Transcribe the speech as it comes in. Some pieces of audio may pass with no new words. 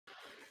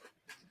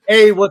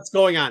Hey, what's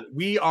going on?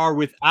 We are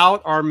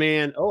without our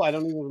man. Oh, I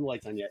don't even have the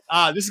lights on yet.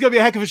 This is going to be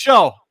a heck of a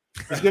show.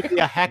 It's going to be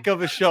a heck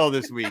of a show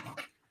this week.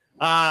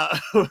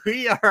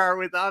 We are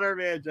without our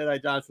man, Jedi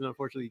Johnson.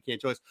 Unfortunately, you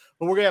can't join us,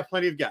 but we're going to have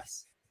plenty of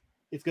guests.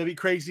 It's going to be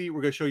crazy.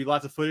 We're going to show you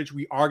lots of footage.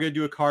 We are going to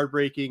do a card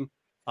breaking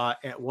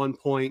at one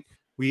point.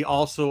 We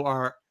also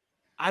are,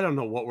 I don't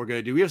know what we're going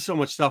to do. We have so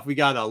much stuff. We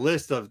got a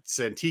list of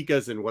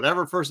Santikas and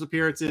whatever first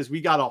appearances.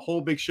 We got a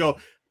whole big show.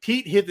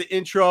 Pete hit the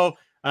intro.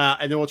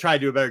 And then we'll try to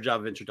do a better job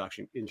of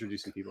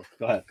introducing people.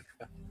 Go ahead.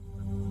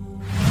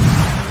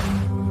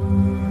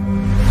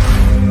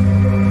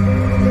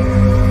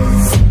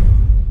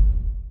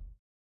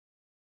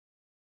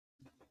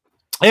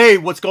 Hey,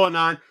 what's going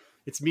on?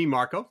 It's me,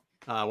 Marco.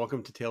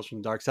 Welcome to Tales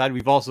from the Darkside.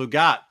 We've also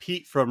got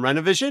Pete from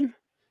Renovision.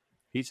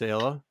 Pete, say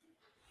hello.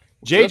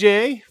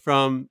 JJ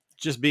from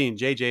Just Being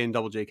JJ and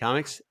Double J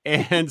Comics,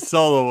 and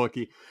Solo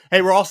Wookie.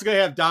 Hey, we're also going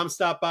to have Dom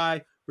stop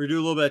by. We're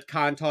doing a little bit of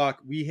con talk.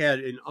 We had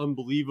an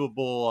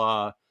unbelievable,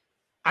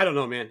 I don't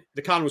know, man.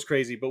 The con was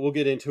crazy, but we'll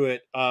get into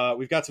it.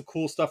 We've got some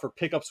cool stuff for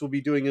pickups. We'll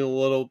be doing in a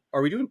little.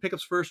 Are we doing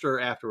pickups first or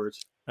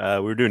afterwards?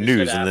 We're doing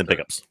news and then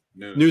pickups.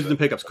 News and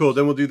pickups. Cool.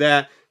 Then we'll do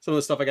that. Some of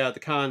the stuff I got at the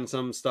con,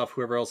 some stuff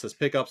whoever else has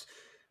pickups.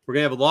 We're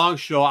going to have a long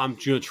show. I'm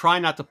going to try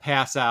not to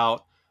pass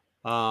out.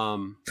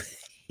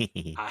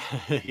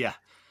 Yeah,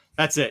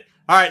 that's it.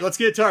 All right, let's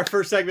get into our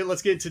first segment.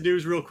 Let's get into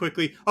news real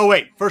quickly. Oh,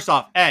 wait. First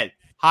off, Ed,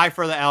 hi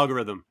for the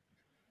algorithm.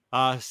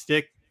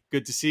 Stick,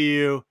 good to see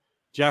you.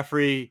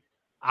 Jeffrey,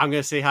 I'm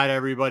going to say hi to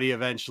everybody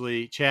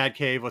eventually. Chad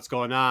Cave, what's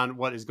going on?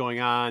 What is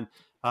going on?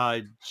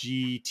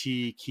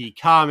 GT Key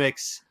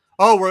Comics.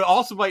 Oh, we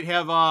also might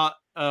have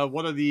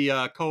one of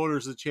the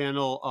co-owners of the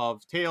channel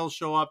of Tales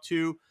show up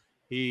too.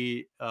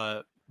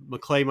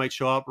 McClay might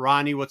show up.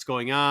 Ronnie, what's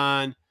going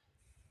on?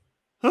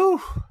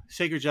 Oh,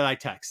 Sacred Jedi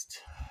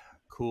text.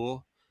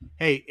 Cool.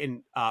 Hey,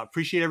 and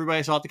appreciate everybody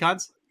I saw at the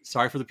cons.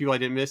 Sorry for the people I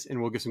didn't miss,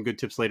 and we'll give some good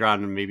tips later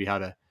on and maybe how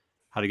to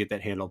get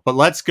that handled. But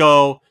let's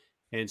go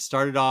and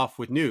start it off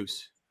with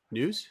news.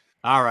 News?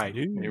 All right.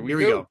 Here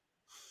we go.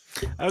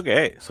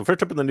 Okay. So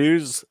first up in the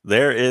news,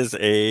 there is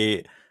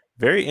a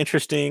very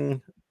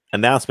interesting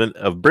announcement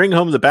of Bring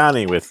Home the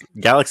Bounty with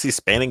Galaxy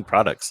spanning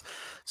products.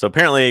 So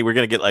apparently we're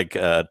going to get like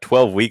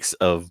 12 weeks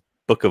of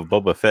Book of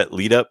Boba Fett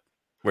lead up,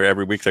 where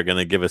every week they're going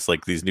to give us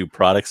like these new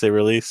products they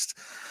released.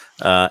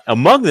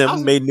 Among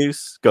them made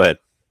news. Go ahead.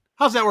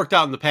 How's that worked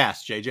out in the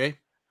past, JJ?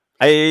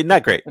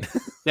 Not great.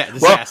 Yeah,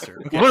 disaster.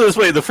 Well, put it this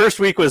way: the first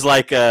week was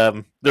like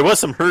there was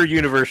some Her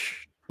Universe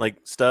like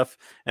stuff,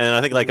 and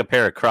I think like a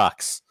pair of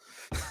Crocs.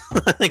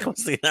 I think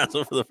was the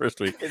announcement for the first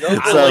week.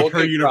 I like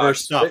Her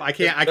Universe stuff. I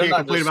can't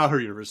complain about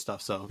Her Universe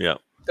stuff. So yeah,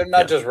 they're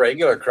not just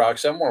regular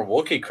Crocs. They're more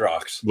Wookiee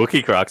Crocs.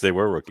 Wookiee Crocs. They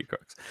were Wookiee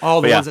Crocs.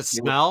 Oh, the ones that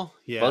smell.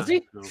 Yeah.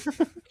 Fuzzy? No.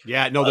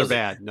 Yeah, no, they're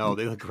bad. No,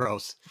 they look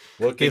gross.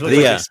 They look like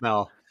they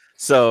smell.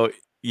 So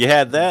you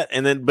had that,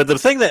 and then but the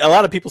thing that a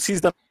lot of people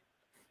seized up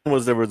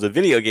was there was a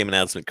video game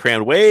announcement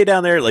crammed way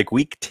down there like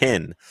week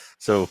 10.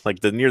 So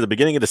like near the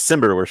beginning of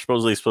December, we're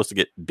supposed to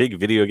get big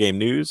video game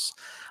news.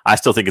 I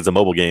still think it's a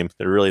mobile game.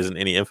 There really isn't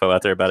any info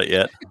out there about it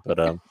yet.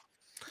 But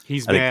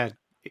he's mad.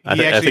 He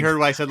actually heard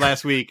what I said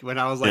last week when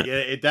I was like,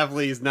 it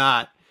definitely is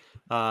not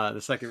the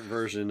second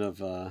version of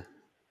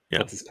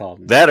what's it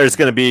called? That or it's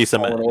going to be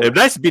some. It'd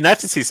be nice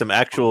to see some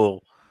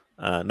actual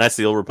nice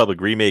the Old Republic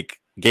remake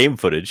game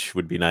footage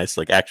would be nice,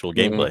 like actual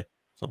gameplay.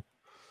 So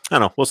I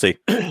don't know. We'll see.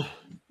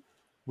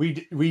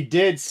 We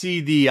did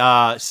see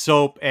the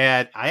soap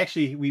ad.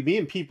 Me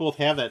and Pete both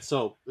have that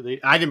soap.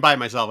 I didn't buy it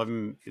myself.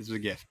 It was a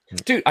gift.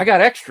 Dude, I got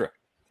extra.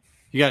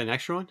 You got an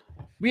extra one?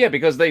 Yeah,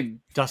 because they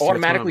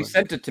automatically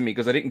sent it to me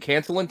because I didn't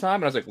cancel in time.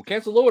 And I was like, well,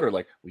 cancel order.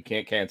 Like, we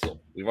can't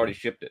cancel. We've already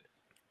shipped it.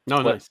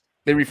 No, but nice.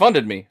 They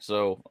refunded me.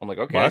 So I'm like,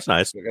 okay. Well, that's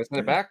nice. I got to send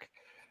it back.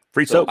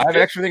 Free soap. I have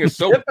an extra thing of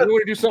soap. You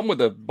want to do something with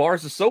the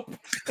bars of soap?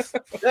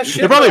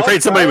 They're probably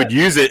afraid somebody would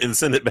use it and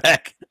send it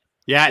back.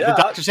 Yeah,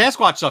 the Dr.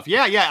 Sasquatch stuff.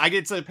 Yeah, I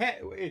get to.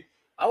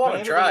 I want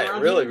to try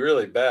it really,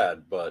 really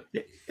bad, but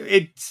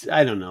it's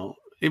I don't know.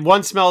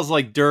 One smells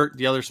like dirt,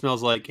 the other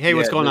smells like, hey,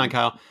 what's going on,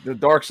 Kyle? The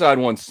Darkside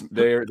ones,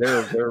 they're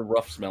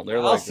rough smell.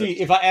 I'll see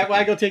if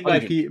I go take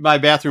my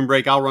bathroom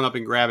break, I'll run up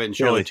and grab it and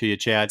show it to you,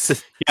 Chad.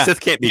 Sith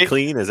can't be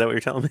clean. Is that what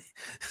you're telling me?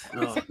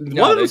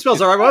 One of them smells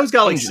alright. I always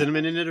got like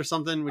cinnamon in it or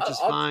something, which is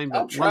fine.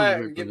 I'll try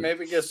it and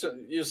maybe get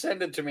some. You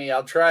send it to me.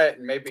 I'll try it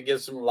and maybe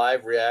get some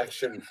live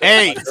reaction.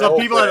 Hey, some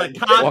people at the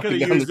con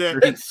could have used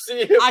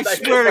it. I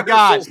swear to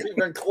God.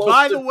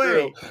 By the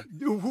way,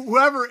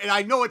 whoever, and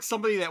I know it's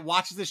somebody that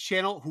watches this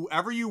channel,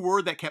 whoever you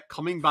were that kept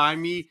coming by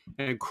me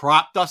and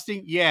crop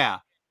dusting,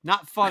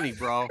 not funny,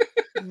 bro.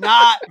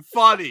 Not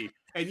funny.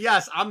 And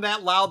yes, I'm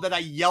that loud that I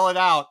yell it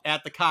out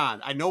at the con.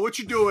 I know what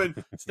you're doing.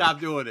 Stop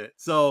doing it.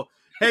 So,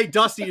 hey,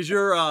 Dusty, is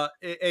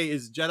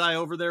is Jedi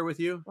over there with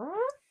you?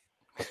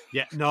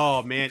 Yeah,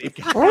 no, man, it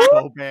got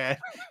so bad.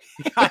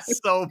 It got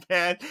so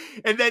bad.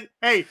 And then,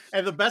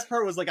 and the best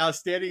part was like I was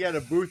standing at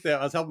a booth that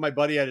I was helping my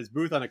buddy at his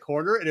booth on a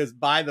corner, and it was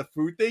by the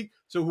food thing.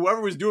 So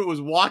whoever was doing it was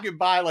walking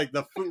by like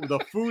the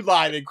food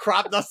line and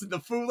crop dusting the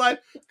food line,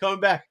 coming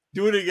back.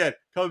 Do it again.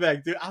 Come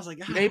back, dude. I was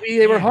like, maybe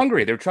they were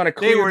hungry. They were trying to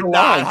clear. They were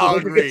not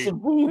hungry. Get some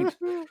food.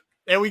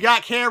 And we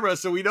got cameras,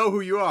 so we know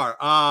who you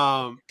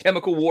are.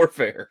 Chemical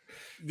warfare.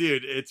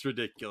 Dude, it's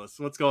ridiculous.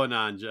 What's going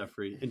on,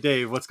 Jeffrey? And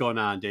Dave, what's going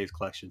on, Dave's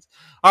Collections?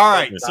 All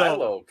right,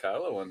 so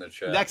Kylo in the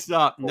chat. Next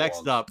up.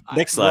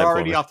 Next slide. We're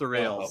already off the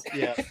rails.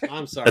 Yeah,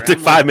 I'm sorry. It took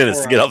 5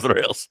 minutes to get off the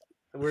rails.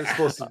 We're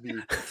supposed to be.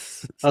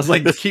 I was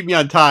like, keep me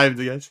on time,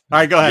 guys. All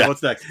right, go ahead. Yeah.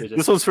 What's next?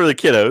 This one's for the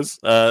kiddos.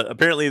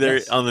 Apparently, they're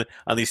on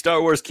the Star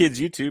Wars Kids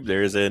YouTube.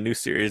 There is a new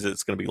series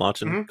that's going to be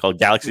launching called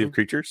Galaxy of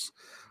Creatures.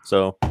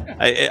 So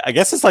I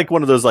guess it's like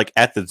one of those like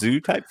at the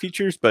zoo type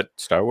features, but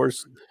Star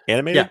Wars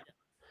animated. Yeah,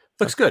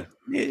 looks good.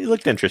 It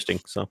looked interesting.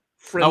 So you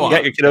friendly,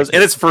 got your kiddos,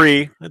 and it's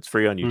free. It's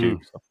free on YouTube.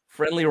 So.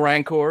 Friendly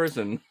Rancors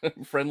and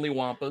friendly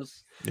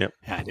Wampas. Yep.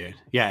 Yeah, dude.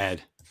 Yeah,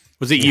 Ed.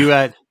 Was it you,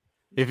 Ed?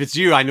 If it's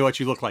you, I know what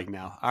you look like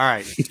now. All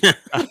right.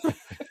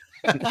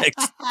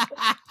 Next.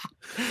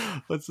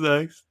 What's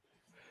next?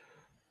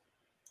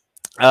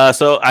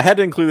 So I had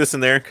to include this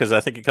in there because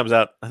I think it comes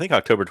out, I think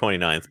October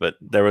 29th, but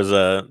there was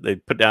they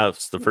put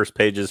out the first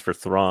pages for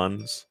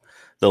Thrawn's,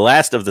 the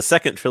last of the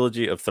second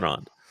trilogy of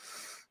Thrawn.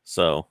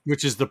 So,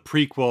 which is the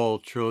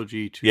prequel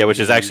trilogy to which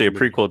is actually a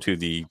prequel to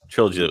the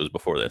trilogy that was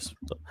before this.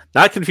 So,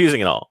 not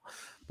confusing at all.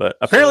 But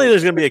apparently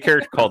there's going to be a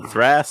character called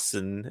Thras,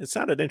 and it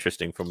sounded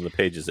interesting from the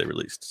pages they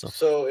released.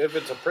 So if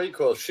it's a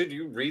prequel, should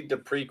you read the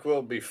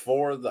prequel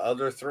before the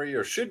other three,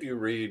 or should you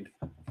read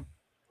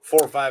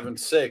 4, 5, and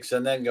 6,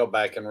 and then go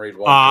back and read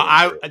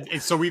 1?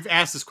 So we've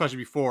asked this question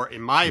before.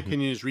 In my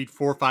opinion, is read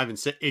 4, 5, and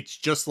 6. It's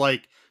just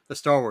like the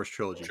Star Wars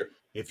trilogy. Sure.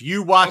 If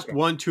you watched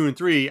 1, 2, and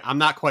 3, I'm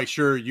not quite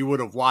sure you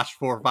would have watched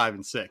 4, 5,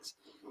 and 6.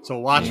 So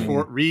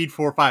read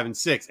 4, 5, and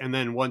 6, and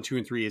then 1, 2,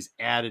 and 3 is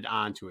added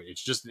on to it.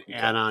 It's just an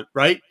add-on,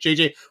 right?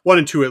 JJ, 1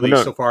 and 2 at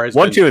least so far.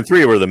 1, 2, and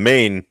 3 were the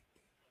main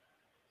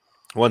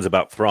ones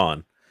about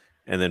Thrawn,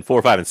 and then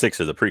 4, 5, and 6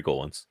 are the prequel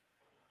ones.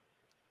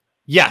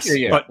 Yes,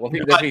 but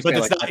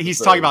it's not, he's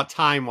talking about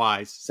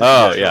time-wise.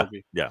 Oh,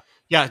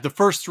 yeah. The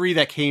first 3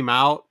 that came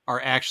out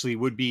are actually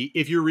would be,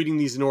 if you're reading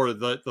these in order,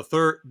 the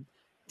third,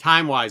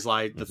 time-wise,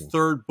 the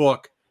third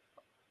book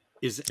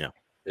is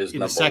in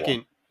the second.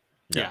 1.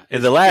 Yeah,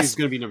 and the last is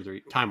going to be number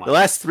 3. Time-wise, the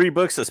last 3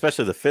 books,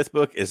 especially the 5th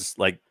book, it's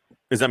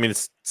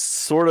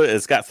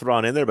got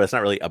Thrawn in there, but it's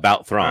not really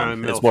about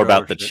Thrawn. It's more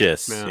about the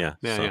Chiss.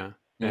 Yeah.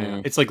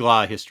 It's like a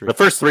lot of history. The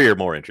first 3 are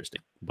more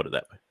interesting. Put it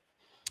that way.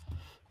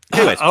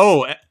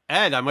 Anyways,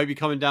 Ed, I might be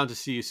coming down to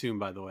see you soon.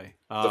 By the way,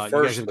 the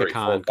first you guys at the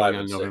con going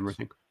on November, I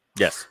think.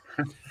 Yes.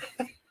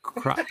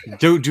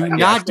 Do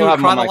not do it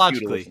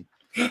chronologically.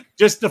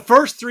 Just the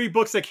first 3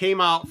 books that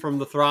came out from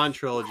the Thrawn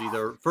trilogy,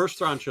 the first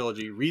Thrawn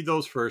trilogy. Read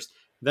those first.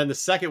 Then the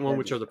second one,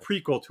 which are the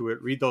prequel to it,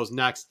 read those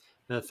next,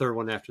 and the third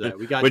one after that.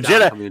 We got when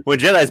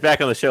Jedi's back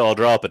on the show, I'll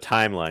draw up a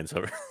timeline.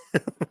 So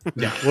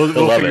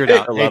we'll figure it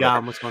out. Hey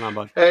Dom, what's going on,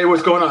 bud? Hey,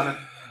 what's going on?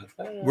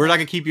 We're not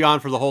gonna keep you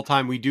on for the whole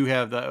time. We do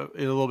have in a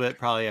little bit,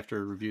 probably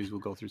after reviews, we'll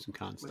go through some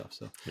con stuff.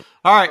 So,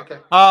 all right, okay.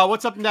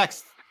 What's up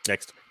next?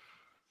 This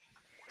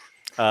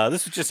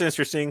was just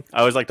interesting.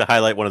 I always like to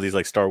highlight one of these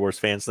like Star Wars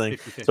fans thing.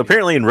 So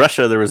apparently in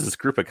Russia there was this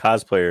group of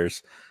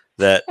cosplayers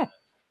that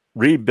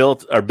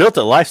built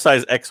a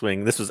life-size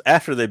X-wing. This was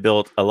after they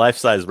built a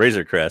life-size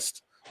Razor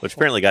Crest, which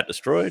apparently got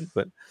destroyed.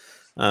 But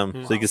so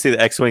you can see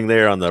the X-wing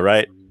there on the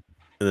right, and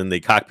then the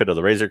cockpit of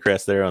the Razor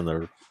Crest there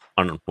on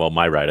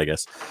my right, I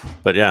guess.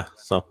 But yeah,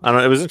 so I don't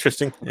know. It was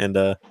interesting, and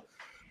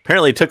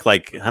apparently it took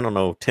like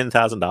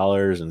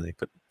 $10,000, and they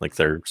put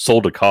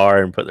sold a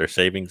car and put their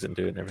savings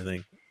into it and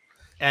everything.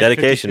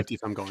 Dedication. 50,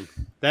 if I'm going.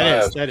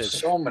 That is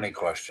so many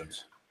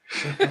questions.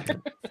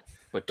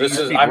 But this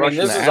is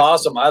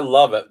awesome. I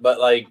love it. But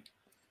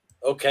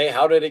okay,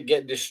 how did it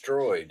get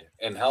destroyed?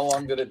 And how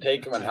long did it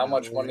take them? And how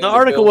much money? The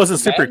article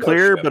wasn't super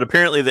clear, but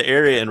apparently the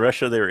area in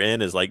Russia they were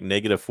in is like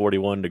negative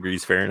 41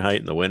 degrees Fahrenheit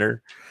in the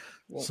winter.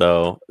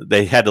 So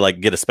they had to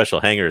get a special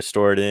hangar to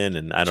store it in.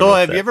 And I don't know. So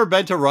have you ever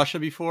been to Russia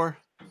before?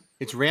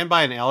 It's ran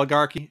by an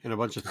oligarchy and a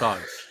bunch of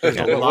thugs. There's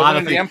a lot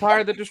of the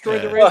empire that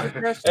destroyed the Razor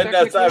Crest. And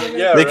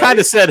they kind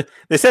of said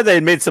they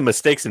had made some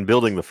mistakes in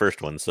building the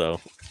first one. So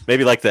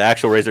maybe the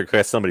actual Razor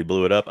Crest, somebody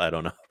blew it up. I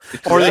don't know.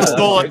 Or they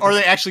stole it, or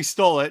they actually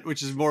stole it,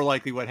 which is more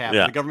likely what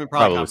happened. The government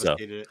probably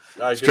confiscated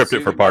it, stripped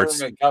it for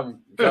parts.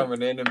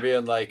 Coming in and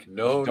being like,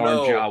 no,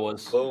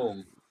 Jawas.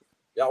 Boom,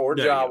 or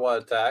Jawa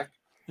attack.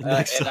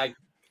 And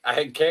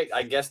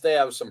I guess they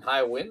have some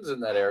high winds in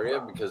that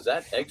area because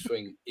that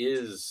X-wing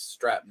is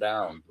strapped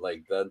down.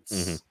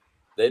 That's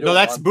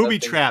that's booby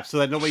trapped so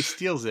that nobody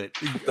steals it.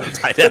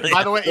 By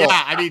the way,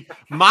 I mean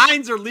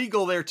mines are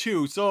legal there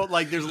too. So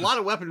there's a lot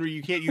of weaponry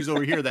you can't use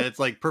over here that it's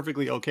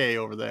perfectly okay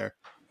over there.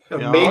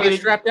 Maybe they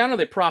strapped down or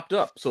they propped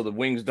up so the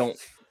wings don't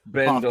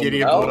bend. Moff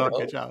Gideon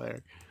catch out there.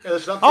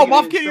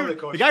 Moff Gideon,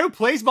 the guy who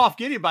plays Moff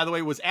Gideon, by the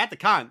way, was at the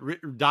con.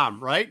 Dom,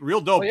 right?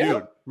 Real dope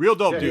dude. Real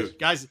dope dude.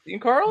 Guys,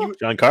 Giancarlo?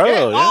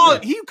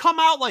 Giancarlo, he come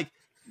out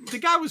the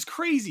guy was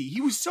crazy.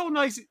 He was so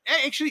nice.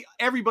 Actually,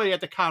 everybody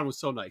at the con was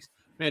so nice.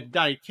 Man,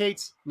 Donnie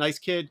Cates, nice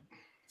kid.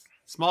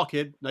 Small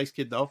kid, nice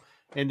kid though.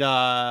 And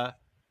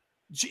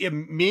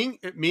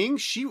Ming,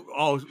 she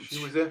was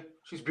there.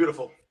 She's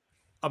beautiful.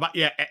 About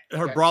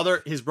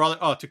his brother.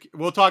 Oh,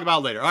 we'll talk about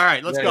it later. All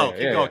right, let's go.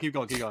 Keep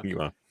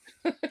going.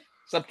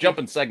 Stop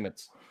jumping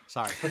segments.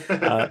 Sorry.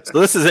 So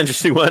this is an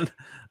interesting one.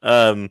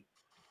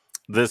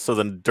 So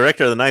the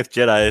director of the Ninth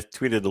Jedi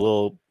tweeted a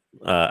little.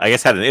 I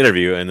guess had an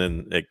interview, and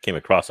then it came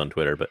across on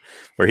Twitter, but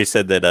where he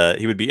said that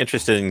he would be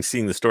interested in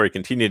seeing the story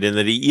continued, and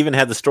that he even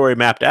had the story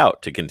mapped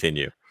out to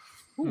continue.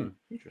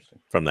 Interesting.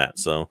 From that,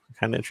 so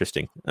kind of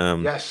interesting.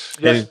 Yes,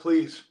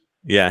 please.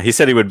 Yeah, he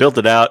said he would build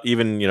it out,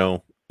 even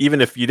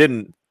if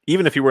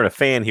you weren't a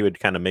fan, he would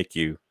kind of make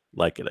you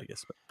like it, I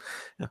guess. But,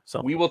 yeah,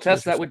 so we will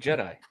test that with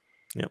Jedi.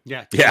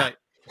 Yeah.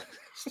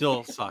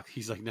 Still suck.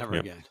 He's like never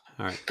again.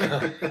 All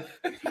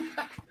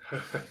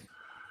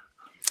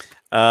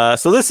right.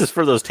 So this is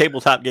for those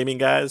tabletop gaming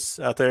guys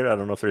out there. I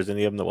don't know if there's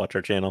any of them that watch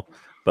our channel,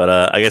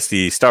 but I guess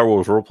the Star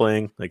Wars role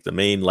playing, like the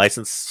main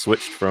license,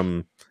 switched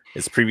from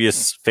its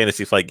previous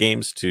Fantasy Flight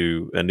Games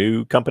to a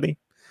new company.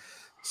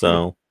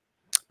 So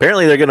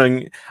apparently they're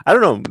gonna. I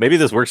don't know. Maybe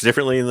this works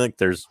differently. Like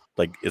there's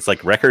like it's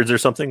like records or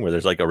something where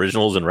there's like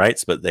originals and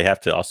rights, but they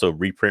have to also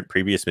reprint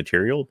previous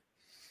material.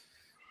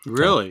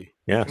 Really?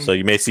 Yeah. So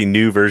you may see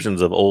new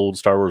versions of old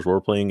Star Wars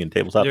role playing and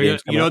tabletop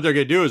games. You know what they're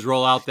gonna do is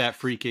roll out that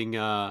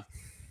freaking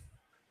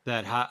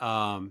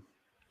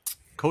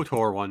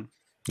KOTOR one.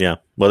 Yeah.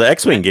 Well, the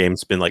X-Wing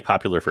game's been like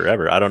popular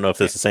forever. I don't know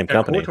if it's the same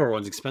company. KOTOR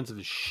one's expensive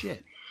as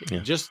shit. Yeah.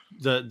 Just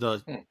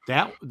the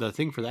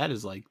thing for that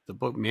is like the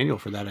book manual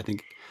for that. I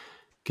think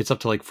gets up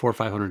to like $400 or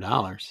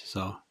 $500.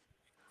 So,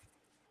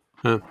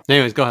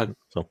 anyways, go ahead.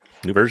 So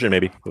new version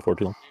maybe before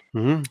too long.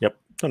 Mm-hmm. Yep.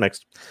 So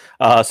next.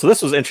 So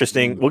this was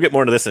interesting. We'll get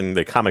more into this in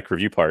the comic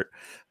review part,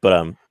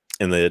 but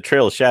in the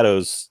Trail of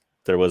Shadows,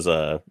 there was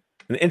an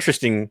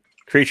interesting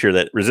creature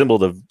that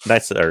resembled a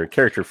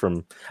character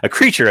from a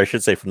creature, I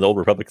should say, from the Old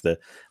Republic. I'm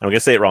gonna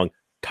say it wrong.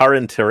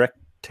 Taran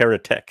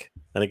Teratek,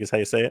 I think is how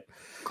you say it.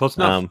 Close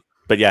enough.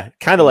 But yeah,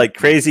 kind of like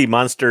crazy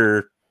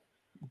monster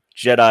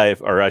Jedi,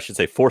 or I should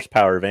say Force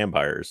power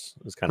vampires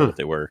is kind of what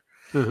they were.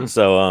 Mm-hmm.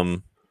 So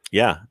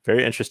yeah,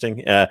 very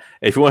interesting.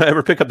 If you want to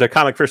ever pick up their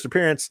comic first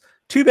appearance,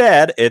 too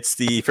bad it's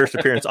the first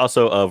appearance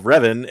also of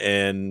Revan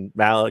and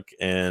Malik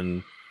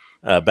and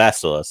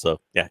Bastila. So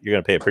yeah, you're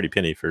gonna pay a pretty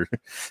penny for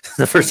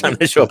the first time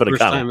they show up in a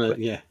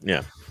comic.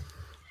 Yeah.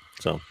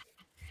 So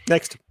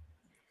next.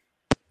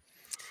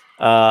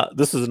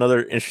 This is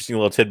another interesting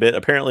little tidbit.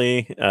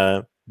 Apparently,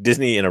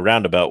 Disney, in a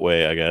roundabout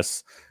way, I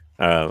guess,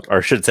 or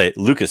I should say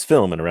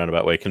Lucasfilm in a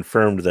roundabout way,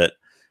 confirmed that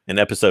in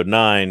Episode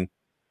 9,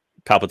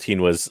 Palpatine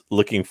was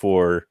looking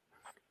for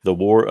the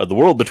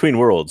world between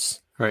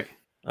worlds. Right.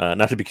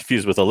 Not to be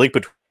confused with A Link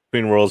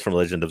Between Worlds from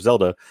Legend of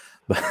Zelda,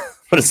 but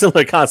a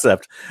similar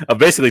concept of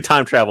basically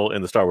time travel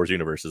in the Star Wars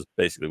universe is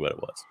basically what it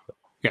was.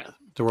 Yeah,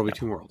 the world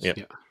between worlds. Yeah.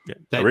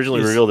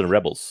 Originally revealed in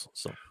Rebels.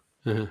 So.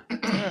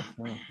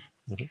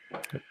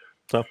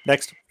 So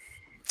next.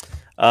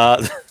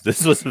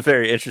 This was a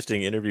very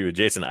interesting interview with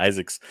Jason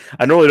Isaacs.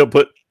 I normally don't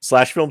put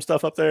slash film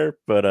stuff up there,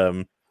 but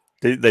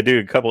they do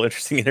a couple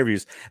interesting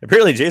interviews.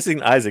 Apparently,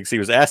 Jason Isaacs, he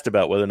was asked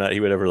about whether or not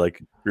he would ever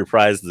like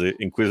reprise the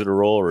Inquisitor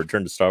role or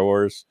return to Star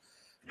Wars,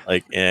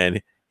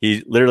 and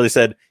he literally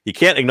said he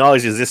can't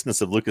acknowledge the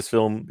existence of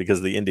Lucasfilm because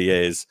of the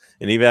NDAs,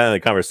 and even in the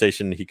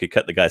conversation, he could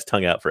cut the guy's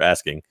tongue out for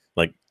asking,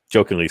 like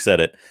jokingly said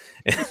it.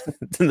 And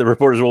then the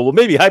reporters were, well,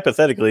 maybe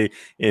hypothetically,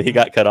 and he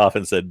got cut off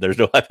and said, there's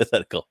no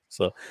hypothetical.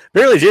 So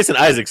apparently Jason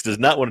Isaacs does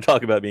not want to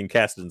talk about being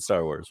casted in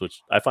Star Wars,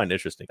 which I find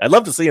interesting. I'd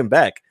love to see him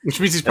back. Which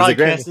means he's probably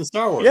cast in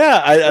Star Wars.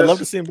 Yeah, I'd love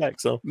to see him back.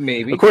 So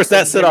maybe. Of course,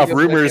 that set off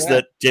rumors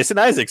that Jason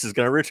Isaacs is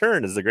going to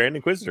return as the Grand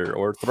Inquisitor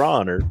or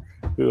Thrawn or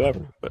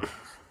whoever. But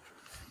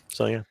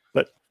so yeah,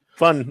 but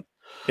fun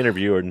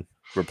interview and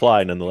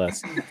reply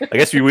nonetheless. I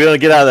guess we don't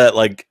get out of that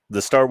like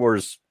the Star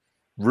Wars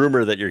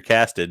rumor that you're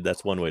casted.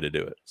 That's one way to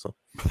do it. So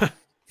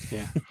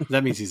yeah,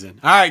 that means he's in.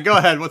 All right, go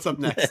ahead. What's up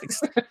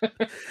next?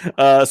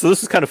 So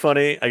this is kind of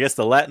funny. I guess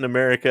the Latin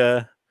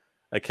America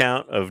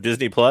account of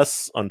Disney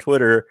Plus on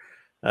Twitter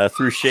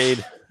threw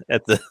shade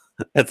at the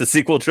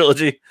sequel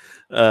trilogy.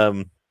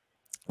 Literally,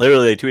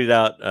 they tweeted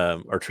out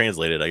or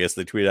translated. I guess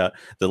they tweeted out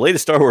the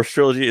latest Star Wars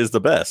trilogy is the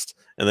best,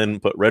 and then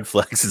put red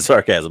flags and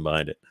sarcasm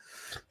behind it.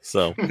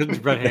 So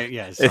important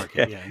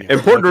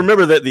to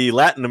remember that the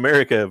Latin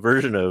America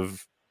version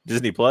of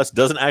Disney Plus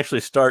doesn't actually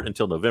start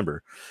until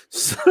November.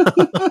 So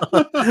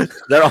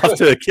they're off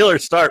to a killer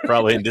start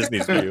probably in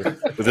Disney's view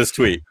with this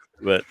tweet.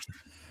 But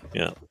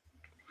yeah,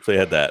 so you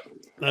had that.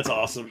 That's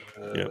awesome.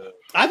 Yeah.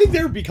 I think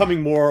they're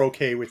becoming more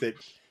okay with it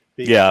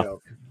being a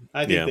joke.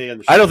 I think they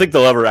understand. I don't think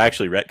they'll ever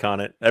actually retcon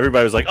it.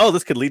 Everybody was like, "Oh,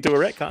 this could lead to a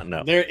retcon."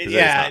 No, they're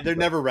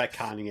never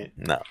retconning it.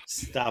 No,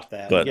 stop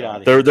that. But get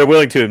out of here. They're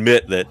willing to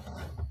admit that.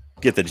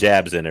 Get the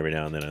jabs in every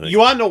now and then. I think. You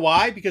want to know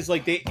why? Because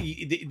like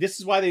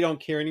this is why they don't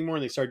care anymore,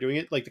 and they start doing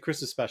it. Like the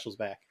Christmas specials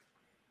back.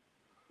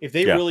 If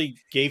they really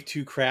gave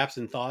two craps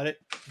and thought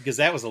it, because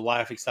that was a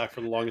laughing stock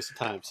for the longest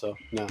time. So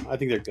no, I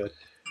think they're good.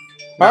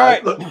 All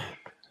right, look,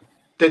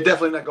 they're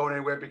definitely not going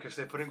anywhere because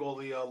they're putting all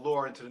the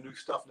lore into the new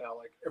stuff now.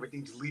 Like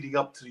everything's leading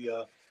up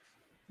to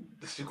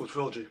the sequel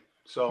trilogy.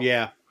 So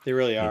yeah, they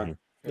really are. Mm-hmm.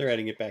 They're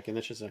adding it back in.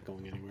 That's just not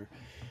going anywhere.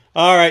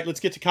 All right, let's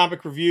get to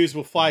comic reviews.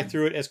 We'll fly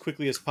through it as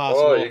quickly as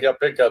possible. Oh, you got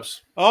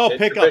pickups. Oh,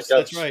 pickups.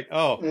 That's right.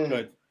 Oh,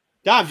 good.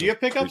 Dom, do you have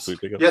pickups?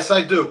 Yes,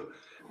 I do.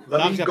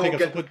 Let me got go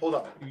pickups. get pulled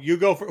up. You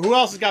go for who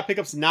else has got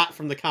pickups not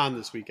from the con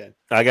this weekend?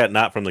 I got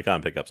not from the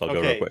con pickups. I'll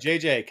go real quick.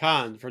 JJ,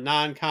 con for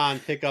non-con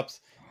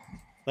pickups.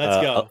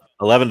 Let's go.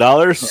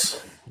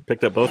 $11.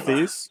 Picked up both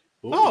these.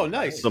 Ooh, oh,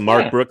 nice. The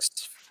Mark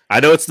Brooks. I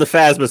know it's the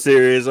Phasma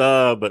series,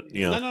 but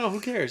you know. No, who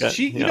cares?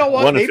 You know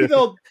what? Maybe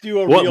they'll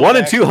do a real 1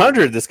 in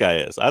 200. This guy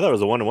is. I thought it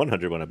was a 1 in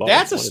 100 when I bought.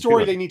 That's a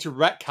story they need to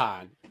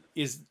retcon.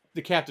 Is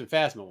the Captain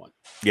Phasma one?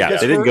 Yeah,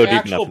 because they didn't go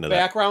deep enough into that.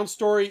 Background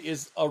story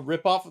is a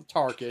ripoff of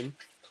Tarkin,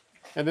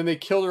 and then they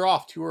killed her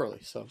off too early.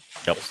 So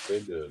yep, yes, they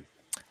did.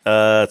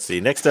 Let's see.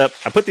 Next up,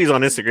 I put these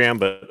on Instagram,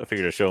 but I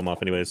figured I'd show them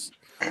off anyways.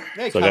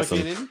 Hey, so I got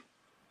some.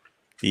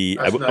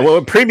 I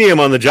went premium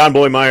on the John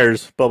Boy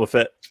Myers Boba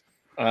Fett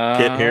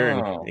kit here,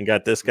 and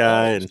got this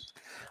guy, and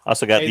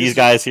also got these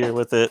guys here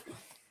with it.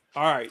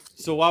 All right,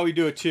 so while we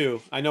do it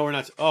too, I know we're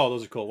not. Oh,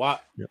 those are cool.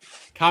 Wow, yep.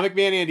 Comic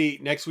Man Andy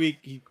next week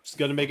he's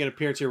going to make an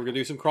appearance here. We're going to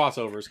do some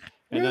crossovers,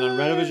 and then on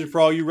Renovision for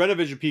all you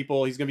Renovision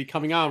people, he's going to be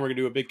coming on. We're going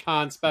to do a big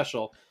con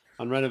special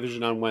on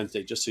Renovision on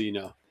Wednesday, just so you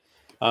know.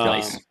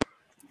 Nice.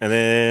 And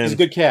then he's a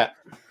good cat.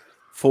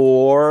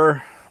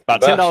 For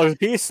about $10 a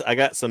piece, I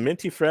got some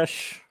minty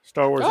fresh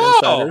Star Wars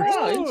Insiders.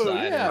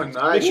 Yeah.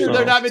 Nice. Make sure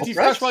they're not minty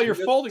fresh while you're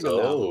folding them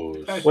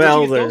now.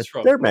 Well,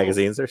 they're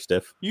magazines. They're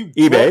stiff.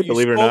 eBay,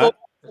 believe it or not.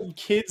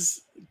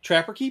 Kids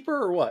Trapper Keeper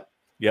or what?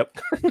 Yep.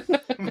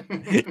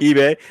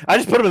 eBay. I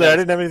just put them in there. I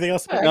didn't have anything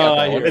else.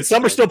 And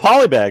some are still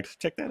polybagged.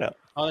 Check that out.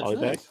 Oh, that's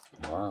polybagged.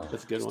 Nice. Wow.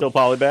 That's a good one. Still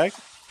polybagged.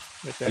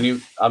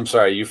 And I'm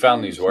sorry, you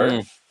found these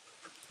where?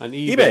 On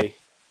eBay.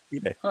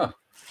 eBay. Huh.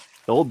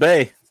 The Old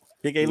Bay.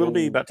 Big A, little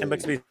B, about $10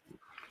 a piece.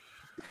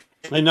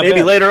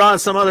 Maybe later on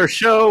some other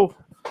show,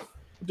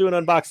 do an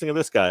unboxing of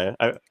this guy.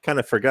 I kind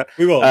of forgot.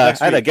 We will. I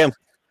had a game.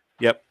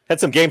 Yep, had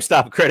some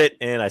GameStop credit,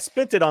 and I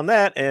spent it on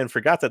that, and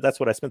forgot that that's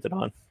what I spent it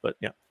on. But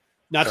yeah,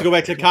 not to go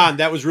back to the con.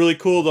 That was really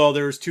cool, though.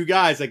 There was two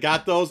guys that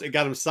got those and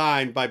got them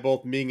signed by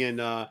both Ming and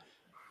the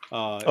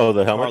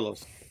helmet.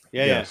 Carlos.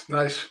 Yeah.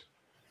 Nice.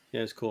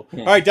 Yeah, it's cool.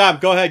 All right, Dom,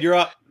 go ahead. You're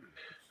up.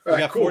 We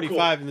got cool,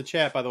 45 in the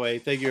chat, by the way.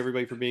 Thank you,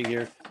 everybody, for being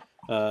here.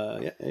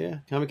 Yeah.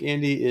 Comic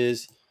Andy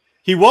is.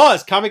 He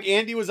was. Comic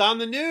Andy was on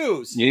the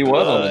news. He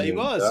was on the news. He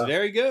was.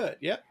 Very good.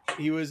 Yep.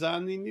 He was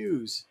on the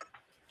news.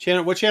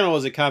 What channel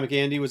was it, Comic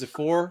Andy? Was it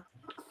 4?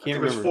 Can't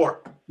remember. It was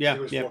 4. Yeah.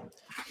 It was 4.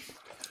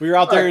 We were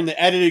out there in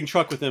the editing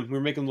truck with him. We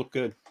were making him look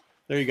good.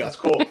 There you go. That's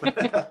cool.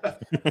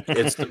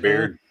 It's the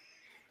beard.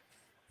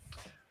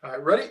 All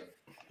right, ready?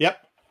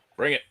 Yep.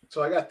 Bring it.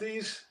 So I got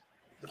these.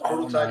 The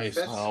prototype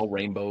fits. Oh,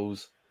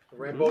 rainbows. The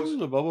rainbows.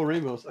 The bubble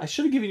rainbows. I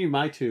should have given you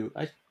my two.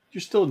 You're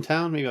still in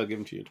town. Maybe I'll give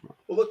them to you tomorrow.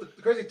 Well, look,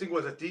 the crazy thing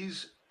was that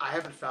these, I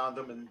haven't found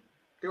them, and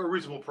they were a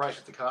reasonable price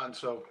at the con.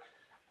 So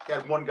I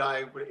had one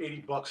guy with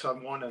 $80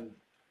 on one, and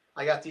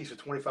I got these for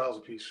 $25 a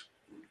piece.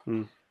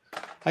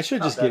 I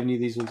should have just given you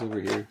these ones over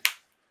here.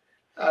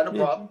 No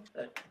problem.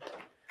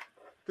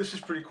 This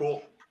is pretty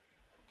cool.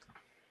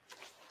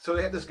 So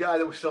they had this guy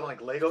that was selling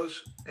like Legos,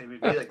 and we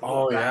made like a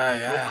little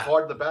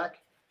card in the back.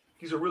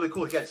 These are really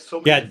cool. He got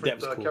so many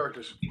different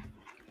characters. It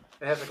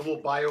has like a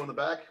little bio in the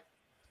back.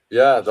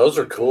 Yeah, those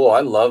are cool.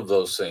 I love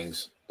those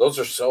things. Those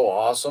are so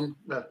awesome.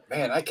 Yeah.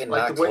 Man, I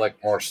cannot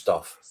collect more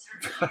stuff.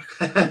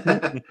 Believe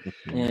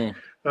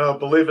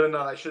it or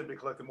not, I shouldn't be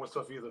collecting more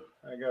stuff either.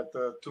 I got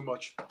too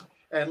much.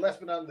 And last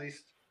but not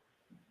least,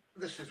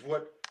 this is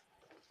what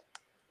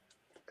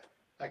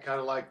I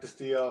kind of like. This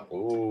this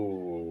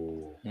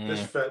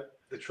Fett,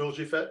 the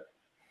trilogy Fett.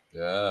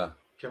 Yeah.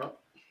 Came out.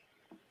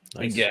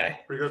 Nice guy.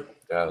 Pretty good.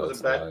 Yeah,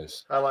 that's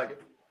nice. I like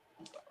it.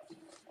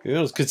 It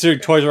was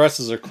considered Toys R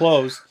Us are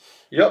closed.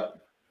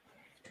 Yep.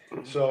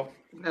 So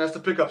that's the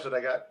pickups that I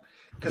got.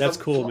 That's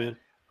cool, man.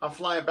 I'm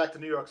flying back to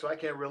New York, so I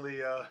can't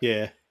really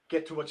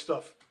get too much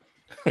stuff.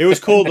 It was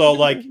cool though.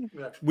 Like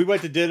we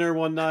went to dinner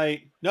one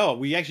night. No,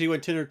 we actually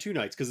went to dinner 2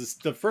 nights because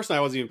the first night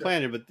I wasn't even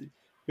planning, but we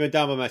went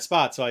down by my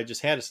spot, so I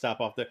just had to stop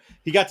off there.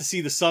 He got to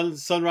see the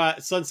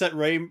sunset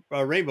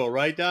rainbow,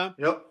 right, Dom?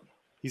 Yep.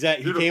 He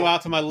came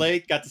out to my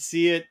lake, got to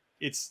see it.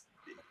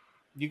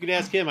 You can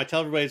ask him. I tell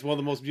everybody it's one of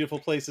the most beautiful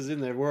places in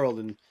the world,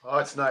 and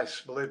it's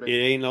nice. Believe me,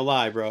 it ain't no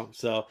lie, bro.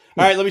 So, all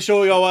right, let me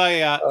show you what I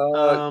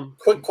got.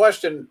 Quick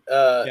question.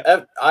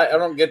 I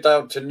don't get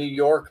down to New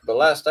York, but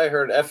last I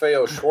heard,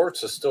 FAO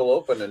Schwartz is still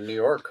open in New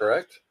York,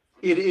 correct?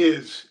 It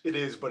is,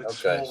 but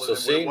it's okay. So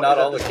see, not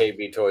all the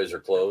KB toys are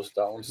closed.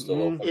 That one's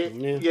still open.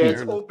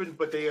 It's open,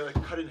 but they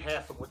cut in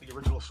half of what the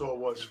original store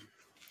was.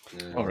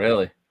 Oh,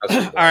 really?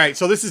 All right,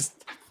 so this is.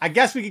 I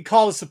guess we could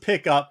call this a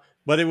pickup,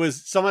 but it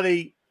was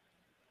somebody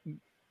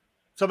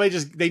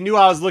they knew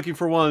I was looking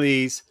for one of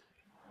these,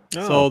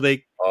 so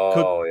they.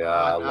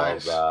 I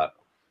love that.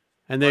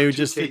 And they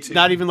it's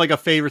not even like a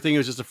favorite thing. It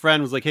was just a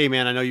friend was like, "Hey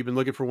man, I know you've been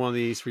looking for one of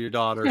these for your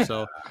daughter,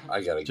 so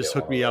I gotta just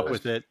hook me up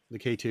with it." The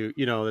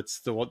K2,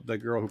 that's the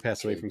girl who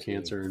passed away from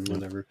cancer and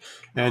whatever.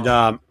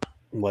 And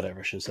Whatever,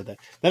 I should have said that.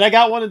 Then I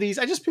got one of these.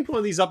 I just picked one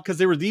of these up because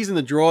there were these in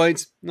the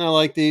droids. And I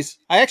like these.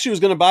 I actually was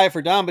going to buy it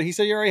for Dom, but he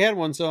said you already had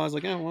one. So I was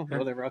like, oh, well,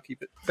 whatever. I'll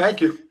keep it. Thank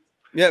you.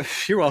 Yeah,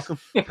 you're welcome.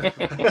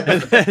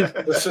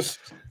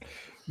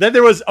 then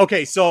there was,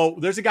 okay, so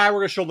there's a guy we're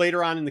going to show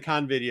later on in the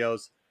con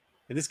videos.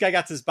 And this guy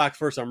got this box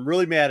first. I'm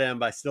really mad at him,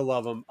 but I still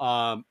love him.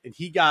 And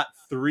he got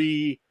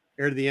 3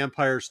 Heir to the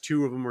Empires.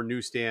 2 of them were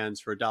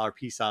newsstands for $1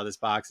 piece out of this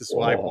box. This is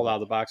why I pulled out of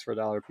the box for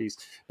 $1 piece.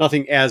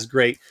 Nothing as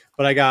great,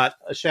 but I got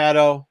a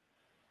Shadow.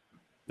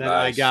 Then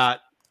nice.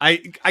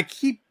 I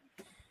keep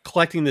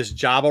collecting this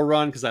Jabba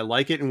run because I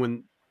like it.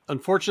 And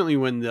unfortunately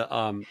when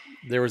the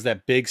there was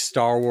that big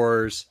Star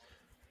Wars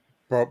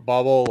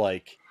bubble,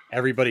 like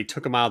everybody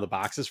took them out of the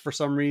boxes for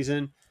some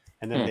reason,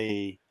 and then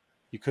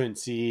you couldn't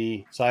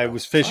see. So I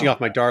was finishing off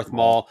my Darth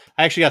Maul.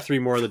 I actually got 3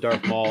 more of the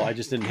Darth Maul. I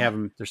just didn't have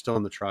them. They're still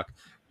in the truck.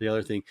 The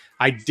other thing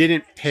I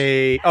didn't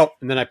pay. Oh,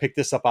 and then I picked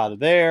this up out of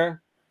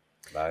there.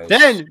 Nice.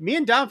 Then me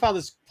and Don found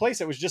this place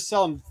that was just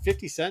selling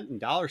 50-cent and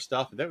 $1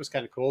 stuff. And that was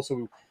kind of cool.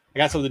 So I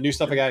got some of the new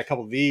stuff. I got a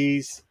couple of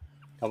these,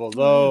 a couple of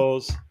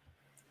those.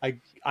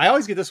 I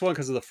always get this one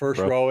because of the first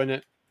row in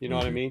it. You know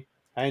what I mean?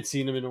 I hadn't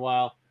seen them in a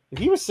while. And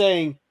he was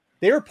saying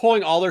they were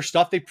pulling all their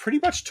stuff. They pretty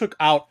much took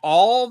out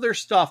all their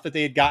stuff that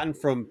they had gotten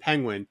from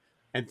Penguin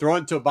and thrown it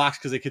into a box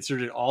because they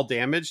considered it all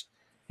damaged.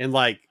 And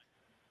like,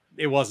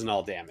 it wasn't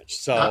all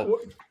damaged. So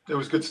there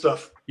was good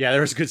stuff. Yeah,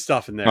 there was good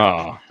stuff in there.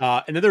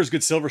 And then there was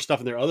good silver stuff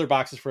in their other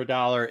boxes for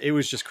 $1. It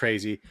was just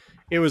crazy.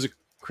 It was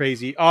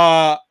crazy.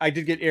 I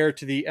did get Heir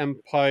to the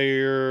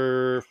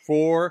Empire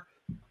 4.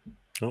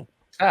 Oh.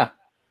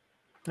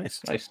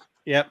 Nice.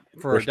 Yep,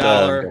 for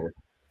 $1.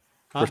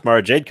 First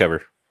Mara Jade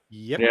cover.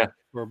 Yep. Yeah.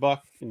 For $1.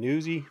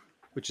 Newsy,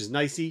 which is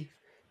nicey.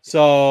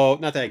 So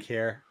not that I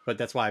care, but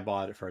that's why I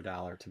bought it for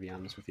 $1, to be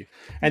honest with you.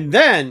 And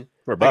then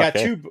I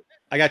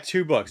got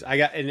 2 books.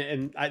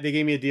 They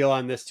gave me a deal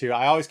on this too.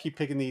 I always keep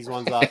picking these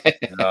ones up.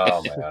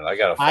 Oh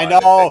man, I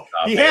know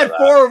he had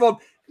 4 of them.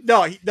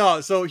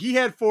 No. So he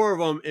had 4 of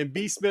them, and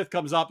B Smith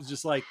comes up and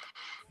just like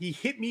he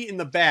hit me in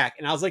the back,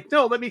 and I was like,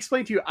 no, let me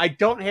explain to you. I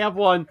don't have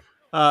one.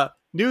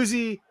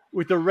 Newsy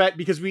with the red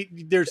because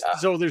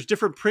there's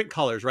different print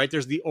colors, right?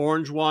 There's the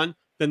orange one,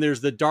 then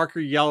there's the darker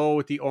yellow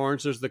with the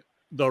orange. There's the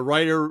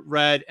lighter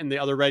red and the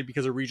other red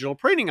because of regional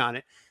printing on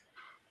it.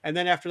 And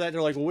then after that,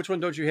 they're like, well, which one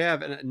don't you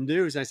have? And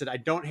news. And I said, I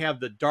don't have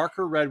the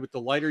darker red with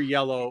the lighter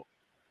yellow.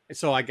 And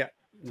so I got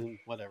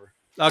whatever.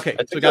 Okay.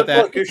 That's so got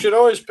that. Book. You should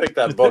always pick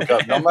that book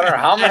up, no matter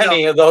how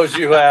many of those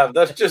you have.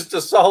 That's just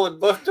a solid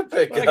book to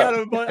pick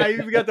up. I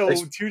even got the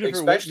 2 different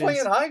especially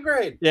in high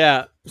grade.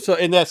 Yeah. So,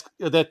 and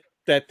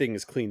that thing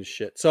is clean as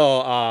shit.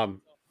 So,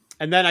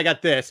 and then I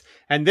got this.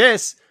 And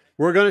this,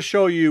 we're going to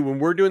show you when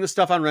we're doing the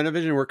stuff on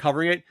Renovision, we're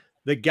covering it.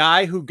 The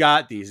guy who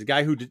got these, the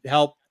guy who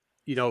helped,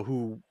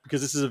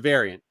 because this is a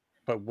variant,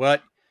 but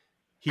what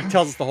he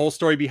tells us the whole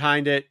story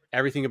behind it,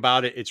 everything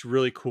about it. It's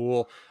really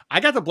cool.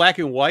 I got the black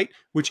and white,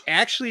 which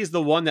actually is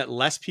the one that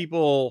less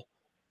people,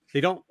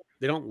 they don't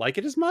like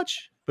it as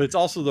much, but it's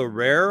also the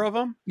rarer of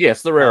them.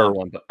 Yes, the rarer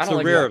one, but I don't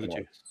like the rare of the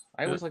 2.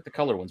 I always like the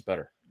color ones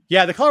better.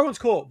 Yeah, the color one's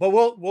cool, but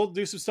we'll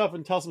do some stuff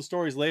and tell some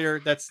stories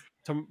later. That's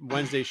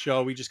Wednesday's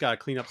show. We just got to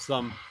clean up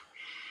some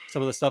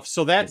of the stuff.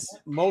 So that's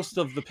most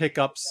of the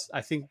pickups.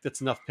 I think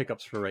that's enough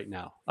pickups for right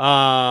now.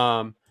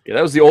 Yeah,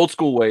 that was the old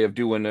school way of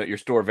doing your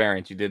store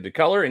variants. You did the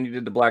color and you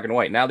did the black and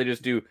white. Now they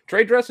just do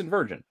trade dress and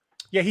virgin.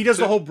 Yeah, he does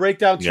the whole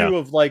breakdown too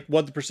of like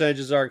what the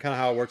percentages are and kind of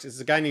how it works. It's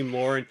a guy named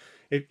Lauren.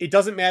 It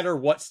doesn't matter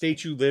what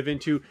state you live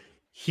into.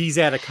 He's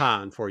at a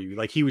con for you.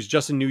 Like he was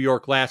just in New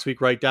York last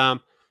week, right, Dom?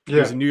 He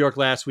was in New York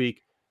last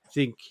week. I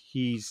think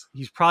he's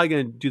probably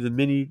going to do the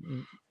mini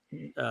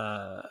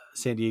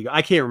San Diego.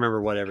 I can't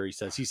remember whatever he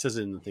says. He says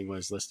it in the thing when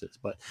his list is,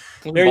 but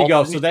there you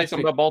go. So that's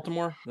something about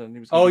Baltimore.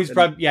 He's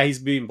probably he's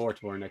being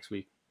Baltimore next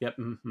week. Yep,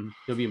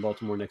 he'll be in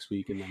Baltimore next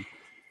week, and then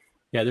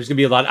there's gonna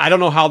be a lot. I don't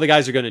know how the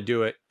guys are gonna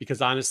do it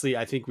because honestly,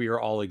 I think we are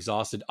all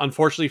exhausted.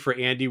 Unfortunately for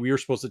Andy, we were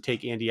supposed to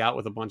take Andy out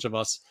with a bunch of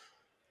us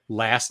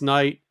last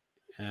night,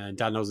 and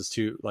Don knows this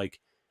too.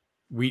 Like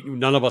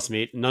none of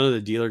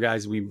the dealer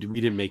guys, we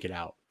didn't make it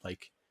out.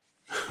 Like.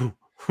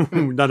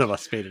 None of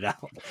us made it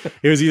out.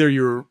 It was either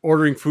you were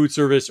ordering food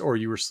service or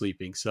you were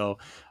sleeping. So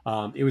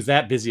it was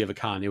that busy of a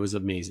con. It was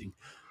amazing.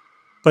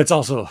 But it's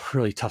also a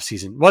really tough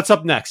season. What's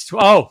up next?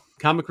 Oh,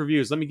 comic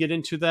reviews. Let me get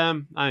into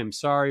them. I'm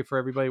sorry for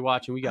everybody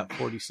watching. We got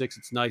 46.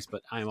 It's nice,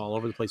 but I'm all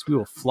over the place. We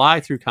will fly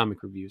through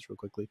comic reviews real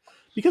quickly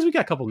because we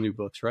got a couple new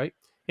books, right?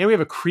 And we have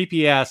a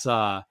creepy ass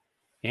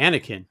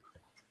Anakin.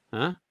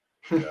 Huh?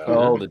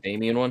 Oh, the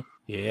Damien one?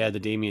 Yeah, the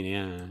Damien.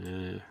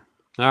 Yeah.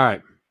 All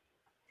right.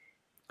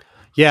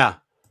 Yeah.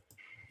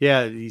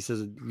 Yeah, he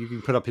says you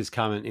can put up his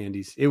comment,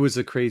 Andy's. It was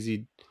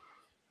crazy.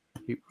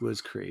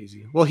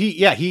 Well,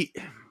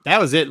 that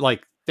was it.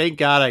 Like, thank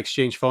God I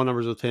exchanged phone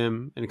numbers with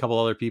him and a couple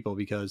other people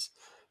because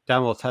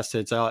Don will test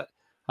it. I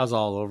was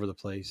all over the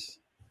place.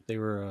 They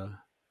were,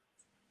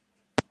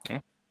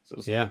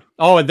 yeah.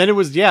 Oh, and then it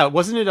was,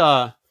 wasn't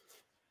it,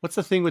 what's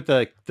the thing with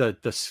the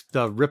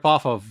rip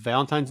off of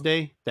Valentine's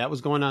Day? That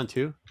was going on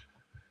too.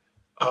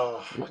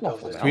 Oh,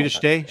 Swedish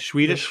Day?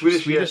 Swedish?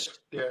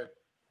 Yeah.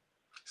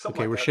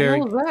 Okay, we're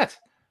sharing. What is that?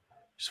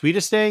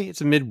 Swedish Day?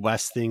 It's a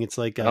Midwest thing. It's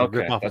like a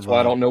rip off. That's why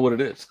I don't know what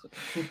it is.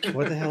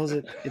 What the hell is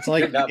it? It's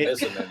like you're not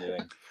missing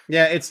anything.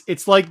 Yeah,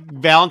 it's like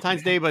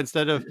Valentine's Day, but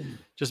instead of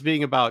just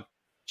being about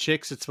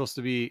chicks, it's supposed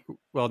to be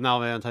now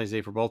Valentine's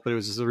Day for both, but it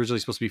was originally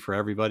supposed to be for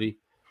everybody.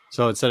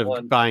 So instead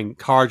of buying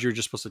cards, you're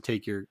just supposed to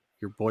take your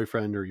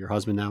boyfriend or your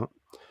husband out.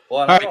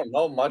 Well, I don't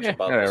know much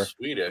about the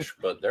Swedish,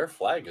 but their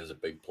flag is a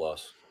big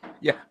plus.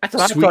 Yeah, I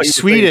thought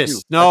Swedish.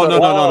 No.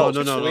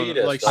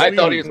 Like I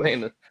thought he was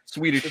saying the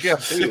Swedish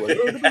chef too.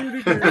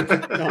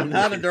 No,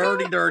 not a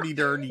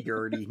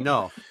dirty.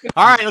 No.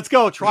 All right, let's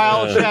go.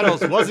 Trial of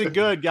Shadows. Was it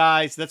good,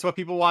 guys? That's what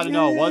people want to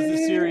know. Was the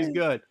series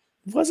good?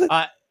 Was it?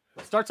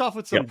 Starts off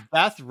with some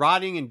death,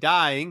 rotting, and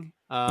dying.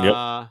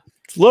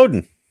 It's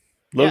loading.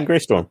 Loading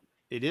Greystorm.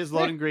 It is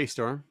loading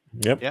Greystorm.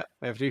 Yep.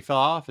 After he fell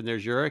off, and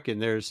there's Yurik,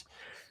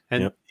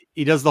 and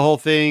he does the whole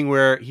thing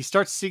where he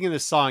starts singing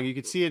this song. You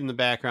can see it in the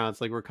background.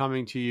 It's like, we're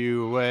coming to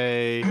you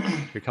away.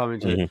 You're coming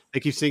to They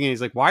keep singing.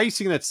 He's like, why are you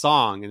singing that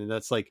song? And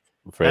that's like,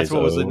 that's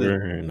what was in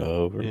over and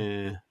over.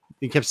 Yeah.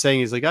 He kept saying,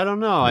 he's like, I don't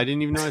know. I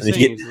didn't even know I was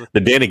saying. The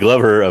Danny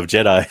Glover of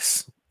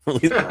Jedi's.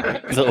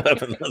 The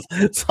weapon.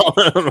 That's all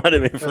that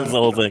reminded me from the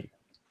whole thing.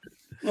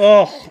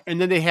 Oh,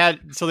 and then they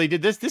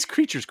did this. This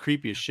creature's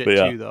creepy as shit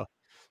too, though.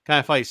 Kind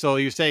of funny. So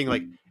he was saying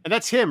like, and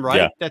that's him, right?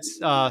 Yeah. That's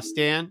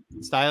Stan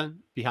Stylen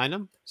behind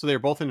him. So they were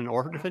both in an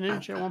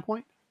orphanage at one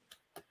point.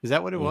 Is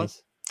that what it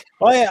was?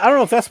 Well, I don't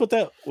know if that's what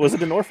that was.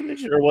 It an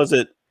orphanage or was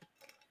it,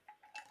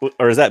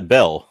 or is that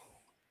Belle?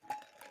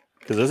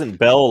 Because isn't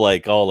Belle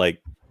like all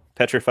like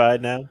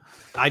petrified now?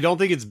 I don't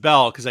think it's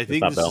Belle because I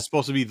think this is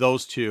supposed to be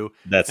those two.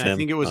 That's him. I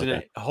think it was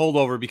a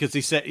holdover because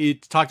he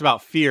talked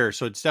about fear,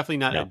 so it's definitely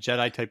not a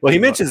Jedi type. Well, he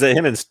mentions that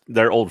him and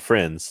they're old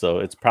friends, so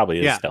it's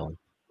probably Stellan.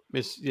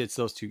 It's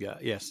those two guys.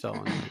 Yeah,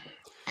 Stellan.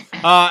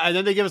 And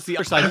then they give us the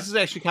other side. This is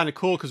actually kind of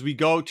cool because we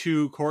go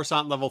to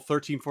Coruscant level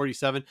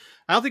 1347.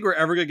 I don't think we're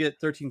ever gonna get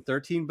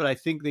 1313, but I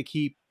think they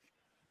keep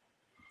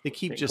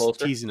just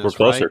closer. Teasing us. We're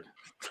closer.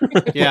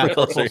 Right? Yeah, we're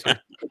closer. A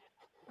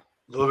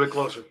little bit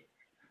closer.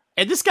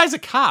 And this guy's a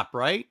cop,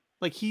 right?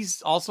 Like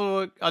he's also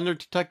an under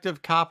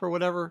detective cop or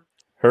whatever.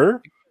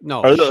 Her?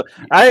 No.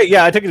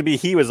 I took it to be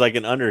he was like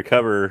an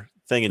undercover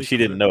thing and she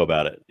didn't know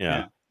about it.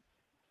 Yeah.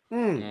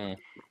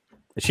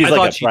 She's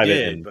like a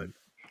private.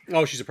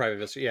 Oh, she's a private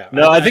visitor. Yeah.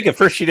 No, I think at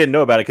first she didn't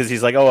know about it because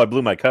he's like, "Oh, I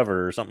blew my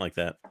cover" or something like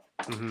that.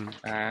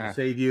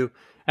 Save you.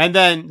 And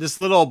then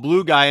this little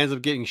blue guy ends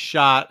up getting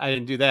shot. I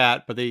didn't do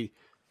that, but and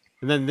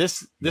then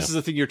this is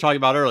the thing you were talking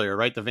about earlier,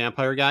 right? The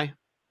vampire guy,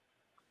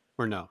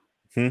 or no?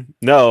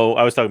 No,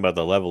 I was talking about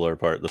the leveler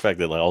part. The fact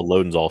that like all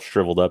Loden's all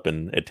shriveled up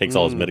and it takes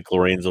all his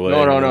midichlorians away.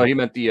 No. He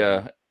meant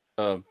the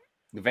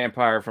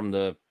vampire from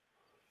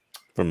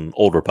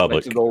Old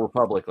Republic. Like the Old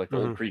Republic, like the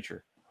old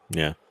creature.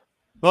 Yeah.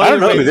 Well, I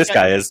don't know who this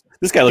guy is.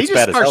 This guy looks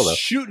bad as hell, though.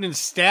 Shooting and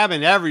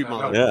stabbing every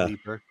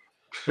motherfucker,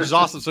 which is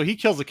awesome. So he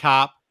kills a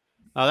cop.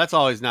 That's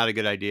always not a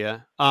good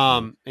idea.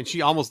 And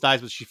she almost dies,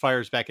 but she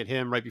fires back at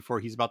him right before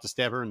he's about to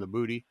stab her in the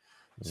booty.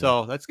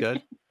 So that's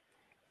good.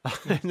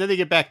 And then they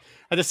get back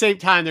at the same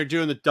time. They're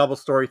doing the double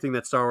story thing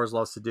that Star Wars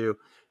loves to do.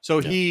 So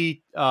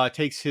he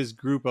takes his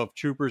group of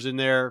troopers in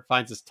there,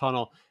 finds this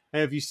tunnel,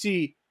 and if you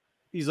see,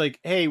 he's like,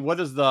 "Hey, what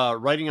does the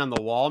writing on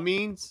the wall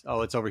means?"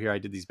 Oh, it's over here. I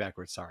did these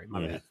backwards. Sorry,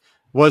 my bad.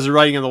 What does the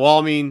writing on the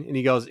wall mean? And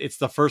he goes, "It's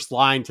the first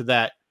line to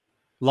that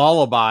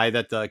lullaby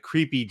that the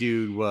creepy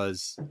dude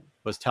was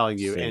telling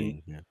you."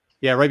 And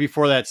right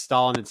before that,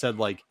 Stalin had said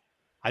like,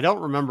 I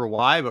don't remember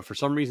why, but for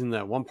some reason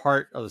that one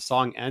part of the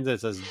song ends, it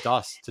says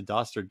dust to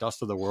dust or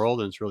dust of the world.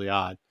 And it's really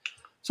odd.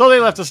 So they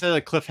left us at a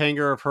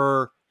cliffhanger of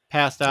her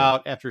passed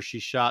out after she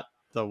shot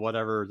the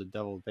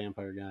devil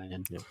vampire guy.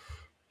 And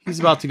he's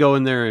about to go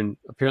in there and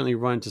apparently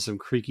run into some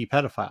creaky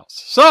pedophiles.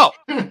 So,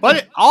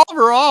 but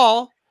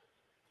overall,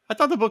 I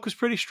thought the book was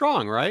pretty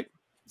strong, right?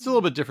 It's a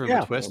little bit different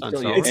of a twist on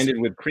it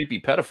ended with creepy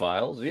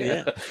pedophiles.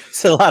 Yeah.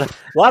 It's a lot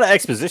of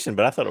exposition,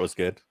 but I thought it was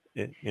good.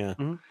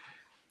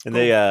 And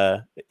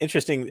they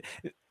interesting.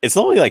 It's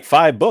only like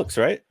 5 books,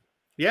 right?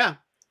 Yeah.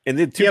 And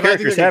the two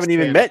characters haven't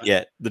even met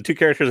yet. The 2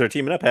 characters that are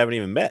teaming up haven't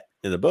even met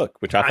in the book,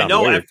 which I found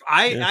weird.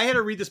 I had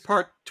to read this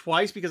part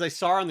twice because I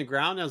saw her on the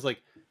ground and I was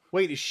like,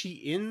 wait, is she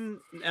in?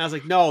 And I was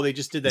like, no, they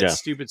just did that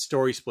stupid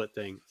story split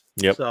thing.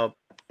 Yep. So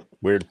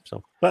weird.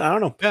 So, but I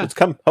don't know. Yeah.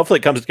 Hopefully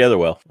it comes together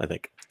well, I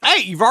think.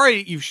 Hey,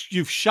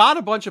 you've shot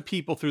a bunch of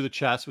people through the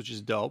chest, which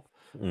is dope.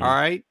 All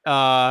right.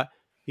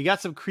 You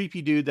got some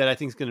creepy dude that I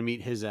think is going to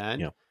meet his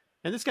end. Yeah.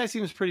 And this guy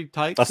seems pretty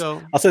tight.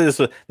 I'll say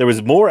this: there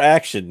was more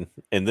action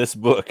in this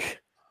book,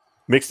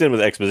 mixed in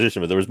with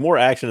exposition, but there was more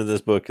action in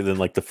this book than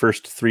like the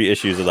first 3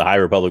 issues of the High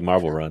Republic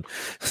Marvel run.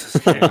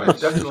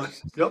 Definitely.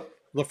 Yep.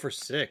 Look for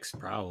 6,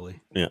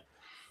 probably. Yeah.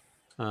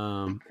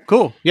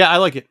 Cool. Yeah, I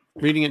like it.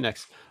 Reading it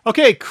next.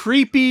 Okay,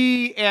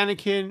 creepy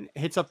Anakin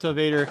hits up to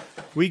Vader.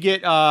 We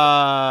get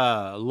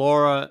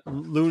Luna,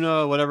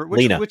 whatever.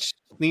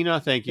 Lena,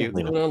 thank you.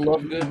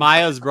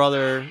 Maya's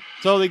brother.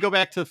 So they go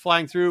back to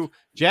flying through.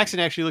 Jackson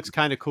actually looks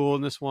kind of cool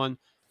in this one.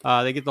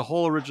 They get the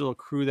whole original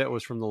crew that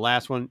was from the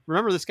last one.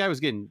 Remember, this guy was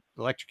getting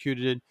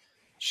electrocuted.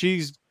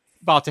 She's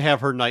about to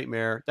have her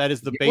nightmare. That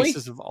is the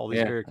basis of all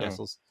these Vader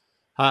Castles.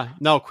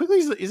 No,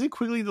 isn't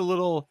Quigley the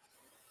little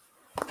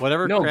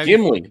whatever? No,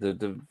 Gimli,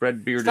 the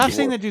red bearded. Stop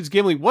saying that dude's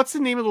Gimli. What's the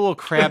name of the little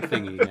crab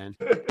thingy again?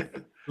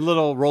 The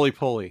little roly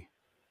poly.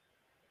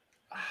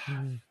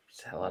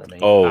 Hell out of me.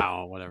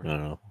 Oh, whatever.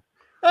 No.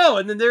 Oh,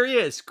 and then there he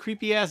is.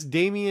 Creepy ass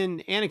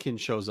Damien Anakin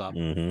shows up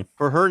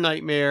for her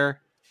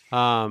nightmare.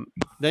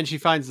 Then she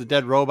finds the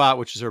dead robot,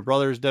 which is her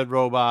brother's dead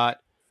robot,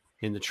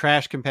 in the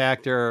trash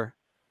compactor.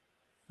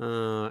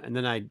 And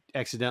then I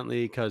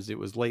accidentally, because it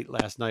was late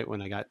last night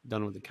when I got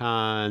done with the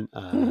con,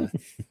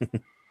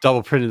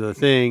 double printed the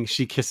thing.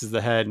 She kisses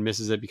the head and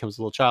misses it, becomes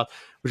a little child,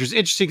 which was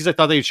interesting because I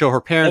thought they'd show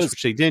her parents,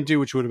 which they didn't do,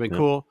 which would have been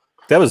cool.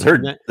 That was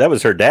her. That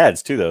was her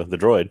dad's too, though. The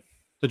droid.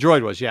 The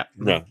droid was, yeah.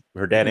 No,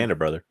 her dad and her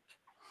brother.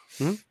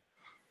 And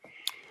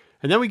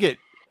then we get,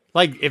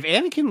 like, if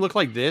Anakin looked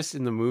like this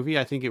in the movie,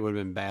 I think it would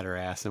have been badder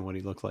ass than what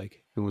he looked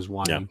like and was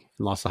whining and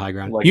lost the high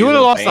ground. Like, you would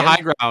have lost the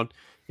high ground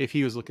if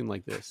he was looking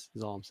like this,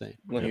 is all I'm saying.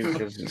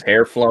 His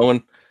hair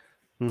flowing.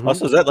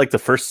 Also, is that like the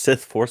first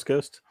Sith Force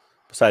Ghost?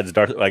 Besides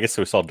Darth, I guess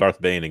we saw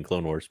Darth Bane in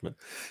Clone Wars, but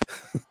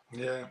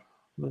yeah,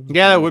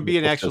 that would be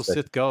an actual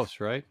Sith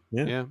ghost, right?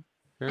 Yeah,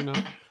 fair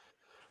enough.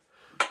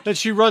 Then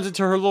she runs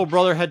into her little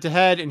brother head to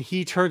head, and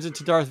he turns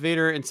into Darth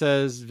Vader and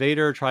says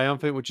 "Vader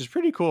triumphant," which is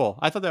pretty cool.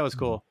 I thought that was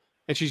cool.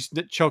 And she's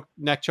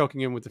neck choking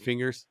him with the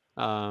fingers.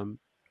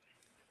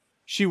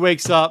 She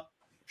wakes up,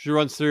 she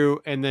runs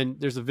through, and then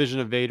there's a vision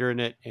of Vader in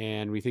it,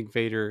 and we think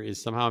Vader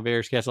is somehow in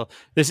Vader's castle.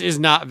 This is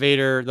not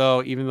Vader,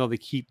 though, even though they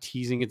keep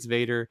teasing it's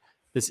Vader.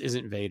 This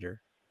isn't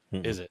Vader,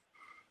 is it?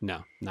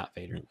 No, not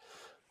Vader.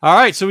 All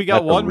right, so we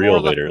got one more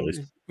left. Vader, at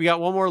least. We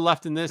got one more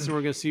left in this, and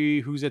we're going to see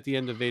who's at the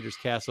end of Vader's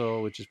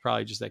castle, which is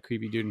probably just that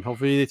creepy dude, and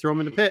hopefully they throw him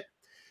in the pit.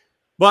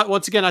 But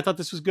once again, I thought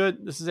this was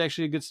good. This is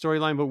actually a good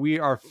storyline, but we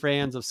are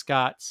fans of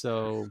Scott,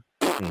 so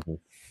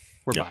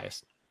we're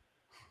biased.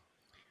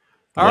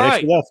 All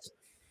right.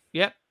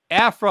 Yep.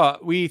 Afra,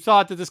 we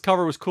thought that this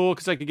cover was cool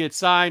because I could get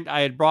signed.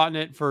 I had brought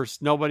it for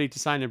nobody to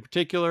sign in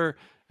particular,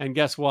 and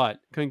guess what?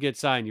 Couldn't get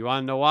signed. You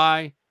want to know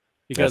why?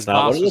 Because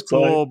Boss was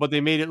cool, but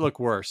they made it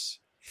look worse.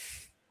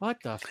 What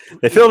the?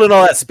 They filled in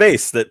all that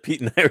space that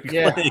Pete and I were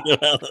complaining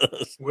about.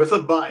 With a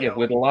bio. Yeah,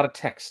 with a lot of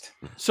text.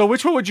 So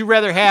which one would you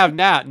rather have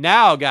now?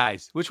 Now,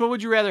 guys, which one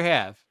would you rather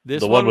have?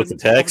 This one with the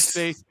text?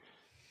 Space?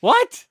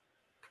 What?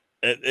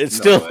 It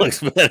still looks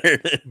better.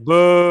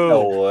 Boo.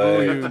 No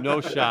way. Boo, no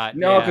shot.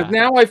 No, because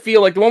now I feel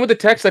like the one with the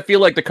text, I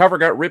feel like the cover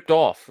got ripped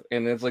off.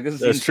 And it's like, this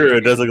is That's true.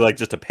 It does look like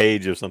just a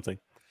page or something.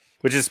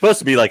 Which is supposed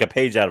to be like a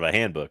page out of a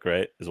handbook,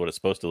 right? Is what it's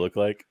supposed to look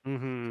like.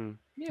 Mm-hmm.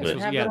 Yeah,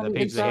 the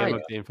page of the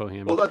handbook, the info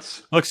handbook.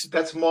 Well,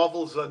 that's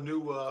Marvel's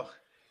new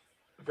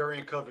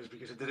variant covers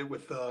because it did it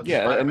with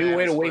a new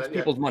way to waste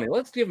people's money.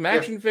 Let's give them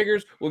action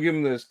figures. We'll give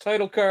them this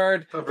title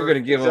card. We're going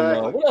to give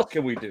them. What else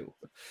can we do?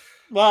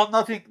 Well,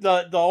 nothing.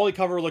 The only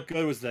cover looked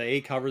good was the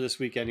A cover this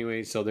week,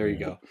 anyway. So there you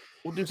go.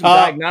 We'll do some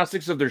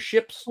diagnostics of their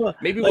ships.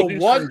 Maybe we'll do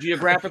some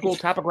geographical,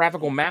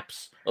 topographical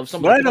maps of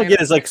some. What I don't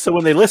get is like, so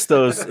when they list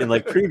those in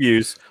like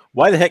previews,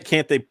 why the heck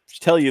can't they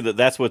tell you that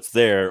that's what's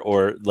there,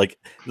 or like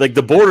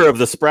the border of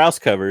the Sprouse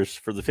covers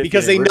for the 50th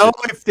because they know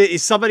if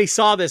somebody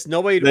saw this,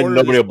 nobody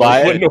will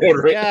buy it.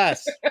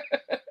 Yes,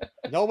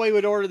 nobody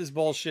would order this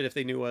bullshit if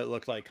they knew what it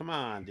looked like. Come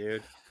on,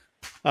 dude.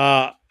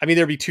 I mean,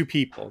 there'd be two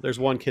people. There's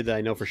one kid that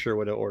I know for sure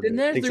would have ordered. And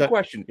there's the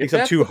question: if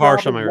I'm too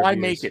harsh on my reviews. Why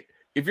make it?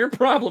 If your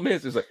problem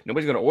is like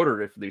nobody's going to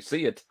order it if they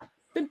see it,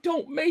 then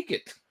don't make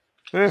it.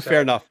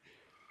 Fair enough.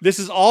 This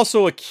is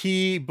also a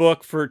key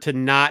book to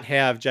not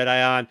have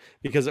Jedi on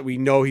because we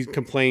know he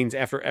complains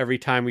after every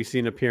time we see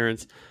an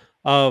appearance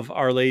of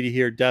Our Lady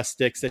here, Death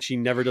Sticks, that she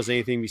never does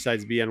anything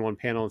besides be on one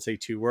panel and say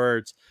 2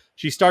 words.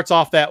 She starts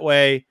off that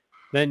way.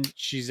 Then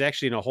she's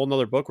actually in a whole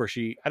nother book where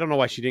I don't know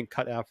why she didn't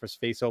cut Alfred's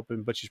face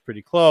open, but she's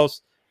pretty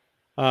close.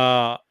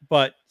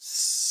 But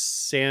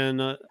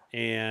Santa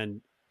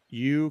and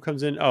you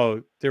comes in.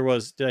 Oh, did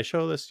I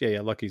show this?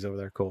 Yeah, Lucky's over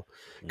there. Cool.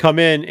 Come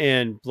in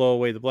and blow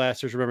away the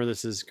blasters. Remember,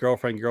 this is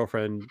girlfriend,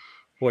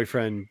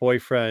 boyfriend,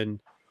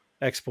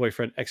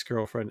 ex-boyfriend,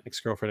 ex-girlfriend,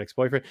 ex-girlfriend,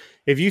 ex-boyfriend.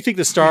 If you think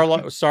the Star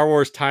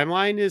Wars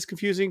timeline is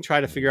confusing,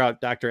 try to figure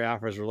out Dr.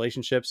 Aphra's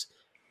relationships.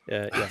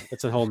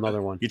 That's a whole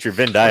nother one. Get your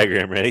Venn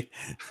diagram ready.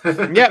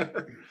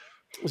 Yep.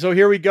 So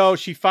here we go.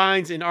 She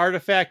finds an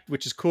artifact,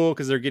 which is cool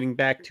because they're getting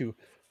back to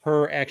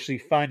her actually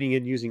finding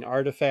and using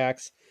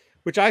artifacts,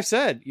 which I've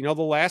said, the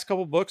last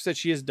couple books that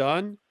she has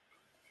done,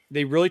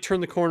 they really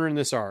turned the corner in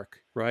this arc,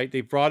 right?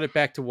 They brought it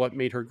back to what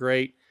made her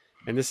great.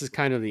 And this is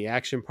kind of the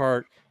action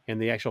part, and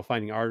the actual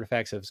finding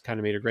artifacts has kind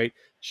of made her great.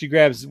 She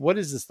grabs, what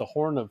is this? The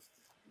horn of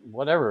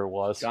whatever it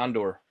was.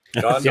 Gondor.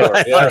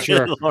 Yeah,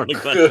 sure.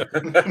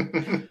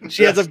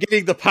 She ends up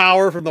getting the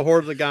power from the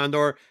Horde of the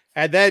Gondor.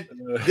 And then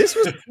this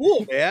was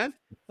cool, man.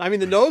 I mean,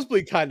 the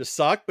nosebleed kind of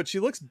sucked, but she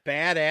looks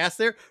badass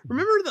there.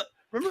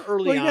 Remember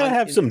early on. You gotta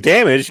have some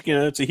damage.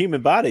 It's a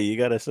human body. You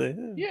gotta say.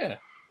 Yeah.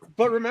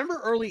 But remember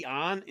early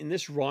on in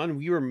this run,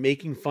 we were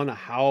making fun of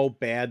how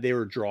bad they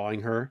were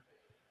drawing her.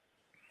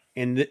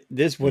 And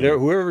this,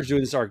 whoever's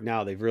doing this arc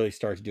now, they've really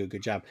started to do a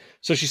good job.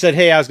 So she said,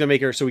 hey, I was going to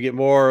make her, so we get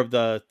more of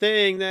the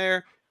thing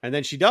there. And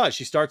then she does.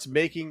 She starts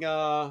making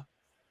Deathstick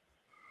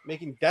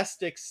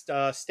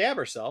stab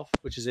herself,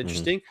 which is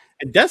interesting.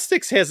 And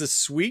Deathsticks has a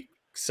sweet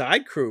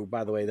side crew,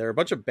 by the way. There are a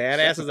bunch of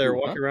badasses that are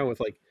walking around with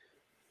like,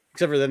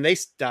 except for them, they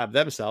stab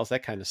themselves.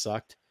 That kind of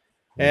sucked.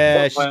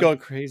 And she's going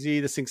crazy.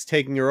 This thing's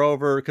taking her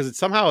over because it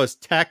somehow is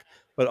tech,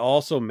 but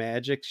also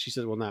magic. She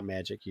said, well, not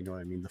magic. You know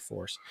what I mean? The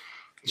Force.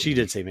 She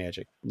did say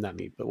magic, not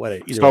me, but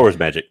what? Star Wars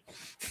magic.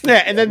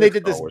 Yeah, and then they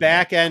did this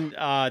back end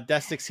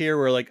Deathsticks here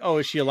where like, oh,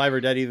 is she alive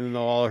or dead? Even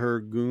though all her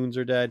goons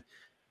are dead.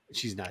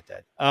 She's not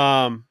dead.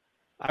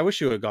 I wish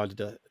she would have gone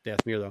to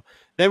Dathomir though.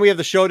 Then we have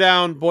the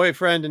showdown: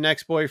 boyfriend and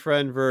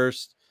ex-boyfriend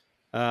versus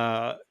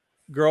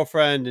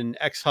girlfriend and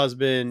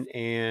ex-husband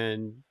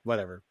and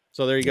whatever.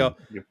 So there you go.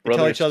 They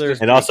tell each other,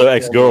 and also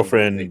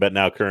ex-girlfriend, but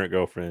now current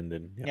girlfriend,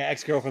 and yeah,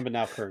 ex-girlfriend, but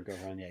now current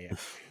girlfriend. Yeah.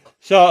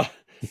 So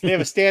they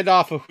have a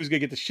standoff of who's gonna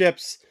get the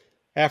ships.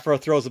 Afro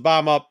throws a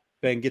bomb up,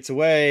 then gets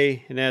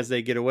away, and as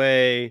they get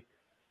away,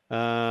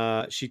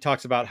 she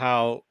talks about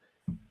how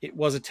it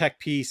was a tech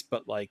piece,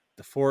 but like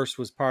the Force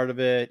was part of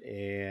it,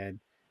 and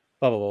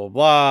blah blah blah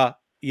blah.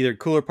 Either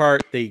cooler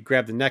part, they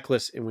grabbed the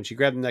necklace, and when she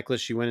grabbed the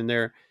necklace, she went in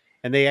there,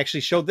 and they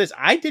actually showed this.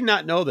 I did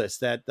not know this,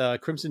 that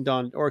Crimson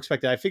Dawn, or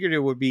expected. I figured it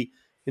would be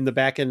in the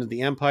back end of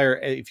the Empire.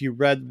 If you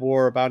read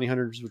War of Bounty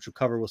Hunters, which we'll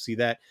cover, we'll see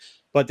that.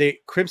 But the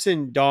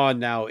Crimson Dawn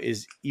now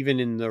is even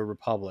in the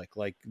Republic.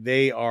 Like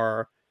they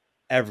are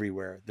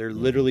everywhere. They're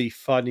literally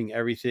funding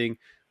everything,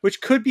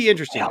 which could be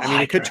interesting. I mean,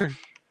 it could turn,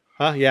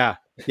 yeah,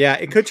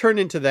 it could turn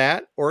into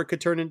that, or it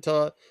could turn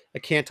into a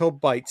Canto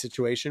Bite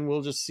situation.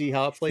 We'll just see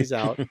how it plays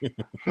out.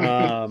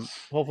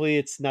 Hopefully,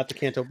 it's not the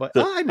Canto Bite.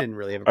 I didn't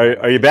really have.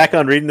 Are you back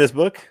on reading this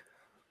book?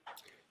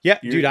 Yeah,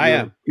 dude, I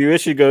am. Your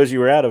issue goes, you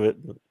were out of it.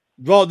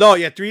 Well, no,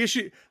 yeah, 3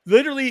 issue.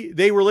 Literally,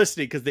 they were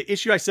listening because the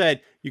issue I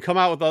said, you come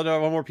out with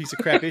one more piece of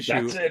crap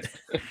issue. That's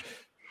it.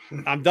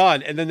 I'm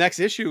done. And the next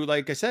issue,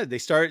 like I said,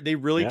 they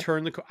really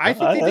turn the. I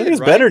think I think it's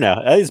better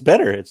now. It's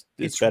better. It's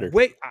better.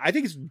 Wait, I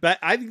think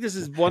I think this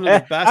is one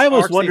of the best. I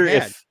almost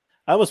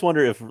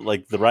wonder if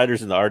like the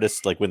writers and the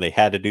artists, like when they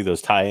had to do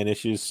those tie-in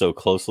issues so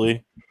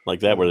closely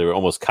like that, where they were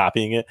almost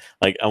copying it.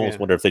 Like I almost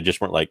wonder if they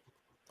just weren't like,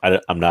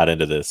 I'm not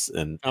into this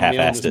and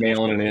half-assed it.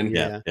 Mailing it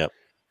in.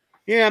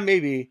 Yeah,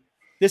 maybe.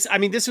 This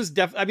was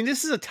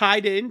this is a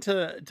tied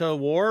into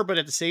War, but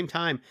at the same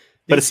time,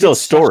 but it's still a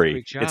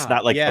story. It's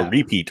not like a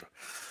repeat.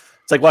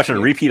 It's like watching a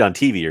repeat on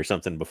TV or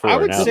something before. I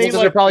would say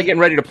they're probably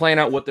getting ready to plan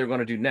out what they're going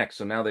to do next,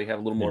 so now they have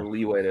a little more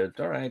leeway to.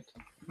 All right,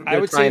 I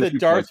would say the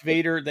Darth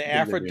Vader, the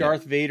Afra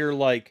Darth Vader,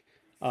 like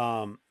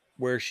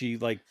where she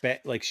like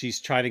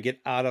she's trying to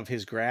get out of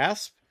his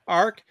grasp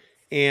arc,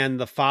 and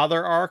the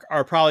father arc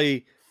are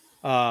probably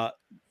on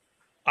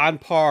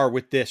par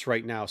with this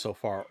right now so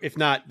far. If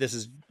not, this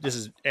is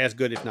as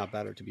good, if not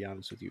better, to be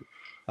honest with you.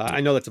 I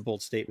know that's a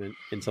bold statement,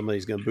 and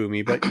somebody's going to boo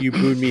me, but you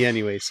booed me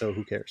anyway, so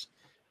who cares?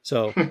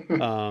 So,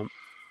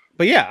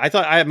 but yeah, I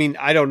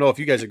don't know if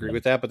you guys agree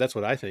with that, but that's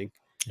what I think.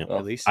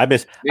 At least I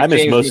miss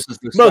most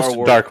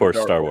Dark Horse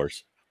Star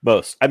Wars.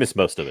 I miss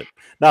most of it,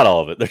 not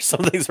all of it. There's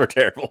some things were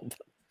terrible.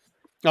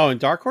 Oh, in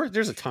Dark Horse,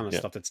 there's a ton of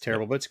stuff that's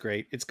terrible, but it's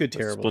great. It's good,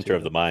 terrible. Splinter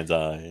of the Mind's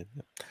Eye.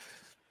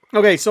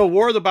 Okay, so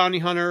War of the Bounty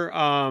Hunter.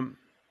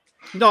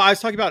 No, I was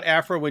talking about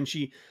Afra when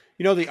she,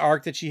 the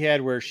arc that she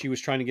had where she was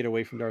trying to get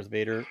away from Darth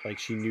Vader. Like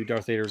she knew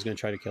Darth Vader was going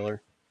to try to kill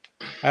her.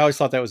 I always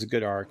thought that was a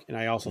good arc. And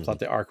I also thought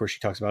the arc where she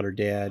talks about her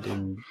dad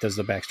and does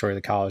the backstory of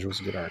the college was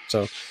a good arc.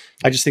 So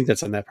I just think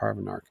that's on that part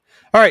of an arc.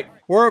 All right.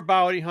 War of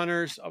Bounty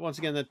Hunters. Once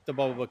again, the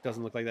bubble book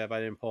doesn't look like that, but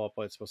I didn't pull up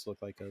what it's supposed to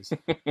look like because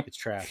it's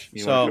trash.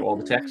 You want to do all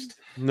the text?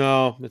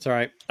 No, that's all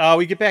right.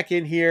 We get back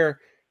in here.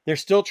 They're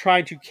still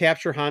trying to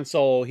capture Han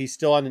Solo. He's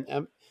still on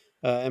an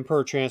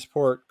Emperor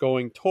transport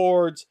going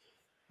towards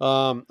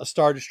a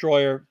Star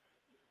Destroyer.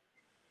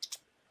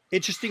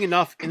 Interesting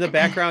enough, in the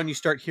background, you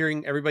start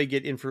hearing everybody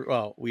get in for...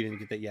 Well, we didn't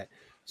get that yet.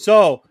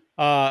 So,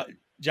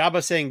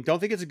 Jabba saying, don't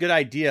think it's a good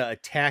idea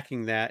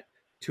attacking that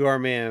to our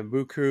man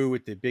Buku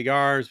with the big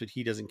arms, but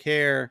he doesn't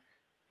care.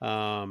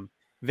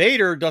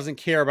 Vader doesn't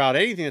care about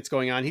anything that's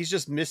going on. He's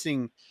just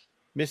missing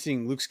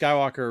Luke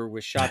Skywalker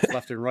with shots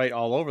left and right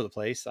all over the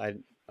place. I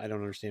don't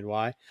understand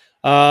why.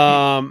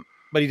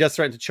 But he does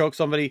threaten to choke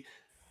somebody.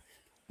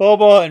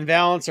 Boba and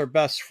Valance are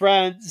best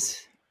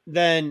friends.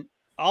 Then,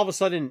 all of a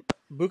sudden...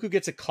 Buku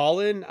gets a call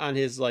in on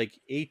his like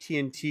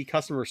AT&T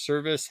customer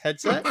service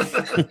headset.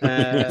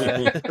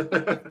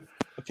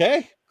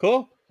 Okay,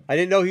 cool. I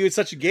didn't know he was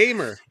such a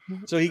gamer.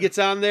 So he gets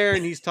on there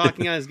and he's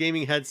talking on his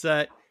gaming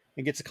headset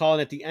and gets a call.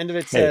 And at the end of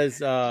it says,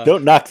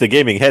 "Don't knock the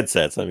gaming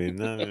headsets." I mean,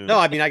 no,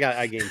 I mean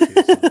I game too.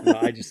 So,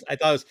 I thought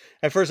it was,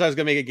 at first I was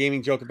gonna make a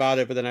gaming joke about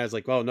it, but then I was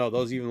like, "Well, no,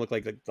 those even look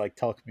like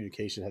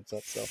telecommunication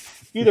headsets." So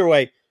either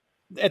way.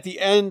 At the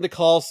end, the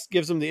call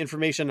gives them the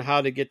information on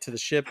how to get to the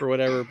ship or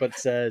whatever, but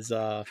says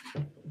awake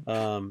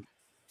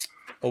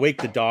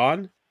the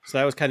dawn. So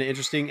that was kind of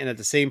interesting. And at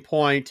the same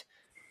point,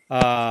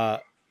 Leia,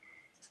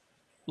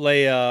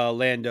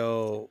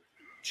 Lando,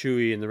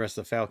 Chewie, and the rest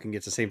of the Falcon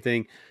gets the same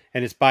thing.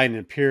 and it's by an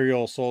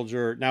Imperial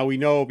soldier. Now we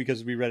know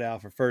because we read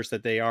Alpha first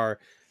that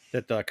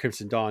the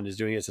Crimson Dawn is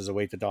doing this as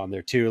Await the Dawn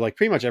there too. Like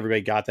pretty much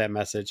everybody got that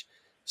message,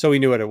 so we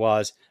knew what it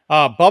was.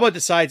 Boba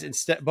decides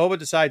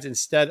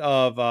instead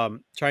of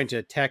trying to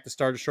attack the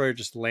Star Destroyer,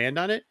 just land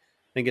on it,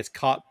 then gets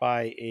caught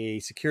by a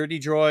security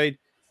droid.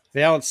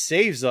 Valance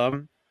saves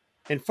them.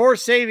 And for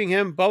saving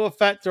him, Boba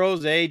Fett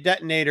throws a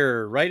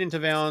detonator right into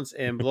Valance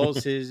and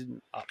blows his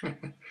up,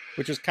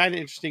 which was kind of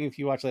interesting if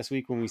you watched last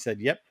week when we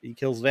said, yep, he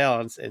kills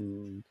Valance,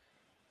 and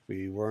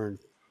we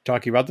weren't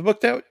talking about the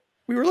book that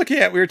we were looking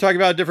at. We were talking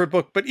about a different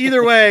book. But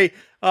either way,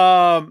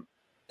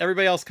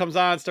 everybody else comes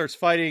on, starts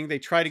fighting. They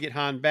try to get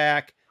Han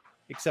back,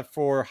 except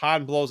for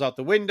Han blows out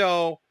the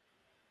window.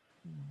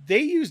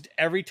 They used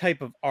every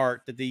type of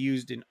art that they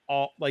used in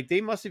all, like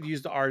they must have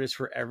used the artist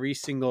for every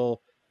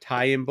single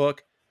tie-in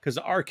book, because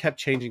the art kept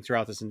changing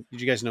throughout this. And did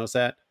you guys notice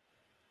that?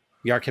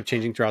 The art kept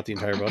changing throughout the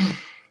entire book.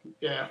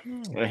 Yeah.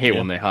 I hate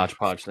when they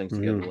hodgepodge things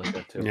together like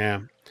that too.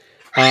 Yeah.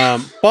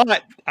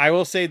 But I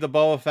will say the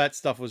Boba Fett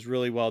stuff was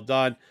really well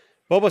done.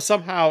 Boba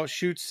somehow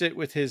shoots it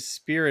with his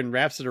spear and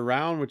wraps it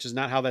around, which is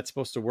not how that's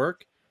supposed to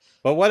work.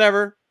 But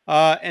whatever.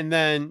 And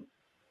then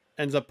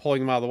ends up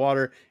pulling him out of the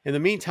water. In the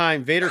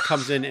meantime, Vader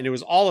comes in, and it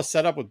was all a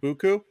setup with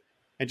Buku,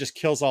 and just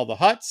kills all the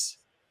Hutts,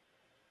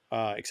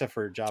 except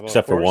for Jabba.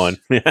 Except for one.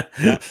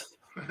 Yeah.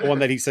 The one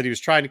that he said he was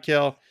trying to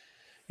kill.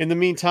 In the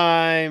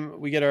meantime,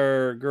 we get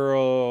our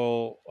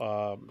girl,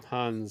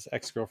 Han's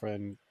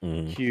ex-girlfriend,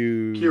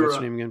 Kira. What's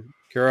her name again?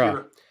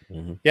 Kira.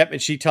 Yep,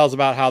 and she tells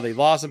about how they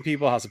lost some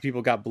people, how some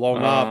people got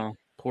blown up,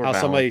 how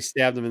somebody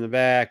stabbed them in the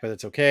back, but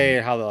it's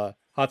okay, how the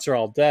Hutts are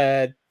all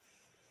dead,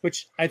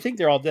 which I think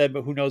they're all dead,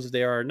 but who knows if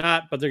they are or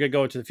not, but they're going to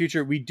go into the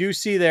future. We do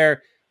see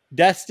there,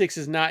 Death Sticks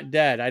is not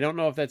dead. I don't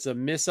know if that's a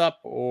miss-up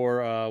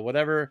or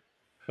whatever,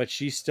 but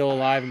she's still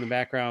alive in the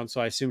background,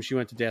 so I assume she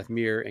went to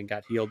Dathomir and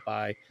got healed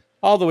by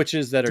all the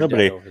witches that are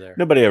dead over there.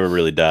 Nobody ever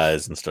really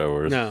dies in Star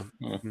Wars. No.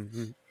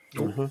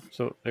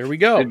 So there we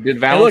go. Did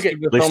Valance give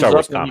the thumbs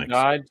up when he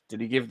died?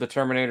 Did he give the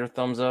Terminator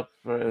thumbs up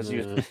as he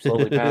was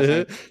slowly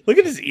passing? Look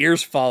at his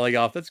ears falling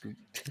off. That's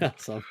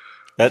awesome.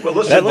 That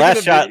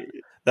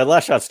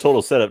last shot's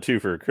total setup too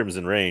for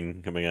Crimson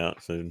Reign coming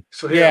out soon.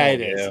 So yeah,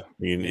 it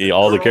is.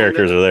 All the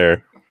characters are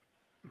there.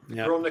 The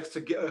girl next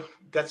to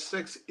Death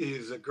Six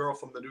is a girl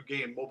from the new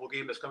mobile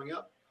game that's coming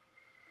out.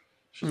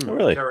 She's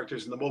one of the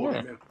characters in the mobile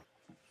game. Yeah.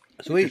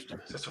 Sweet.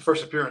 That's her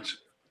first appearance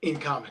in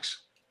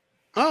comics.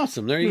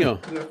 Awesome. There you go.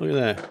 Look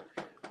at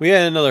that. We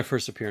had another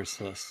first appearance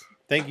to us.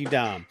 Thank you,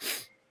 Dom.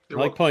 I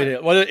like pointing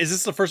it. What is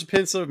this? The first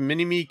appearance of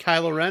Mini-Me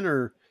Kylo Ren,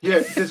 or? Yeah,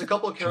 there's a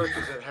couple of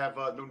characters that have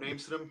new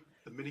names to them.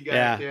 The mini guy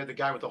back there, the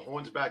guy with the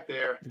horns back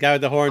there. The guy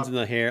with the horns and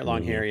the hair,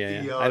 long hair.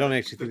 Yeah. I don't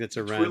actually think that's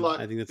a Ren.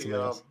 I think that's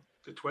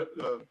the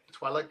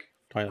Twi'lek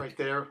right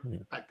there,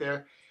 back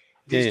there.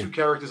 These two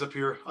characters up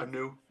here are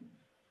new.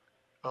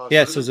 So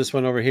is this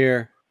one over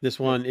here? This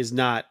one is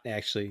not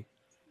actually.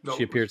 No,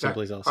 she appeared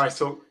someplace else. All right,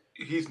 so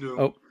he's new.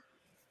 Oh.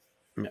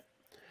 Yeah.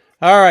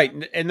 All right,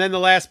 and then the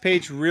last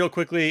page, real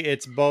quickly,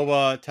 it's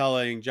Boba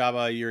telling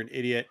Jabba, "You're an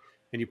idiot,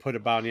 and you put a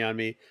bounty on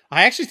me."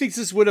 I actually think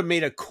this would have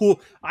made a cool.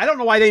 I don't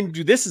know why they didn't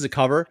do this as a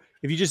cover.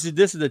 If you just did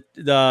this,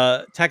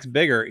 the text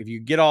bigger. If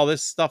you get all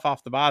this stuff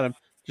off the bottom,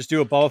 just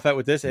do a Boba Fett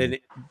with this and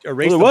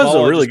erase. Well, it was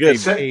a really good.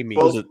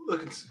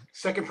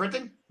 Second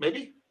printing,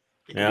 maybe.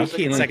 Yeah, you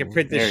can't second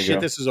print this shit.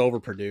 This is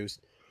overproduced.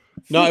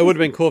 No, it would have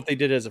been cool if they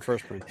did it as a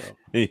first print,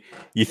 though.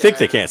 You think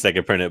they can't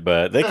second print it,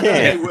 but they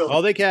can.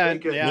 They can.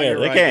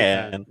 They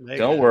can.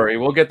 Don't worry.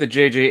 We'll get the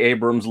J.J.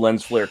 Abrams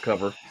lens flare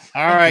cover.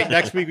 All right.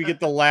 Next week, we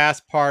get the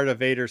last part of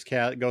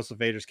Ghost of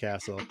Vader's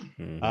Castle. It's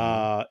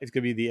going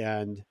to be the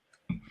end.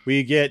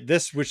 We get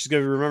this, which is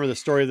going to remember the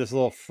story of this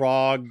little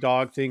frog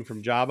dog thing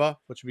from Jabba,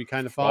 which would be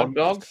kind of fun. Frog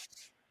dog?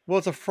 Well,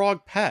 it's a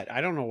frog pet.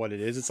 I don't know what it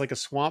is. It's like a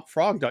swamp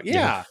frog dog.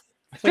 Yeah.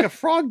 It's like a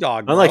frog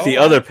dog. Unlike the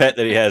other pet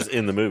that he has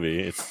in the movie,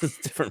 it's a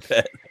different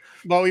pet.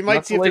 Well, we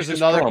might see if there's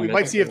another. We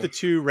might see if the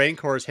two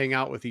Rancors hang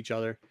out with each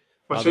other.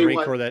 The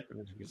Rancor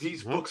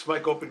these books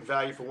might go up in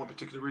value for one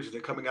particular reason.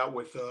 They're coming out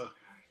with the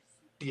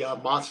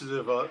Monsters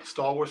of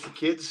Star Wars for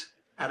Kids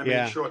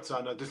animated shorts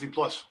on Disney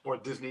Plus or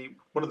Disney,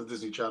 one of the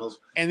Disney channels.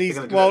 And these,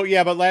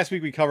 but last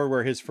week we covered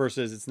where his first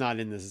is. It's not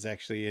in this. It's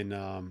actually in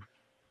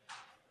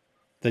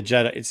the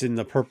Jedi. It's in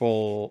the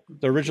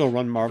original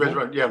Run Marvel.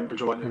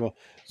 Original one. Yeah.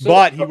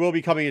 But he will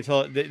be coming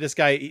until this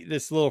guy,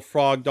 this little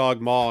frog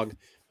dog Mog,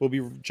 will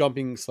be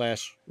jumping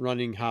 /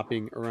 running,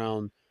 hopping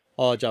around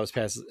all of Jabba's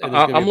passes.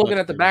 I'm looking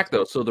at the back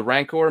though. So the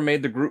Rancor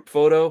made the group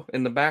photo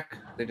in the back.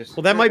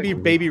 That might be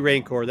Baby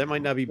Rancor. That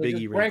might not be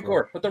Biggie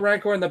Rancor. Put the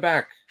Rancor in the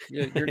back.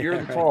 You're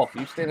the tall.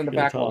 You stand in the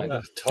back line.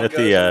 That's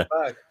the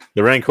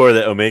Rancor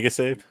that Omega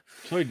saved.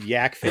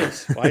 Yak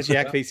Face. Why is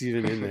Yak Face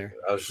even in there?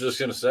 I was just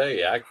gonna say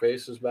Yak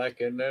Face is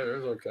back in there.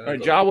 There's all kinds. All right,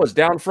 Jawa's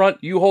down front.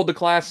 You hold the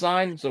class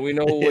sign so we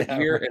know what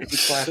year and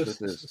whose class this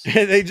is.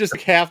 They just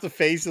half the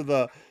face of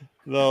the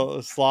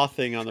sloth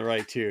thing on the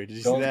right too. Did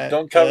you see that?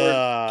 Don't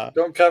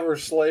cover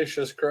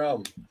Salacious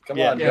Crumb. Come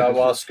on,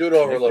 Jawa, scoot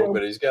over a little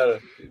bit. He's got to.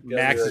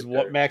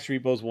 Max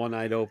Repo's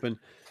one-eyed open.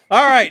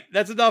 All right,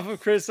 that's enough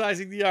of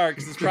criticizing the art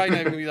because it's probably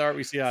not going to be the art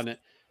we see on it.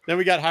 Then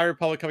we got High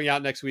Republic coming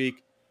out next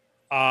week.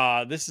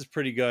 This is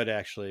pretty good,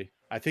 actually.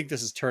 I think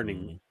this is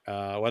turning.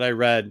 What I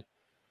read,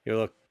 it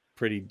looked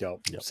pretty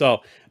dope. Yep.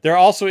 So there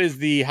also is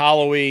the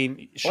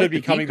Halloween. Should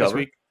be coming this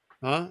week.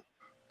 Huh?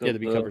 Yeah, the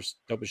B cover's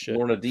dope as shit.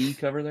 Lorna D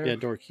cover there? Yeah,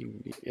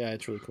 Dorky. Yeah,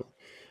 it's really cool.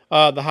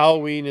 The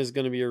Halloween is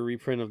going to be a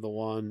reprint of the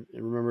one.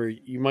 And remember,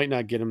 you might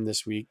not get them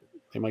this week.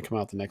 They might come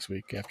out the next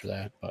week after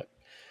that. But,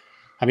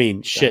 I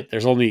mean, shit,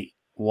 there's only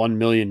 1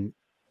 million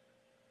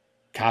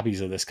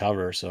copies of this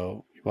cover.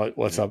 So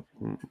what's up?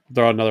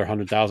 Throw another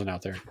 100,000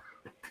 out there.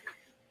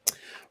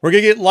 We're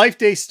going to get Life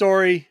Day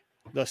story.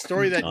 The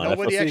story that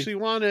nobody actually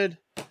wanted.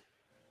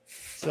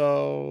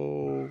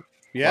 So,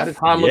 yeah. Why does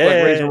Han look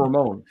like Razor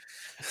Ramon?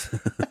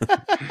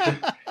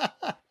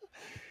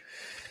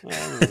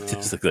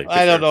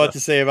 I don't know what to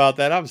say about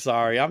that. I'm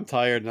sorry. I'm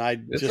tired, and I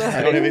don't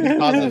have anything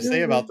positive to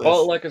say about this.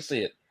 Call it like I see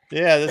it.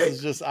 Yeah, this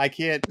is just I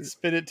can't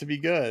spin it to be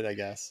good. I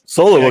guess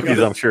solo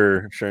Wookiees. I'm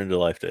sure into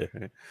Life Day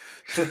right?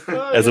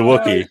 As a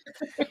Wookiee.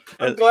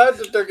 I'm glad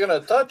that they're going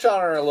to touch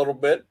on her a little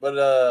bit, but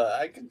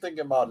I can think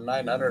about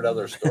 900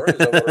 other stories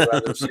I would have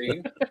rather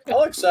seen.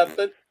 I'll accept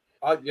it.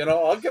 I'll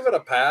give it a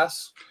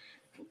pass.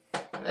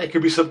 Hey, it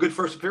could be some good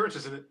first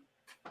appearances in it.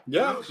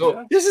 Yeah.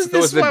 So this is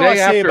the day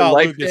after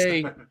Life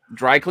Day,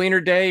 dry cleaner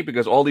day,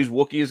 because all these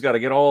Wookiees got to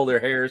get all their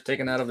hairs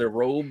taken out of their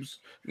robes.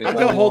 I'm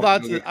gonna hold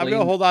on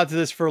to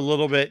this for a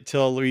little bit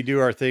till we do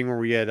our thing where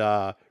we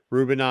get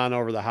Ruben on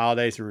over the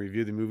holidays and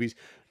review the movies.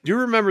 Do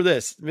remember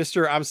this,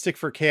 Mr. I'm Stick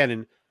for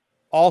Cannon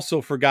also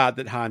forgot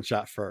that Han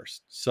shot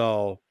first.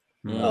 So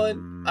well,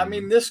 I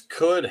mean, this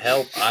could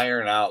help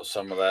iron out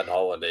some of that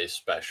holiday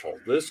special.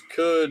 This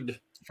could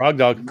Frog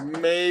Dog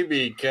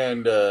maybe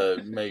kind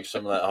of make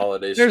some of that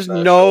holiday There's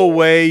special. no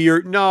way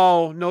you're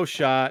no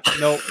shot.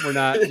 Nope, we're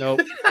not. Nope.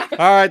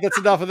 All right, that's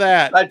enough of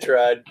that. I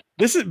tried.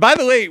 This is, by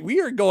the way,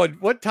 we are going.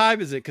 What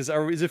time is it? Because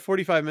is it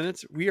 45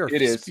 minutes? We are.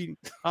 It is.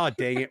 Oh,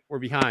 dang it, we're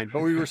behind.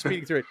 But we were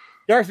speeding through it.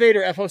 Darth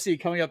Vader FOC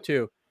coming up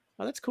too.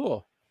 Oh, that's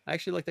cool. I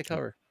actually like that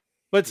cover.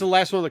 But it's the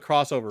last one of the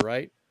crossover,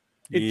 right?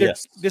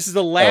 Yes. This is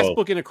the last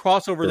book in a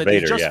crossover that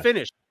Vader, they just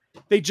finished.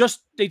 They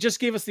just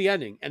gave us the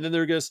ending, and then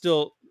they're gonna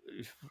still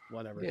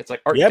whatever. Yeah, it's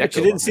like Art Deco, but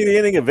you didn't see the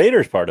ending of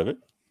Vader's part of it.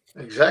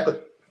 Exactly.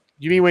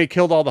 You mean when he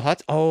killed all the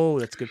Hutts? Oh,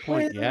 that's a good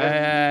point.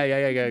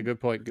 Yeah. Good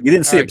point. You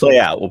didn't see it play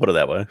out. We'll put it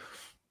that way.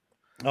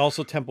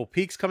 Also, Temple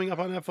Peaks coming up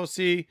on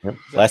FOC. Yep.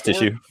 Last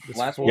issue.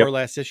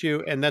 Last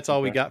issue. And that's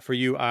all we got for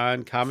you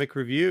on comic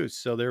reviews.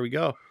 So there we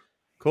go.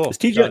 Cool.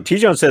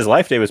 T-Jones says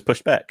Life Day was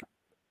pushed back.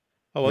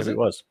 Oh, was it? It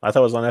was. I thought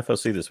it was on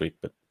FOC this week.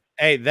 But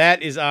hey,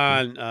 that is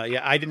on.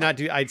 I did not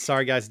do.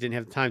 Sorry, guys. I didn't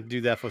have time to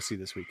do the FOC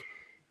this week.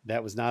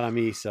 That was not on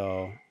me.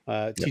 So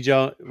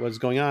T-Jones, what's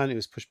going on? It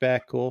was pushed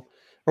back. Cool.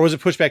 Or was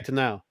it pushed back to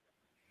now?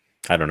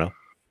 I don't know.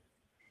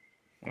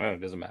 Well,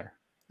 it doesn't matter.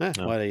 No.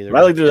 I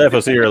looked at the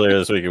FOC earlier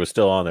this week. It was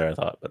still on there, I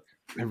thought. But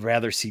I'd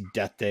rather see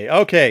Death Day.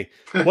 Okay,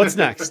 what's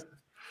next?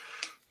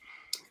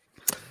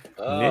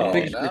 Or are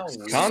we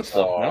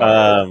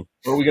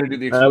going to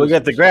do the we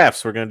got the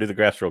graphs. We're going to do the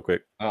graphs real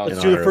quick.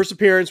 Let's do the first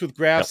appearance with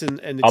graphs and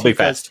the I'll be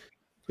fast.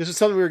 This is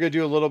something we were going to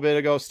do a little bit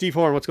ago. Steve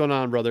Horn, what's going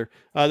on, brother?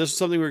 This is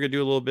something we were going to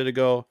do a little bit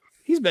ago.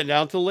 He's been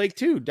down to the lake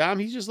too. Dom,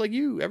 he's just like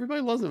you. Everybody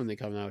loves them when they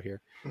come out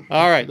here.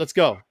 All right, let's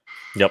go.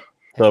 Yep.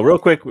 So real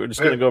quick, we're just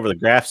going to go over the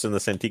graphs and the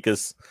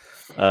Santikas.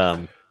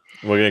 We're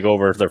going to go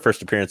over their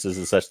first appearances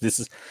and such.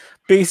 This is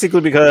basically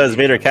because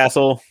Vader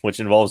Castle, which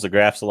involves the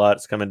graphs a lot,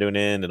 is coming to an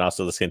end, and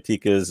also the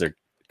Santikas are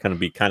going to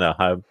be kind of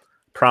a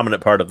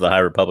prominent part of the High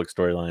Republic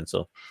storyline.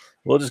 So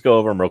we'll just go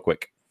over them real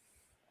quick.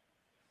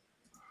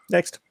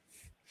 Next.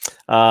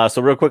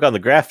 So real quick on the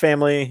graph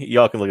family,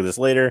 y'all can look at this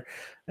later.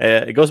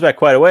 It goes back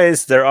quite a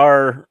ways. There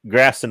are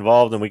graphs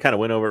involved, and we kind of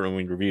went over it when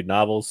we reviewed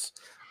novels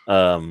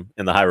in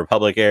the High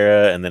Republic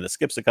era, and then it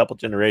skips a couple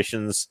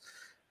generations.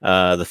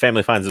 The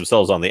family finds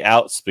themselves on the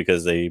outs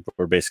because they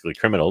were basically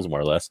criminals, more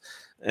or less.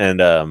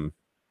 And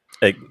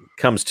it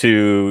comes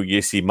to,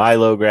 you see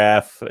Milo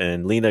graph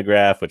and Lena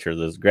graph, which are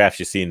those graphs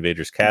you see in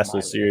Vader's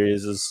Castle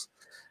series,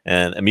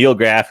 and Emil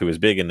graph, who was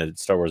big in the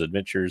Star Wars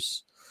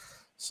Adventures.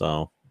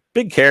 So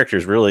big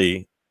characters,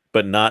 really,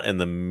 but not in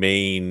the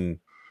main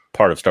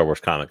part of Star Wars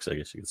comics, I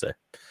guess you could say.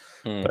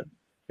 But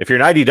if you're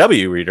an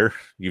IDW reader,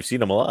 you've seen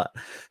them a lot.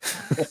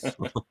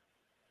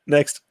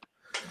 Next.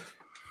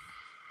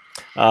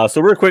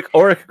 So real quick,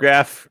 Auric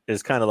graph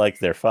is kind of like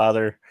their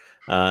father.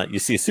 You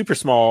see a super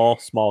small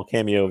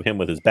cameo of him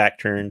with his back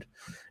turned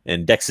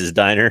in Dex's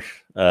Diner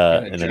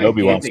in an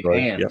Obi-Wan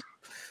story.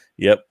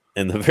 Yep.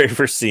 In the very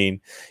first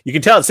scene. You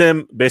can tell it's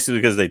him basically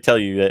because they tell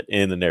you that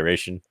in the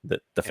narration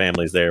that the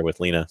family's there with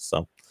Lena.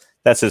 So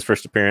that's his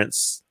first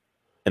appearance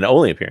and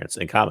only appearance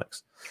in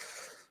comics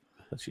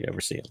that you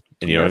ever see him.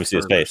 And you don't even see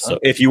his face. So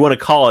if you want to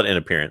call it an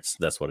appearance,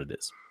 that's what it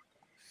is.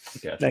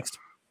 Gotcha. Next.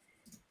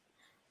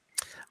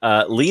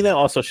 Lena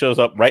also shows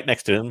up right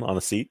next to him on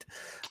the seat.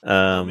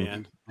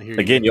 Again,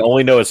 you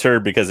only know it's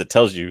her because it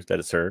tells you that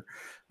it's her.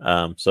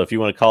 So if you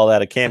want to call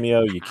that a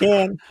cameo, you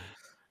can.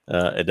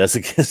 It does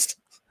exist.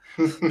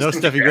 No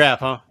Steffi Graf,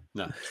 huh?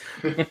 No.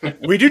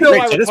 We do know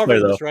why we're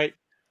covering this, right?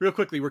 Real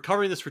quickly, we're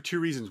covering this for two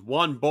reasons.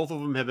 One, both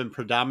of them have been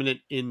predominant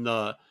in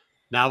the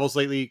novels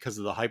lately because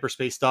of the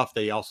hyperspace stuff.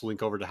 They also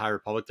link over to High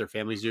Republic, their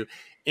families do.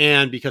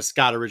 And because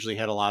Scott originally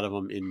had a lot of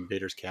them in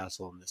Vader's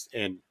Castle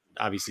and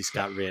obviously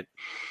Scott ran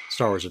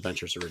Star Wars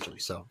Adventures originally.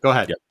 So go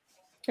ahead. Yep.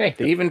 Hey,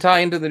 they even tie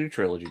into the new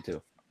trilogy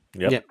too.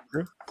 Yep.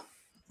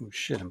 Oh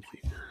shit, I'm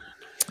bleeding.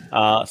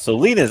 So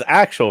Lena's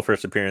actual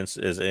first appearance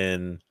is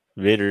in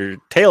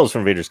Tales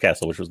from Vader's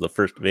Castle, which was the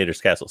first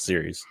Vader's Castle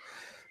series.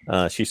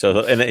 She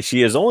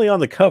is only on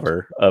the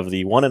cover of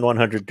the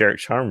 1/100 Derek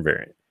Charm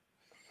variant.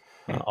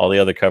 All the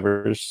other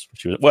covers,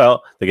 the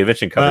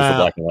convention covers the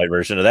black and white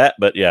version of that,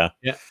 but yeah.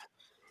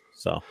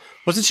 So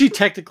wasn't she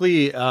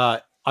technically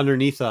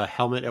underneath a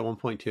helmet at one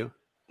point too?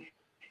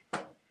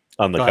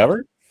 On the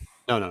cover?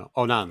 No.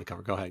 Oh, not on the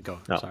cover. Go ahead. No.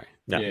 Sorry.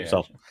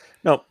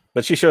 No,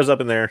 but she shows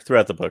up in there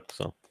throughout the book.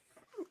 So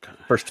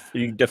first,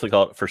 you can definitely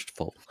call it first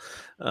full.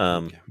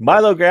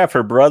 Milo Graff,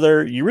 her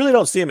brother. You really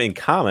don't see him in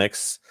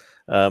comics.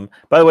 By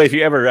the way, if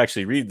you ever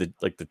actually read the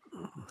I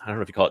don't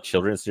know if you call it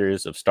children's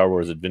series of Star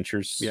Wars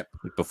Adventures. Yep.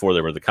 Before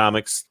there were the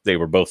comics, they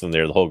were both in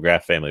there. The whole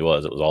Graff family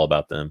was. It was all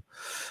about them.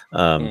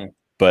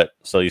 But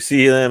so you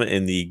see them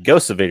in the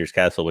Ghosts of Vader's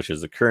Castle, which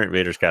is the current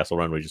Vader's Castle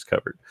run we just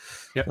covered.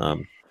 Yep.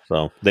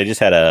 So they just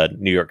had a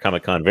New York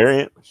Comic Con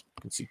variant.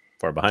 You can see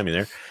far behind me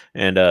there,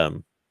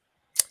 and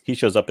he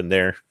shows up in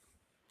there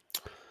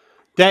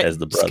as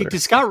the brother.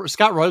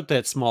 Scott wrote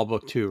that small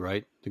book too,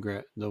 right?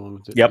 The one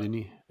with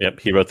the Yep.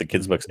 He wrote the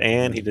kids books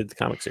and he did the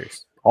comic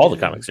series. All the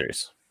comic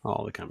series.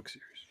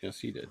 Yes,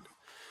 he did.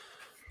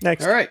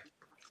 Next. All right.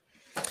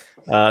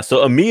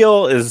 So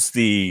Emil is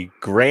the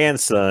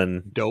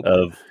grandson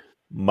of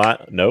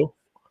No,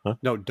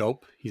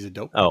 Dope. He's a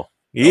dope. Oh,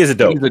 he is a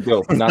dope. He's a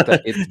dope. Not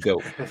that it's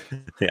dope.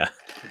 Yeah,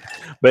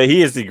 but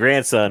he is the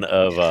grandson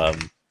of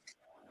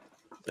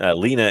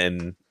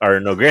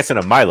grandson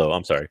of Milo.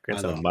 I'm sorry,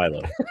 grandson of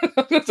Milo. I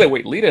was gonna say,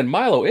 wait, Lena and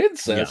Milo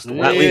incest? Yeah,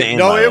 not Lena and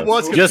Milo. It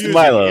was confusing. Just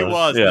Milo. It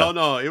was. Yeah.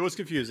 No, it was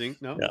confusing.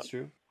 No, that's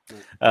true.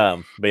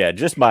 But yeah,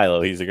 just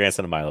Milo. He's the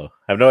grandson of Milo.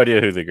 I have no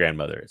idea who the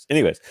grandmother is.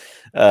 Anyways,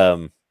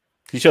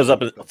 he shows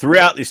up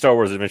throughout the Star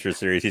Wars Adventure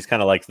series. He's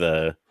kind of like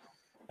the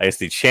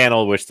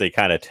channel which they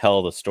kind of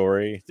tell the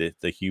story,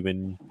 the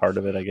human part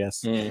of it, I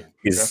guess.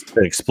 He's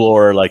an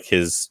explorer like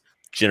his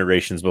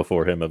generations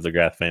before him of the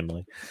Graff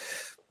family.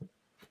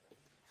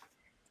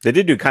 They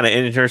did do kind of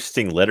an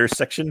interesting letters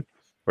section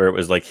where it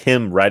was like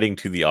him writing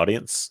to the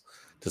audience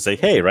to say,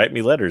 hey, write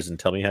me letters and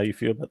tell me how you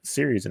feel about the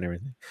series and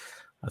everything.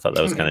 I thought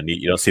that was kind of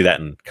neat. You don't see that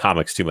in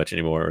comics too much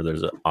anymore, or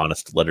there's an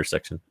honest letter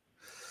section.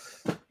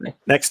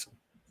 Next.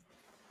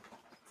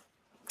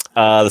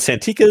 The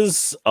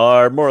Santikas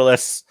are more or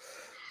less,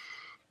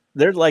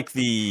 they're like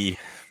the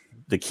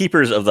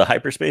keepers of the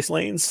hyperspace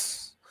lanes,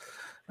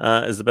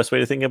 is the best way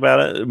to think about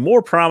it.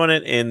 More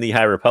prominent in the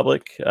High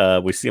Republic.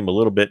 We see them a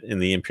little bit in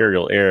the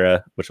Imperial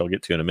era, which I'll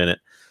get to in a minute.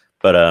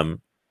 But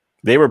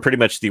they were pretty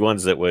much the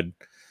ones that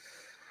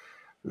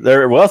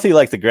they're wealthy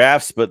like the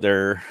Graffs, but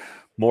they're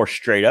more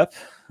straight up.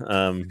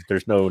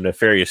 There's no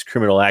nefarious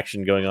criminal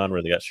action going on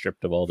where they got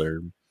stripped of all their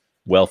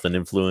wealth and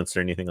influence or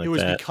anything like that.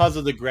 It was because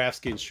of the Graff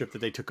skin strip that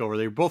they took over.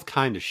 They were both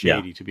kind of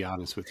shady, to be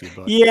honest with you.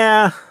 But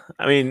yeah,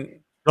 I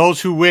mean,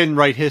 those who win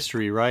write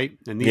history, right?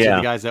 And these are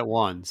the guys that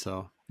won.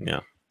 So yeah.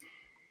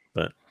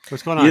 But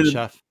what's going on,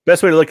 Chef?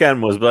 Best way to look at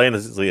them was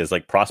basically as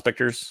like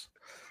prospectors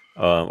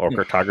or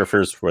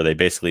cartographers, where they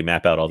basically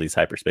map out all these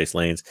hyperspace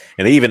lanes,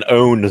 and they even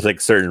owned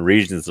like certain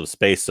regions of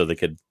space so they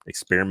could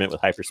experiment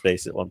with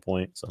hyperspace at one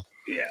point. So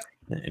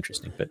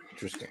interesting.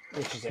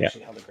 Which is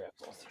actually how the Graff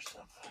lost their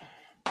stuff.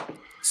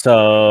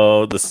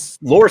 So the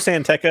Lore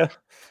Santeca,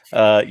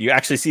 you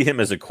actually see him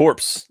as a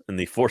corpse in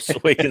the Force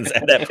Awakens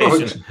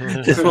adaptation.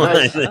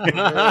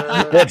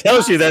 That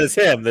tells you that it's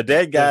him. The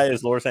dead guy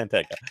is Lore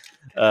Santeca.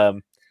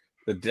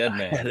 The dead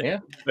man. Yeah.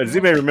 Does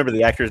anybody remember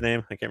the actor's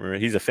name? I can't remember.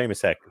 He's a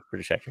famous actor,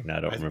 British actor. No, I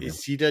don't remember.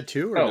 Is he dead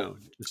too? Or no?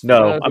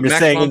 No, I'm just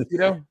saying.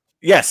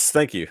 Yes,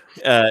 thank you.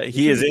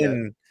 He's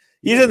in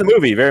the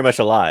movie, very much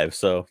alive.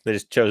 So they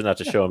just chose not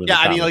to show him.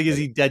 I mean, like, is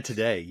he dead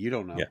today? You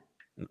don't know. Yeah.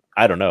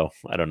 I don't know.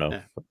 I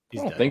don't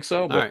think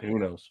so, but who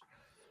knows?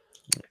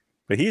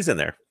 But he's in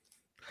there.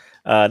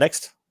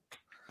 Next.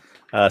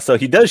 So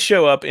he does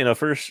show up in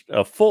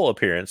a full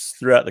appearance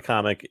throughout the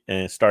comic,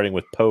 and starting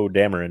with Poe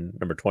Dameron,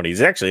 number 20.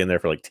 He's actually in there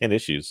for like 10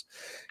 issues. So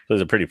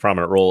there's a pretty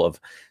prominent role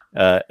of.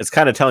 It's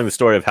kind of telling the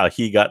story of how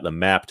he got the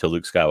map to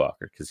Luke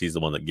Skywalker, because he's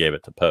the one that gave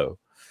it to Poe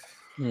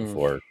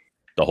for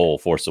the whole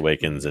Force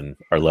Awakens and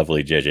our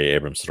lovely J.J.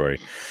 Abrams story.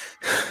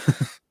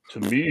 To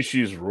me,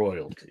 she's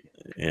royalty.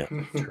 Yeah.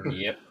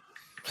 Yep.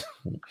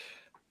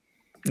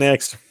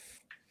 Next.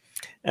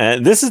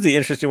 And this is the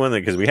interesting one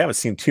because we haven't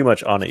seen too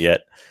much on it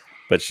yet,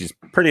 but she's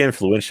pretty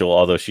influential,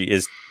 although she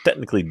is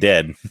technically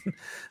dead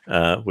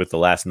with the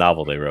last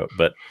novel they wrote.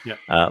 But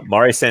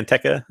Mari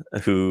Santeca,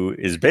 who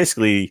is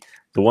basically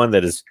the one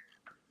that is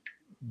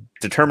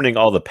determining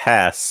all the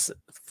paths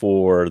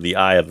for the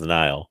Eye of the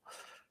Nile.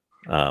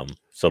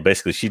 So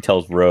basically, she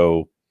tells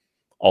Ro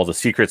all the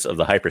secrets of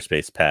the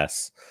hyperspace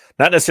pass.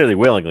 Not necessarily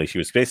willingly. She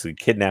was basically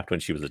kidnapped when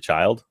she was a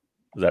child.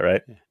 Is that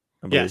right?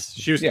 Yes,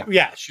 she was.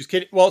 Yeah, she was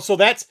kidding. Well, so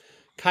that's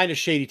kind of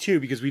shady too,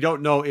 because we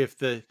don't know if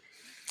the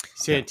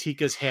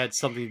Santikas had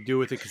something to do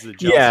with it because of the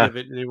jealousy of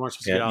it, and they weren't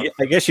supposed to get out.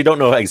 I guess you don't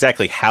know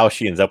exactly how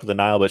she ends up with the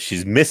Nile, but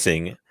she's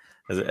missing.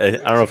 I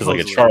don't know if it's like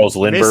a Charles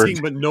Lindbergh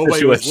missing, but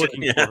nobody was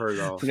looking for her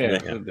though.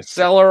 Did they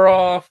sell her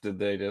off? Did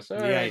they just?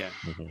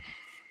 Mm-hmm.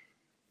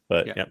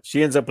 But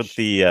she ends up with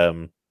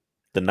the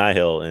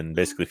Nihil and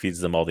basically feeds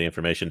them all the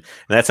information,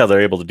 and that's how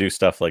they're able to do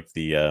stuff like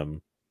the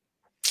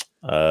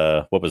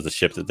what was the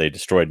ship that they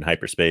destroyed in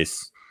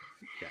hyperspace,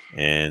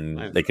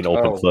 and they can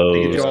open close.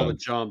 They can do all the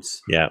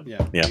jumps. Yeah. All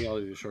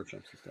the short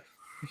jumps and stuff.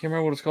 I can't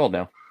remember what it's called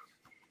now.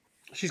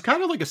 She's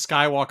kind of like a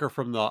Skywalker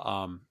from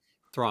the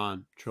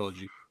Thrawn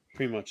trilogy.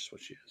 Pretty much is what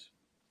she is.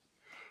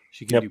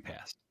 She can do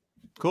past.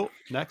 Cool.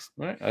 Next.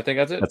 All right. I think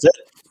that's it.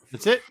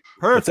 That's it.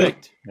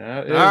 Perfect. All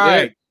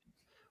right.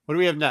 What do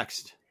we have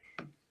next?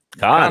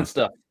 Con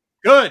stuff.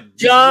 Good.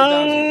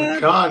 Con.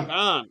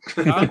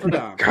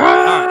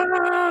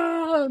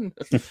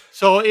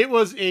 So it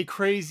was a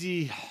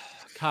crazy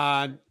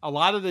con. A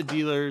lot of the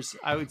dealers,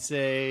 I would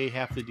say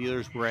half the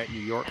dealers were at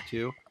New York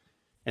too.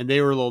 And they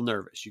were a little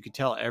nervous. You could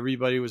tell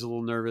everybody was a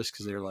little nervous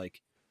because they were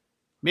like,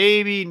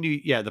 maybe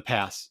the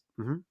pass.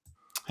 Mm-hmm.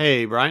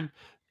 Hey, Brian.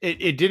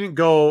 It didn't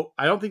go.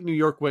 I don't think New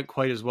York went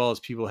quite as well as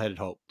people had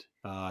hoped.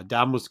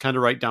 Dom was kind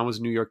of right. Dom was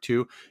in New York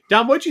too.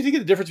 Dom, what do you think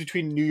of the difference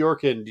between New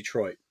York and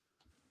Detroit?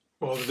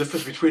 Well, the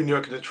difference between New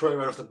York and Detroit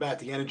right off the bat,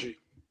 the energy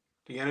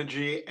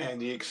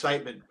and the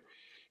excitement.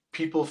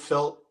 People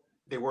felt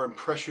they weren't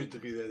pressured to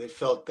be there. They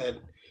felt that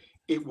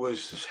it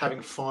was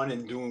having fun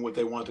and doing what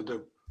they wanted to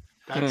do.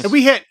 And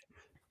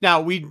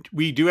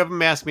we do have a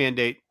mask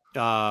mandate.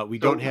 We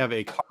don't have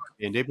a car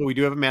mandate, but we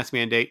do have a mask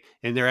mandate,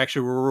 and there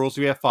actually were rules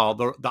we have followed.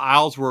 The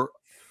aisles were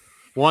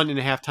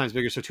 1.5 times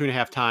bigger, so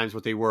 2.5 times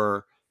what they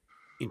were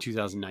in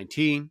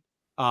 2019.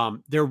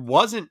 There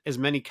wasn't as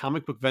many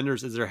comic book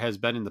vendors as there has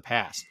been in the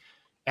past.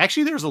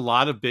 Actually, there's a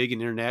lot of big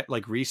internet,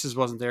 like Reese's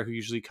wasn't there, who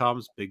usually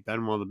comes. Big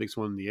Ben, one of the biggest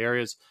ones in the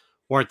areas,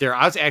 weren't there.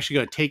 I was actually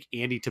going to take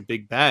Andy to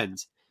Big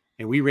Ben's,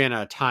 and we ran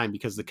out of time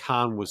because the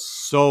con was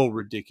so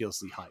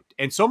ridiculously hyped.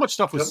 And so much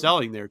stuff was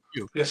selling there,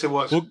 too. Yes, it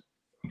was. Well,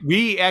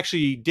 we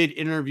actually did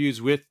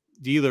interviews with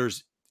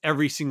dealers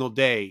every single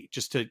day,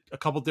 just to a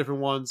couple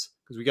different ones,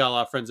 because we got a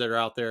lot of friends that are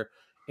out there.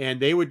 And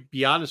they would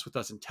be honest with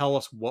us and tell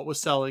us what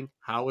was selling,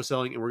 how it was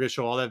selling. And we're going to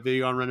show all that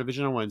video on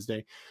Renovision on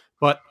Wednesday.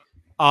 But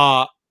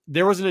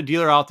there wasn't a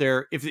dealer out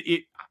there.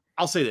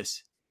 I'll say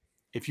this.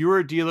 If you were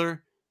a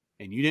dealer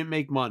and you didn't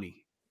make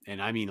money,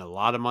 and I mean a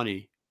lot of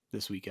money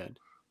this weekend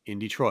in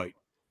Detroit,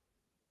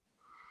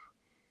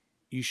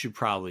 you should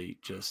probably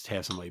just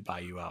have somebody buy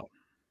you out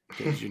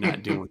because you're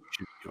not doing what you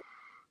should be doing.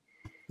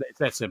 It's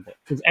that simple.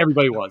 Because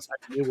everybody was.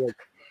 It was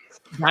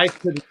guys,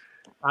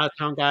 out of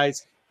town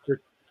guys.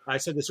 I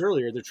said this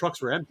earlier. Their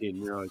trucks were empty, and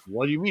you're like,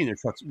 "What do you mean their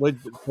trucks?" What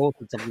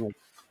something like,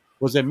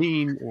 "What does that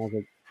mean?" And I was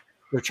like,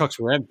 "Their trucks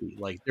were empty.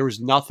 Like there was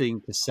nothing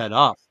to set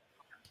up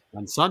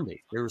on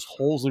Sunday. There was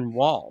holes in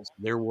walls.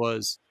 There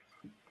was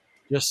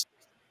just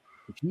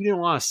if you didn't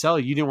want to sell,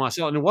 you didn't want to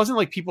sell." And it wasn't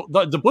like people.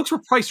 The books were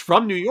priced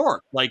from New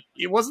York. Like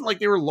it wasn't like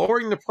they were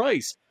lowering the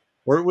price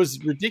or it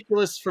was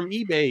ridiculous from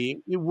eBay.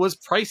 It was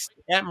priced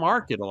at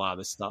market. A lot of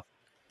this stuff,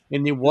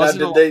 and it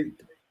wasn't.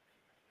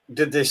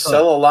 Did they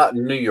sell a lot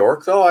in New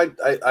York, though?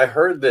 I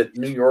heard that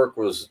New York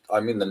was, I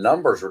mean, the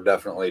numbers were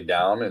definitely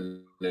down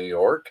in New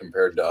York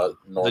compared to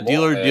normal. The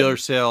dealer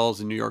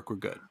sales in New York were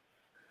good.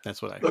 That's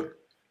what I heard.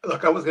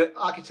 Look,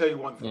 I can tell you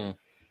one thing.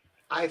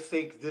 I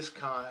think this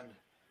con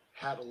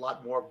had a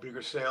lot more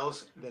bigger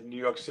sales than New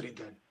York City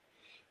did.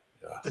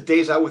 Yeah. The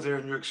days I was there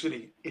in New York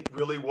City, it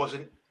really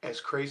wasn't as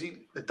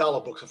crazy. The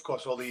dollar books, of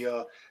course, all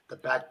the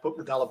back book,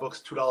 the dollar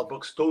books, $2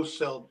 books, those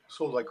sold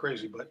like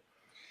crazy. But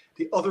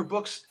the other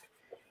books,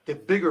 the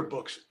bigger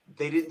books,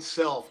 they didn't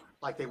sell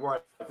like they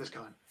were at this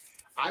con.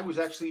 I was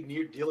actually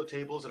near dealer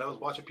tables and I was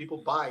watching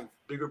people buy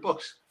bigger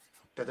books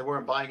that they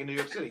weren't buying in New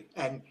York City.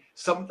 And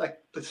some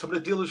of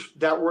the dealers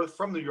that were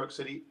from New York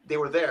City, they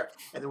were there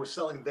and they were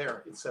selling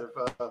there instead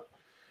of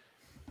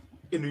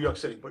in New York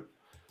City. But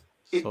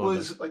it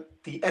was like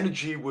the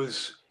energy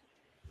was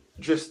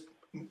just,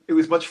 it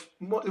was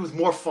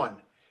more fun.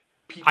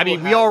 I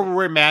mean, we all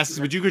were masks,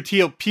 but you could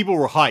tell people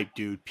were hyped,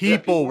 dude.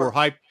 People were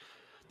hyped.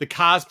 The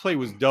cosplay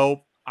was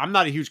dope. I'm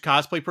not a huge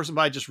cosplay person,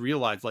 but I just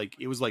realized like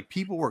it was like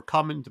people were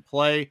coming to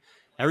play.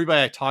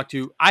 Everybody I talked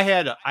to, I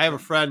have a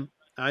friend.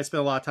 I spent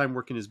a lot of time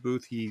working his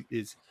booth. He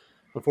is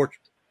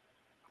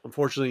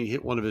unfortunately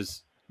hit one of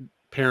his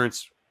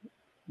parents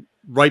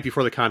right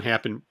before the con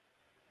happened.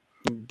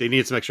 They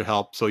needed some extra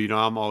help, so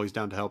I'm always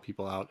down to help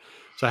people out.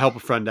 So I help a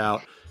friend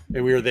out,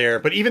 and we were there.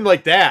 But even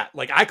like that,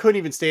 like I couldn't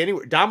even stay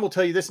anywhere. Dom will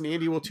tell you this, and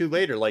Andy will too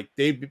later. Like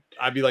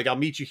I'd be like, I'll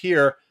meet you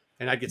here,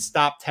 and I'd get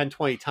stopped 10,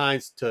 20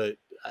 times to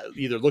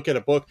either look at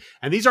a book.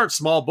 And these aren't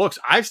small books.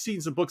 I've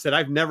seen some books that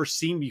I've never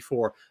seen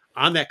before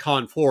on that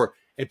con floor,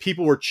 and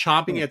people were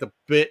chomping at the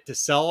bit to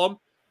sell them.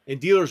 And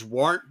dealers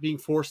weren't being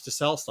forced to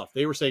sell stuff.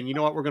 They were saying, you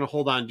know what, we're going to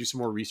hold on and do some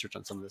more research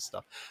on some of this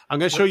stuff. I'm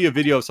going to show you a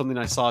video of something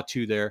I saw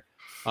too there.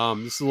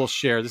 This is a little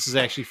share. This is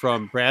actually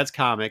from Brad's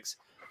Comics.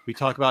 We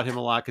talk about him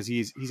a lot because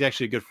he's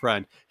actually a good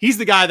friend. He's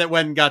the guy that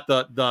went and got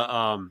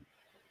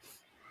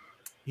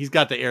he's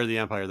got the Heir of the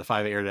Empire, the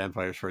 5 Heir of the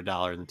Empires for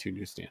 $1 in the 2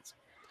 newsstands.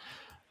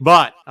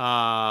 But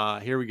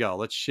here we go.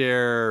 Let's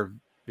share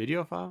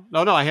video file.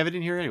 No, I have it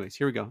in here anyways.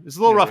 Here we go. It's a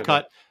little rough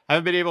cut. I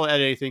haven't been able to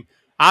edit anything.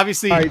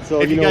 Obviously, right,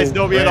 so, if you guys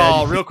know me at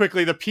all, real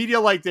quickly, the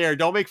Pedialyte there,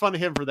 don't make fun of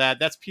him for that.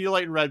 That's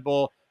Pedialyte and Red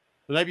Bull.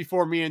 The night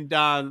before, me and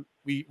Don,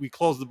 we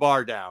closed the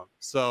bar down.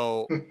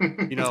 So,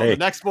 the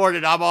next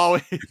morning, I'm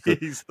always...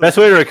 Best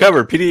way to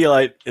recover.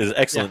 Pedialyte is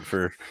excellent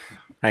for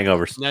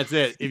hangovers. And that's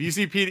it. If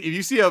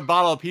you see a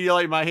bottle of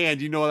Pedialyte in my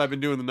hand, you know what I've been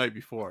doing the night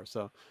before.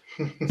 So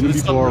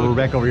before we're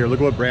back over here, look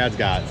at what Brad's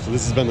got. So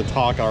this has been the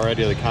talk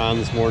already of the con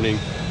this morning.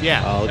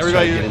 Yeah,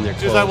 everybody. As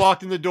soon as I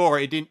walked in the door,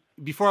 it didn't.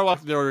 Before I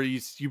walked in the door, you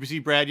see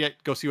Brad yet?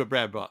 Go see what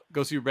Brad bought.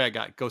 Go see what Brad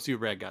got. Go see what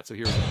Brad got. So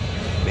here we go.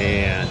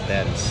 Man,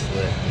 that is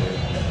slick, dude.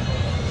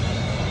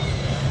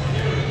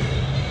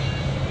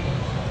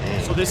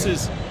 Man, so this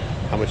is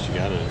how much you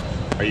got in it?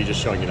 Are you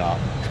just showing it off?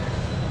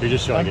 You're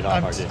just showing it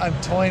off, aren't you? I'm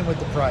toying with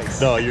the price.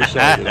 No, you're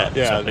showing it off.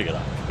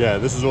 Yeah,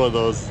 this is one of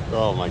those.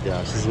 Oh my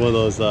gosh, this is one of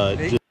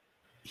those.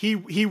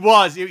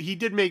 He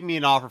did make me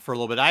an offer for a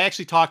little bit. I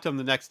actually talked to him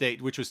the next day,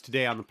 which was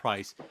today, on the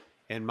price,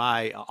 and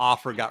my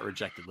offer got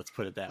rejected. Let's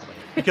put it that way,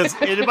 because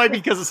it might be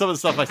because of some of the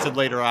stuff I said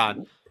later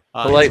on.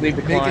 Politely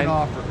decline. Make an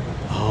offer.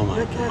 Oh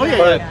my god. Oh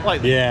yeah,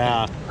 politely.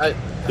 Yeah.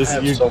 This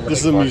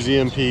is a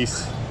museum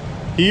piece.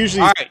 He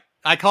usually. All right.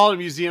 I call it a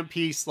museum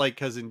piece, like,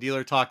 because in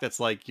dealer talk, that's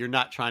like, you're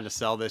not trying to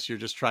sell this, you're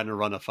just trying to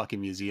run a fucking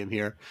museum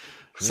here.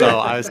 So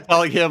I was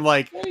telling him,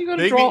 like, you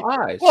gotta draw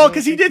eyes. Well,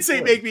 because he did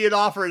say make me an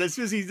offer, and as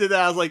soon as he did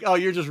that, I was like, oh,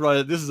 you're just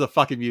running. This is a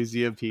fucking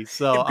museum piece.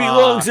 So it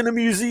belongs in a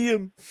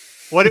museum.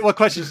 What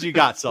questions do you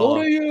got, Solo?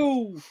 What are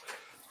you?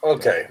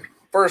 Okay,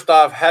 first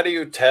off, how do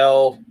you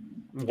tell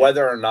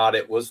whether or not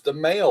it was the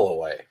mail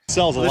away?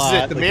 Sells a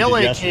lot. The mail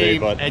A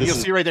came, and you'll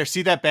see right there.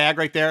 See that bag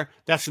right there?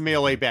 That's the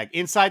mail A bag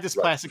inside this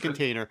plastic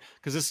container,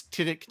 because this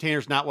container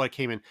is not what it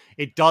came in.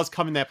 It does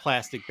come in that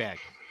plastic bag.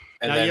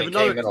 And now then it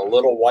came in a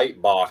little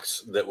white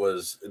box that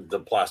was the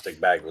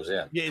plastic bag was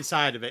in. Yeah,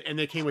 inside of it, and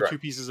they came with 2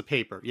 pieces of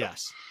paper.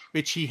 Yes,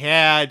 which he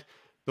had.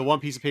 The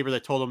one piece of paper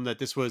that told him that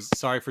this was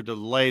sorry for the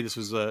delay. This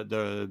was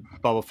the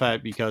Boba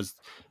Fett because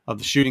of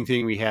the shooting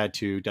thing. We had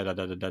to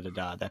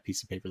that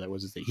piece of paper that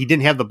was his thing. He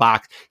didn't have the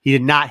box. He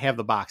did not have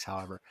the box,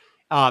 however.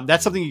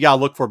 That's something you got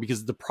to look for,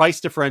 because the price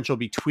differential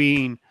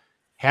between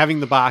having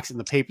the box and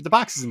the paper. The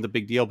box isn't the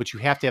big deal, but you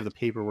have to have the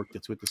paperwork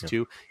that's with this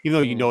too, even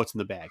though you know it's in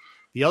the bag.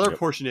 The other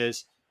portion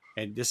is,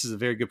 and this is a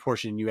very good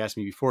portion. You asked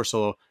me before,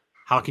 so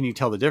how can you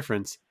tell the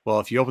difference? Well,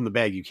 if you open the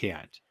bag, you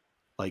can't.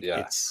 Like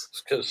it's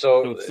still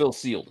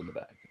sealed in the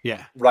bag.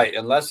 Yeah. Right.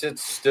 Unless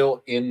it's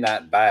still in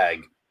that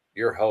bag,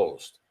 you're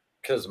hosed.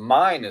 Because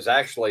mine is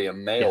actually a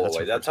mail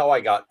away. That's how I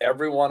got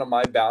every one of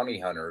my bounty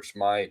hunters.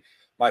 My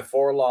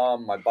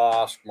Forlom, my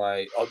Bosk,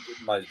 my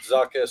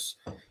Zuckuss,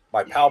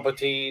 my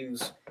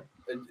Palpatines.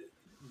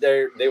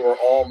 They were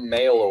all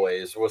mail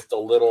aways with the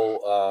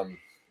little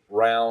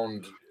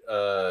round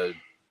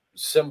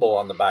symbol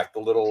on the back, the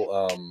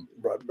little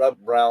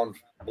round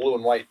blue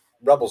and white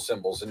rebel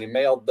symbols, and he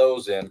mailed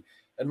those in.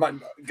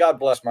 And God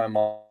bless my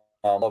mom.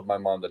 I love my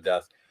mom to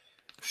death.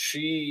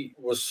 She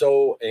was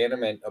so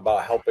adamant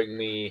about helping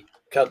me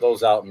cut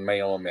those out and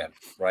mail them in,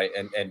 right?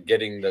 And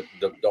getting the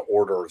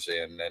orders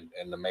in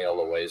and the mail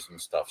aways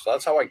and stuff. So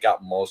that's how I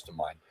got most of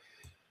mine.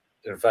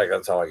 In fact,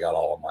 that's how I got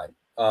all of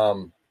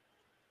mine.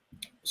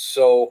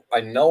 So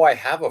I know I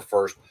have a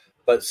first,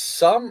 but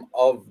some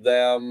of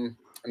them,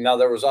 now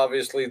there was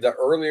obviously the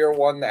earlier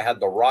one that had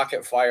the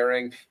rocket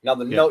firing. Now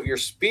the note you're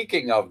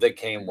speaking of that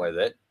came with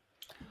it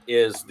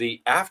is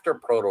the after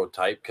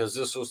prototype, because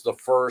this was the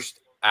first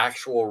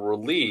actual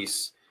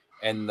release,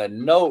 and the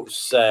note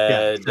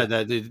said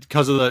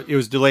that it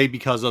was delayed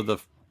because of the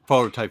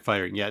prototype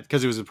firing. Yeah,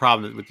 because it was a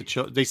problem with the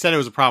children. They said it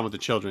was a problem with the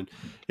children.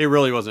 It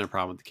really wasn't a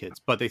problem with the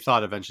kids, but they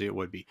thought eventually it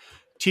would be.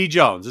 T.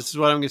 Jones, this is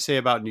what I'm going to say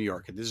about New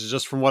York, and this is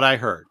just from what I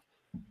heard.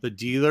 The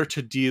dealer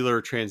to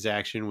dealer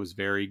transaction was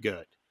very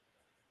good.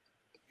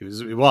 It was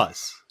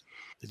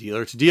the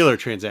dealer to dealer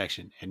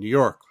transaction in New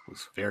York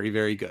was very,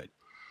 very good.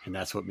 And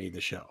that's what made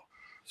the show.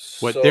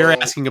 What they're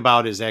asking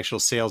about is actual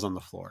sales on the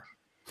floor.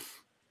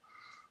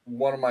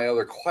 One of my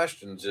other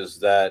questions is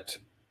that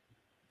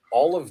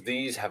all of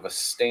these have a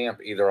stamp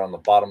either on the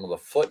bottom of the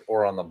foot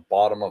or on the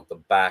bottom of the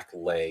back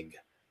leg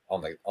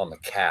on the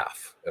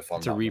calf, if I'm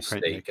not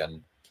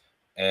mistaken.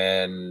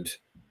 And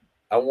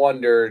I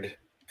wondered,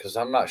 because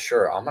I'm not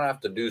sure, I'm gonna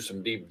have to do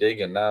some deep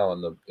digging now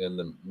in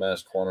the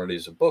mass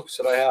quantities of books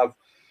that I have.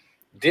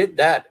 Did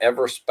that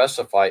ever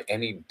specify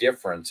any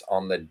difference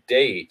on the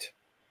date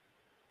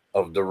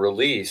of the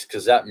release?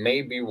 Because that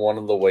may be one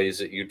of the ways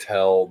that you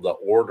tell the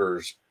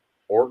orders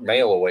or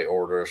mail away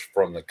orders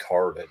from the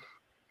carded.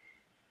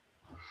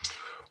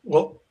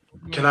 Well,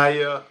 can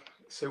I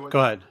say what? Go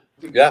ahead.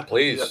 Yeah,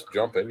 please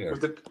jump in here.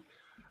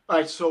 All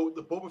right, so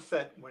the Boba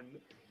Fett, when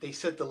they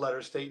sent the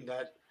letter stating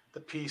that the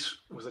piece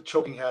was a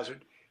choking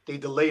hazard, they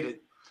delayed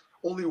it.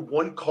 Only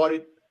one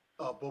carded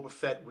Boba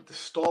Fett with the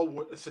Star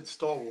Wars. It said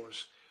Star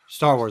Wars.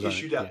 Star Wars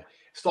issued on it. out. Yeah.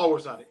 Star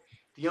Wars on it.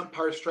 The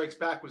Empire Strikes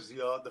Back was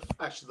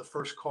actually the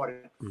first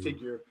carded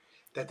figure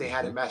that they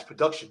had in mass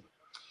production.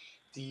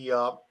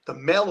 The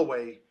mail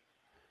away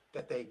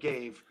that they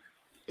gave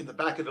in the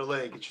back of the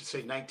leg, it should say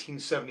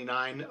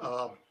 1979.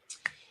 I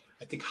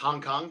think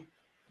Hong Kong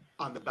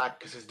on the back,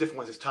 because there's different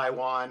ones. There's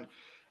Taiwan.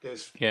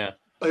 There's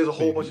a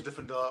whole bunch of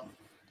different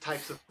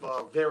types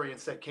of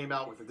variants that came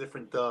out with the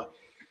different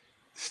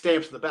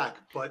stamps in the back.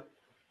 But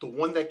the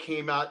one that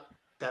came out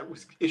that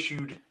was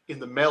issued in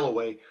the mail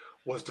away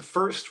was the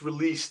first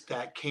release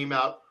that came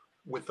out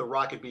with the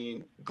rocket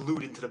being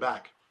glued into the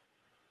back.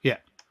 Yeah.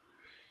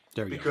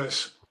 There we go.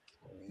 Because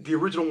the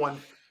original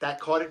one, that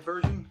carded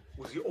version,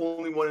 was the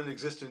only one in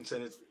existence,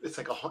 and it's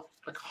like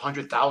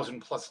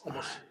 100,000 plus,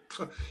 almost.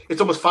 It's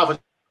almost $500,000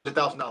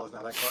 now.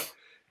 That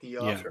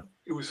card.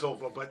 It was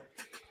so, but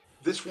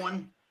this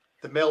one,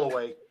 the mail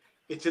away,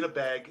 it's in a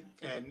bag,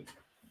 and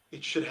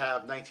it should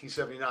have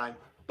 1979.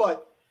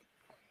 But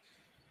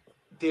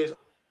there's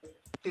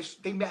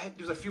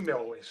a few mail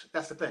aways.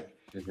 That's the thing.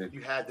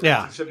 You had the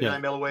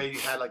 1979 mail away. You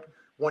had like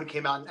one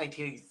came out in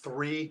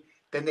 1983.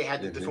 Then they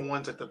had the different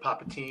ones at the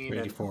Palpatine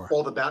and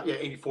all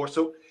the 84.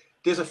 So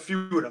there's a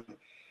few of them.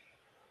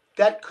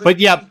 That could. But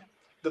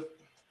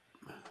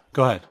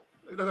go ahead.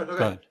 Go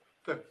ahead.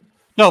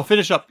 No,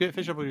 finish up.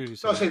 Finish up what you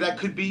said. I'll say that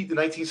could be the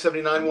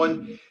 1979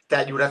 one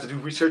that you would have to do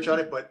research on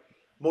it, but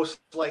most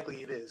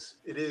likely it is.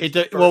 It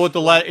is. Well, with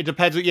the it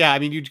depends. Yeah, I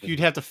mean, you'd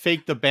have to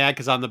fake the bag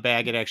because on the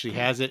bag it actually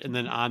has it, and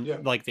then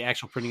on like the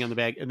actual printing on the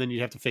bag, and then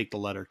you'd have to fake the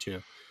letter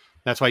too.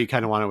 That's why you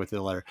kind of want it with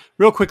the letter.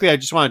 Real quickly, I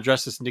just want to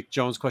address this Nick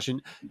Jones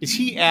question. Is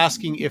he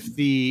asking if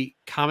the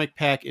comic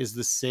pack is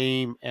the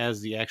same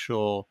as the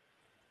actual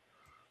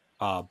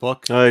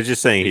book? No, he's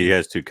just saying he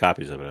has 2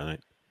 copies of it, I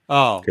think.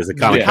 Oh, because the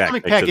comic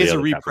pack is a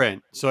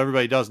reprint, so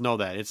everybody does know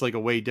that. It's like a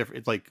way different.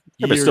 It's like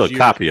but still a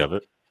copy of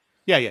it.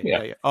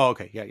 Yeah. Oh,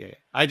 okay. Yeah.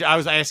 I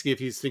was asking if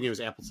he's thinking it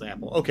was apples to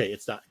apple. Okay,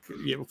 it's not.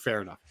 Yeah,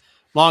 fair enough.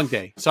 Long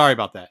day. Sorry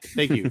about that.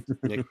 Thank you,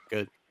 Nick.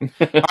 Good.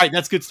 All right,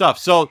 that's good stuff.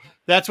 So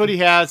that's what he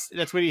has.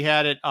 That's what he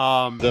had it.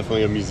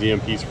 Definitely a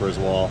museum piece for his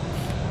wall.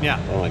 Yeah.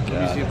 Oh my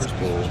god, that's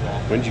cool.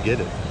 When did you get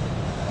it?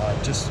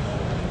 Just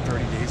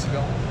 30 days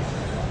ago.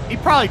 He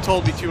probably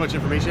told me too much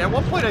information. At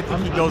one point, I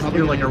think he goes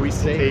here like, "Are we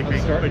still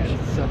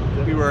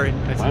taping?" We were.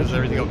 I said, "Is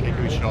everything okay?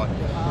 Can we show it?"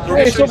 So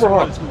hey,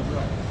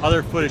 Silverhawk.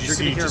 Other footage. Did you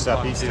see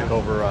Giuseppe's took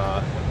over?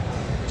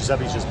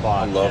 Giuseppe's just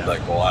bought. I love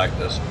that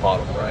Galactus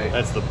bottom right.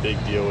 That's the big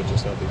deal with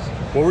Giuseppe's.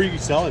 What were you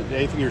selling?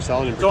 Anything you were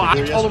selling in particular?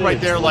 So I told him right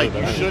there, like,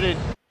 you shouldn't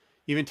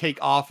even take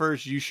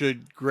offers. You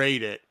should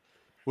grade it,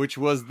 which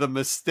was the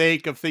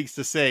mistake of things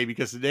to say,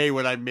 because today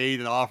when I made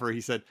an offer, he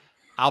said,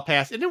 "I'll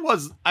pass." And it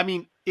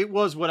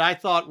was what I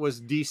thought was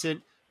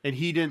decent, and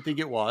he didn't think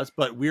it was,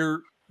 but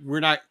we're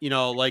not,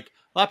 like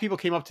a lot of people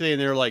came up today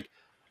and they're like,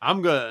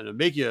 "I'm going to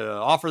make you an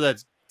offer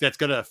that's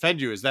going to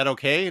offend you. Is that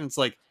okay?" And it's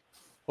like,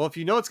 well, if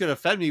you know it's going to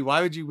offend me,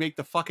 why would you make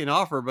the fucking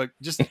offer? But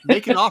just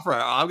make an offer.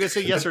 I'm going to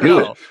say yes or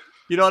no.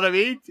 You know what I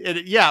mean?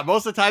 And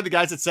most of the time the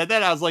guys that said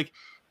that, I was like,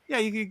 yeah,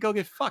 you can go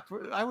get fucked.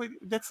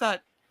 That's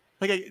not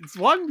like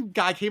one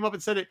guy came up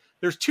and said it.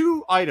 There's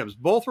 2 items.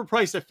 Both were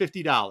priced at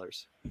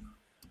 $50.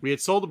 We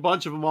had sold a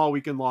bunch of them all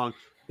weekend long.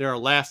 There are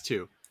last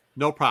 2.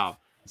 No problem.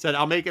 Said,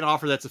 I'll make an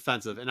offer that's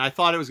offensive. And I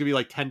thought it was going to be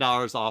like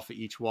 $10 off of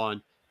each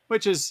one,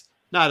 which is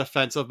not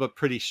offensive, but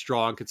pretty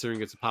strong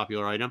considering it's a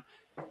popular item.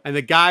 And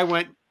the guy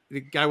went,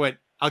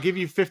 "I'll give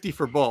you 50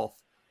 for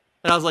both."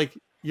 And I was like,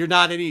 you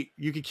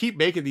can keep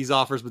making these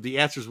offers, but the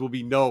answers will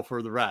be no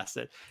for the rest.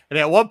 And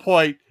at one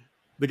point,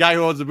 the guy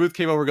who owns the booth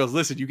came over and goes,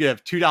 "Listen, you can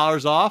have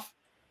 $2 off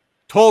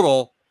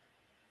total.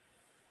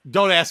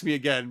 Don't ask me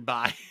again.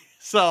 Bye."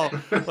 So,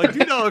 like,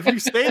 if you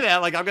say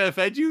that, like, I'm going to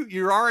offend you,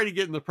 you're already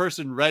getting the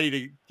person ready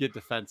to get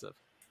defensive.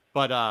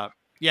 But,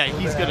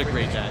 he's going to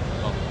grade that.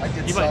 Well, I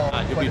did sell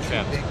he'll be a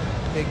champ.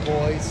 Big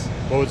boys.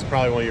 What was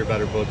probably one of your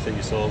better books that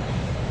you sold?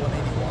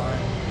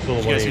 181.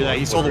 Did you guys hear that?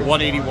 He sold a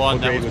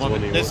 181. That was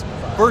one. This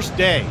first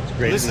day.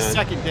 This is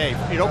second day.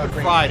 It opened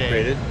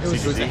Friday. It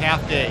was a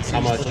half day.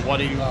 How much?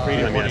 181.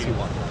 Graded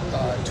 181.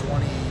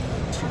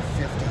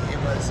 2250. It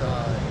was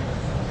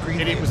green.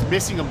 And it was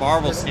missing a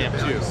Marvel stamp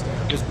too.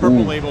 It was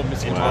purple label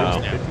missing a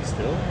Marvel stamp. 50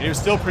 still? And it was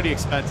still pretty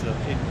expensive.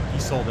 And he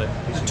sold it.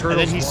 And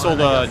then he sold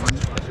a.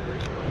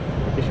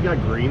 You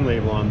got green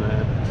label on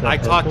that. I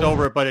talked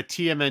over it, but a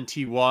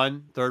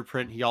TMNT1 third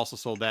print. He also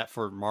sold that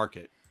for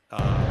market.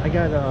 I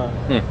got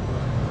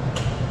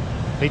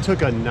They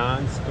took a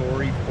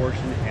non-story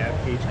portion half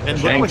page.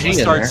 And look what he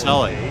started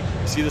selling.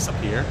 You see this up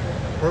here?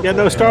 Yeah,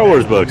 no Star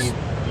Wars books.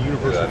 The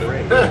Universal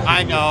Frame.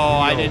 I know.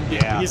 I didn't.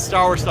 His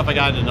Star Wars stuff I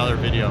got in another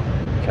video.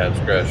 Cat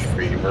scratch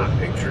fever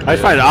picture. I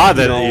find it odd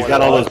that he's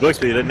got all those books,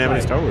 but he didn't have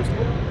any Star Wars.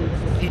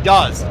 He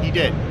does. He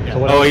did. Yeah.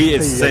 Oh,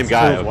 it's the same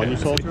guy.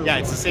 Okay. Yeah,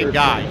 it's the same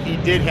guy. He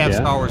did have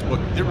Star Wars book.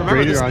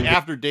 Remember, this was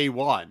after day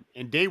one.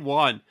 And day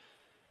one,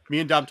 me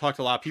and Dom talked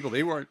to a lot of people.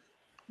 They weren't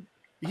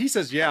he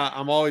says, yeah,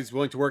 I'm always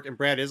willing to work, and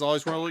Brad is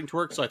always willing to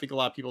work. So I think a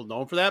lot of people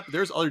know him for that. But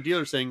there's other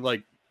dealers saying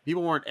like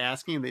people weren't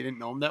asking and they didn't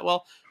know him that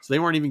well, so they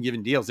weren't even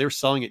giving deals. They were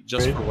selling it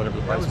just for whatever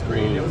the price was.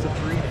 Great. It was a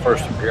 3.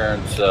 First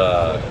appearance,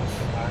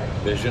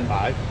 Vision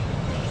 5.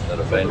 That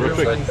Avengers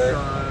right there.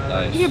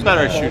 Nice. You get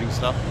better at shooting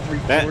stuff.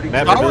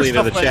 Matt Vermillion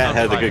in the chat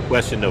has a good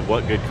question of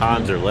what good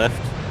cons are left.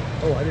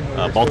 Oh, I didn't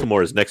know.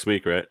 Baltimore is next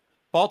week, right?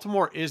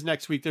 Baltimore is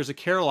next week. There's a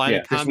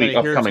Carolina con that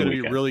I hear is going to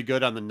be really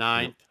good on the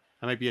 9th.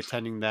 I might be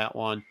attending that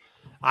one.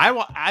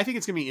 I think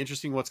it's going to be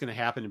interesting what's going to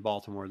happen in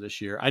Baltimore this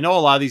year. I know a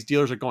lot of these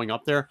dealers are going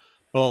up there,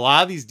 but a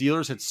lot of these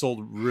dealers had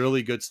sold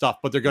really good stuff,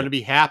 but they're going to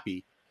be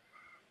happy.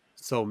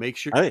 So make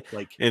sure,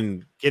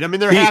 and get them in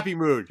their happy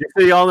mood. Just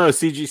so y'all know,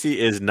 CGC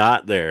is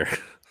not there.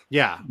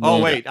 Yeah.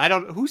 Oh wait,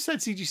 who said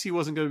CGC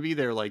wasn't going to be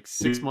there like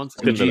 6 months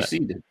ago?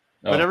 CGC did.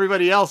 But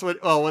everybody else went.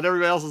 Oh, when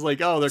everybody else was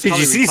like, "Oh, they're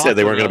CGC said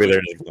they weren't going to be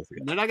there."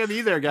 They're not going to be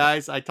there,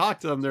 guys. I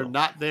talked to them; they're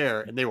not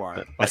there, and they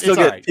weren't. I still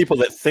get people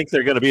that think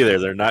they're going to be there.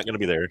 They're not going to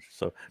be there.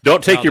 So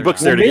don't take your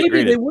books there to get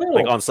graded,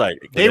 like on site.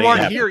 They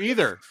weren't here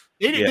either.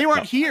 They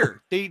weren't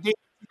here. They did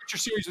your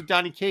series with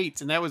Donnie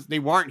Cates, and they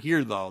weren't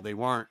here though. They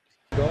weren't.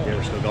 They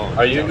were still going.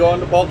 Are you going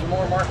to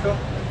Baltimore, Marco?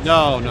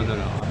 No.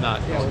 I'm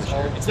not.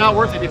 It's not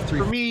worth it.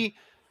 For me,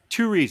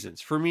 2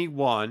 reasons. For me,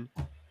 one.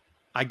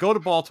 I go to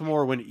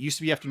Baltimore when it used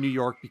to be after New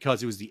York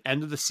because it was the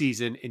end of the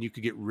season and you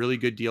could get really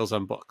good deals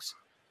on books.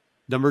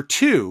 Number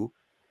 2,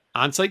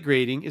 on-site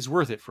grading is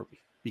worth it for me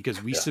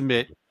because we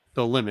submit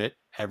the limit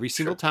every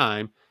single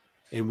time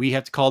and we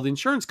have to call the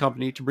insurance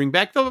company to bring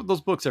back those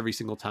books every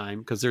single time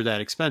because they're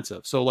that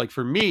expensive. So like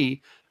for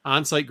me,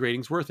 on-site grading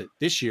is worth it.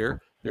 This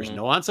year, there's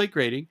no on-site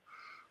grading.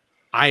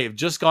 I have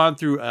just gone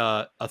through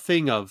a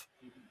thing of,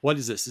 what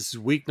is this? This is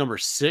week number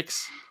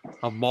 6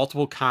 of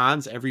multiple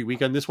cons every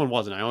weekend. This one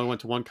wasn't. I only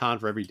went to one con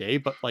for every day,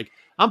 but like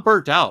I'm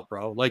burnt out,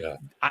 bro. Like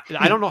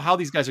I don't know how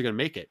these guys are going to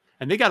make it,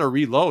 and they got to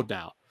reload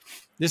now.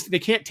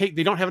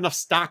 They don't have enough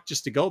stock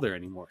just to go there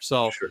anymore.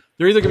 So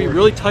they're either going to be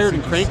really tired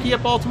and cranky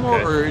at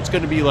Baltimore, or it's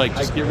going to be like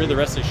just get rid of the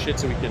rest of the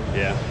shit so we can.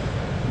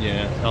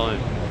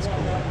 That's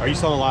cool. Are you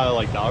selling a lot of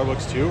like dollar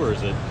books too, or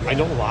is it? I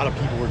know a lot of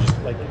people were just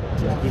like,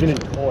 even in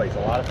toys,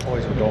 a lot of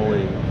toys were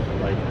going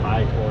like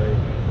high toy.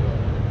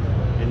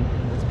 And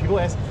people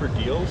asking for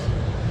deals,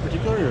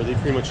 particularly, or are they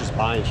pretty much just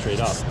buying straight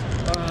up?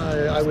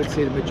 I would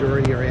say the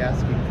majority are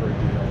asking for a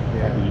deal.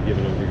 Yeah, you're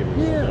giving them.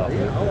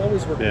 I'll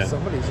always work with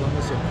somebody as long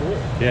as they're cool.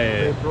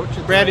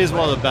 Yeah. Brad is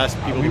one of the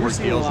best people to work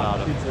deals out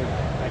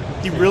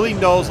of. He really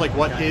knows like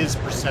what his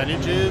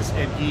percentage is,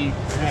 and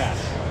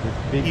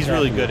he's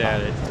really good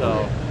at it.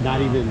 So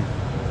not even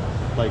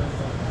like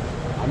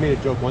I made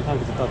a joke one time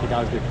because I thought the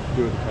guy was going to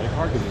do it with a credit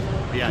card because it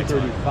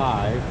was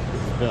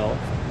 $235 bill.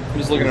 I'm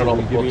just looking at all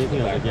the books.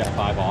 Like,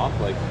 5 off,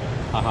 like,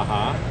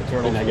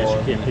 and I guess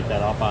you can't pick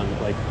that up on,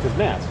 like, because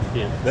mass, you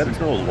can't. That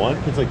Eternals 1?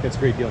 It's like, that's a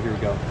great deal, here we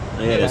go.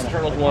 Yeah,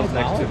 Eternals 1's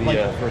next to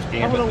the first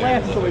game. I'm going to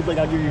laugh, so he's like,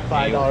 I'll give you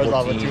 $5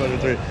 off of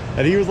 203.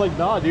 And he was like,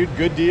 nah, dude,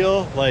 good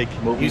deal. Like,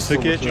 you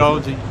took it.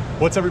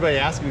 What's everybody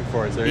asking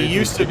for? Is there it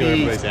used to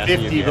be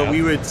 50, but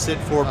we would sit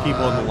 4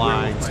 people in the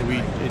line, so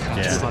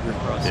it's 200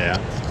 for us. Yeah.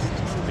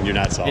 And you're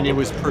not solving. And it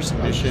was per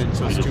submission,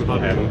 so it's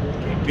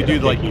 200. We do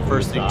like the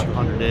first thing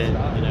 200 in,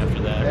 and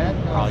after that,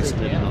 we'll probably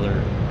submit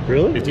another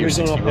 50 or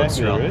 60 books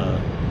throughout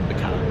the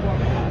con.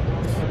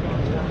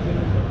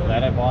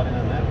 Glad I bought in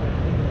on that one.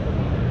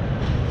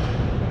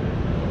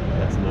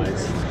 That's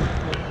nice.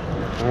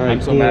 All right,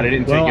 I'm so mad I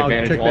didn't take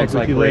advantage of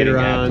on-site later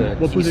on.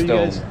 What was it, you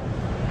guys?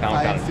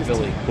 Down in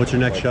Philly. What's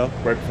your next show?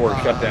 Right before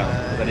the shutdown.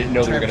 I didn't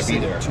know they were going to be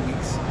there. 2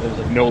 weeks. There was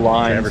like no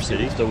lines. Traverse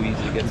City. So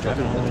easy to get stuff.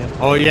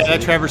 Oh yeah, that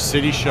Traverse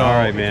City show. All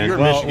right, man.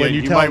 Well, when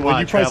you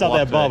price out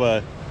that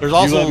Bubba, there's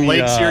also a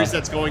lake series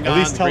that's going on. At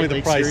least tell me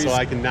the price so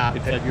I can not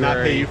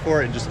pay you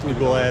for it and just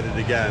go at it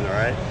again. All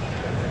right.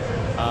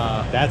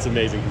 That's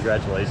amazing.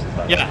 Congratulations.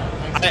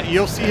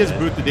 You'll see his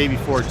booth the day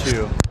before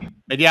too.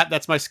 And yeah,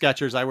 that's my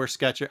Skechers. I wear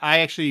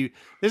Skechers.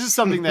 This is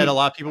something that a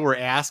lot of people were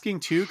asking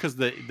too, because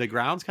the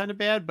ground's kind of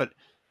bad, but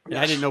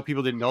I didn't know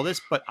people didn't know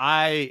this, but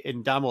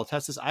and Dom will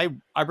attest this. I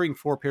bring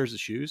 4 pairs of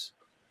shoes,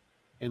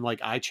 and like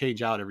I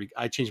change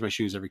my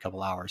shoes every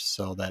couple hours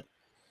so that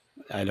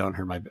I don't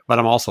hurt but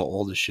I'm also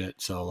old as shit.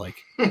 So like,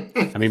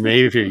 I mean,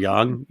 maybe if you're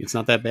young, it's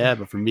not that bad,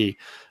 but for me,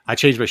 I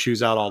change my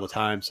shoes out all the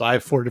time. So I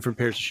have 4 different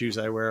pairs of shoes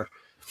I wear,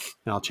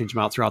 and I'll change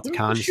them out throughout the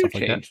con and stuff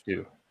like that.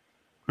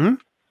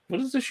 What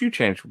does the shoe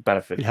change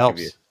benefit? It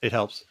helps. It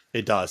helps.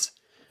 It does.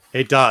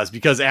 It does,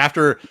 because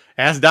after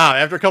a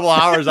couple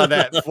hours on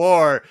that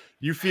floor,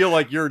 you feel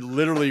like you're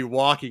literally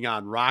walking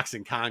on rocks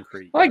and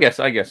concrete. I guess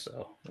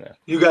so. Yeah.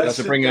 You got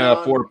to bring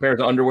 4 pairs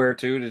of underwear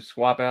too to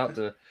swap out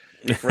to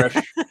refresh.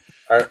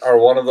 Are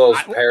one of those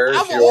pairs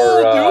I'm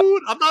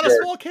dude. I'm not a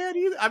small cat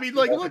either. I mean,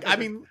 like, look. I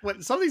mean,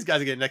 when some of these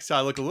guys get next to,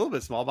 I look a little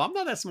bit small, but I'm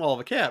not that small of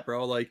a cat,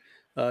 bro. Like,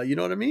 you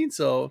know what I mean?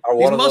 So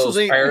these muscles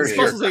ain't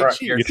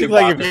cheap. You think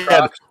like if you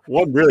had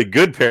one really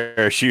good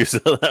pair of shoes,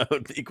 that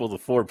would equal to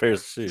 4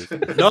 pairs of shoes.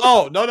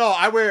 No.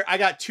 I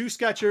got 2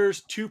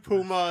 Skechers, 2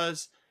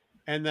 Pumas,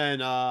 and then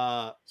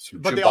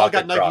but they all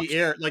got Nike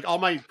Air. Like all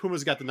my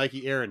Pumas got the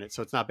Nike Air in it,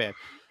 so it's not bad.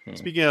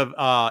 Speaking of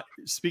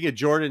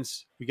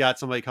Jordans, we got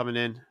somebody coming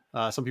in.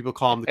 Some people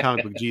call him the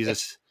comic book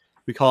Jesus.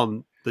 We call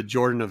him the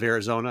Jordan of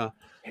Arizona.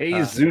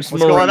 Hey, Zeus.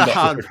 What's going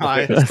on,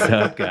 Brian? What's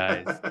up,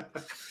 guys?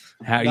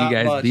 How you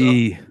guys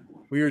be?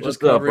 We were just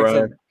covering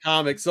some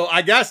comics. So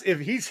I guess if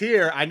he's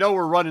here, I know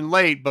we're running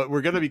late, but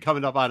we're going to be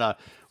coming up on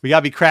we got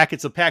to be cracking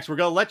some packs. We're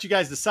going to let you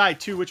guys decide,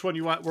 too, which one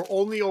you want. We're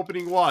only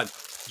opening one.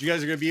 You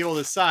guys are going to be able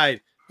to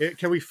decide.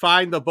 Can we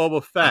find the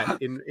Boba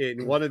Fett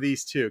in one of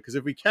these two? Because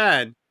if we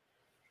can,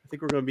 I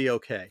think we're going to be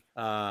okay.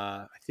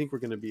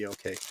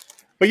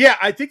 But yeah,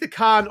 I think the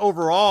con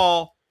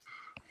overall,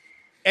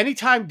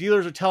 anytime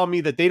dealers are telling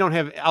me that they don't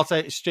have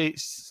outside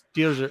state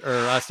dealers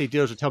or out-of-state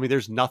dealers are telling me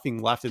there's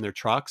nothing left in their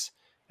trucks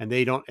and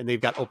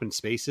they've got open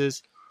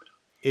spaces,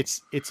 it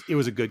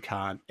was a good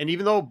con. And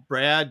even though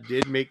Brad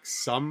did make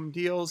some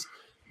deals,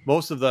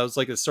 most of those,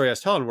 like the story I was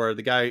telling, where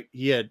the guy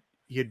he had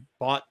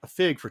bought a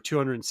fig for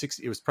 $260.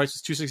 It was price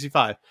was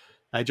 $265.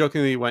 I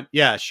jokingly went,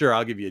 "Yeah, sure,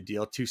 I'll give you a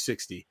deal,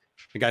 $260."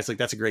 The guy's like,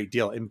 "That's a great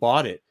deal," and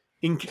bought it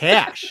in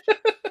cash.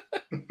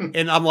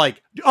 And I'm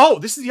like, "Oh,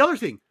 this is the other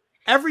thing.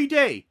 Every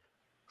day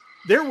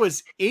there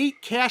was 8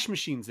 cash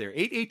machines there,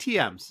 8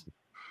 ATMs.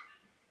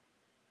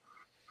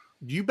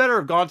 You better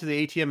have gone to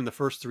the ATM in the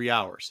first 3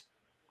 hours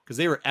because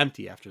they were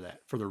empty after that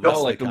for the rest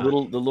of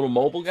the little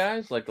mobile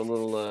guys, like the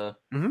little.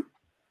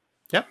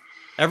 Yep,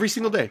 every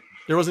single day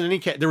there wasn't any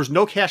cash. There was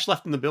no cash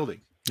left in the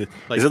building.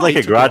 Like, is it like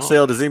a garage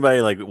sale? Does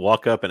anybody like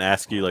walk up and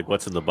ask you like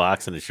what's in the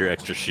box and it's your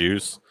extra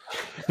shoes?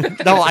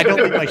 No, I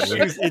don't leave my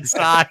shoes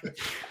inside.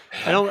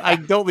 I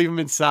don't leave them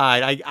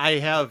inside.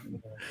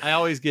 I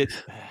always get.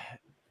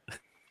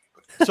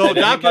 So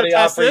Doc can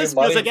attest this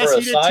because I guess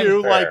he did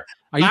too. Like,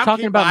 are you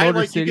talking about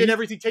Motor City? You get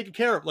everything taken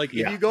care of. Like,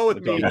 if you go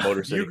with me,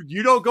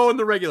 you don't go in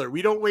the regular.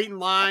 We don't wait in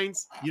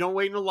lines. You don't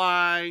wait in a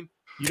line.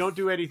 You don't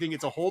do anything.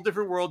 It's a whole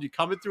different world. You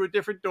come in through a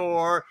different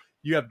door.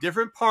 You have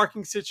different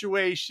parking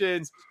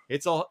situations.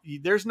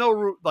 There's no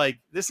route. Like,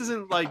 this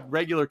isn't like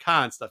regular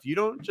con stuff. You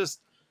don't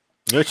just.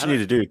 You know what you need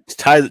to do?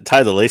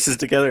 Tie the laces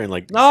together and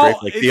drape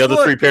like the other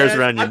 3 pairs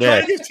around your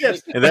neck,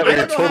 and that way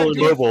you're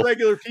totally mobile.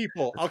 Regular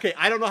people, okay.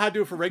 I don't know how to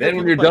do it for regular. Then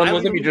when you're done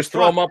with them, you just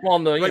throw them up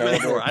on the regular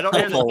door. I don't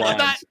handle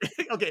that.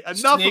 Okay,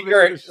 enough of it.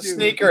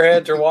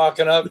 Sneakerheads are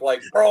walking up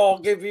like, "Bro, I'll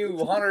give you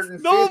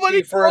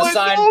 $150 for a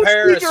signed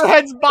pair."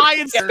 Sneakerheads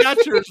buying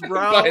Skechers,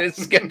 bro. Buying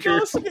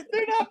Skechers.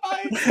 They're not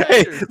buying Skechers.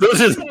 Hey,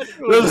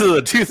 those are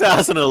the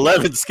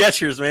 2011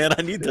 Skechers, man.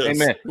 I need those. Hey,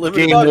 man,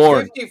 game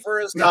worn. $50 for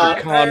a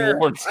signed pair.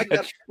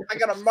 I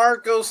got a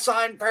Marco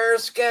signed pair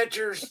of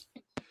Skechers.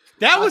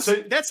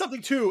 That's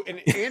something too, and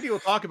Andy will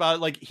talk about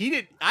it. Like,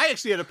 I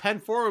actually had a pen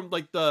for him.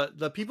 Like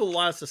the people who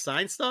want us to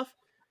sign stuff.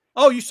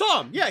 Oh, you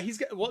saw him? Yeah, he's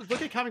got. Well,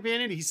 look at Comic Man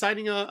Andy. He's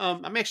signing a.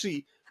 I'm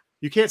actually.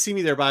 You can't see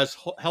me there, but I was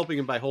helping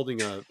him by holding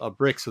a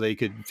brick so they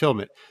could film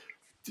it.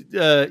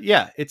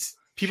 Yeah, it's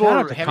people Shout are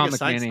out to having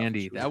Comic Man stuff.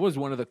 Andy. That was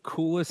one of the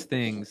coolest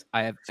things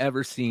I have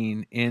ever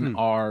seen in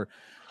our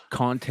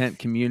content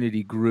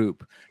community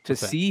group. To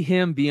see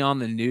him be on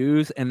the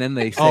news, and then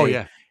they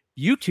say,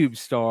 YouTube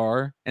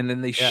star, and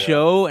then they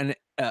show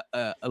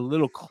a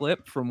little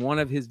clip from one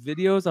of his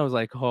videos. I was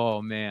like,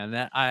 oh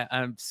man,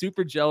 I'm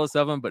super jealous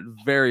of him, but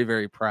very,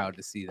 very proud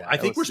to see that. I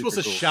think we're supposed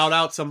to shout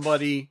out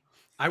somebody.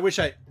 I wish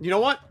you know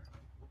what?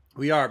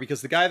 We are,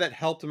 because the guy that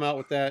helped him out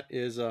with that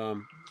is that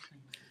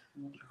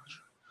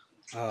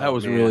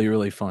was really,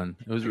 really fun.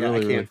 It was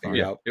really fun.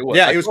 Yeah, it was.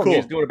 Yeah, it was cool.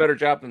 He's doing a better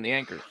job than the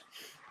anchors.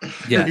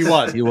 Yeah, he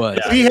was.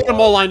 Yeah. We had them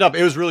all lined up.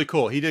 It was really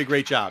cool. He did a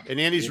great job. And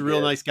Andy's a real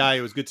nice guy.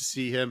 It was good to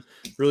see him.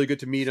 Really good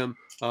to meet him.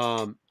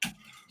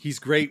 He's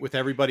great with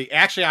everybody.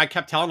 Actually, I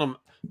kept telling him,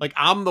 like,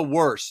 I'm the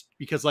worst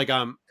because, like,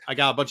 I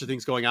got a bunch of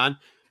things going on.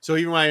 So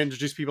even when I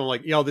introduce people, I'm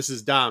like, yo, this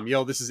is Dom.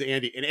 Yo, this is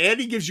Andy. And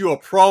Andy gives you a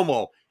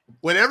promo.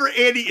 Whenever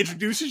Andy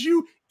introduces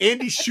you,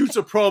 Andy shoots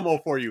a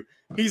promo for you.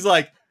 He's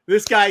like,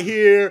 this guy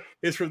here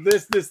is from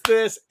this,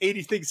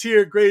 80 things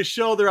here, greatest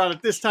show. They're on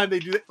at this time. They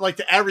do it, like,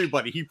 to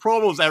everybody. He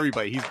promos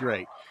everybody. He's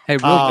great. Hey,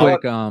 real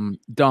quick,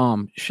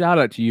 Dom, shout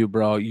out to you,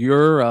 bro.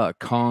 Your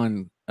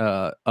con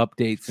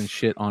updates and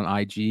shit on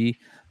IG,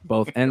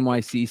 both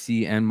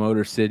NYCC and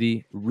Motor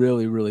City,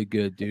 really, really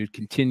good, dude.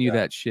 Continue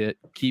that shit.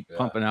 Keep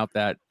pumping out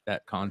that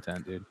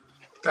content, dude.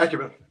 Thank you,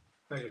 man.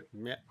 Thank you.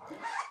 Yeah.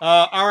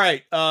 All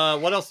right.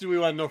 What else do we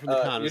want to know from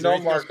the con? You know,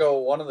 Marco,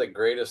 one of the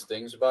greatest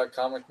things about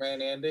Comic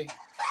Man Andy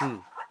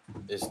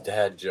is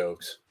dad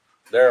jokes.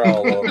 They're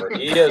all over.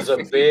 He is a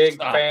big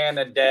fan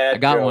of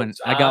dad jokes.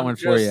 I got one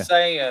for you.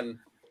 Saying.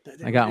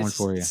 I got one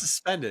for you.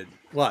 Suspended.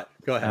 What?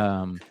 Go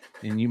ahead.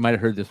 And you might have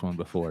heard this one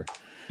before.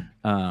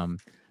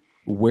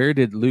 Where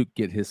did Luke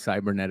get his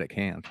cybernetic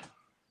hand?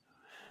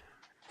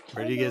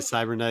 Where did he get his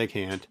cybernetic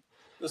hand?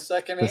 The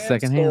second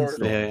hand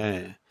store.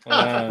 Yeah.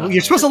 Well,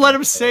 you're supposed to let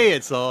him say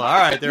it, so all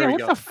right, there we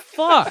go. What the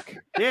fuck?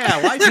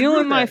 Yeah, why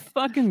stealing my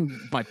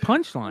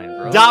punchline,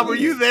 bro? Dom, were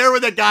you there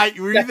when the guy?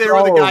 Were you there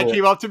when the guy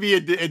came up to me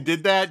and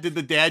did that? Did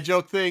the dad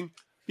joke thing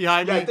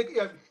behind me? I think,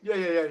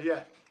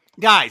 yeah.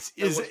 Guys,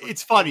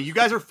 it's funny. You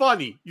guys are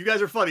funny.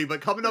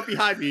 But coming up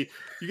behind me,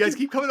 you guys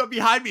keep coming up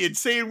behind me and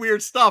saying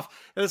weird stuff.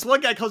 And this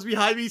one guy comes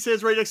behind me,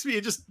 stands right next to me,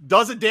 and just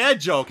does a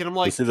dad joke. And I'm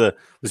like, we see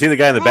the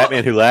guy in the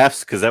Batman who laughs,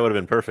 because that would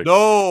have been perfect.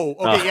 No,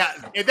 okay, yeah,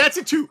 and that's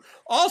it too.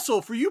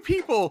 Also, for you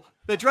people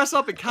that dress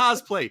up in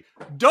cosplay,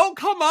 don't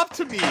come up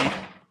to me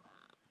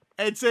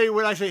and say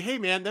when I say, "Hey,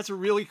 man, that's a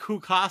really cool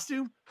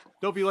costume."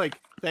 Don't be like,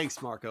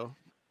 "Thanks, Marco,"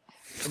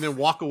 and then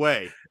walk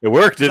away. It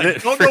worked, didn't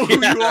it? Don't know who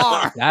you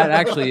are. That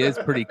actually is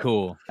pretty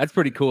cool. That's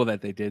pretty cool that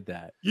they did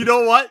that. You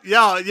know what?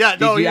 Yeah.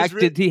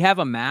 Did he have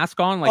a mask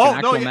on, like an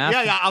actual mask?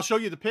 Yeah. I'll show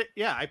you the pic.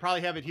 Yeah, I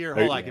probably have it here.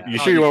 Hold on. You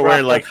sure you weren't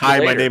wearing like "Hi,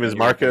 my name is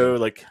Marco"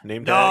 like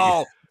name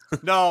tag?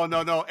 No.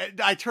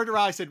 And I turned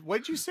around. I said, "What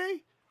did you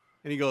say?"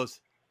 And he goes,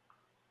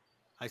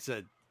 "I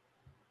said,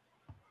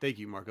 thank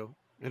you, Marco."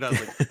 And I was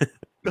like,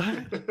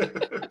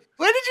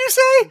 "What did you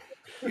say?"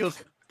 He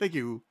goes, "Thank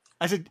you."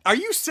 I said, "Are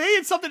you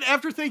saying something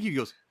after thank you?" He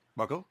goes,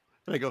 "Marco."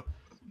 And I go,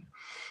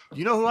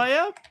 "You know who I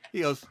am?" He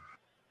goes,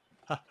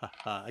 "Ha ha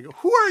ha." I go,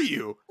 "Who are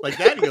you?" Like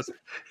that. He goes,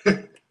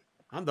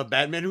 "I'm the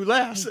Batman who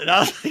laughs." And I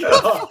was like,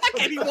 "Oh,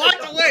 fuck," and he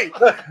walked away.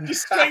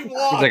 Just straight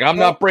walk. He's like, "I'm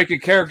not breaking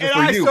character and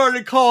for you." I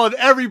started calling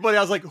everybody.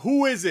 I was like,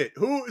 "Who is it?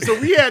 Who?" So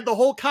we had the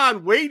whole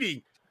con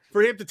waiting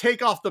for him to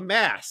take off the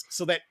mask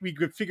so that we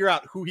could figure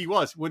out who he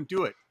was. Wouldn't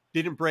do it.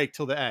 Didn't break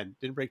till the end.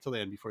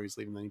 Before he was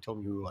leaving. Then he told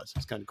me who he was. It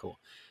was kind of cool.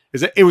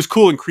 It was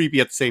cool and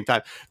creepy at the same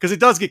time, because it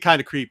does get kind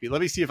of creepy.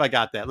 Let me see if I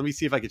got that. Let me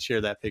see if I could share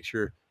that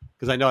picture,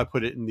 because I know I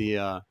put it in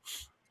the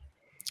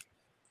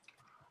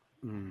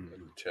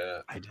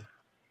chat. I did.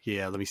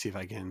 Yeah, let me see if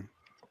I can.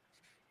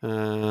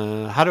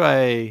 How do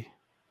I?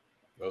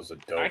 That was a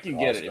dope I can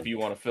get it if you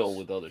want to fill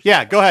with others.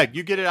 Yeah, go ahead.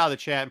 You get it out of the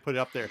chat and put it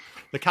up there.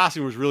 The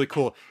costume was really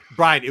cool.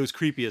 Brian, it was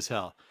creepy as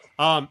hell.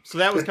 So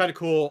that was kind of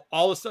cool.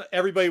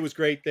 Everybody was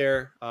great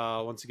there.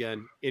 Once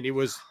again, and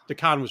the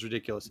con was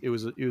ridiculous. It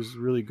was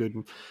really good.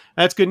 And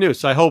that's good news.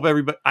 So I hope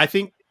I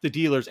think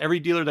every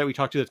dealer that we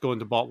talked to that's going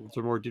to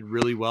Baltimore did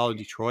really well in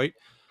Detroit.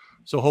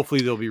 So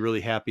hopefully they'll be really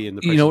happy in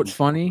the. You know what's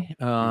funny?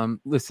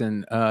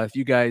 Listen, if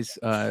you guys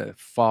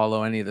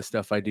follow any of the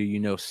stuff I do,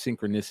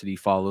 synchronicity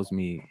follows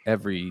me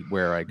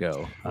everywhere I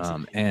go.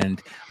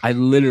 And I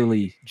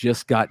literally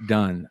just got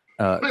done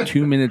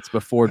 2 minutes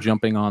before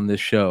jumping on this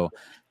show,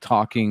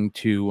 talking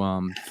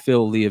to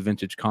Phil Lee of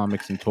Vintage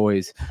Comics and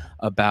Toys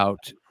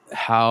about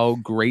how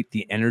great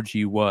the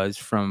energy was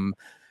from,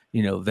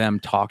 them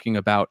talking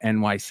about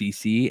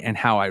NYCC, and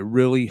how I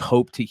really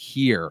hope to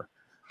hear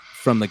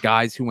from the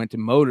guys who went to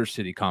Motor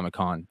City Comic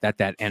Con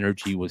that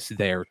energy was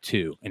there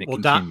too, and it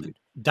continued.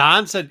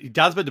 Don's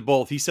been to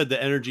both. He said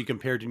the energy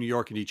compared to New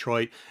York and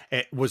Detroit,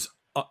 it was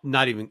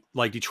not even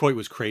like Detroit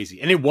was crazy,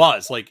 and it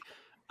was like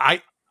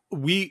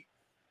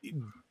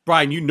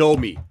Brian, you know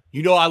me.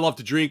 You know I love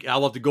to drink. I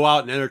love to go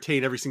out and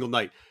entertain every single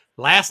night.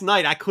 Last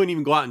night, I couldn't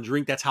even go out and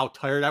drink. That's how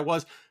tired I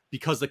was,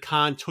 because the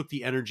con took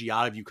the energy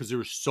out of you, because there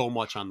was so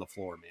much on the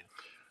floor, man.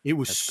 It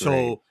was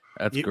great.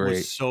 It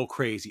was so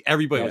crazy.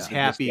 Everybody was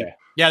happy.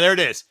 Yeah, there it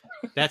is.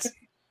 That's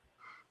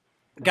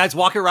guys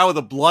walking around with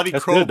a bloody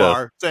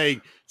crowbar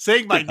saying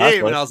my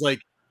name, and I was like,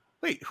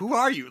 "Wait, who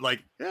are you?"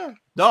 Like, yeah,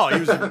 no, he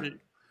was.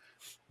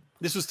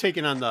 This was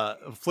taken on the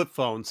flip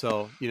phone,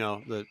 so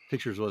the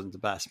pictures wasn't the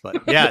best,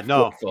 but yeah,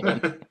 no,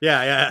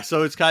 yeah.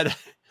 So it's kind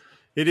of,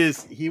 it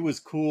is. He was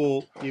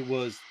cool. It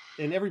was,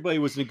 and everybody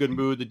was in a good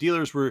mood. The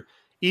dealers were,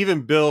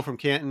 even Bill from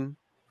Canton,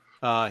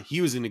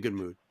 he was in a good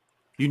mood.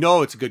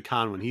 It's a good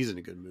con when he's in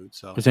a good mood.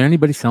 So, is there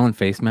anybody selling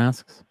face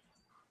masks?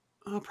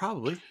 Oh,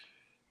 probably.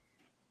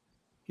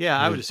 Yeah,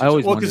 I would just. I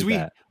always because we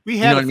had.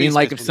 What I mean?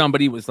 Like if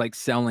somebody was like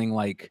selling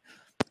like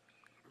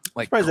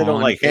I'm surprised they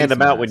don't hand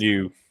them out when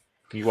you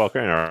walk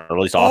in, or at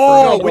least offer.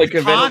 Oh, like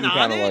convention,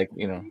 kind of like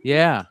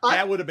Yeah,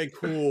 that would have been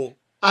cool.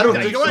 I don't.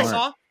 You know what I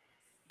saw?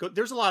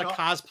 There's a lot of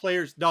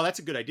cosplayers. No, that's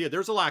a good idea.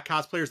 There's a lot of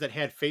cosplayers that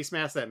had face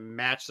masks that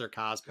match their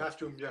cosplay.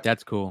 Costume, yeah.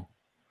 That's cool.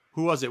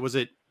 Who was it? Was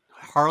it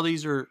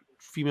Harley's or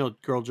female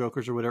girl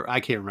Jokers or whatever? I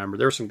can't remember.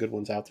 There were some good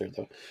ones out there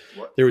though.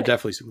 There were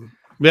definitely some.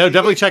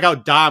 Definitely check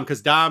out Dom,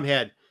 because Dom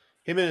had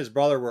him and his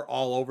brother were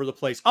all over the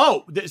place.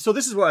 Oh, so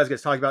this is what I was going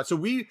to talk about. So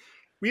we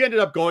ended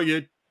up going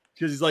in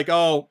because he's like,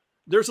 "Oh,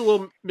 there's a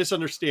little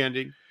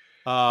misunderstanding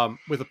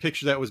with a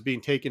picture that was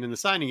being taken in the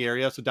signing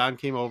area." So Don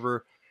came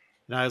over,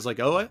 and I was like,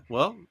 "Oh,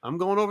 well, I'm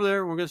going over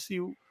there. We're going to see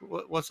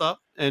what's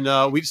up." And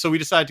we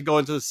decided to go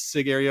into the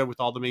SIG area with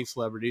all the main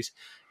celebrities.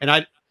 And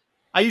I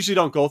usually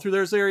don't go through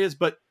those areas,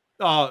 but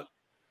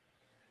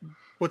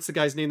what's the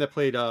guy's name that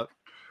played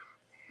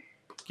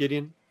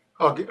Gideon?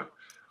 Oh,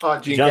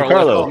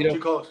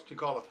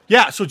 Giancarlo.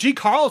 Yeah, so G.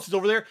 Carlos is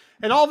over there,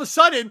 and all of a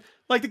sudden,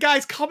 like, the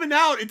guy's coming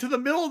out into the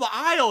middle of the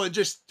aisle and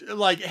just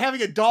like having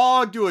a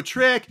dog do a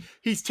trick.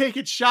 He's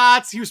taking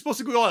shots. He was supposed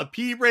to go on a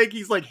pee break.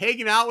 He's like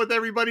hanging out with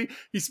everybody.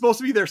 He's supposed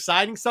to be there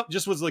signing stuff.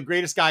 Just was the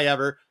greatest guy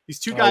ever.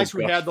 These two guys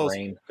who had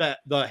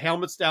the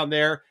helmets down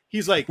there.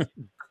 He's like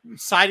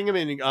signing them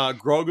in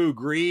Grogu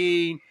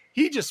green.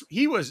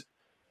 He was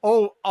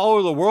all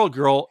over the world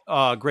girl,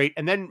 great.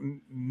 And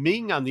then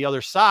Ming on the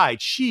other side,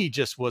 she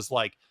just was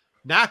like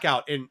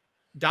knockout. And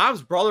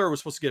Dom's brother was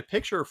supposed to get a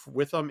picture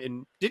with him,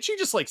 and did she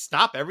just like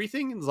stop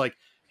everything and was like,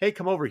 "Hey,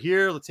 come over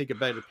here, let's take a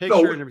better picture." No,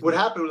 and everything? What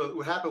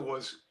happened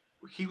was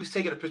he was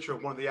taking a picture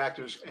of one of the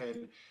actors,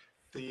 and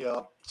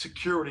the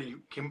security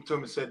came to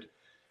him and said,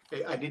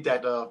 "Hey, I need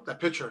that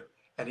picture,"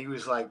 and he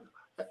was like,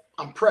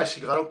 "I'm pressed."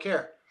 He goes, "I don't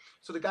care."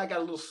 So the guy got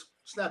a little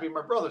snappy at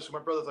my brother. So my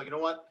brother's like, "You know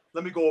what?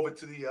 Let me go over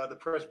to the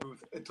press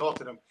booth and talk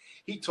to them."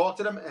 He talked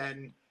to them,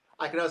 and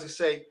I can honestly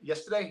say,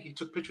 yesterday he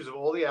took pictures of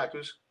all the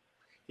actors.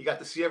 He got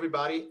to see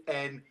everybody,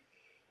 and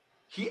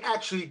he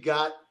actually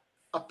got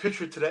a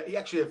picture today. He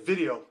actually a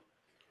video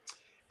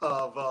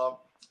of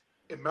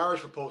a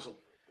marriage proposal.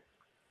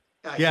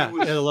 Yeah,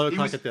 at 11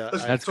 o'clock at that.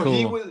 That's so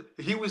cool.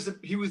 He was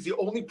the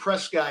only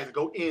press guy to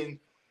go in,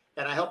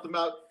 and I helped him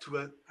out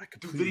to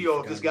do video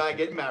of this guy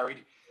getting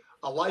married.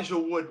 Elijah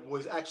Wood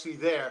was actually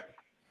there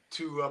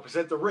to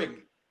present the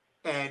ring,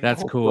 and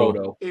that's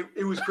cool.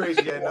 It was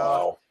crazy, and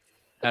wow.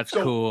 That's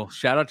cool.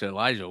 Shout out to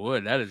Elijah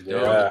Wood. That is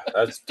dope. Yeah,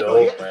 that's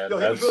dope, man. He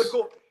was really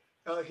cool.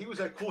 He was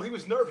cool. He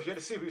was nervous. You had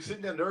to see him. He was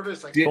sitting there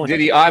nervous. Like, did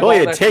he eyeball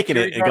had taken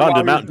it and gone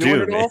to Mount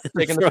Doom,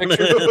 taking the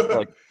picture?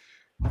 Like,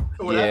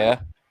 yeah,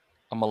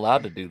 I'm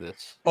allowed to do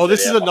this. Oh,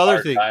 this is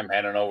another thing. Time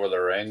handing over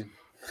the ring.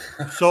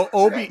 So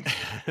Obi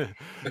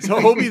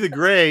the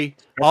Gray,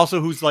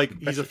 also who's like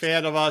he's a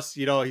fan of us.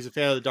 You know, he's a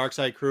fan of the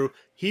Darkside crew.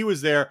 He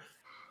was there.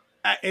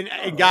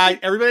 And guy,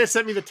 everybody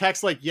sent me the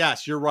text like,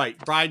 yes, you're right,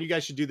 Brian. You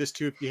guys should do this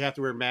too. If you have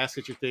to wear a mask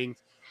at your thing,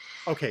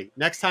 okay.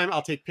 Next time,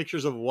 I'll take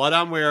pictures of what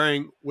I'm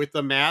wearing with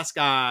the mask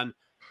on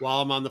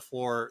while I'm on the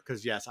floor.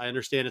 Because yes, I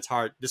understand it's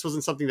hard. This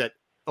wasn't something that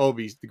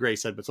Obi the Gray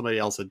said, but somebody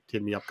else had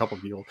hit me up. A couple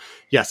of people.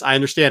 Yes, I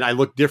understand. I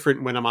look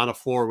different when I'm on a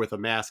floor with a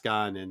mask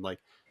on and like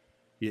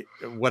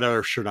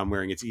whatever shirt I'm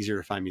wearing. It's easier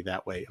to find me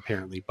that way,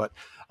 apparently. But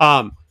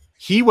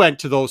he went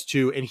to those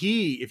two, and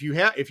if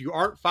you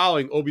aren't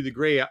following Obi the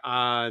Gray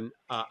on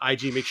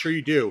IG, make sure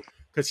you do,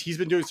 because he's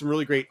been doing some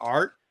really great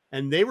art,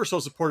 and they were so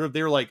supportive.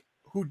 They were like,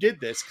 "Who did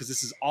this? Because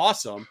this is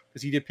awesome."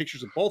 Because he did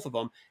pictures of both of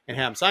them and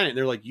had them sign it. And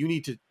they're like, "You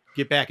need to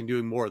get back and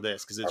doing more of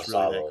this because it's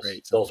really that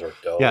great." So, those are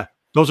dope. Yeah,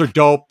 those are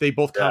dope. They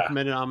both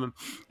complimented on him.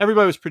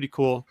 Everybody was pretty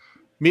cool.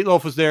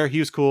 Meatloaf was there. He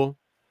was cool.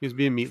 He was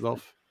being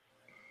Meatloaf.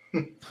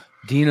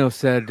 Dino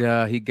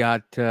said he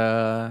got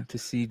to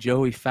see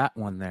Joey Fat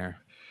One there.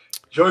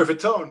 Joey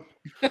Fatone.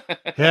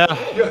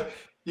 Yeah.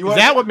 Is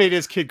that what made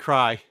his kid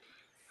cry?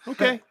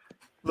 Okay.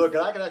 Look,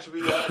 I can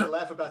actually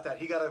laugh about that.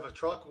 He got out of a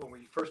truck when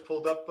we first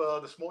pulled up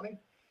this morning.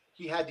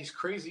 He had these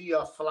crazy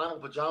flannel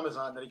pajamas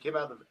on that he came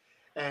out of,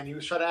 and he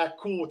was trying to act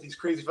cool with these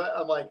crazy.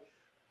 I'm like,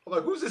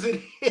 who's this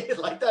idiot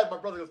like that? My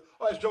brother goes,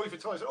 "Oh, it's Joey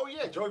Fatone." I said, "Oh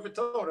yeah, Joey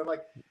Fatone." I'm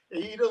like,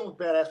 he doesn't look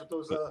badass with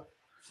those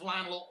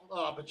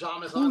flannel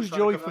pajamas on. Who's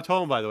Joey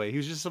Fatone, by the way? He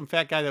was just some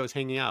fat guy that was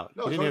hanging out.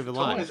 No, he didn't Joey have the Fatone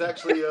line. is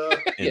actually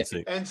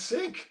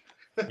NSYNC.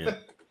 Yeah.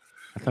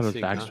 I thought it was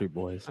Backstreet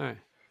Boys. All right.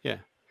 Yeah.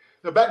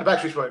 No,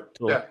 Backstreet Boys.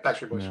 Yeah,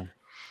 Backstreet Boys. Yeah.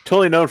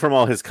 Totally known from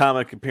all his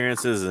comic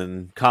appearances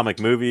and comic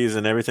movies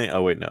and everything.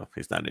 Oh wait, no,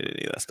 he's not in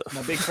any of that stuff.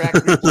 My big crack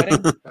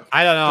wedding.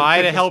 I don't know. I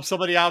had to help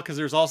somebody out because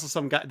there's also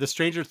some guy. The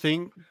Stranger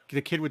Thing,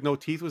 the kid with no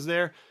teeth was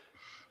there.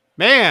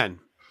 Man,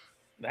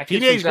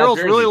 teenage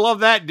girls really love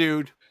that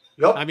dude.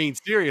 Yep. I mean,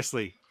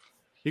 seriously,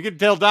 you could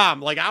tell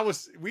Dom. Like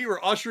we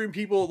were ushering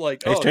people.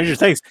 Like, hey, Stranger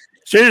Things.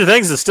 Stranger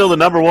Things is still the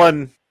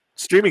 #1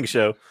 streaming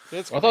show.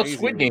 I thought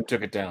Squid Game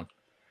took it down.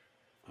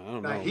 I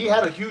don't know. He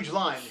had a huge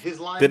line. His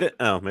line. Did it?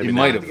 Oh, maybe he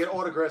might have. To get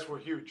autographs were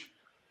huge,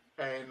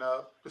 and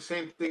the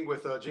same thing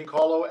with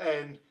Giancarlo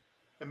and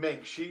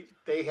Ming.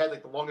 They had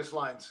like the longest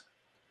lines.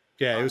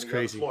 Yeah, it was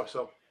crazy. Floor,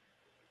 so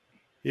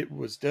it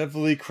was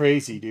definitely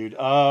crazy, dude.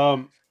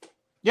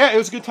 Yeah, it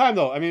was a good time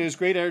though. I mean, it was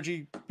great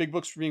energy. Big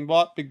books were being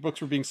bought. Big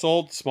books were being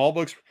sold. Small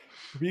books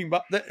were being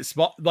bought.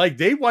 Like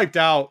they wiped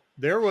out.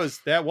 There was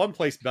that one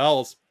place,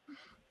 Bell's.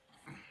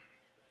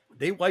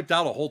 They wiped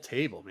out a whole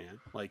table, man.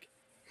 Like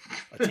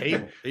a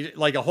table,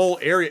 like a whole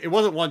area. It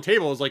wasn't one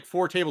table. It was like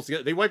 4 tables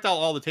together. They wiped out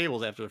all the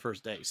tables after the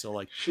first day. So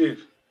like, shit,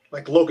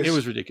 like locusts. It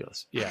was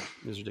ridiculous. Yeah,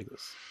 it was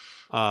ridiculous.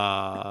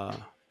 All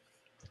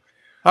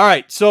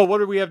right. So what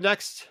do we have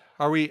next?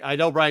 I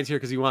know Brian's here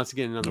because he wants to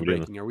get in on the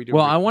breaking. Are we doing?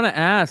 Well, I want to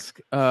ask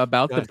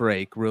about the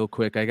break real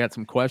quick. I got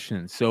some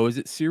questions. So is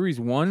it series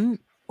 1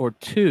 or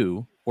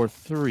 2 or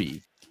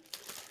 3?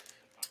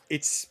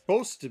 It's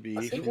supposed to be.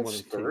 I think it's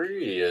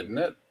 3, isn't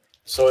it?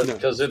 So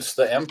because it's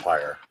the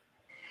Empire.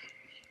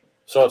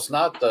 So it's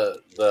not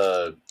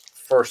the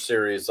first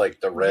series like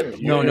the red.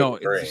 No.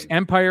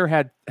 Empire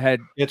had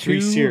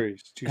 3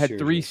 series.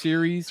 3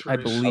 series, I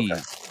believe.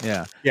 Okay.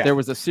 Yeah. There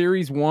was a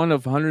series 1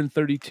 of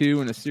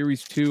 132 and a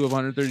series 2 of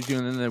 132,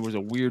 and then there was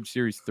a weird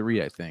series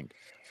 3, I think.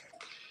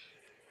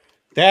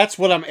 That's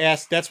what I'm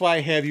asked. That's why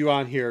I have you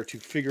on here to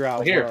figure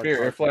out.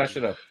 Here, flash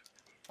it up.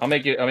 I'll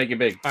make it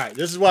big. All right,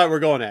 this is what we're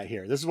going at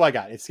here. This is what I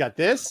got. It's got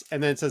this,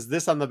 and then it says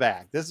this on the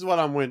back. This is what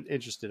I'm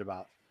interested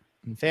about.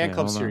 Fan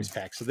Club Series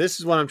Pack. So this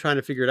is what I'm trying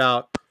to figure it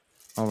out.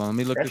 Hold on, let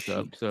me look this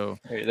up. So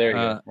there you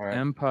go. Right.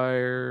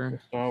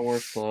 Empire, Star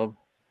Wars Club,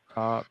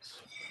 Tops,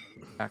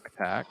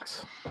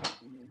 Backpacks.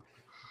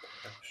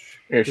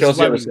 Here, show us.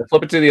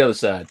 Flip it to the other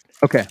side.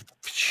 Okay.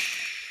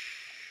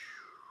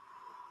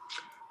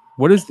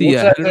 What is the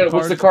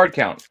what's the card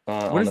count?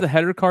 What does the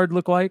header card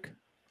look like?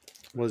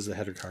 What does the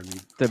header card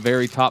mean? The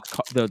very top,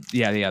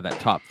 that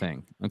top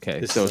thing.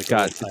 Okay, This so is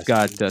it's like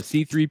got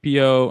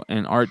C-3PO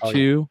and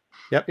R2.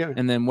 Yep.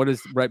 And then what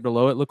does right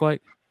below it look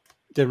like?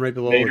 Then right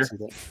below Vader.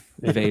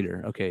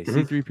 Vader. Okay,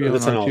 C-3PO and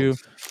R2.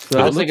 So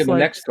I was thinking the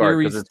next card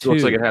because it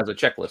looks like it has a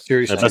checklist.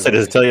 Does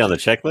it tell you on the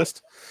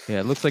checklist? Yeah,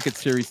 it looks like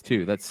it's Series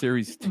 2. That's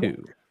Series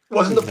 2.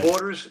 Wasn't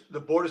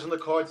the borders on the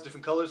cards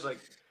different colors? Like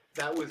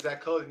that was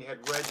that color, and you had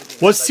red.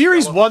 Was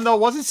Series 1 though?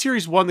 Wasn't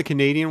Series 1 the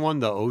Canadian one,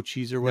 the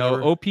Ochis or whatever?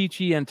 No,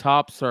 OPG and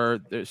Tops are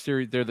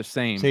they're the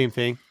same. Same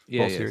thing.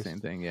 Yeah, same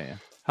thing. Yeah.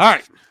 All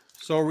right.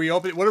 So are we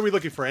open? What are we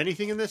looking for?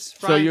 Anything in this?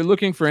 Brian? So you're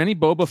looking for any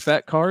Boba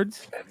Fett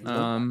cards,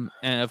 and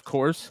of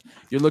course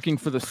you're looking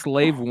for the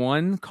Slave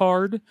 1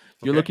 card.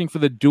 You're looking for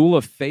the Duel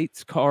of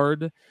Fates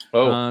card.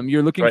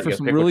 You're looking for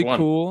some really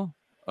cool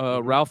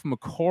Ralph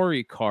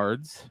McQuarrie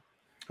cards.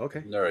 Okay.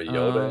 Is there a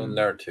Yoda in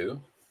there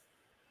too?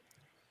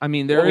 I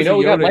mean, there is a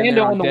Yoda in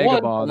there on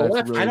Dagobah.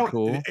 That's really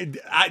cool.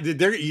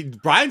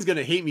 Brian's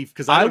gonna hate me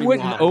because I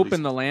wouldn't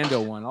open the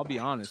Lando one. I'll be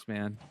honest,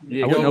 man.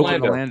 I wouldn't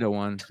open the Lando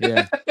one.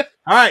 Yeah.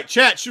 All right,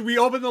 chat. Should we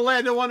open the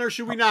Lando one or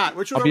should we not?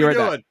 Which one are we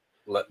doing?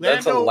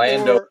 That's a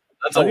Lando.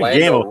 That's a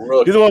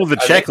Lando. Do the one with the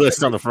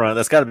checklist on the front.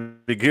 That's got to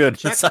be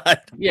good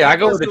inside. Yeah, I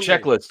go with the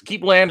checklist.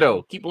 Keep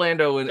Lando. Keep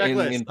Lando in All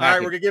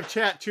right, we're gonna give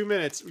chat 2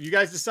 minutes. You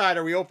guys decide.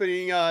 Are we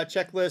opening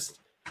checklist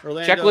or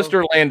Lando? Checklist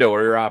or Lando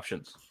are your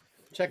options.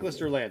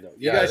 Checklist or Lando.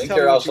 You guys I think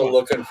they're also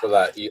looking for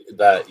that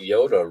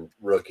Yoda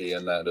rookie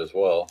in that as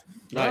well.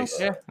 Nice.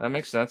 Yeah, that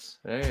makes sense.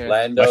 Yeah.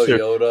 Lando,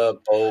 Yoda,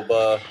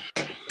 Boba.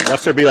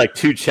 Must there be like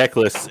 2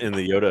 checklists in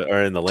the Yoda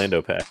or in the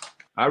Lando pack?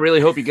 I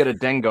really hope you get a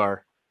Dengar.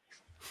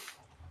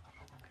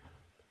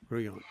 Where are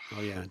we going?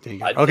 Oh yeah,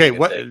 Dengar. Okay,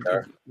 what?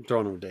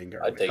 Throwing him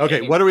Dengar.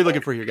 Okay, what are we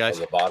looking for here, guys?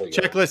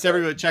 Checklist.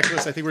 Everybody,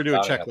 checklist. I think we're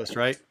doing checklist,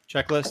 right?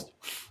 Checklist.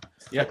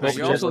 Yeah,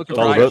 you're also looking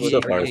for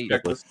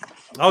checklist.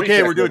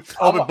 Okay, we're doing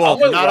open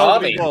both. Not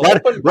opening both.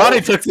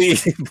 Ronnie took the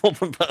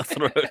open both.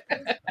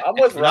 I'm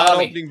with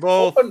Ronnie. Opening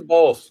both. Open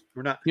both.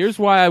 We're not. Here's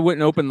why I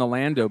wouldn't open the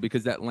Lando,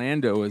 because that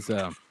Lando is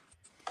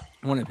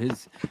one of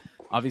his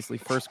obviously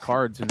first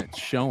cards, and it's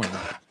showing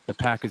the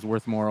pack is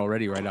worth more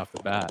already right off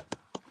the bat.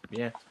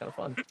 Yeah, it's kind of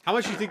fun. How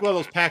much do you think one of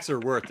those packs are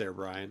worth there,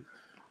 Brian?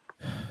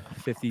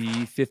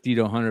 $50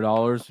 to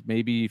 $100,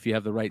 maybe if you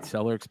have the right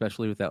seller,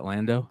 especially with that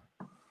Lando.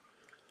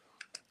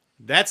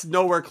 That's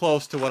nowhere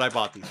close to what I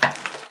bought these for.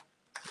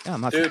 Yeah,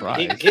 I'm not Dude,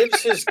 surprised. he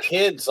gives his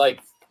kids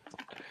like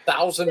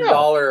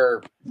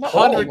 $1,000,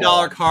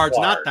 $100 cards,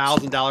 not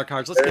 $1,000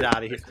 cards. Let's get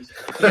out of here.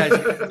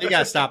 You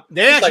guys stop.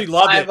 They actually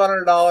loved it.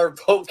 $500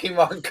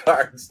 Pokemon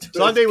cards.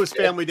 Sunday was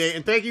family day,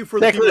 and thank you for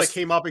the people that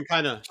came up and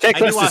kind of.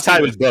 Checklist is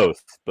tied with both,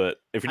 but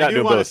if you're not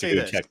doing both, you do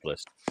a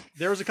checklist.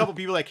 There was a couple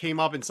people that came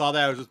up and saw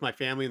that I was with my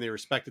family, and they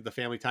respected the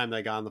family time that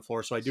I got on the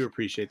floor. So I do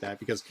appreciate that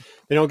because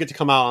they don't get to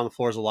come out on the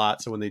floors a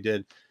lot. So when they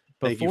did,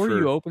 before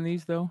you open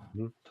these though,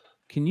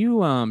 can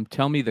you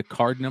tell me the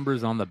card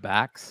numbers on the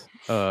backs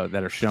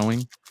that are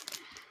showing?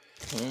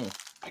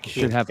 I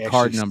should have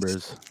card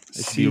numbers.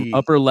 It's the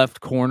upper left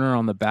corner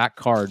on the back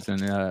cards,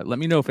 and let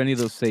me know if any of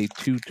those say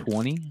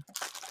 220.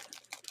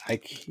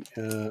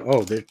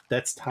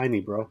 That's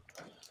tiny, bro.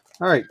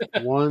 All right,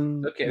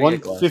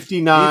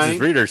 159.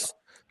 Readers.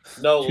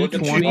 No,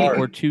 220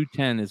 or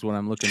 210 is what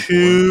I'm looking for.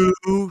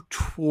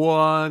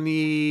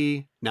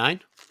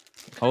 229.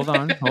 Hold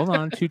on.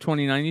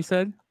 229, you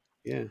said?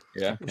 Yeah.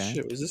 Yeah. Okay. Oh,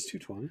 shit, is this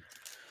 220?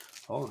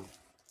 Hold on.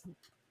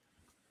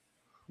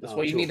 That's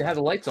why you need to have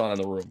the lights on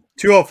in the room.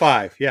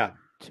 205, yeah.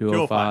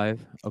 205.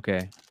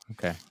 Okay.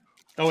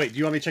 Oh, wait, do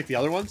you want me to check the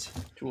other ones?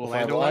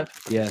 205.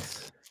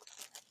 Yes.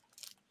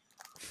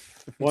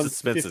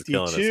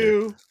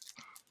 152.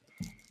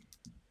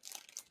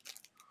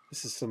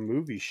 This is some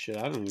movie shit.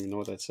 I don't even know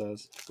what that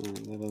says.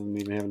 That doesn't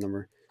even have a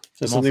number.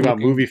 So something about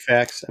movie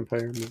facts,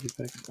 Empire movie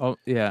facts. Oh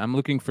yeah, I'm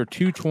looking for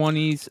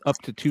 220s up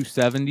to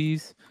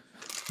 270s.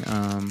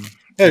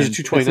 There's a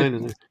 229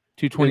 in there.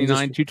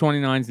 229,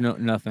 229's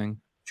nothing.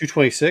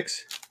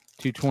 226.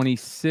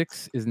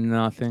 226 is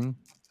nothing.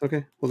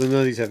 Okay. Well, then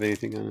none of these have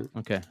anything on it.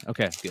 Okay.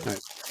 Good.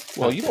 Right.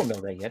 Well, you don't know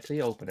that yet till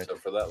you open it. So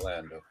for that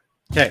Lando.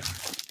 Okay.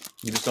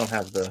 You just don't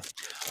have the.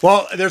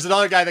 Well, there's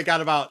another guy that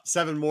got about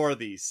 7 more of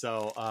these.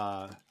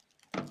 So,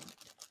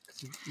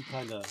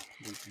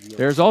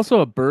 there's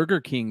also a Burger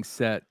King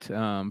set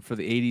for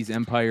the 80s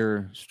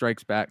Empire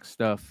Strikes Back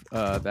stuff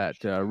that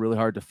really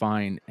hard to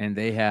find, and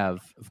they have,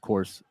 of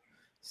course,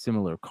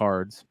 similar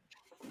cards.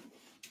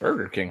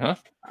 Burger King, huh?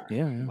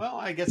 Yeah. Well,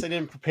 I guess I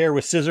didn't prepare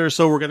with scissors,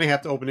 so we're gonna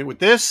have to open it with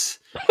this.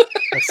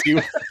 Let's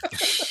see.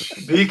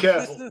 Be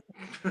careful.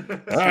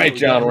 All right,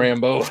 John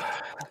Rambo.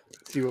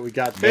 See what we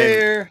got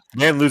there.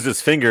 Man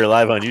loses finger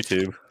live on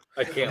YouTube.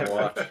 I can't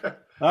watch.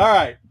 All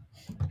right.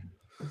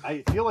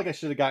 I feel like I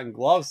should have gotten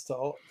gloves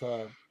to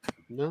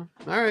no.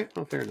 All right.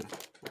 Oh, fair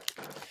enough.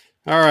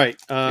 All right.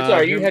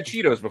 Sorry, you had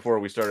Cheetos before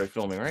we started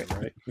filming, right?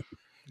 Right.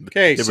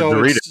 Okay,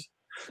 so it's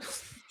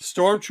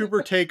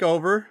Stormtrooper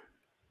Takeover.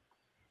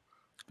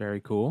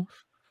 Very cool.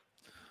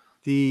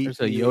 There's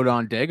a Yoda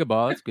on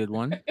Dagobah. That's a good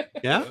one.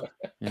 Yeah.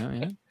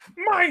 Yeah.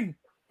 Mine.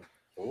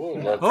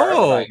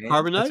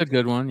 Carbonite. That's a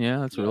good one. Yeah,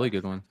 that's a really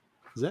good one.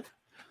 Is it?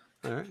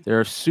 All right.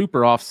 They're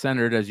super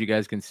off-centered, as you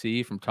guys can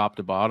see, from top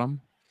to bottom.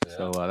 Yeah.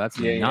 So that's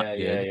not good.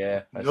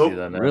 Yeah. I see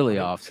that now. Really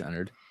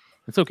off-centered.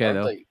 It's okay aren't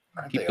though.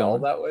 Aren't Keep they going. all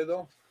that way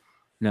though?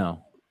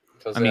 No.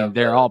 I mean,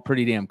 they're all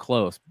pretty damn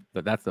close,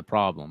 but that's the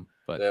problem.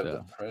 But they have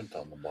the print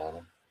on the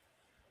bottom.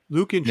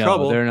 Luke in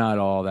trouble. They're not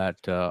all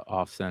that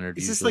off-centered.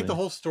 Is this like the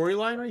whole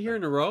storyline right here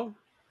in a row?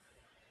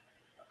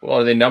 Well,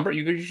 are they numbered?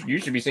 You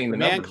should be seeing the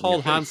man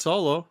called Han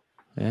Solo.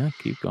 Yeah,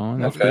 keep going.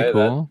 That's pretty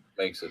cool.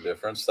 That makes a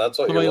difference. That's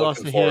what Somebody you're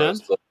lost looking a for.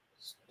 hand.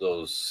 Is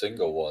those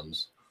single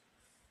ones.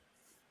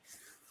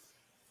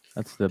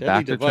 That's the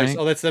back device.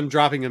 Oh, that's them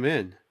dropping him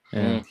in.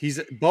 Yeah. He's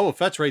Boba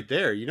Fett's right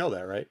there. You know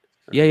that, right?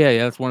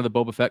 Yeah. That's one of the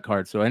Boba Fett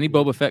cards. So any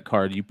Boba Fett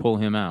card, you pull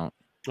him out.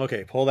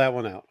 Okay, pull that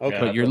one out. Okay,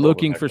 but you're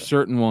looking for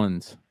certain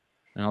ones,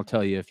 and I'll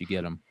tell you if you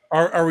get them.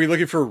 Are we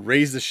looking for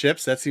Raise the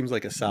Ships? That seems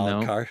like a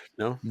solid card.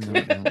 No.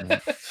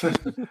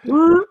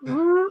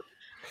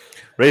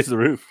 Raise the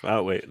Roof.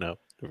 Oh wait, no.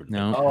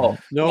 No.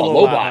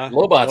 Lobot.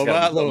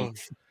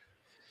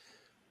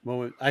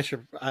 Moment.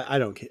 I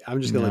don't care. I'm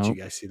just gonna let you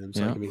guys see them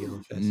so I can make it a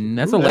little faster.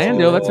 That's a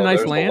Lando. That's a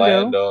nice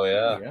Lando.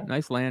 Yeah.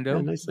 Nice Lando.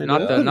 Yeah, nice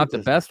Lando. Not the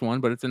best one,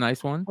 but it's a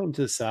nice one. Put them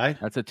to the side.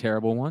 That's a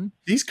terrible one.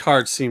 These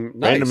cards seem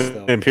nice.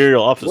 Random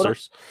Imperial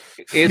officers.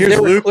 Here's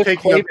Luke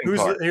taking a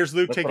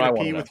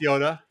pee with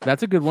Yoda.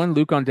 That's a good one.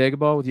 Luke on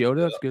Dagobah with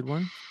Yoda. That's a good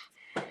one.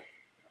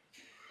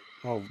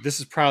 Oh, this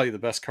is probably the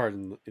best card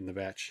in the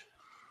batch.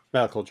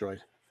 Battle Droid.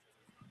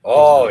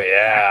 Oh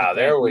yeah,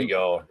 there we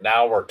go.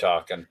 Now we're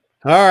talking.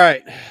 All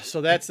right, so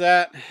that's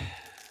that.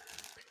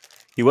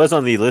 He was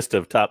on the list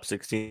of top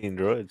 16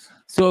 droids.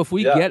 So if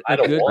we get a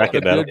good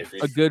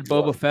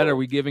Boba want Fett, are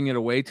we giving it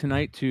away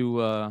tonight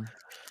to a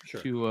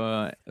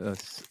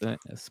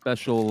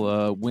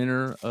special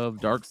winner of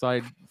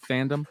Darkside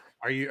fandom?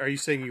 Are you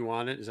saying you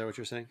want it? Is that what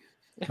you're saying?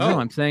 No,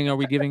 I'm saying, are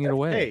we giving it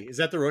away? Hey, is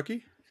that the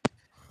rookie?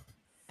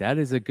 That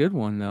is a good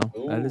one, though.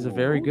 That is a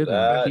very good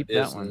one. Keep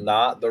that one.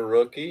 Not the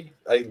rookie.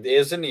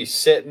 Isn't he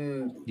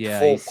sitting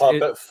full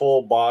puppet,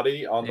 full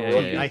body on the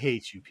rookie? I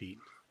hate you, Pete.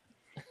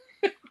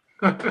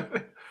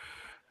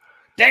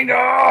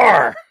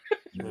 Dengar!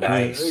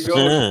 Nice.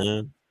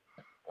 I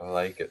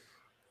like it.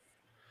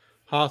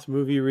 Hoth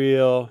movie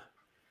reel.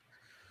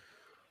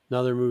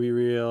 Another movie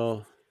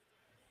reel.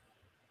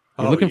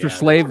 We're looking for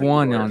Slave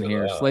 1 on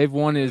here. Slave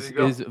 1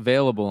 is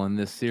available in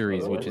this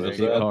series, which is a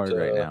big card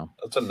right now.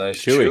 That's a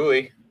nice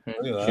Chewie.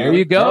 Here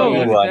you go.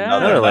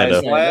 Another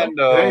nice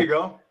Lando. There you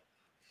go.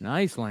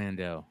 Nice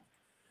Lando.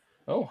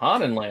 Oh,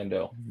 Han and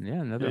Lando.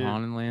 Yeah, another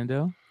Han and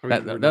Lando.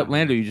 That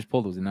Lando you just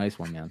pulled was a nice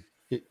one, man.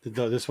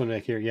 This one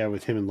back here,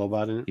 with him and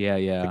Lobot in it.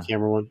 Yeah. The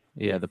camera one.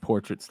 Yeah, the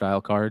portrait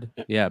style card.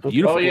 Yeah,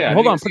 beautiful. Oh, yeah.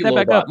 Hold on, put that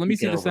back up. Let me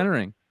see the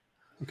centering.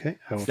 Okay,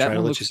 I will that try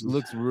to one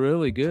looks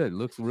really good.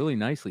 Looks really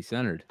nicely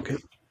centered. Okay,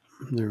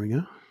 there we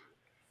go.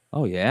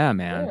 Oh yeah,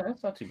 man. Yeah,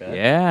 that's not too bad.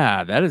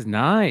 Yeah, that is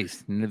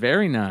nice.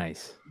 Very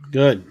nice.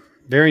 Good.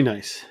 Very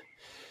nice.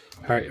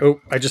 All right.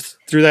 Oh, I just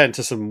threw that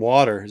into some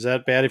water. Is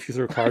that bad if you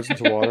throw cards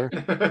into water?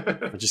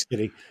 I'm just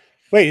kidding.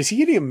 Wait, is he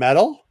getting a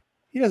medal?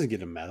 He doesn't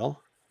get a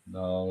medal.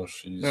 No,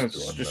 she's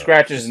just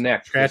scratching his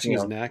neck. Scratching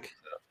his neck.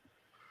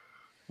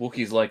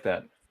 Wookiees like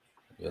that.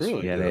 Yes,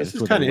 really? Yeah, this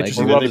is kind of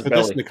interesting that they put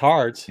this in the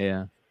cards.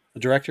 Yeah. The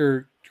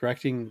director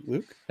directing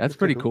Luke. That's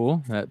pretty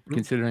cool.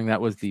 Considering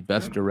that was the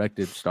best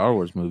directed Star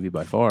Wars movie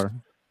by far.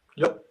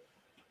 Yep.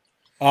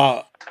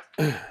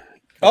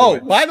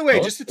 Oh, by the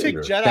way, just to take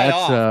Jedi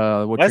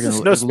off. Why is a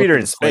snow speeder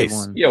in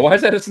space? Yeah, why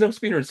is that a snow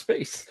speeder in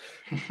space?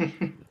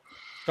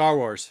 Star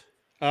Wars.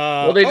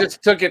 Well, they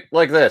just took it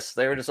like this.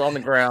 They were just on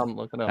the ground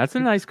looking up. That's a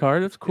nice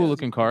card. That's a cool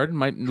looking card.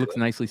 Looks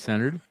nicely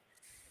centered.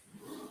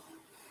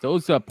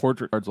 Those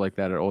portrait cards like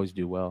that always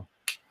do well.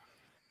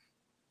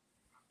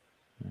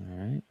 All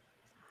right.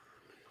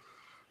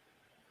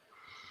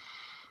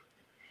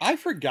 I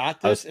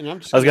forgot this, and I'm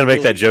just. I was gonna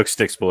make that joke,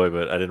 Sticks Boy,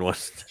 but I didn't want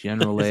to.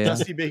 General Leia.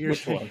 Dusty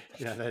Baker's one.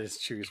 Yeah, that is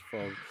Chewie's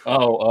phone.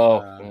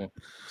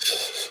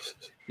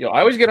 Yo, I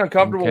always get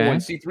uncomfortable when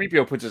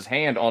C-3PO puts his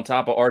hand on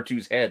top of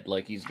R2's head,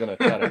 like he's gonna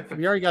cut it.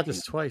 We already got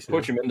this twice.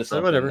 Push him into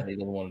something. Whatever. He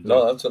doesn't want to do.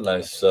 No, that's a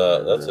nice.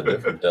 That's a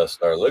different Death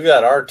Star. Look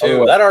at that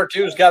R2. That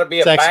R2's got to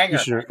be a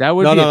banger. That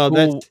would be a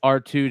cool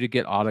R2 to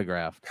get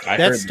autographed.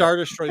 That's Star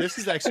Destroyer. This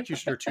is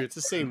Executioner 2. It's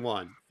the same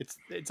one.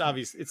 It's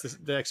obvious. It's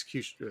the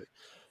Executioner.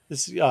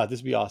 This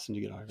would be awesome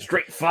to get autographed.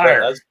 Straight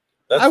fire.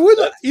 I would.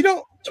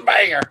 It's a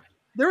banger.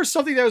 There was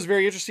something that was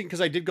very interesting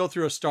because I did go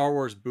through a Star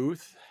Wars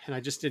booth and I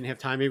just didn't have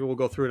time. Maybe we'll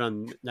go through it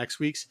on next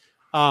week's.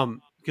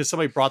 Because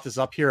somebody brought this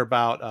up here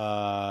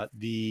about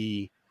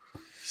the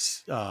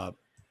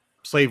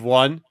Slave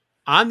 1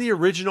 on the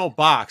original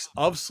box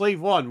of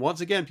Slave 1.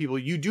 Once again, people,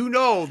 you do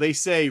know they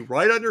say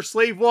right under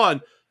Slave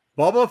 1,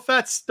 Boba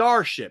Fett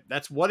Starship.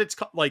 That's what it's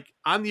like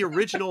on the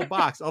original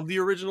box of the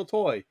original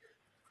toy.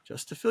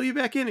 Just to fill you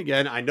back in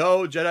again. I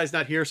know Jedi's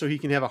not here so he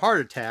can have a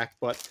heart attack,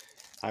 but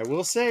I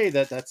will say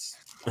that's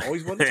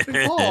always what it's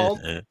been called.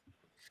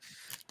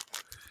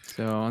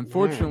 So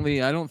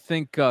unfortunately, I don't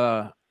think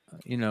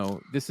you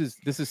know, this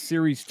is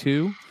series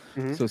 2.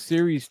 So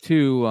series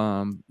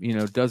 2, you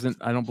know,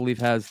 I don't believe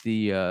has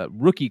the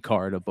rookie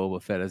card of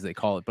Boba Fett, as they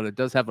call it, but it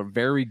does have a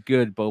very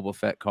good Boba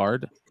Fett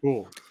card.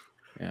 Cool.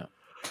 Yeah.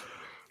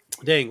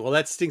 Dang. Well,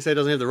 that Stink said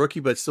doesn't have the rookie,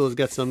 but still has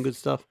got some good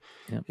stuff.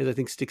 Because I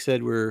think Stick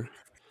said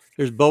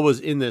there's Boba's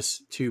in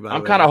this too.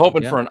 I'm kind of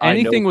hoping for an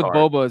anything with card.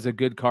 Boba is a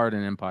good card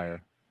in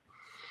Empire.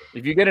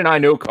 If you get an I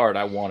know card,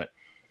 I want it.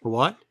 For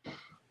what?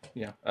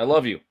 Yeah, I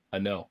love you. I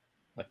know.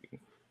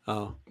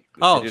 So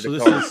this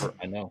is.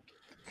 I know.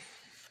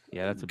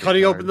 Yeah, that's a big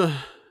cutting card. open the.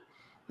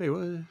 Wait,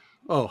 what?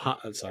 Oh,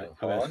 I'm sorry.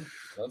 Han.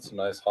 That's a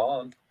nice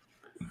Han.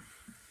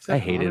 I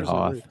hated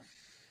Hoth.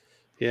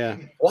 Yeah.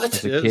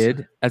 What?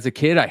 As a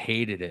kid, I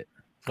hated it.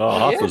 Oh,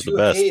 Hoth was the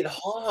best. Hate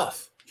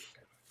Hoth.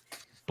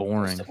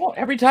 Boring.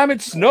 Every time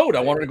it snowed,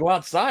 I wanted to go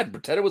outside and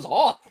pretend it was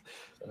Hoth.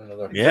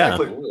 Yeah.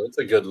 Ooh, that's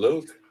a good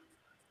look.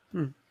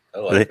 I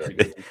like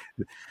that.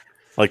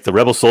 Like the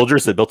rebel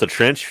soldiers that built a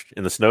trench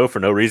in the snow for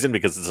no reason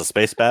because it's a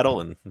space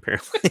battle, and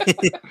apparently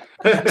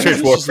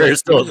trench warfare is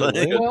still a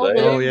thing.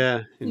 Oh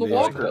yeah,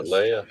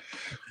 Leia.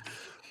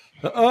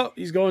 Oh,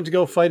 he's going to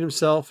go fight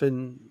himself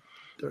and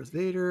Darth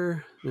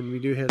Vader. And we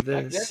do have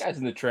this. That guy's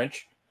in the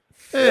trench.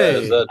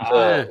 Hey,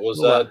 was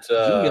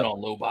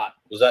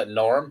that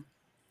Norm?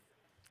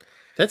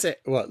 That's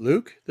it. What,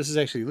 Luke? This is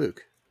actually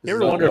Luke. You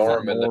ever wonder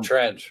Norm in the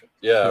trench?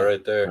 Yeah,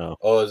 right there.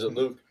 Oh, is it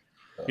Luke?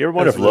 You ever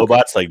wonder if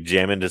Lobot's like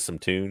jam into some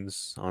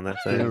tunes on that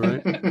thing? Yeah,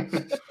 right.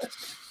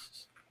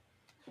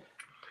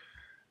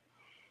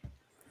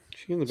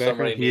 She in the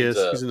background.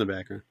 He's in the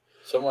background.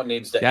 Someone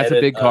needs to. That's edit,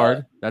 a big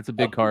card. That's a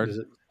big card.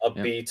 A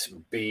Beats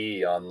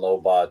B on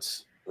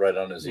Lobot's right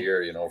on his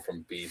ear. You know,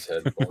 from B's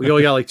head. We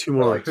only got like 2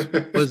 more. What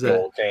is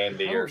that?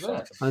 Candy or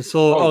something. Han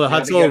Solo. The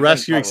Han Solo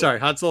rescuing. Sorry,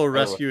 Han Solo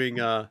rescuing.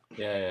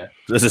 Yeah.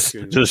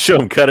 Just show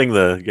him cutting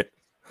the.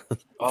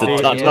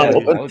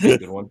 That was a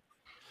good one.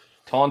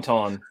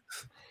 Tauntaun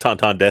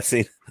death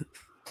scene.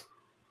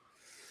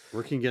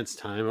 Working against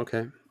time.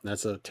 Okay,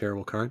 that's a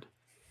terrible card.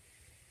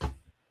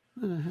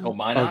 Oh,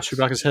 mine.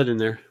 Chewbacca's head in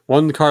there.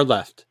 1 card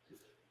left.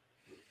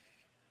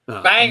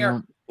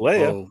 Banger.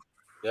 Leia. Oh.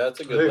 Yeah, that's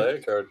a good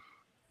Leia card.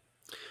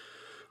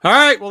 All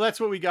right. Well, that's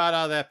what we got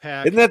out of that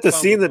pack. Isn't that the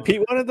scene that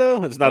Pete wanted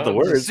though? It's not the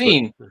words. It's the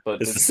scene, but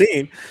it's the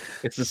scene.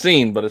 It's the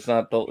scene, but it's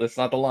not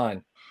the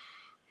line.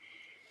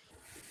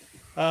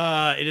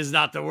 It is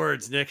not the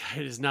words, Nick.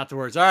 It is not the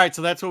words. All right,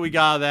 so that's what we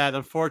got of that.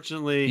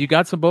 Unfortunately, you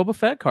got some Boba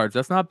Fett cards.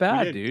 That's not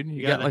bad, dude.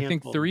 You got I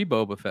think handful. 3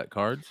 Boba Fett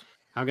cards.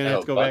 I'm gonna have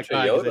to go back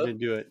by because I didn't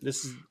do it.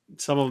 This is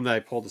some of them that I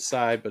pulled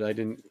aside, but I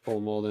didn't pull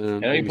them all down. I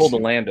know you pulled the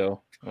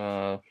Lando.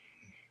 I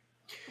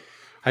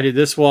did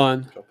this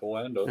one, couple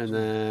Landos, and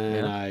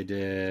then I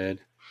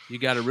did. You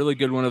got a really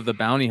good one of the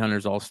bounty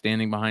hunters all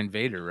standing behind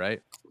Vader,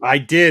 right? I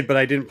did, but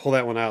I didn't pull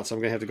that one out, so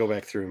I'm gonna have to go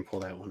back through and pull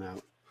that one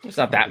out. It's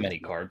not that many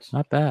cards.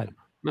 Not bad.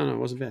 No, it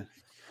wasn't bad.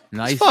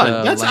 Nice. It's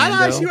fun.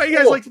 I see why you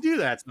guys like to do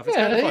that stuff. It's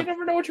kind of fun. You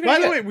never know what you're By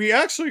gonna the way, we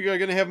actually are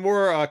going to have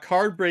more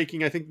card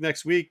breaking, I think,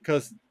 next week.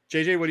 Because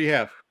JJ, what do you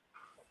have?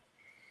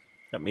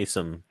 Got me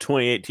some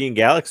 2018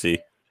 Galaxy.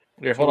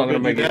 Here, hold on. I'm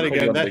going to make that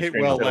again. That hit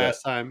well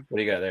last time. What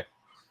do you got there?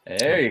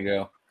 There you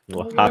go.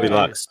 Well, Hobby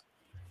Locks.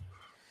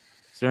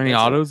 Is there any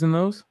autos in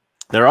those?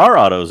 There are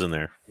autos in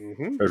there.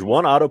 Mm-hmm. There's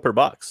 1 auto per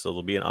box, so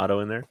there'll be an auto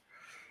in there,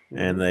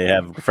 and they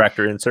have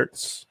refractor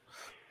inserts.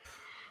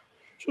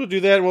 So we'll do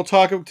that, and we'll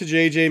talk to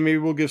JJ. Maybe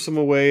we'll give some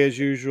away as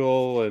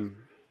usual. And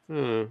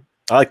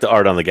I like the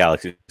art on the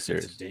Galaxy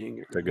series.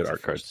 They're good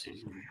art cards.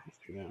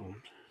 All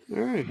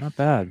right, not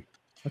bad.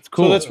 That's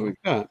cool. So that's what we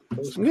got.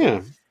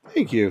 Yeah,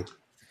 thank you.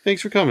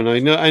 Thanks for coming.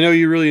 I know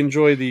you really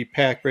enjoy the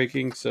pack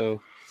breaking,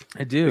 so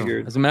I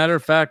do. As a matter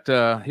of fact,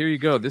 here you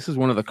go. This is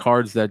one of the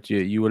cards that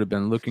you would have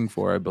been looking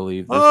for, I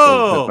believe.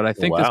 But I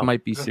think this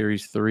might be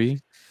Series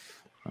 3.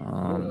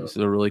 This is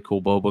a really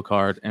cool Boba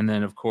card, and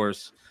then of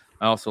course.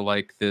 I also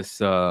like this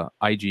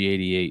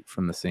IG-88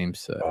 from the same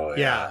set. Oh,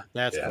 yeah,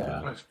 that's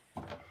cool.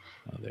 Oh,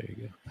 there you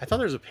go. I thought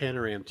there was a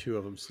Panoram, 2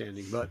 of them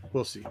standing, but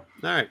we'll see. All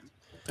right.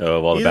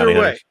 Oh, all the Either bounty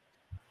way. hunters.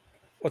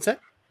 What's that?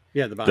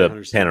 Yeah, the bounty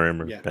hunters.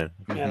 Panorama. Yeah.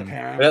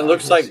 And it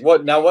looks like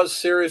what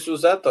series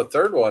was that? The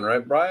 3rd one,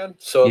 right, Brian?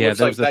 So it looks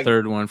that like was the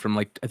 3rd one from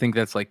I think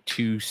that's like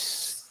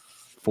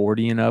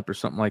 240 and up or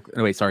something like.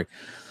 Oh wait, sorry,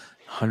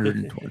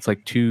 120. It's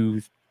like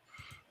 2.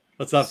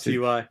 What's up,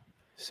 TY?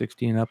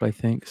 60 and up, I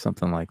think,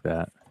 something like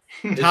that.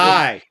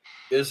 Ty,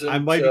 I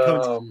might be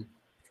coming.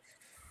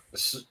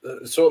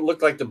 So it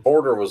looked like the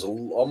border was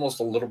almost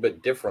a little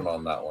bit different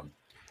on that one.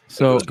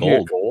 So it was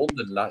gold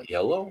and not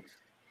yellow.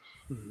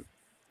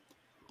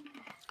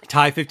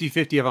 Ty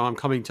 50-50 of I'm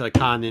coming to a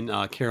con in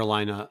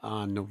Carolina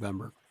on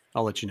November.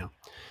 I'll let you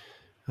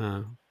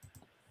know.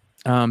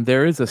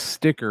 There is a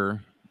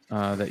sticker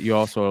that you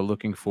also are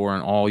looking for,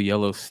 an all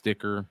yellow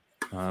sticker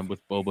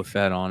with Boba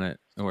Fett on it,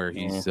 where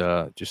he's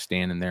just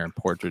standing there in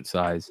portrait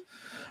size.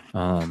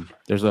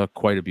 There's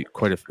quite a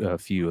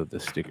few of the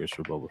stickers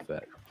for Boba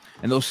Fett,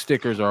 and those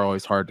stickers are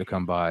always hard to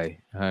come by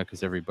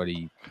because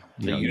everybody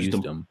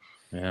used them.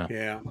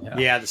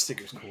 Yeah, the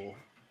sticker's cool.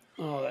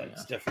 Oh,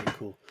 that's definitely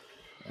cool.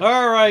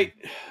 All right,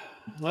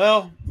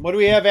 Well, what do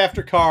we have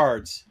after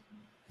cards?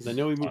 Because I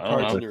know we moved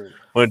cards in there.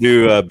 Want to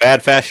do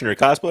bad fashion or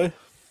cosplay?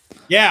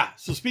 Yeah.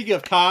 So speaking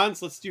of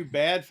cons, let's do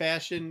bad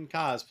fashion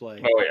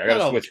cosplay. Oh yeah, I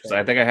gotta switch because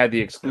I think I had the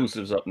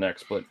exclusives up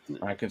next, but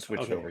I can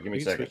switch over. Give me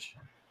a second.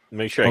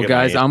 Make sure. Well,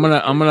 guys, I'm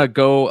gonna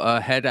go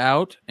head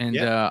out, and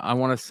I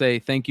want to say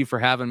thank you for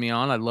having me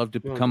on. I'd love to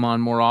come on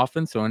more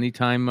often. So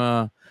anytime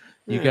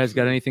you guys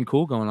got anything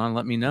cool going on,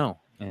 let me know.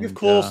 And, we have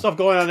cool stuff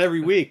going on every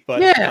week,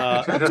 but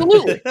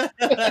absolutely.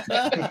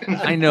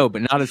 I know,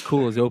 but not as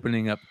cool as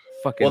opening up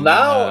fucking.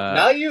 Well,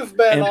 now you've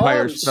been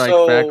Empire on,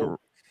 Strikes Back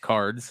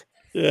cards.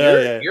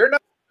 You're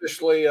not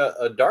officially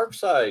a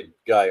Darkside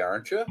guy,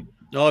 aren't you?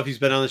 No, if he's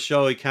been on the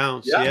show, he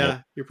counts.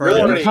 Yeah, you're part of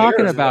it. What are you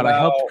talking about? I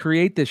helped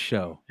create this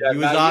show. Yeah, he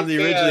was on the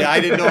originally.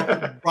 I didn't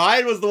know.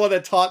 Brian was the one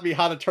that taught me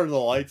how to turn the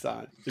lights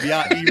on.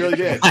 Yeah, he really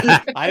did.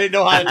 I didn't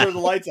know how to turn the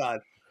lights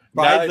on.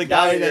 Brian's the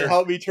guy that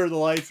helped me turn the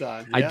lights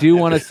on. I do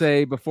want to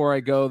say before I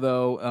go,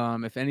 though,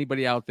 if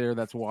anybody out there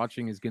that's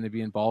watching is going to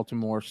be in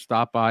Baltimore,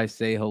 stop by,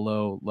 say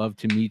hello. Love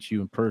to meet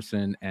you in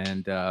person,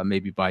 and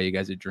maybe buy you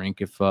guys a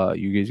drink if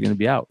you guys are going to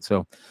be out.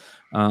 So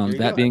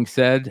that being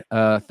said,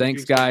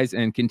 thanks, guys,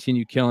 and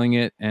continue killing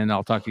it. And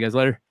I'll talk to you guys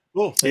later.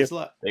 Cool. Thanks a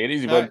lot. Take it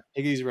easy, bud. Right.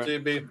 Take it easy, bro. See you,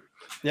 B.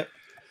 Yep.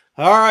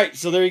 All right.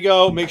 So there you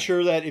go. Make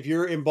sure that if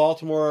you're in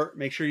Baltimore,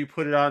 make sure you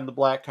put it on the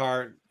black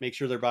card. Make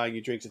sure they're buying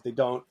you drinks. If they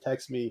don't,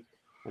 text me.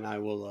 And I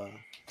will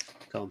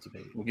tell them to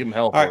pay. We'll give them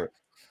hell for it.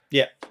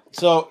 Yeah.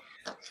 So,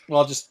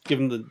 I'll just give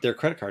them their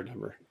credit card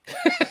number.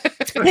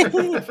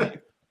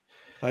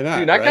 Why not?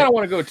 Dude, I kind of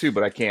want to go too,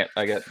 but I can't.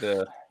 I got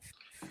the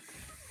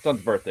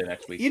son's birthday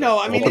next week. You know,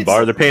 I mean, open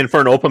bar. They're paying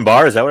for an open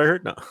bar. Is that what I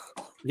heard? No.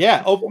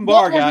 Yeah, open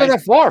bar, guys. Not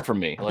that far from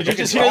me. Like, did you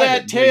just hear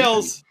that?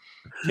 Tails,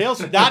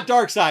 not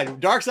Darkside.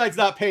 Darkside's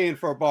not paying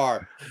for a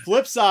bar.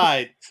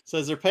 Flipside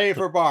says they're paying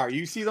for a bar.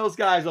 You see those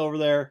guys over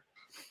there?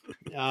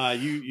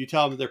 You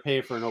tell them that they're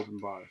paying for an open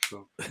bar.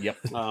 So yep.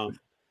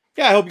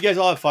 Yeah, I hope you guys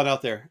all have fun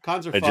out there.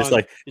 Cons are fun. Just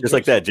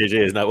like that,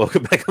 JJ is not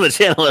welcome back on the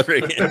channel ever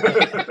again.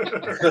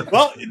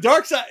 Well,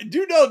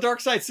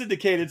 Darkside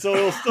syndicated, so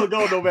it'll still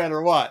go no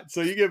matter what. So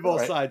you get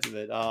both sides of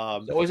it.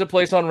 There's always a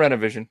place on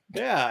Renovision.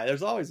 Yeah,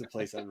 there's always a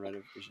place on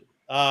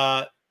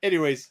Renovision.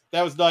 Anyways,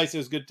 that was nice. It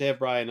was good to have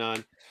Brian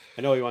on.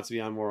 I know he wants to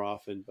be on more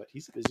often, but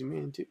he's a busy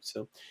man too.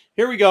 So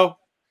here we go.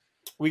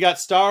 We got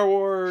Star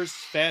Wars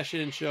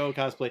fashion show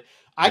cosplay.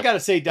 I got to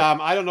say, Dom,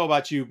 I don't know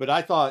about you, but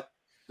I thought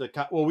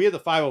we had the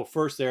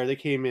 501st there. They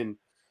came in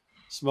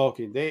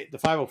smoking. The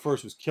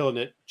 501st was killing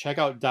it. Check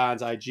out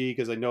Don's IG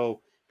because I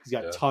know he's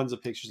got tons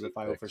of pictures of the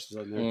 501st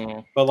on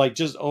there. But like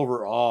just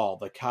overall,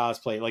 the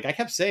cosplay, like I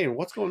kept saying,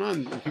 what's going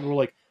on? And people were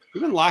like,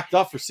 we've been locked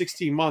up for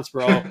 16 months,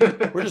 bro.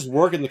 We're just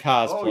working the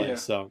cosplay.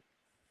 So,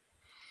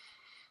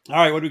 all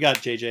right, what do we got,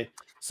 JJ?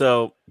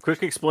 So,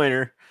 quick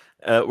explainer.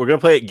 We're going to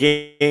play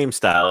it game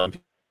style. And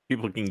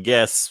people can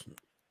guess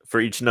for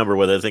each number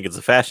whether they think it's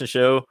a fashion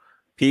show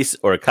piece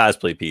or a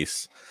cosplay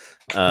piece.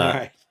 All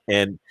right.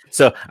 And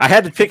so I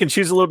had to pick and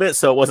choose a little bit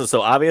so it wasn't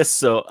so obvious.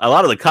 So a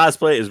lot of the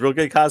cosplay is real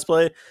good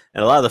cosplay,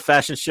 and a lot of the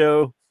fashion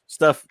show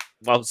stuff,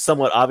 while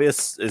somewhat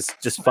obvious, is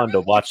just fun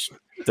to watch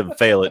them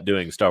fail at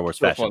doing Star Wars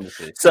fashion.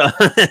 So,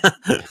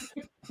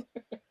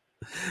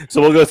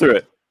 so we'll go through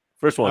it.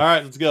 First one. All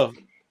right, let's go.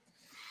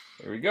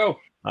 Here we go.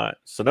 All right.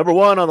 So number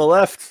one on the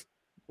left,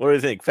 what do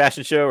you think?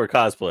 Fashion show or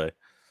cosplay?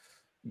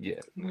 Yeah.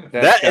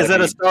 Is that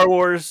a Star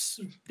Wars?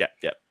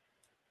 Yeah.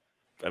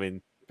 I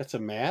mean, that's a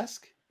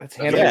mask? That's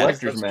Hannibal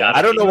Lecter's mask.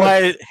 I don't know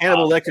why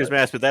Hannibal Lecter's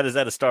mask, but that is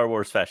at a Star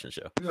Wars fashion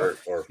show.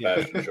 Or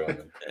fashion show.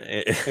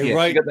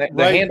 Right. The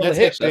handle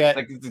hit. That's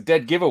like it's a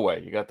dead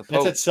giveaway. You got the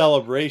Pope. That's at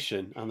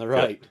Celebration on the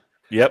right.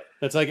 Yep.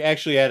 That's like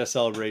actually at a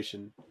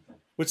Celebration.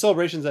 Which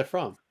Celebration is that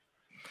from?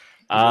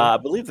 I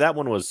believe that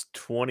one was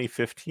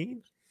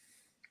 2015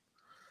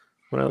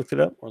 when I looked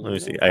it up. Let me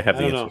see. I have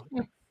the answer.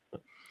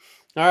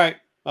 All right.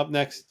 Up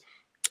next.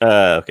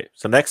 Okay.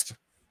 So next.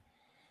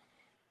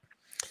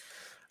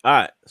 All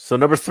right, so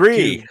number 3.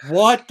 Dude,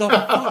 what the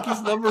fuck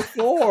is number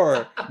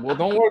 4? Well,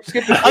 don't worry.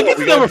 Skip it. I'll get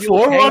to number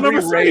 4. We're on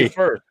number 3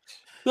 first.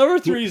 Number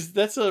 3 is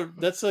that's a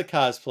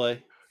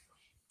cosplay.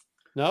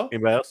 No.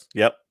 Anybody else?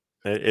 Yep,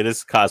 it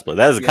is cosplay.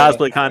 That is a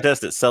cosplay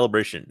contest at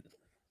Celebration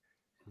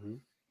in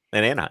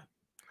Anaheim.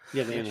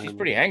 Yeah, she's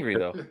pretty angry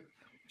though.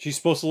 She's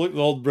supposed to look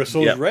old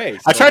Bristol's Ray.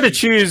 So I tried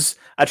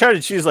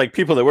to choose like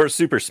people that weren't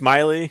super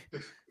smiley.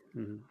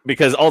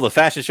 Because all the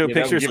fashion show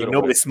pictures, like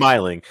nobody's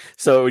smiling,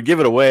 so it would give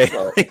it away.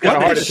 It's kind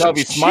of hard to tell if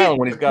he's smiling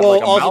when he's got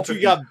like a also mouth. You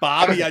got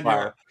Bobby on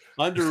your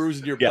underoos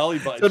and your belly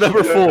button. So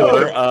number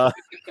 4,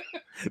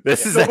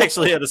 this is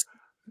actually at a.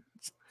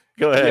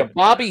 Go ahead. Yeah,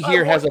 Bobby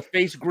here has a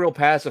face grill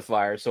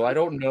pacifier, so I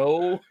don't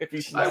know if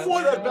he's. I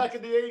won that back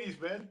in the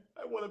 '80s, man.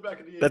 I won it back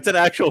in the 80s. That's an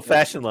actual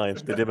fashion line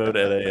they demoed at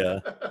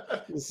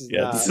a.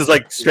 This is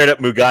like straight up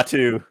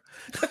Mugatu.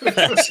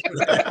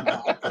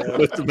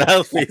 With the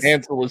mouthpiece.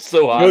 Ansel was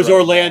so hot. It was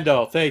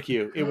Orlando. Thank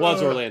you. It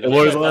was Orlando. It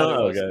was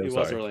Orlando. It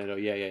was Orlando.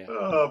 Yeah.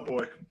 Oh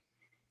boy.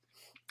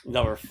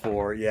 Number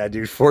 4. Yeah,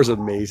 dude. 4's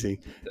amazing.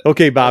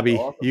 Okay, Bobby,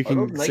 you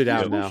can sit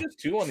down now. Just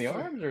 2 on the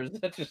arms, or is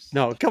that just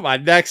no? Come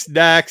on, next.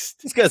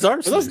 These guys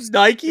aren't those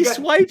Nike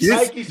swipes.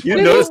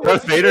 You notice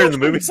Darth Vader in the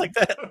movies like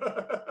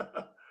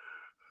that?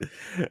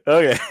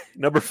 Okay,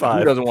 number 5.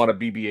 Who doesn't want a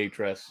BB-8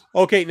 dress?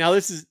 Okay, now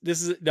this is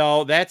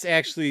no. That's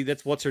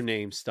what's her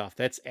name stuff.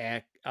 That's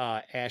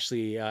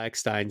Ashley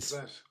Eckstein's.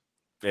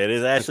 It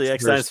is Ashley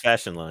Eckstein's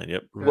fashion line.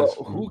 Yep. Well,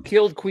 who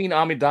killed Queen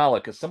Amidala?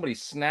 Because somebody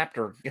snapped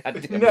her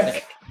goddamn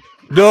neck.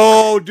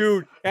 No,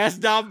 dude. Ask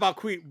Dom about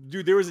Queen.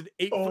 Dude, there was an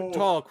 8-foot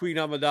tall Queen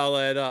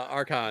Amidala at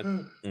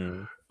Archon.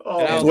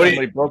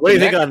 What do you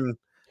think on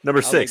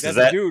number 6? Is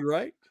that dude,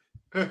 right?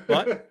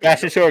 What?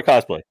 Fashion show or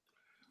cosplay?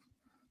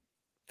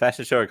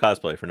 Fashion show or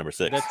cosplay for number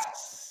 6?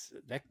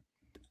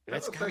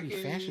 That's gotta be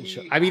fashion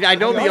show. I mean, I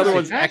know the other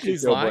one's actually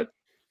live.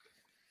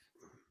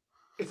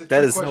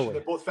 That is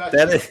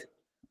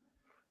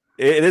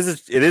it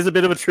is a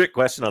bit of a trick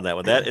question on that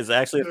one. That is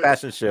actually a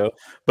fashion show,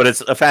 but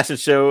it's a fashion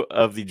show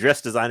of the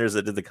dress designers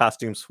that did the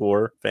costumes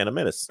for Phantom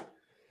Menace.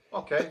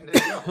 Okay.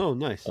 Oh,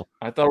 nice.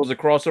 I thought it was a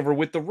crossover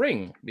with The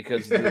Ring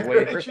because the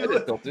way her head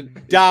is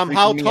tilted. Dom,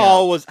 how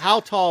tall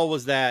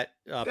was that?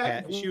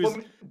 Pat? She was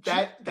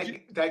that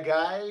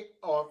guy.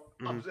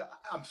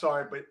 I'm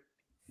sorry, but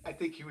I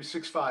think he was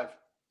 6'5".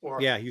 Or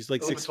yeah, he was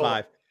like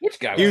 6'5". Which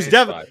guy? He was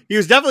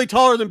definitely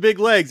taller than Big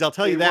Legs. I'll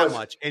tell you that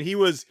much. And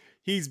he's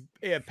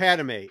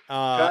Padme.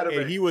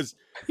 And he was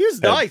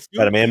nice.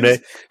 Padme.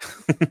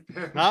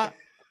 Huh?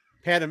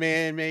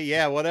 Padme,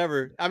 yeah,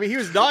 whatever. I mean, he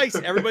was nice.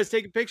 Everybody's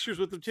taking pictures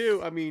with him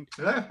too. I mean,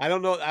 I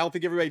don't know. I don't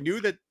think everybody knew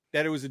that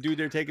it was a dude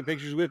they're taking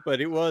pictures with,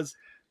 but it was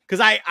because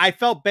I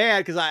felt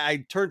bad because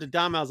I turned to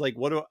Dom. I was like,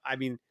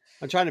 I'm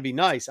trying to be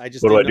nice. I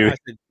just what do I do?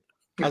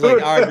 I was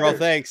like, all right, bro,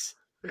 thanks.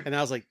 And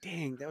I was like,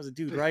 dang, that was a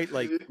dude, right?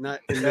 Like,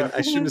 not. And then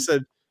I shouldn't have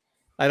said.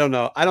 I don't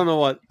know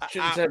what.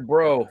 Should have said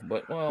bro,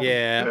 but well.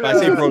 Yeah, but I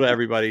say bro to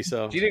everybody.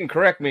 So she didn't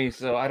correct me,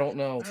 so I don't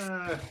know.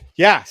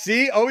 Yeah,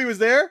 see, Obi was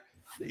there,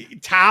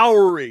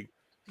 towering.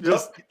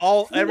 Just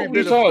every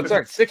bit of it's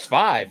like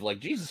 6'5", like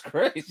Jesus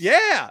Christ.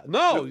 Yeah,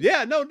 no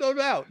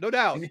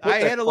doubt. I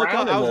had to look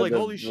up. I was like,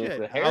 holy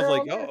shit. I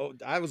was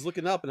like, I was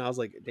looking up and I was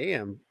like,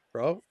 damn,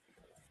 bro.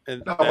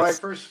 And when I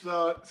first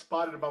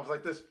spotted him, I was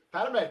like this.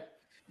 Padme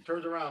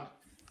turns around.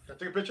 Can I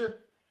take a picture?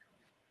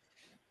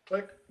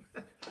 Click.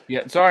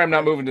 Yeah, sorry, I'm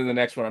not moving to the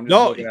next one. I'm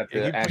just looking at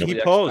the he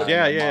posed.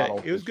 Yeah,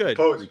 it was good.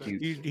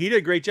 He did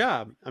a great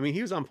job. I mean,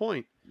 he was on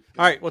point.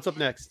 All right, what's up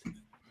next?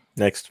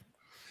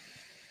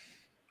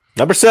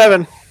 Number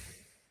 7.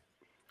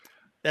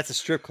 That's a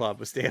strip club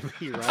with Stan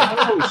Lee, right?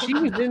 Oh, she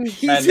was in.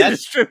 He's in a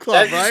strip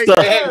club, right?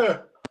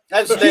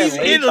 That's Stan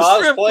Lee. In a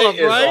strip club,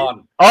 right?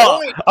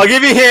 I'll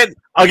give you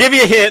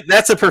a hint.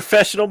 That's a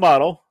professional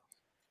model.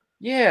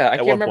 Yeah, I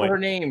can't remember her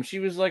name. She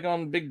was like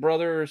on Big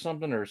Brother or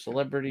something, or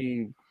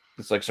Celebrity.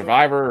 It's like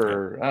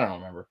Survivor, or I don't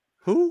remember.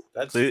 Who?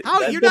 That's you're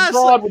not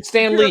broad with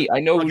Stan Lee. I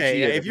know who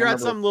she is. If you're at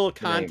some little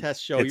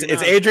contest show,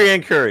 it's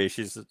Adrienne Curry.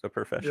 She's a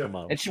professional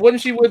model, and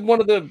wasn't she with one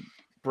of the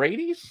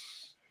Brady's?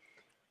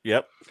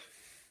 Yep.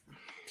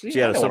 She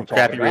had some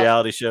crappy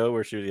reality show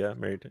where she was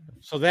married to him.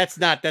 So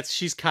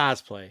she's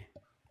cosplay.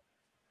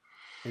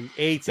 And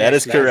that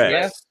is correct.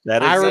 Yes.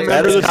 That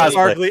is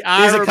cosplay.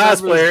 She's a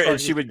cosplayer, and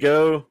she would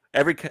go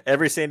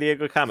every San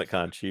Diego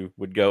Comic-Con. She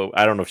would go.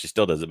 I don't know if she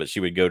still does it, but she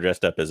would go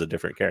dressed up as a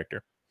different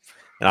character.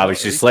 And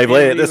obviously, Slave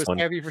Leia at this one.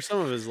 Happy for some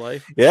of his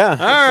life. Yeah. All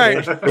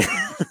right.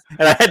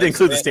 And I had to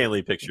include the Stan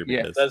Lee picture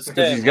because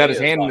he's got his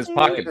hand in his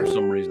pocket for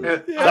some reason.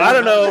 But I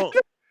don't know.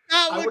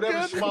 I would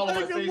have a smile on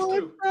my face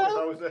too.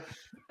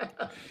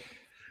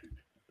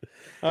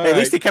 At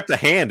least he kept the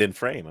hand in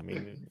frame. I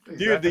mean,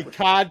 dude, the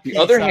cod piece. The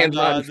other hand's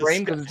not in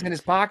frame because it's in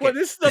his pocket. Well,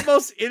 this is the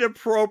most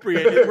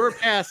inappropriate. We're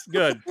past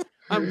good.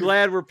 I'm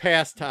glad we're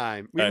past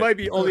time. We might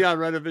be only on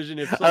Renovision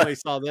if somebody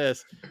saw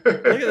this.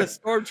 Look at the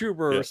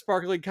Stormtrooper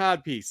sparkling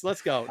cod piece.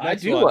 Let's go.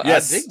 Next one.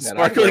 Yes,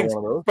 sparkling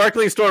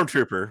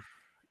Stormtrooper.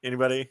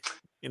 Anybody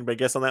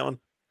guess on that one?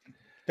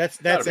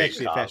 That's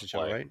actually a fashion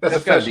show, right?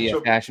 That's got to be a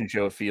fashion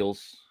show. It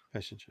feels.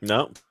 Fashion show.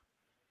 No.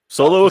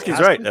 Solo Wookiee's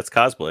right. That's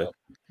cosplay.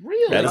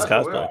 Really? That is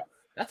cosplay.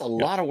 That's a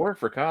lot of work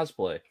for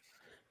cosplay.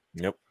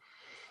 Yep.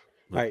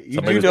 All right,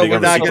 you do know we're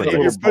not going to.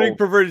 If you're putting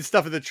perverted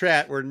stuff in the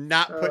chat, we're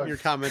not putting your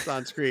comments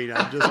on screen.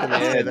 I'm just going to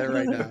say that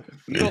right now.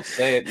 You don't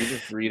say it. You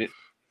just read it.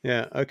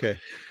 Yeah. Okay.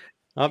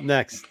 Up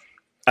next.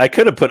 I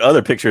could have put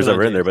other pictures that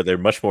were in there, but they're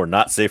much more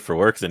not safe for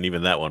work than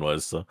even that one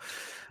was. So,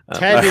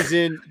 Ted is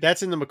in.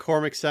 That's in the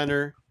McCormick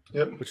Center,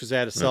 which was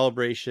at a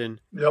celebration.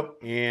 Yep.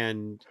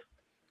 And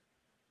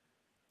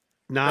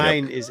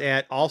 9 is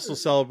at also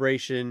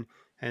celebration,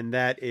 and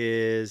that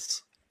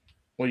is.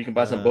 Well, you can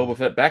buy some Boba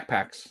Fett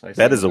backpacks.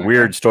 That is a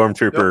weird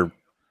Stormtrooper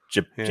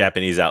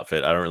Japanese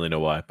outfit. I don't really know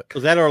why. But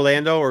was that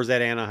Orlando or is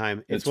that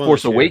Anaheim? It's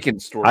Force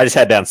Awakens story. I just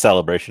had down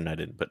Celebration. I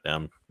didn't put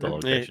down the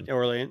location.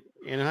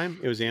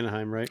 Anaheim? It was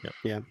Anaheim, right? Yep.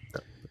 Yeah.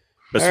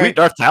 But sweet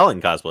Darth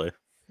Talon cosplay.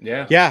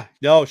 Yeah. Yeah.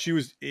 No, she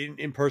was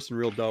in person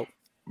real dope.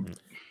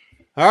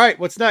 All right.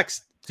 What's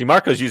next? See,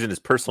 Marco's using his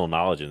personal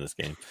knowledge in this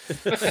game.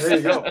 There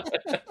you go.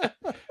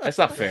 That's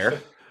not fair.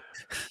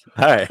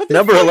 All right,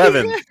 number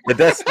 11, the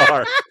Death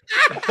Star.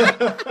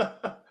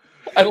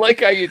 I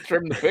like how you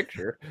trim the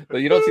picture, but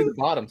you don't see the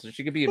bottom, so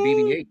she could be a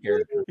BB-8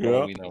 character.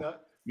 Yeah. You know,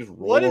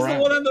 what is the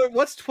one on the?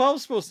 What's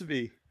 12 supposed to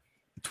be?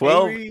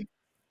 12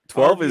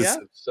 is.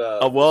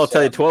 Well, I'll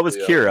tell you, 12 is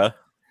Kira.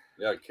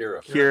 Yeah,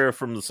 Kira. Kira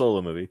from the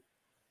Solo movie.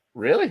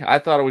 Really? I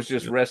thought it was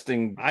just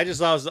resting. I just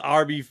thought it was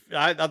RB.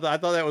 I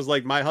thought that was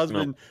like my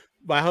husband. No.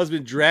 My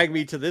husband dragged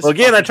me to this. Well,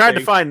 again, I tried to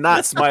find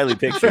not smiley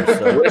pictures.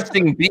 So.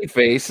 Resting B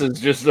face is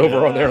just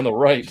over on there on the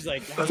right.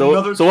 Like,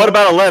 so what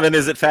about 11?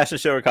 Is it fashion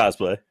show or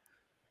cosplay?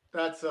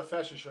 That's a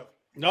fashion show.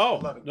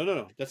 No.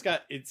 That's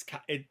got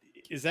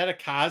is that a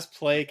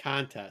cosplay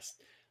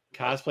contest?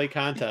 Cosplay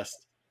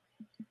contest.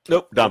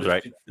 Nope, Dom's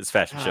right. It's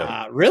fashion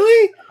show.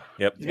 Really?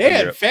 Yep.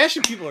 Man,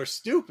 fashion people are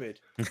stupid.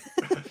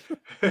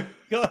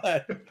 Go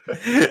ahead.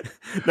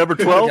 Number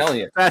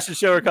 12, fashion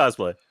show or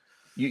cosplay?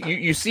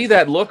 You see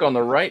that look on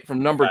the right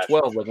from number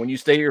 12, like when you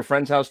stay at your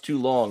friend's house too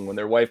long, when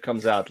their wife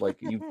comes out, like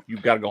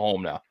you've got to go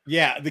home now.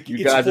 Yeah,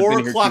 it's 4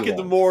 o'clock in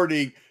the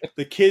morning.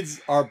 The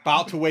kids are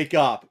about to wake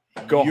up.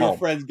 Go your home.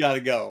 friends got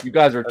to go. You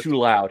guys are too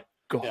loud.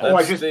 Go home. Oh,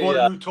 I just bought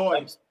a new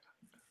toy.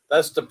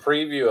 That's the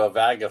preview of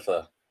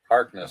Agatha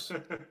Harkness.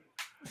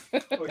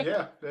 Oh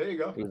yeah, there you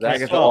go. It was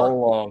Agatha all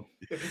along.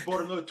 If you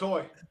bought another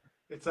toy,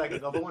 it's like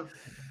another one.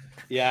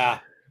 Yeah.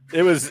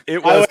 It was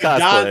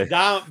cosplay.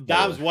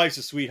 Dom's wife's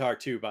a sweetheart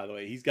too, by the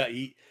way. He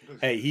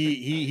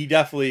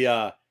definitely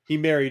he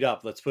married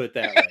up, let's put it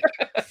that way.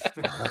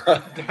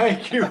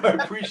 Thank you. I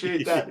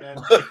appreciate that, man.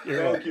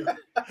 Thank you.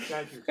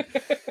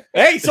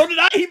 Hey, so did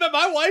I. He met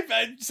my wife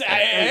and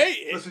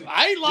hey, listen,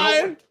 I ain't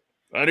lying.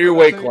 Out of your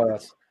weight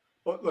class.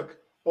 Look,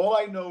 all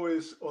I know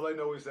is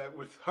that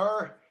with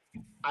her,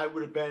 I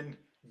would have been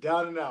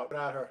down and out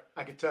without her.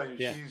 I can tell you,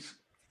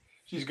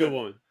 she's a good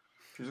woman.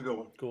 She's a good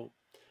one. Cool.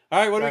 All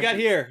right, what do we got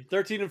here?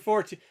 13 and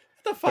 14.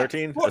 What the fuck?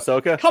 13,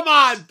 Ahsoka. Come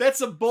on, that's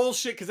some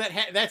bullshit because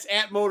that's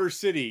at Motor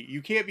City.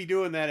 You can't be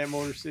doing that at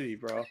Motor City,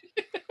 bro.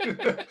 You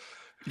talking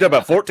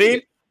about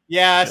 14?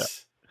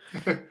 Yes.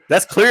 Yeah.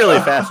 That's clearly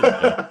fashion.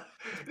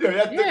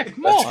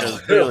 Come on.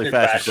 That's clearly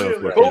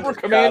fashion. Cobra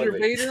Commander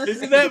Vader.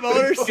 Isn't that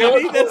Motor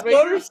City? That's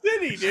Motor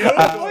City, dude.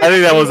 I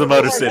think that was a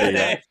Motor City.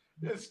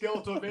 Yeah,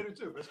 Skeletor Vader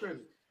too. That's crazy.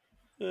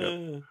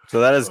 So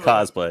that is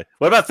cosplay.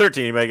 What about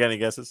 13? Anybody got any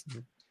guesses?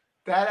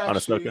 That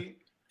actually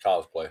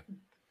cosplay.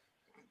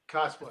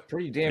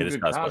 Pretty damn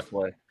good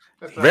cosplay.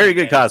 Very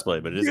good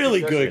cosplay, but it is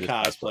really good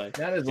cosplay.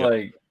 That is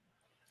like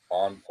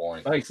on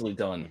point, nicely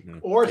done. Mm-hmm.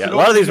 Or a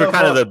lot of these were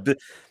kind of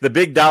the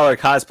big dollar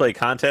cosplay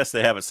contests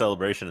they have at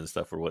Celebration and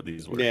stuff for what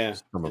these were. Yeah.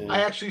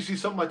 I actually see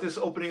something like this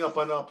opening up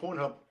on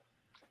Pornhub.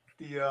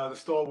 The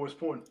Star Wars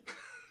porn.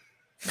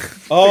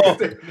 Oh,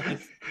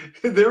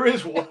 there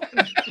is one.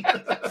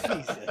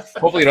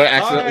 Hopefully, you don't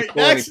accidentally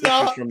pull any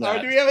pictures from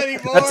that. Do we have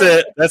any more? That's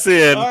it. That's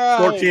the end. Right,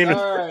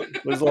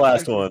 14 was the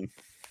last one.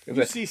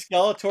 You see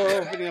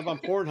Skeletor opening up on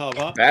Pornhub,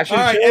 huh? Fashion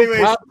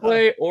show,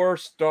 cosplay, or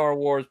Star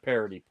Wars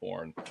parody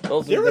porn.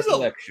 Those are the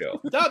next show.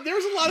 There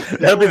was a lot of people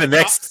that'll be the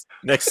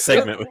next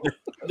segment.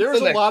 There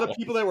was a lot of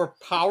people that were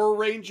Power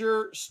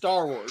Ranger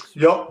Star Wars.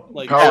 Yep.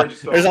 Like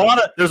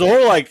there's a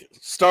whole like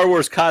Star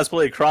Wars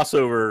cosplay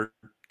crossover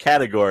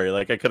category.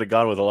 Like I could have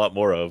gone with a lot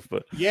more of,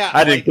 but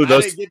I didn't include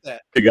those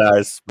two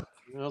guys.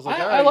 I was like,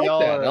 I like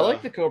that. I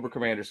like the Cobra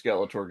Commander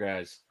Skeletor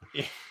guys.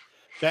 Yeah.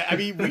 I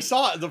mean, we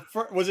saw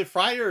was it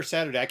Friday or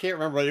Saturday? I can't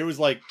remember. But it was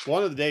like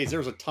one of the days. There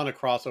was a ton of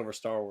crossover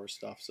Star Wars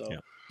stuff. So,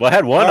 well, I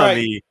had one on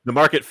the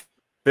market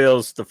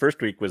fails. The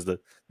first week was the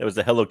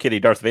Hello Kitty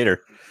Darth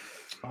Vader.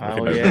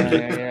 Oh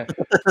yeah.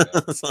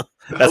 That's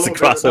the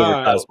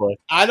crossover cosplay.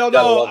 I don't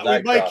know.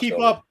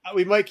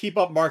 We might keep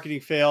up marketing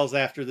fails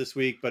after this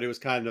week, but it was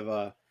kind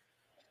of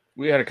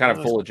we had a kind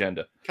of full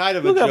agenda. Kind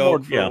of a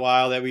joke for a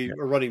while that a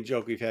running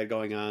joke we've had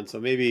going on.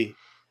 So maybe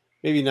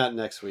not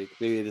next week.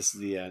 Maybe this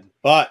is the end.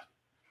 But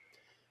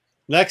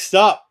next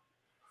up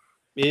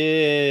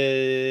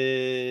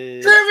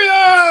is trivia.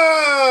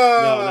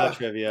 No, not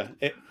trivia.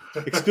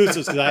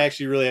 Exclusives because I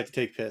actually really have to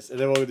take piss, and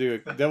then we'll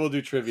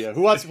do trivia.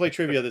 Who wants to play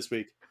trivia this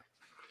week?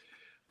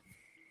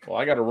 Well,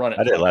 I got to run it.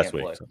 I did last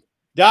week. So.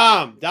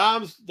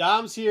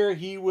 Dom's here.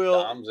 He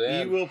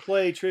will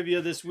play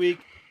trivia this week.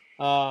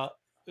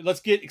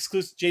 Let's get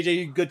exclusive. JJ,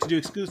 you good to do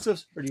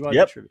exclusives, or do you want to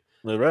do trivia?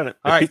 Let's run it.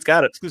 All right, Pete's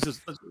got it.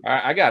 Exclusives. All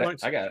right, I got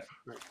it.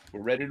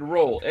 We're ready to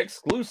roll.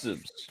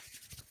 Exclusives.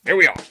 Here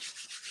we are.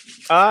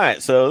 All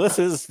right, so this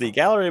is the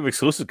gallery of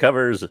exclusive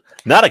covers,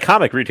 not a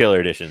comic retailer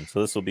edition.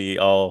 So this will be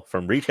all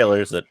from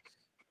retailers that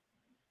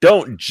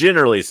don't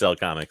generally sell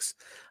comics.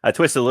 I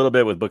twisted a little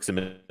bit with Books A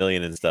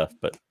Million and stuff,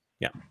 but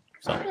yeah.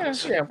 So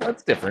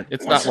that's different.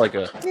 It's not like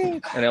an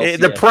LCS.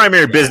 The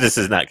primary business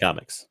is not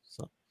comics.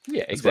 So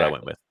yeah, that's what I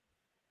went with.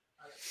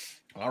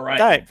 All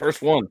right,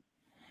 first one.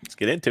 Let's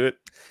get into it.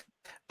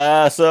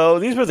 So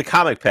these were the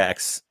comic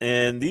packs,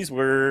 and these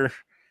were,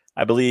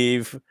 I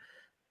believe,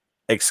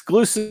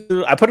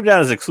 exclusive. I put them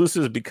down as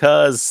exclusives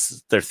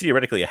because they're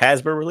theoretically a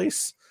Hasbro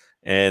release,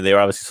 and they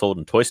were obviously sold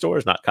in toy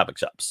stores, not comic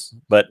shops.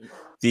 But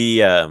the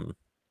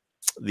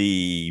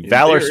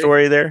Valor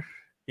story there,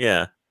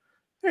 there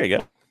you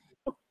go.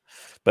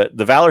 But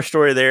the Valor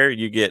story there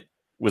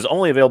was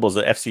only available as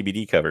an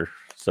FCBD cover,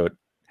 so it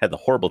had the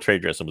horrible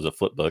trade dress and was a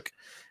flip book.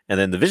 And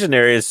then the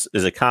Visionaries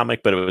is a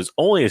comic, but it was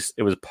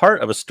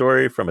part of a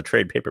story from a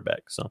trade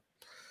paperback. So,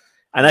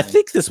 and I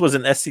think this was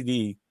an a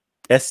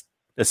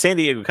San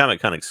Diego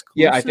Comic-Con exclusive.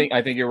 Yeah, I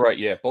think you're right.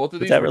 Yeah, both of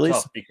these were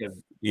tough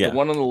because the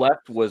one on the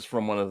left was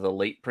from one of the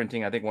late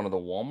printing. I think one of the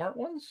Walmart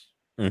ones.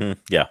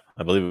 Yeah,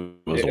 I believe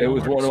it was. It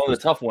was one of the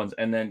tough ones,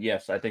 and then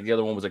yes, I think the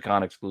other one was a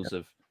con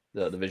exclusive.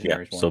 The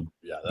Visionaries one. So,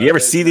 you ever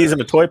see these in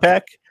a toy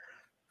pack?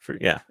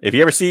 If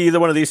you ever see either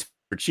one of these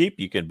for cheap,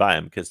 you can buy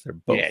them because they're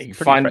both. Yeah, you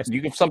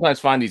can sometimes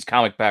find these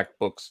comic pack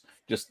books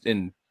just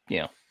in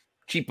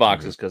cheap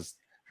boxes because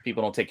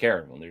people don't take care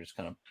of them. They're just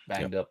kind of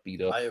banged up,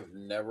 beat up. I have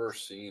never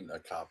seen a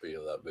copy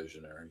of that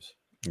Visionaries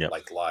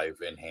like live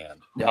in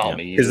hand. No,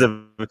 because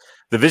the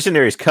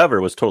Visionaries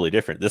cover was totally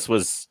different.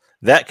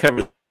 That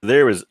cover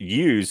there was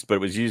used, but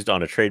it was used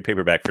on a trade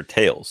paperback for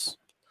Tales.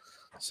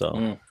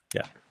 So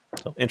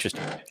so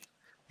interesting.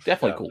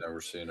 Definitely cool. I've never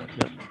seen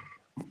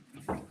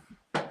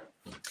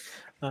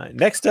it.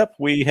 Next up,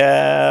 we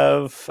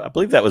have, I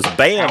believe that was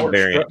Bam Power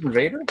variant. Strut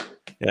Vader?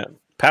 Yeah,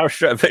 Power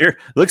Strut Vader.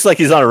 Looks like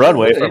he's on a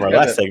runway from our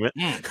last segment.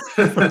 Got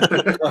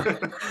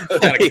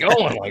it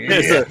going like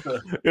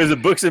There's a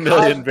Books a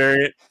Million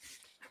variant.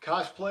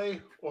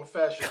 Cosplay or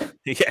fashion?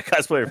 Yeah,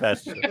 cosplay or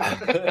fashion.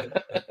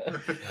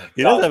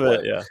 He does have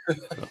a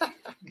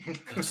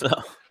So,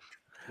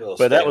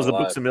 but that was the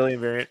Books a Million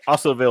variant,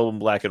 also available in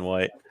black and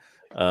white.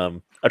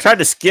 I tried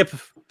to skip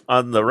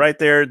on the right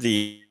there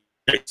that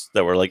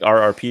were like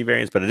RRP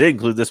variants, but I did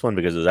include this one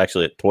because it was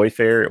actually at Toy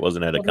Fair. It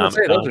wasn't at a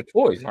Comic-Con. Those are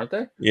toys, aren't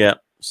they? Yeah,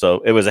 so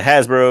it was a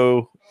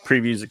Hasbro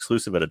previews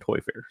exclusive at a Toy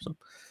Fair. So,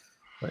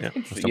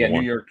 yeah,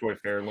 New York Toy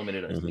Fair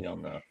limited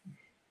on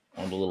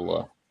the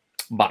little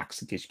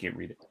box in case you can't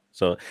read it.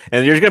 So,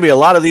 and there's going to be a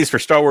lot of these for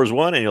Star Wars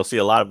 1, and you'll see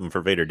a lot of them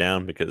for Vader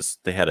Down because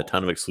they had a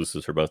ton of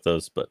exclusives for both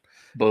those, but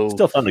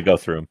still fun to go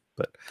through them.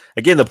 But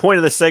again, the point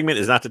of this segment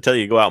is not to tell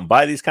you to go out and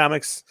buy these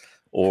comics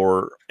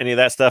or any of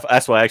that stuff.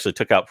 That's why I actually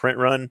took out print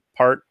run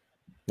part.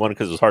 One,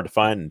 because it was hard to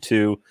find, and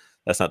two,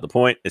 that's not the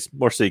point. It's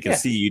more so you can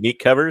see unique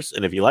covers,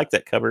 and if you like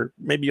that cover,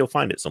 maybe you'll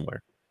find it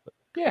somewhere.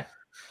 Yeah,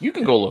 you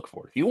can go look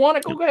for it. If you want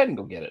it, go ahead and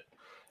go get it.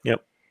 Yep.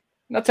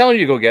 I'm not telling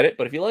you to go get it,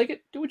 but if you like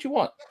it, do what you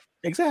want.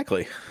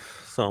 Exactly.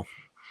 So,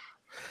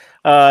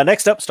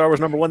 next up, Star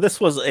Wars #1. This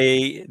was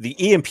the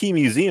EMP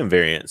Museum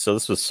variant. So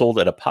this was sold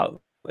at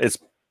it's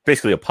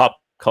basically a pop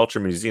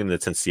culture museum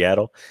that's in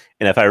Seattle.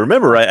 And if I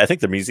remember right, I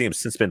think the museum's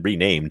since been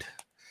renamed.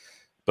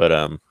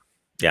 But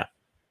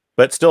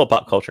but still a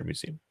pop culture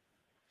museum.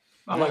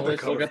 I like they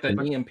still got that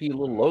EMP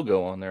little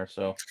logo on there.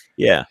 So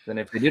yeah. Then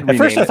if they did at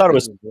first I thought it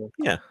was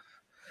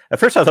At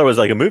first I thought it was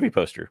like a movie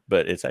poster,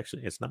 but it's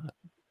not.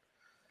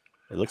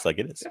 It looks like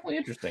it is. Definitely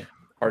interesting.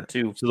 Part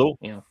 2. So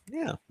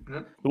the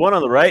one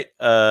on the right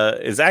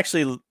is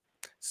actually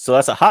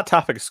that's a Hot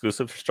Topic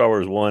exclusive for Star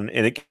Wars 1,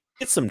 and it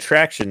gets some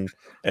traction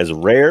as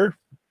rare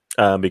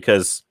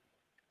because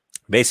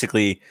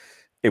basically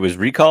it was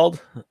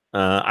recalled.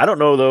 I don't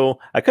know though.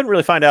 I couldn't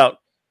really find out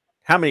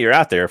how many are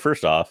out there.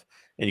 First off,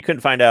 and you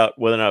couldn't find out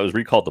whether or not it was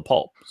recalled to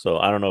pulp. So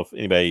I don't know if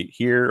anybody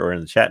here or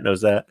in the chat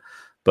knows that,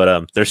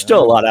 but there's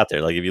still a lot out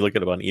there. Like if you look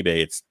it up on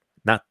eBay, it's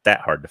not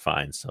that hard to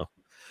find. So,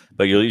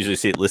 but you'll usually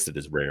see it listed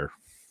as rare.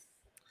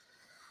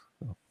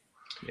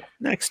 Yeah.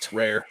 Next.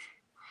 Rare.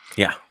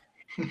 Yeah.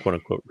 Quote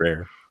unquote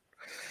rare.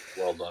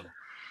 Well done.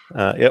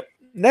 Yep.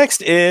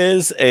 Next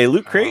is a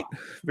Loot Crate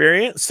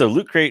variant. So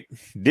Loot Crate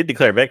did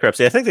declare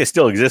bankruptcy. I think they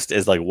still exist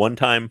as like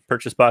one-time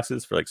purchase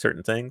boxes for like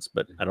certain things,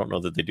 but I don't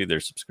know that they do their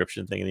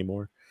subscription thing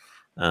anymore.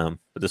 But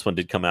this one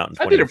did come out in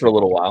I did it for a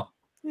little while.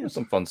 There's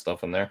some fun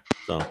stuff in there.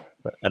 So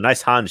a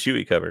nice Han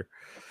Chewie cover.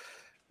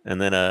 And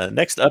then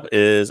next up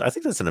is, I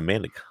think that's an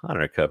Amanda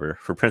Connor cover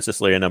for Princess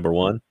Leia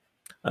 #1.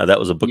 That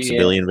was a Books a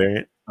Billion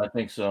variant. I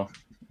think so.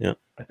 Yeah.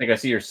 I think I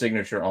see your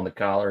signature on the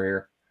collar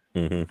here.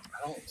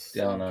 Mm-hmm.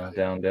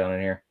 Down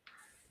in here.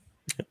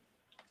 Yep.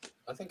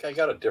 I think I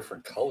got a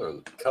different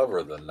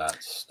cover than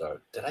that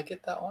start. Did I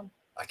get that one?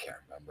 I can't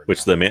remember.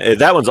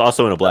 That one's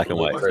also in a black and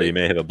white, so you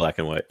may have a black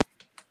and white.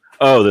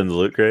 Oh, then the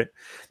Loot Crate.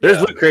 There's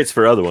Loot Crates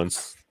for other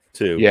ones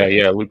too.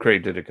 Yeah. Loot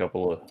Crate did a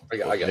couple of. I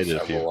got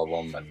several of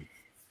them. And...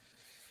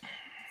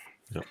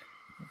 Yep.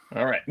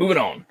 All right, moving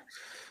on.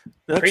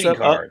 Trading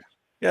card.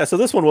 Yeah, so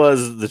this one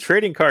was the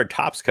trading card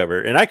Topps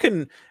cover, and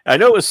I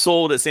know it was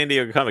sold at San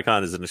Diego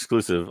Comic-Con as an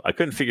exclusive. I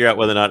couldn't figure out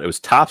whether or not it was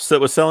Topps that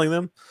was selling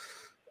them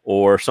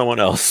or someone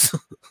else.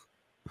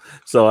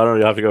 So I don't know,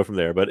 you'll have to go from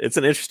there, but it's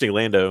an interesting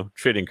Lando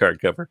trading card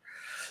cover.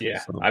 Yeah,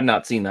 so, I've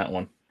not seen that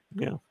one.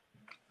 Yeah.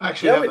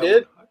 Actually, we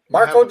did.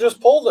 Marco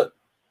just pulled it.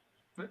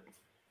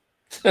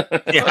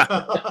 Yeah.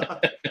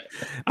 I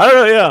don't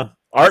know, yeah.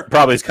 Art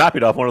probably is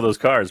copied off one of those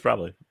cards,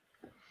 probably.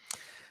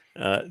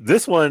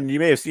 This one you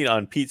may have seen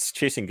on Pete's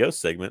Chasing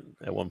Ghosts segment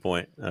at one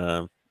point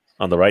on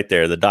the right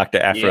there, the Dr.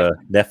 Aphra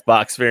Neff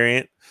box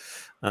variant.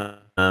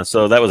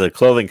 So that was a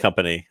clothing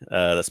company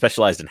that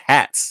specialized in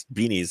hats,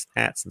 beanies,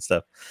 hats, and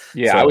stuff.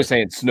 Yeah, so, I was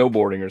saying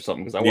snowboarding or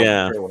something because I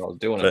wasn't sure when I was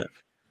doing it.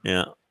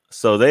 Yeah.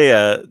 So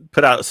they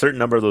put out a certain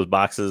number of those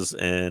boxes,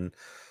 and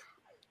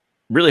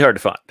really hard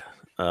to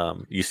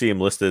find. You see them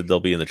listed; they'll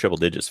be in the triple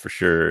digits for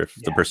sure if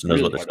the person knows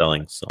really what they're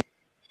selling. So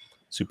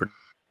super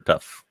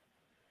tough.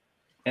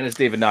 And it's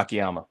David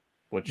Nakayama,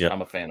 which Yep.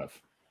 I'm a fan of.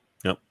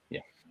 Yep.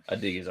 Yeah, I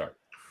dig his art.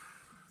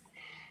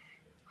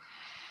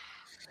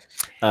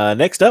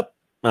 Next up,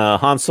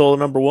 Han Solo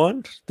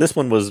 #1. This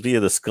one was via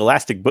the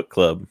Scholastic Book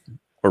Club,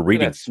 or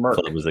Reading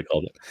Club, as they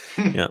called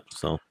it. Yeah,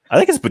 so I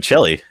think it's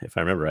Bocelli, if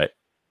I remember right.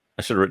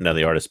 I should have written down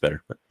the artist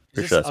better. But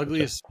is this the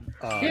ugliest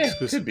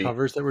exclusive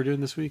covers that we're doing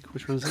this week?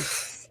 Which one is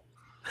this?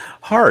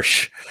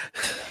 Harsh.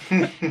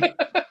 Come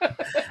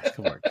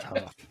on,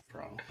 tough,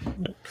 bro.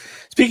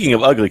 Speaking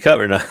of ugly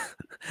cover, now,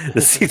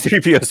 the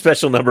C-3PO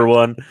special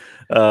 #1.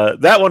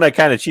 That one I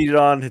kind of cheated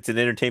on. It's an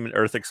Entertainment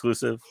Earth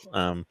exclusive.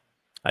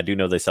 I do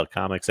know they sell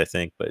comics, I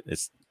think, but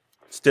it's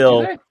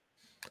still.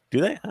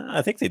 Do they?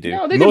 I think they do.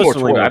 No, they do more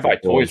toys. I buy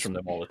toys from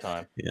them all the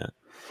time. Yeah,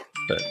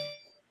 but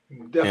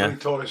definitely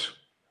toys.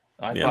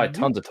 I buy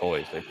tons of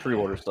toys. They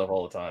pre-order stuff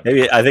all the time.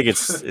 Maybe I think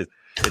it's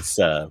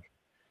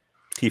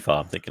Tifa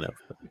I'm thinking of.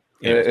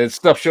 And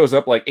stuff shows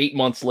up like 8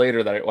 months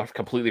later that I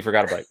completely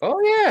forgot about. Oh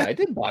yeah, I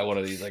did buy one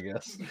of these, I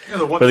guess.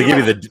 Yeah, but they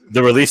give you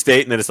the release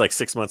date, and then it's like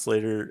 6 months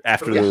later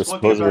after the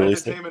supposed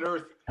release date.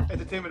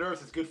 Entertainment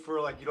Earth is good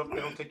for like they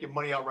don't take your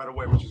money out right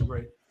away, which is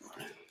great.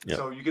 Yep.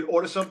 So you can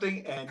order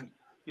something and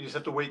you just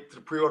have to wait till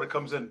the pre-order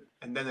comes in,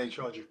 and then they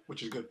charge you,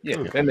 which is good.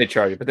 Yeah, then they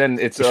charge you, but then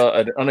it's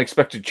an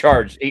unexpected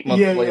charge 8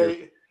 months later.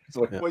 Yeah. It's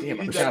like, damn,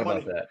 I forgot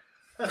about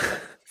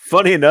that.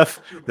 Funny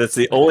enough, that's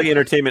the only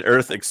Entertainment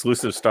Earth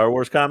exclusive Star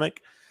Wars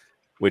comic.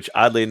 Which,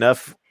 oddly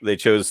enough, they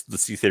chose the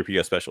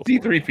C-3PO special.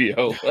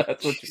 C-3PO,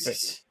 that's what you think.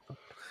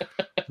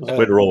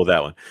 Way to roll with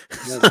that one.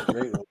 That's a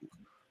great one.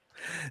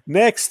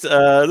 Next,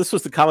 this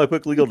was the Comic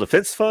Book Legal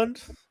Defense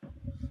Fund,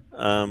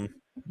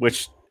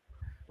 which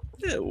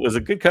was a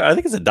good. I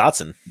think it's a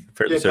Dotson.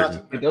 Fairly certain.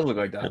 Dotson. It does look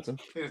like Dotson.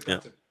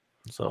 Yeah.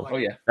 So,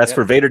 that's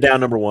for Vader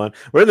Down #1.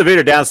 We're in the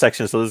Vader Down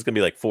section, so this is gonna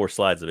be like 4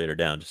 slides of Vader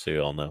Down, just so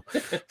you all know.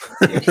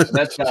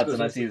 That's Dotson.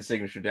 I see the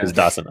signature down. It's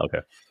Dotson. Okay.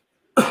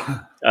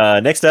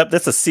 Next up,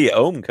 that's a Sia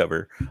Ohm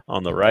cover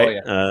on the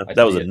right.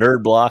 That was a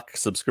Nerd Block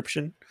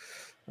subscription,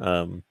 which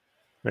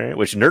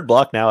Nerd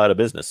Block now out of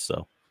business,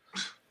 so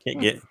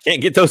can't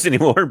get those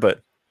anymore.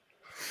 But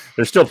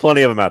there's still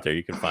plenty of them out there.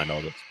 You can find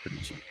all those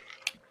pretty cheap.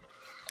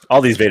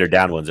 All these Vader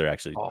Down ones are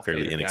actually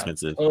fairly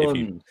inexpensive.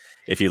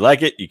 If you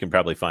like it, you can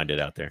probably find it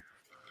out there.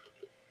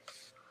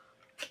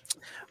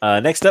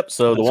 Next up,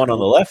 so the one on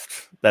the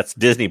left, that's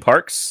Disney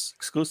Parks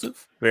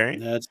exclusive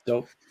variant. That's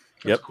dope.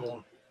 Yep.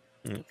 Cool.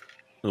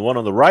 The one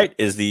on the right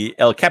is the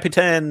El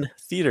Capitan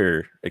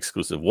Theater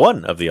exclusive.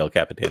 One of the El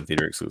Capitan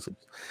Theater exclusives.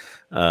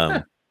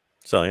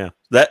 So yeah,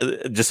 that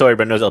just so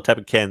everybody knows, El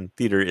Capitan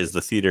Theater is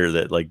the theater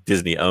that like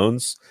Disney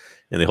owns,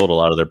 and they hold a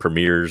lot of their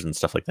premieres and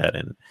stuff like that.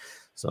 And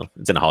so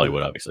it's in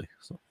Hollywood, obviously.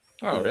 So.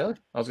 Oh really?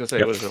 I was gonna say,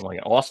 what is it,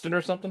 like Austin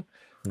or something?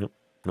 Nope.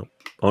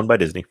 Owned by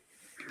Disney.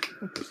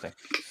 Interesting.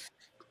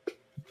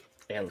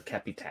 El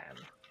Capitan.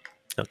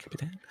 El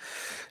Capitan.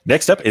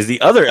 Next up is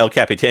the other El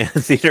Capitan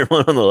Theater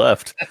one on the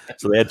left.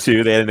 So they had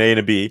 2. They had an A and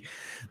a B.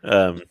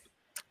 And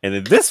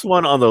then this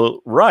one on the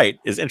right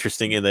is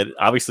interesting in that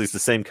obviously it's the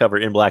same cover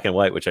in black and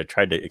white, which I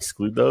tried to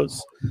exclude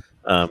those.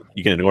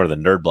 You can ignore the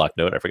Nerd Block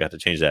note. I forgot to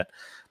change that.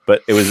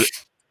 But it was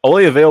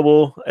only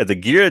available at the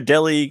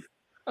Ghirardelli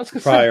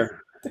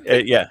prior.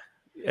 Yeah.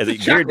 At the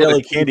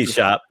Ghirardelli candy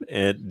shop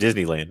at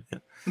Disneyland.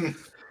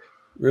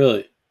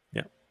 Really?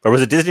 Or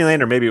was it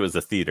Disneyland, or maybe it was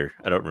the theater?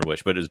 I don't remember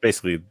which, but it was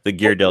basically the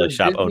Ghirardelli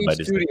shop owned by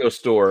Disney. Studio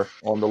store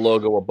on the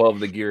logo above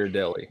the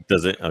Ghirardelli.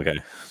 Does it? Okay,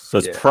 so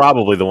it's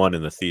probably the one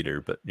in the theater,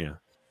 but yeah.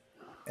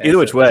 Either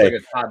which way,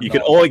 you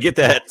can only get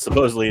that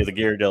supposedly at the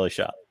Ghirardelli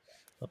shop.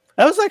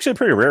 That was actually a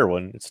pretty rare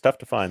one. It's tough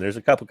to find. There's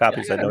a couple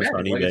copies I noticed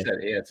on eBay.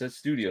 Yeah, it's a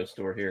studio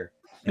store here.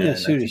 Yeah,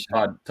 studio.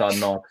 Todd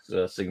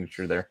Knox's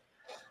signature there.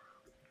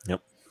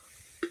 Yep.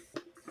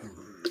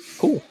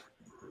 Cool.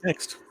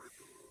 Next.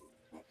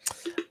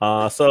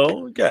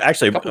 So yeah,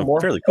 actually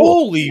fairly cool.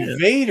 Holy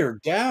Vader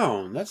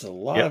Down. That's a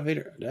lot of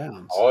Vader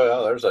Downs. Oh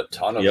yeah, there's a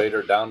ton of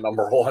Vader Down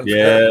 #1.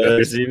 Yeah,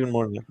 there's even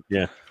more than that.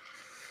 Yeah.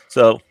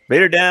 So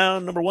Vader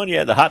Down #1,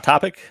 yeah, the Hot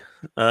Topic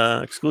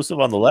exclusive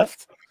on the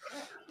left.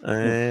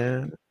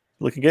 And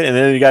looking good. And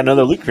then you got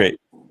another loot crate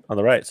on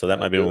the right. So that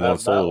might be when one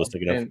Solo was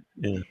taking up.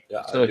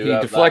 Yeah, so he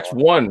deflects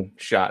one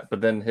shot,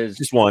 but then his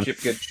ship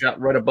gets shot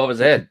right above his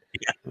head.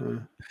 Yeah.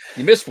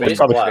 You missed one.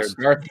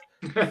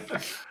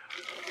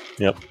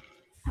 Yep.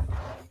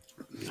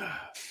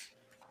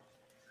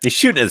 He's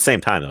shooting at the same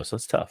time though, so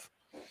it's tough.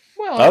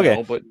 Well, okay,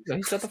 know, but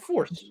he's got the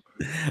Force.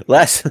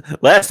 last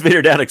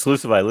Vader Down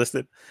exclusive I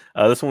listed.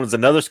 This one was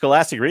another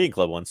Scholastic Reading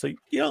Club one, so you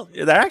know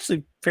they're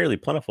actually fairly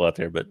plentiful out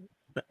there, but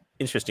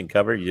interesting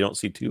cover you don't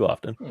see too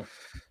often.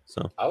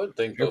 So I would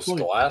think those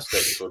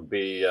Scholastics would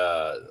be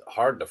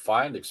hard to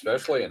find,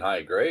 especially in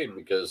high grade,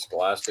 because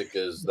Scholastic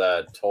is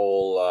that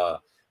whole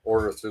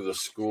order through the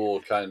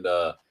school kind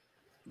of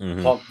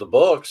pump the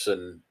books,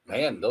 and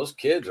man, those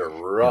kids are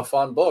rough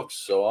on books.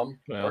 So I'm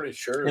pretty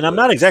sure. And I'm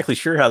not exactly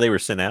sure how they were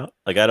sent out.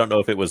 Like, I don't know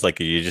if it was like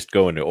you just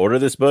go in to order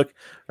this book,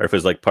 or if it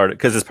was like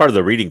because it's part of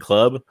the reading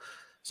club.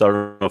 So I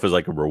don't know if it was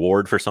like a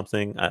reward for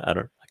something.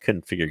 I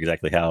couldn't figure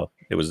exactly how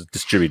it was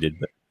distributed.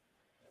 But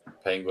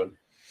Penguin.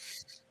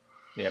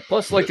 Yeah,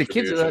 plus like the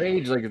kids at that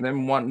age, like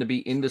them wanting to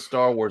be into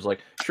Star Wars, like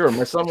sure,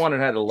 my son wanted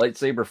to have a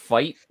lightsaber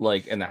fight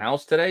like in the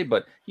house today,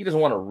 but he doesn't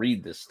want to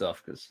read this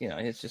stuff because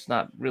it's just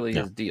not really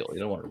his deal. He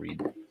don't want to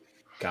read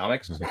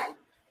comics.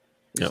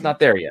 It's not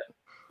there yet.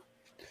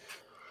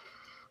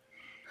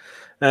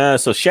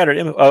 So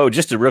Shattered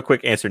just to real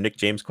quick answer Nick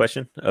James'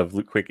 question of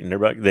Loot Crate and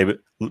Nerdblock.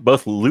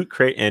 Both Loot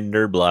Crate and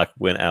Nerdblock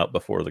went out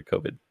before the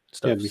COVID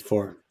stuff. Yeah,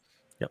 before.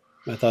 Yep.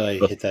 I thought I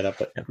hit that up,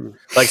 but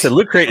like I said,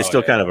 Loot Crate is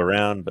still kind of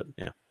around, but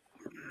yeah.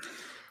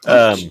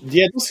 Those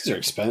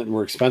things are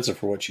more expensive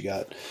for what you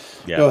got.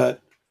 Yeah. Go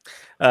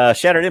ahead.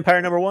 Shattered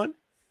Empire #1.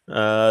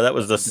 That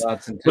was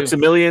the Books A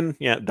Million.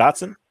 Yeah,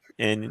 Dotson.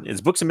 And is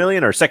Books A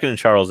Million or Second and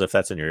Charles, if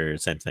that's in your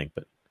same thing,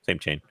 but same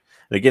chain.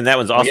 And again, that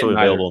one's also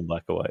available in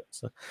black and white.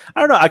 So I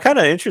don't know. I'm kind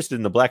of interested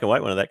in the black and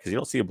white one of that because you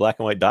don't see a black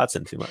and white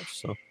Dotson too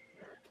much. So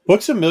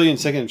Books A Million,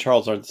 Second and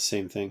Charles aren't the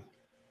same thing.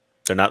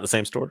 They're not the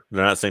same store.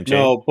 They're not the same chain.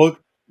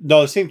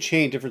 No, the same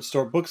chain, different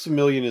store. Books A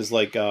Million is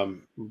like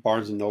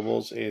Barnes and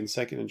Nobles, and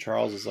Second and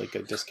Charles is like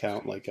a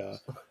discount, like a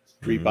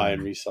rebuy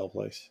and resell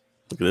place.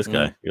 Look at this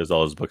guy. He has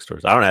all his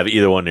bookstores. I don't have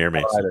either one near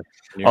me. So.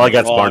 All I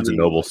got is Barnes and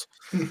Nobles.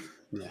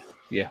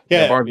 Yeah,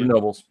 Barnes and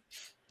Nobles.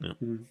 Yeah.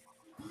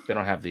 They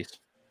don't have these.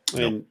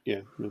 And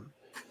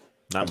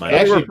not my.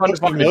 Actually, Books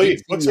A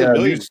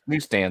Million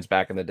newsstands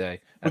back in the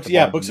day.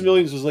 Books A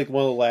Million was like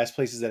one of the last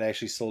places that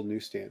actually sold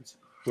newsstands.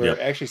 Where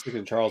actually Second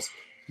and Charles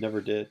never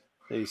did.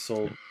 They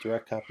sold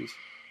direct copies.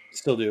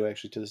 Still do,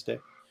 actually, to this day.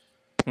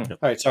 All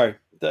right, sorry.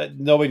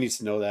 Nobody needs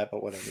to know that,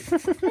 but whatever.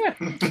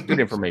 Good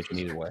information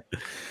either way.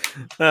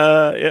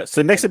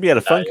 So next up, you had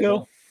a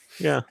Funko.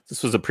 Yeah,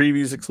 this was a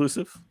previews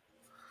exclusive.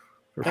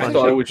 I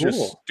thought it was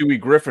just Stewie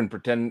Griffin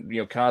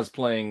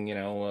cosplaying.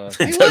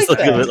 It does look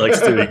a bit like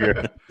Stewie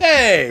Griffin.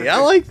 Hey, I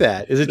like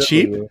that. Is it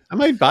cheap? I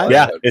might buy it.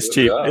 Yeah, it's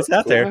cheap. It's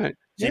out there. Right.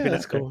 Yeah,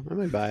 that's cool. I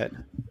might buy it.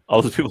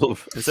 All the people.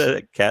 It's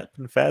a Cat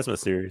and Phasma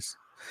series.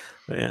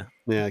 But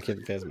yeah, Cat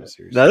and Phasma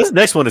series. Now this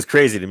next one is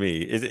crazy to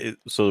me.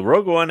 So the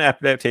Rogue One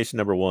adaptation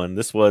 #1.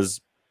 This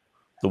was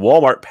the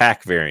Walmart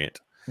pack variant,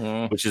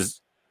 which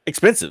is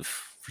expensive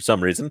for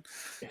some reason,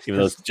 even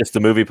though it's just a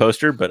movie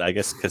poster. But I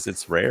guess because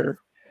it's rare.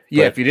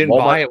 Yeah, if you didn't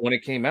buy it when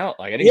it came out,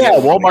 like I didn't. Yeah,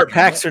 Walmart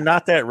packs are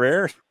not that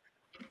rare.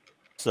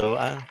 So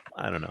I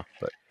don't know,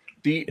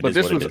 but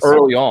this was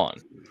early on.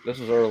 This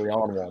was early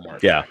on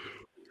Walmart. Yeah,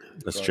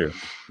 that's true.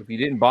 If you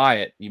didn't buy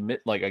it, I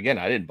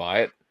didn't buy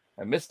it.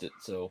 I missed it.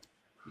 So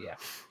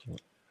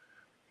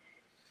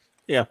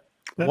yeah.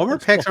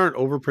 Walmart packs aren't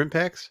overprint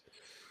packs.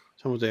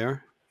 Some of they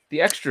are.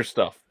 The extra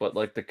stuff, but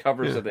like the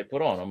covers that they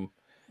put on them,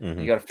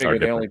 you got to figure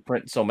they only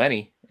print so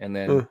many, and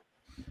then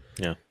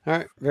All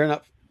right, fair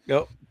enough.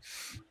 Go.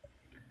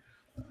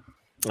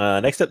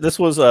 Next up, this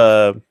was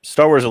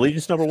Star Wars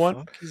Allegiance #1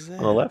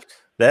 on the left.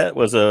 That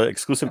was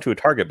exclusive to a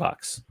Target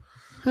box.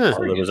 So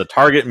there was a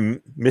Target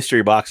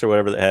mystery box or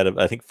whatever that had,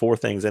 I think, 4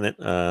 things in it,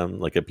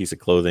 like a piece of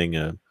clothing,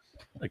 a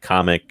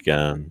comic.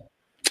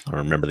 I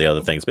don't remember the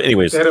other things, but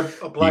anyways, they had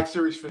a Black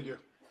Series figure.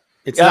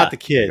 It's not the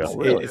kids.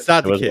 It's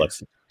not the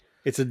kids.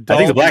 It's a. I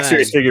think the Black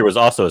Series figure was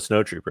also a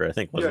snowtrooper. I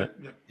think wasn't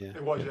it? Yeah,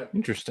 it was. Yeah.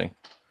 Interesting.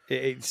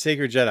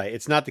 Sacred Jedi.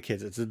 It's not the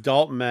kids. It's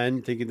adult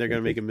men thinking they're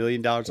going to make $1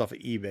 million off of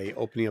eBay,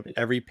 opening up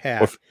every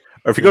pack.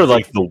 Or if you go to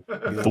like the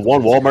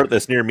one Walmart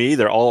that's near me,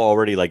 they're all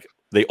already like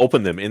they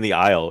open them in the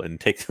aisle and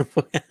take them.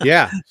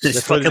 Yeah,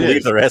 just fucking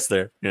leave the rest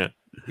there. Yeah.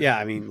 Yeah,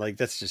 I mean, like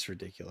that's just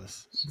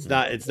ridiculous.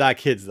 It's not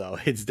kids though.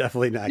 It's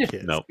definitely not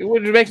kids. No,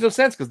 it makes no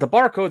sense because the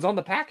barcode's on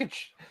the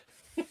package.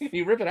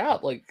 You rip it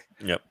out like.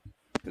 Yep.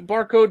 The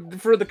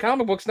barcode for the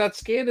comic book's not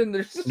scanned, and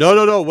there's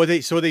no. What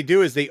they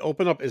do is they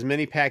open up as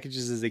many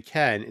packages as they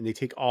can, and they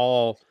take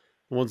all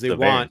the ones they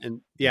want,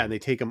 and they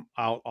take them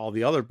out all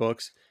the other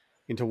books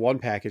into one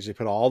package. They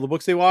put all the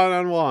books they want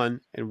on one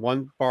and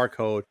one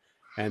barcode,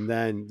 and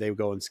then they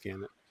go and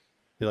scan it.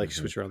 They like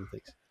switch around the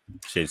things.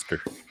 Shadester.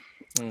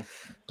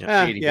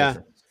 Yeah.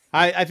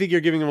 I think you're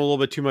giving them a little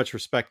bit too much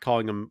respect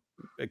calling them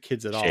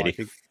kids at all. I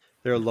think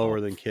they're lower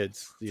than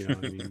kids. You know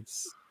what I mean?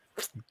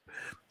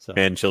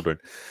 And children.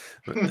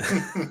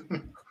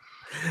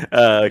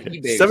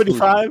 Okay.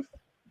 75.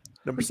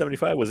 Number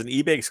 75 was an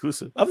eBay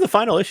exclusive of the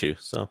final issue.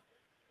 So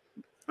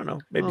I don't know.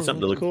 Maybe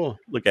something to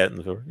look at in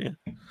the cover. Yeah.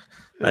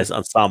 Nice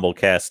ensemble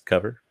cast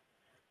cover.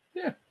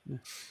 Yeah.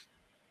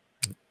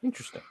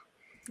 Interesting.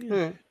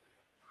 Yeah.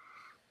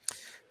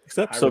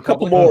 Except so a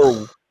couple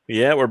more.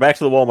 Yeah, we're back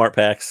to the Walmart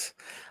packs.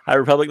 High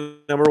Republic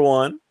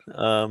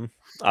 #1.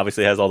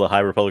 Obviously has all the High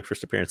Republic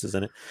first appearances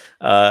in it.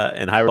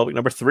 And High Republic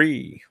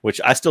 #3, which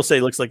I still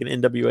say looks like an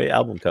NWA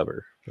album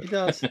cover. It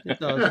does.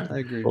 I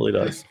agree. It really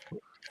does.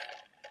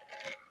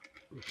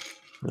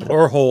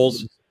 Or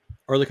holes.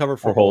 Or the cover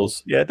for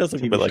holes. Yeah, it does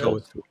look a bit like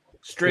holes.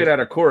 Straight out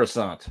of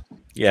Coruscant.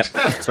 Yeah,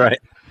 that's right.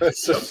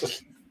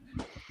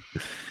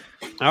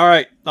 All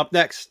right, up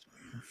next.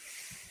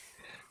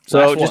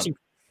 So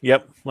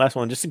last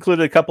one. Just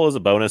included a couple as a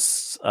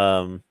bonus.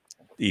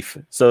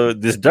 So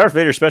this Darth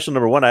Vader special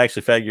 #1, I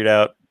actually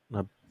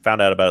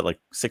found out about it like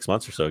 6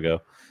 months or so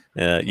ago.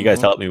 You guys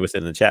helped me with it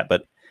in the chat,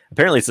 but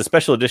apparently it's a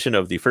special edition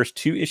of the first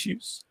 2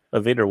 issues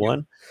of Vader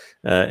 1,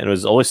 and it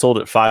was always sold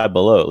at $5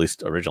 below, at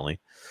least originally.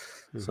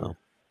 So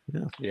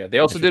yeah. They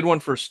also did one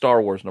for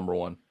Star Wars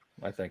 #1,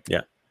 I think.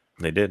 Yeah,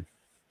 they did.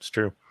 It's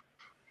true.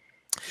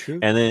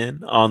 And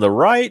then on the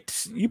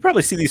right, you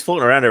probably see these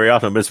floating around every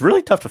often, but it's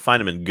really tough to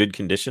find them in good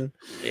condition.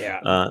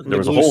 Yeah. There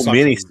was a whole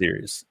mini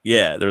series.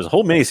 Yeah, there was a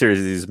whole mini series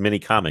of these mini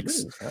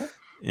comics.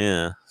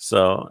 Yeah.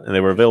 So, and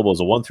they were available as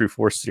a 1 through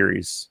 4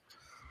 series,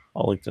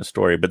 all linked in a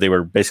story, but they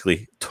were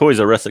basically Toys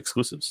R Us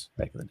exclusives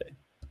back in the day.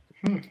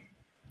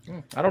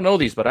 I don't know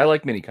these, but I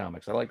like mini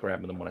comics. I like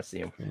grabbing them when I see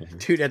them.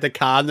 Dude, at the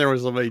con, there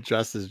was somebody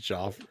dressed as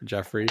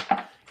Jeffrey,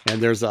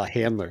 and there's a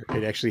handler.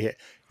 It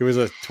was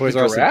a Toys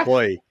R Us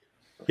employee.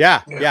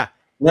 Yeah.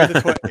 Well, I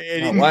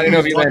didn't know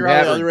if you meant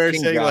that or everywhere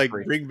King saying Joffrey. like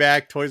 "Bring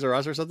back Toys R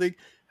Us" or something,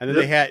 and then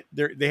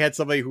they had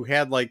somebody who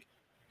had like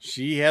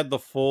she had the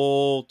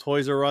full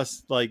Toys R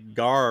Us like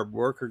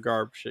worker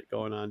garb shit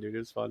going on, dude. It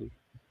was funny.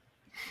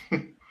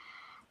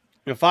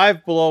 The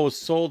 $5 below was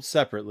sold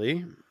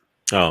separately.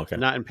 Oh, okay.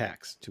 Not in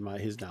packs, to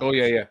his knowledge. Oh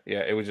yeah.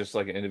 It was just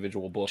like an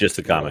individual book. Just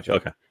the comic.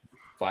 Okay.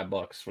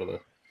 $5 for the.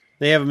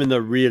 They have them in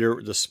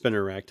the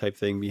spinner rack type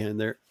thing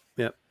behind there.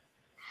 Yep.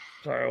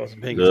 Sorry, I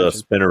wasn't paying attention. The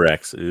spinner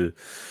racks.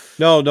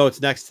 No,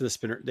 it's next to the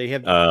spinner. They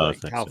have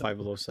the Cal 5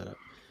 below set up.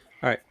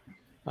 All right.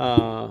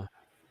 That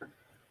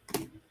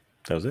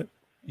was it.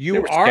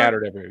 You are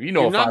scattered everywhere. You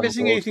know, you're not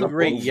missing anything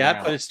great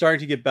yet, but it's starting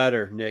to get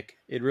better, Nick.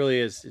 It really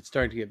is. It's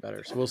starting to get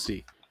better. So we'll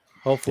see.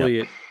 Hopefully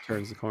it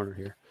turns the corner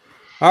here.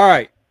 All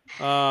right.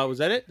 Was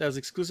that it? That was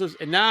exclusives.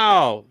 And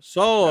now,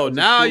 Solo.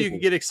 Now you can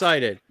get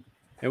excited.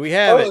 And we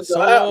have it.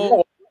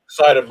 Solo.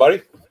 Excited,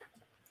 buddy.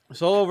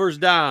 Solo versus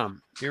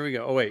Dom. Here we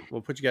go. Oh, wait.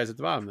 We'll put you guys at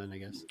the bottom then, I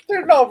guess.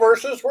 There's no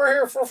verses. We're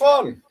here for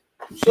fun.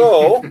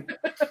 So,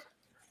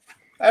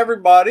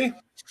 everybody,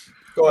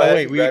 go ahead.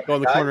 Wait, we go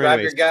in the corner. Grab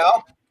your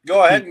gal.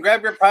 Go ahead and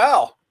grab your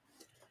pal.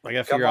 I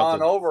gotta come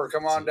on over.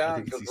 Come on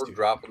down because we're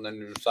dropping the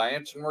new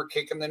science and we're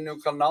kicking the new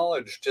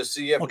knowledge to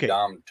see if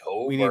Dom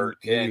Tober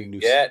can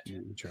get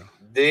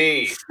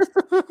the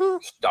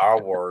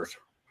Star Wars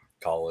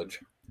College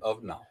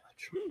of Knowledge.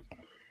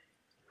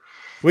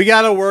 We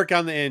got to work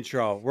on the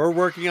intro. We're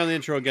working on the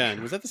intro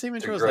again. Was that the same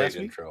intro as last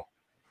week?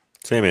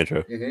 Same intro.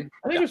 I think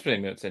it was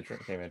same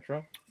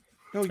intro.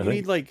 No, you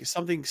need like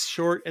something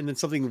short and then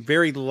something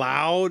very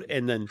loud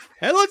and then,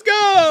 hey, let's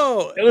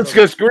go. Hey, let's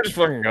go. We're just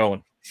fucking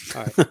going.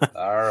 All right.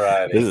 All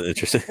right. This is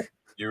interesting.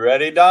 You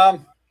ready,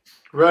 Dom?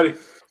 Ready.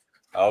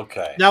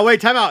 Okay. Now,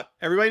 wait, time out.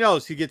 Everybody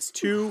knows he gets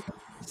 2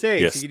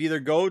 saves. Yes. He can either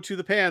go to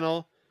the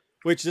panel,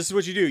 which this is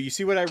what you do. You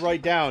see what I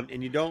write down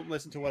and you don't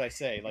listen to what I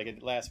say like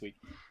last week.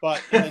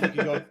 But and then you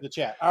can go to the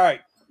chat. All right.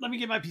 Let me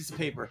get my piece of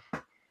paper.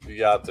 You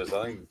got this.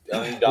 I think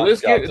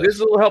this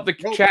will help the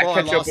chat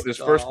catch up with this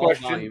first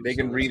question. They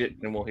can read it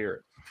and we'll hear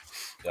it.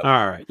 Yep.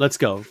 All right. Let's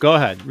go. Go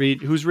ahead. Read.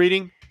 Who's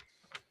reading?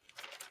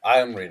 I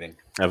am reading.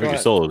 I think your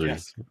Solo's reading.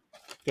 Yes.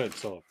 Good.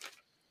 Solo.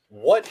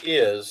 What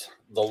is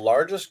the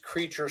largest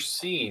creature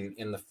seen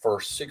in the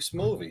first 6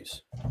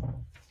 movies?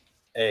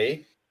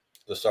 A,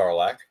 the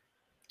Sarlacc.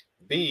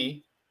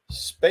 B,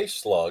 space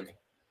slug.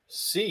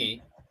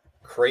 C,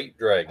 crate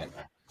dragon.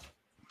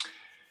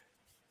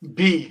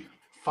 B,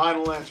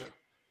 final answer.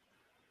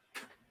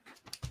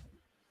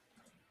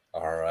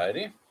 All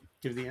righty.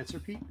 Give the answer,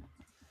 Pete.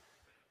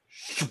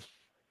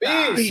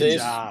 B, good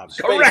job.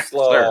 Space Correct,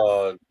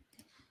 slug.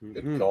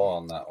 Good call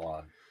on that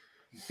one.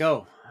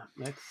 Go.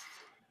 Next.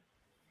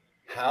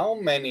 How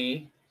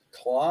many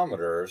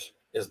kilometers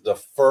is the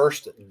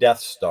first Death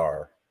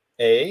Star?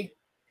 A,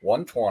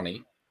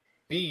 120.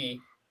 B,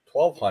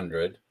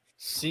 1,200.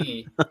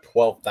 C,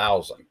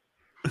 12,000.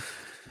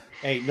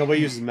 Hey,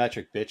 nobody uses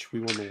metric, bitch. We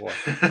won the war.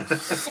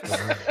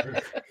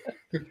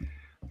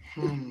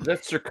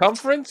 That's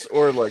circumference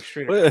or like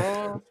straight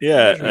across?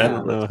 Yeah, I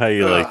don't know how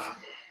you like.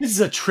 This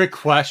is a trick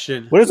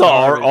question. What is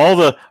all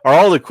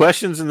the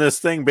questions in this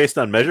thing based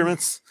on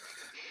measurements?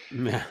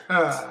 Yeah,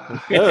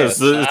 it's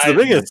the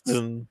biggest.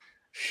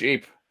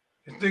 Shape.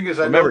 The thing is,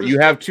 remember, you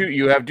have two.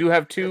 You do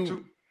have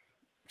two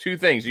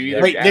things. You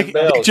either Nick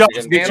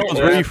Jones,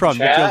 where are you from?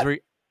 Nick Jones, where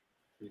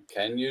you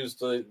can use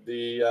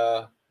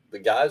the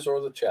guys or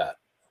the chat.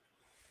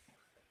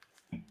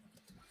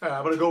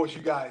 I'm gonna go with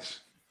you guys.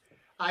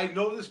 I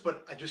know this,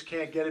 but I just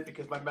can't get it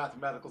because my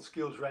mathematical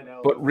skills right now.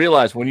 But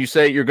realize when you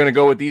say you're going to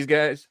go with these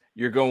guys,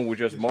 you're going with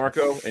just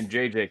Marco and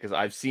JJ because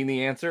I've seen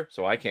the answer,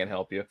 so I can't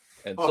help you.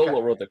 And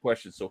Solo wrote the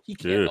question, so he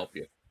can't help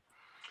you.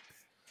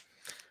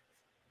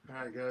 All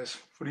right, guys.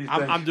 What do you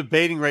think? I'm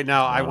debating right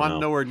now. I want to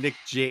know where Nick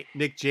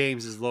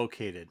James is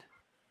located.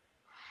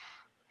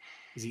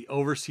 Is he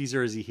overseas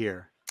or is he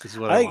here? This is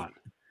what I want.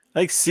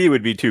 I think C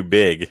would be too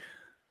big.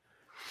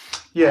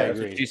 Yeah, I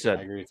agree. She said.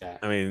 I agree with that.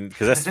 I mean,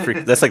 because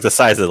that's like the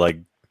size of like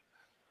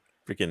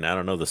freaking, I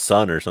don't know, the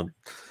sun or some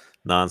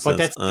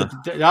nonsense. But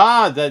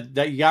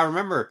that you gotta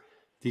remember,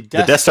 The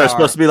Death Star is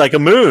supposed to be like a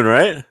moon,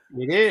 right?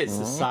 It is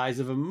the size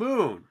of a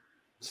moon.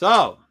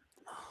 So,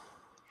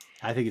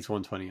 I think it's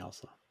 120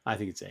 also. I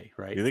think it's A,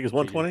 right? You think it's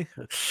 120? I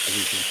think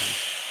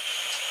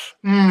it's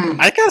 120.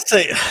 I gotta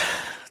say,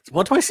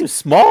 120 seems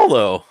small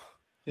though.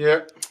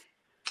 Yeah.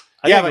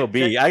 I gotta go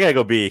B. I gotta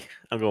go B.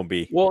 I'm going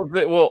B.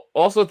 Well,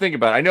 also think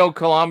about it. I know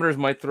kilometers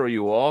might throw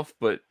you off,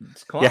 but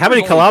how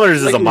many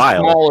kilometers is a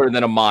mile? Smaller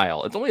than a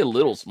mile. It's only a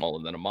little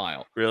smaller than a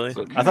mile. Really?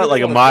 So I thought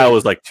like a mile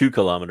was like 2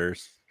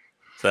 kilometers.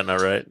 Is that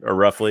not right? Or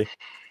roughly?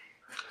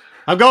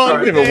 I'm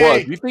going with A.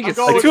 Was. You think it's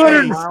like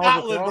 200 in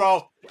Scotland,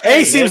 bro.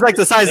 A seems like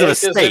the size of a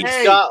state.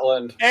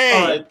 Scotland.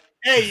 Hey,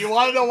 you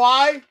want to know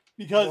why?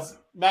 Because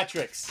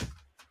metrics.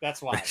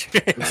 That's why.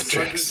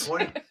 Metrics.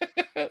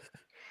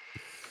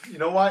 You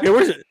know what? Yeah,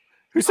 where's it?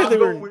 Who said they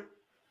were?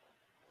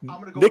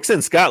 Nick's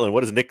in Scotland.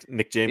 What does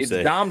Nick James say?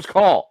 It's Dom's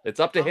call. It's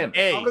up to him.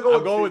 A. I'm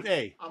going with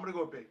A. I'm going to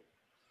go with B.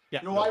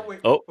 Yeah. You know why? Wait,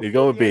 oh, you're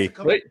going with B.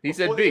 Wait, he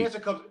said B.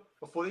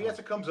 Before the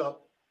answer comes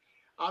up,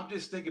 I'm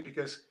just thinking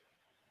because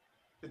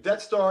the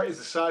Death Star is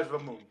the size of a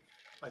moon,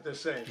 like they're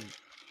saying.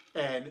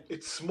 And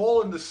it's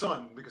small in the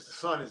sun because the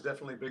sun is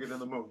definitely bigger than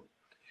the moon.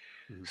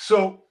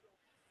 So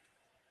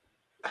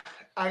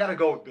I got to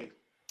go with B.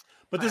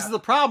 But this is the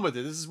problem with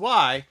it. This is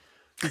why,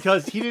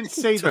 because he didn't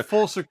say the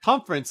full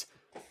circumference.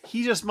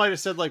 He just might have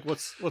said like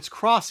what's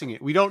crossing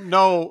it. We don't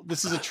know.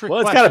 This is a trick.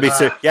 Well, it's got to be.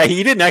 Yeah,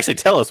 he didn't actually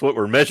tell us what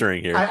we're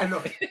measuring here. I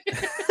know.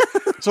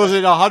 So is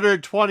it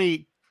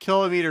 120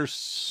 kilometers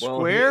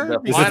square?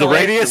 Is it the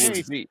radius?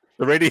 The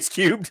radius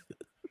cubed?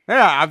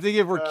 Yeah, I'm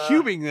thinking if we're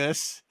cubing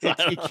this,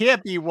 it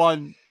can't be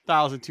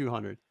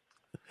 1,200.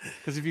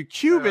 Because if you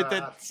cube it,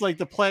 that's like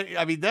the planet.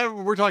 I mean,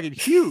 then we're talking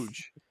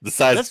huge. The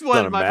size. That's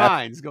what my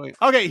mind's going.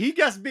 Okay, he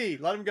guessed B.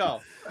 Let him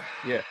go.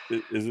 Yeah,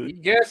 is it? He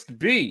guessed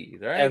B.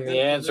 Right? And the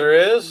answer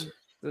is.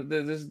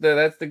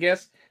 That's the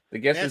guess. The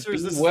guess is B.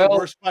 This is the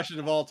worst question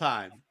of all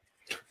time.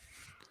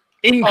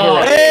 Incorrect.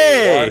 Oh,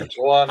 hey,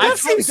 that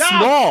seems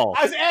small.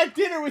 I was at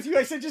dinner with you.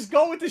 I said, just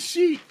go with the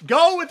sheet.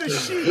 Go with the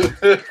sheet.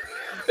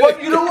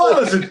 But you know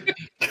what? Listen,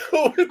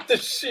 go with the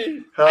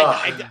sheet.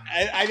 I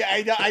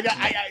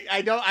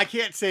don't. I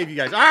can't save you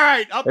guys. All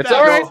right, it's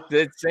all right.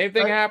 The same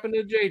thing happened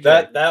to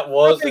JJ. That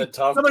was a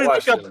tough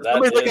question.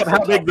 Somebody look up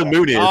how big the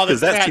moon is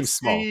because that seems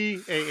small.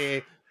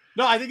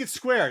 No, I think it's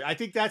squared. I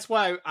think that's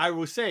why I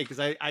was saying because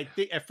I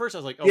think at first I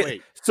was like, oh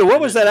wait. So what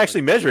was that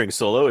actually measuring,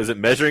 Solo? Is it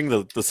measuring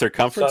the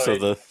circumference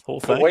of the whole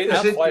thing? The way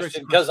that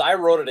question, because I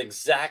wrote it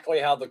exactly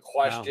how the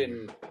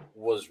question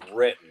was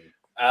written.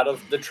 Out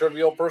of the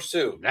Trivial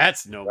Pursuit.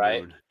 That's no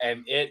right. Moon.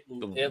 And it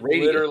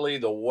literally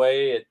the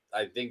way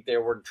I think they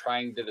were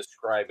trying to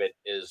describe it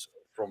is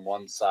from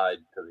one side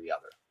to the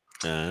other.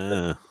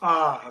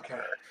 Okay.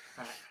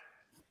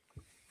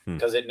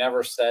 Because it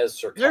never says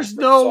circumference. There's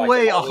no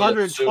way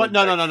 120.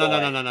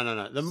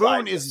 No. The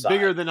moon is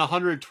bigger than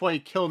 120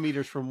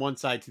 kilometers from one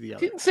side to the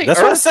other. That's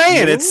what I'm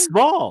saying. It's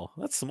small.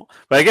 That's small.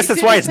 But I guess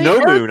that's why it's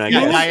no moon. I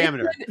guess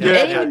diameter.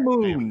 A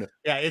moon.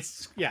 Yeah,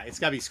 it's got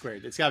to be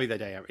squared. It's got to be the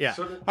diameter. Yeah.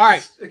 So all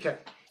right. Okay.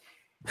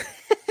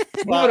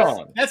 Move it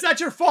on. That's not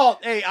your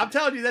fault. Hey, I'm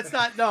telling you, that's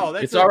not. No,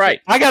 that's it's all right.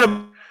 I got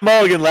a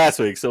mulligan last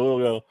week, so we'll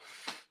go.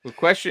 The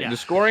question, the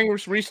scoring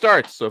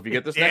restarts. So if you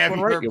get this next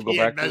one right, you'll go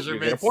back to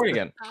get a point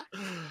again.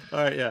 All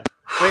right, yeah.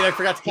 Wait, I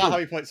forgot to count how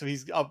many points. So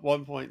he's up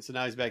 1 point. So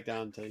now he's back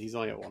down to he's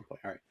only at 1 point.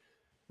 All right.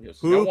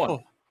 Yes, Who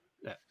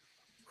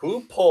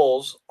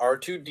pulls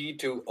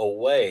R2-D2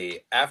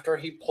 away after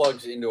he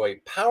plugs into a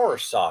power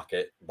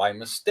socket by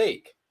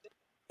mistake?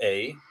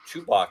 A.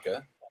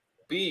 Chewbacca.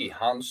 B.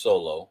 Han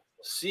Solo.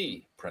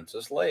 C.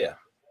 Princess Leia.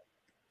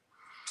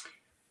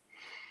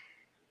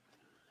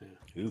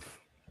 Oof.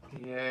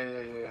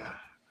 Yeah.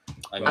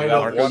 And you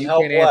got one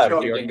help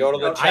left. You can go to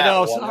the chat. I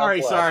know.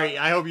 Sorry.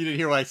 I hope you didn't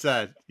hear what I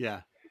said.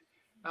 Yeah.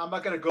 I'm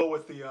not going to go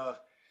with the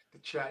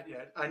chat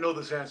yet. I know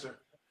this answer.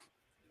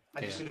 I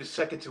just need a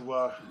second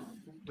to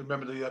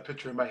remember the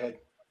picture in my head.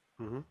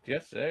 Mm-hmm.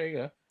 Yes, there you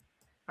go.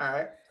 All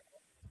right.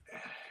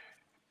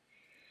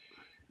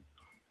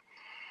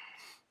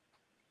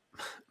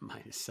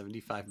 Minus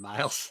 75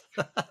 miles.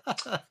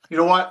 You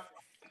know what?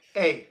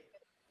 A,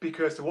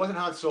 because it wasn't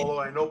Han Solo.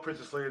 I know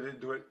Princess Leia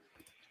didn't do it.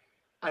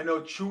 I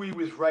know Chewie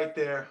was right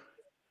there,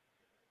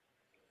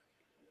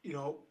 you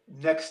know,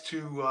 next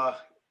to,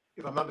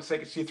 if I'm not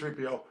mistaken,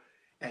 C-3PO,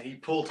 and he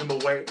pulled him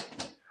away.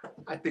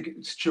 I think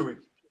it's Chewie.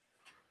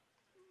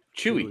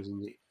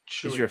 Chewie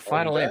is your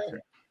final answer.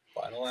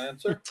 Final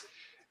answer? I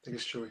think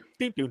it's Chewie.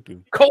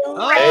 Correct.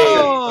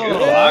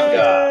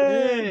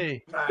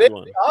 Hey.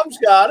 Tom's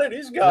got it.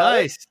 He's got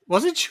it. Nice.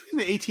 Wasn't Chewie in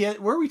the ATS?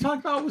 Where are we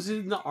talking about? Was it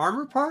in the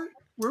armor part?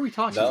 Where are we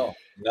talking about?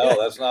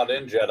 No, that's not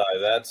in Jedi.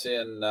 That's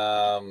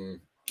in...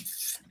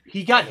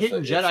 He got hit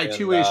in Jedi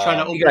too when he was trying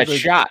to open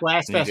the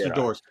blast faster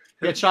doors.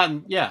 He got shot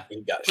in,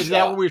 Is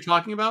that what we were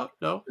talking about?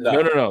 No.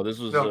 This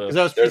was...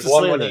 There's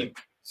one when he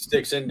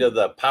sticks into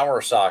the power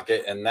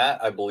socket, and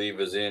that, I believe,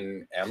 is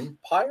in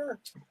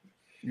Empire?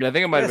 Yeah, I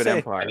think it might have been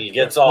Empire. And he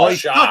gets all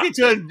shot. Talking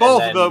to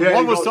both of them.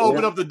 One was to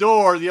open up the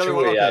door, the other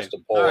one has to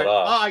pull it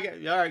up. All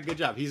right, good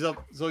job. He's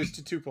up, so he's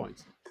to 2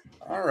 points.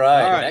 All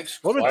right.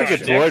 Next What would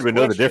think a droid would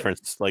know the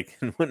difference? Like,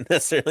 wouldn't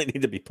necessarily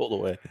need to be pulled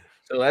away.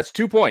 So that's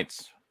 2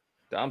 points.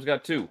 Dom's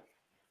got 2.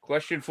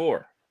 Question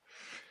 4.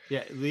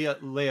 Yeah,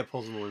 Leia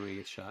pulls him when he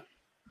gets shot.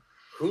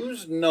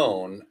 Who's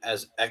known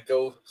as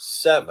Echo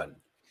 7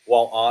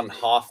 while on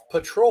Hoth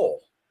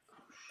patrol?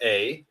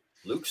 A.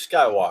 Luke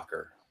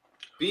Skywalker.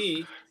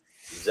 B.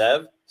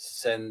 Zev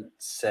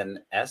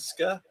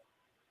Seneska.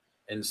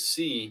 And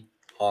C.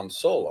 Han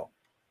Solo.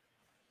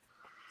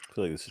 I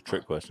feel like this is a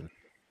trick question.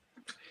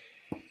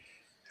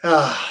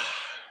 Yeah,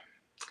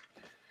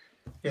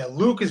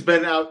 Luke has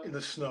been out in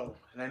the snow,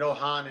 and I know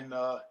Han and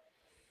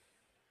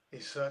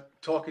is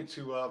talking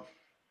to I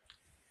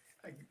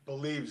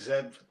believe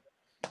Zeb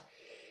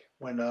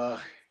when I'll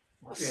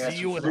see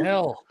you in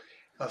hell.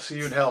 I'll see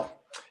you in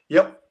hell.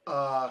 Yep.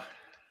 No,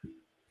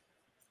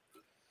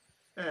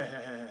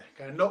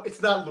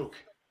 it's not Luke.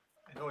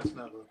 I know it's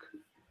not Luke.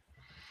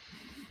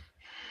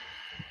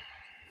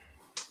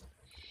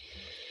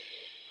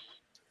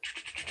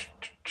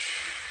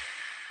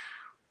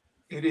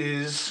 It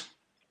is.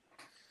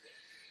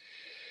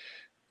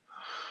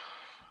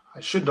 I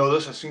should know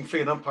this. I've seen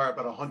Fate Empire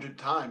about 100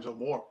 times or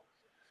more.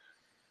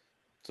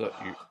 So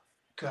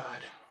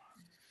God,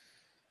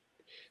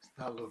 it's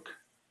not Luke.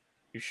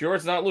 You sure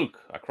it's not Luke?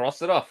 I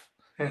crossed it off.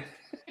 I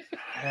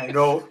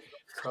know.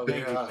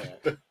 Probably,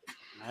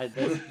 I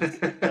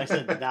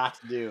said not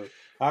to do.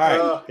 All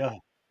right,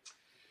 go.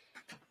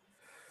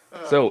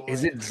 So,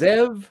 is it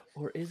Zev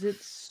or is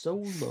it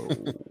Solo?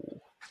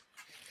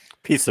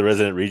 Piece the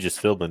resident Regis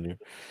Philbin here.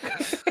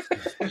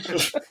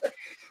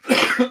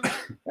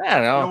 I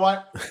don't know. You know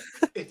what?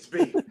 It's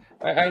B.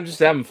 I'm just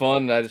having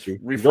fun. I just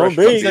refreshed.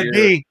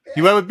 B.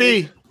 You went with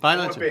B.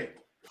 Final answer.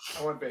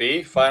 I went B.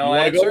 B. Final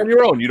answer. answer. Go on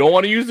your own. You don't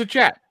want to use the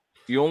chat.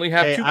 You only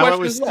have 2 I went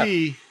questions with left.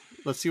 C.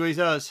 Let's see what he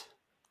does.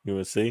 You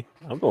want to see?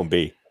 I'm going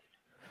B.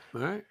 All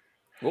right.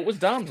 What was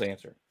Dom's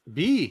answer?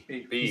 B.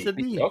 B. He said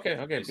B.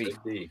 Okay,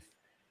 B.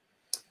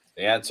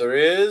 The answer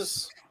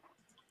is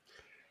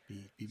Yep.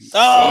 It's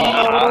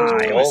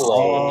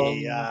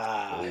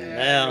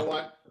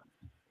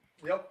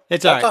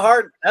all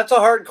right. That's a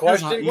hard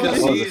question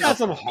because he's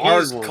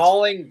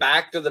calling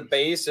back to the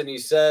base and he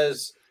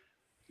says,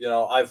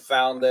 I've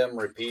found them.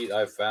 Repeat,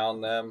 I've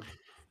found them.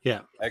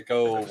 Yeah.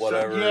 Echo,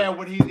 whatever. Yeah,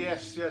 when he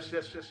yes. I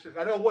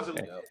know it wasn't.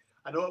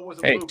 I know it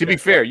wasn't. Hey, Luke, to be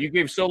fair, you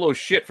gave Solo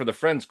shit for the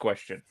Friends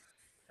question.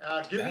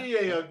 Give me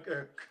a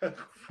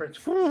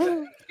French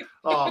question.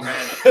 Oh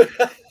man.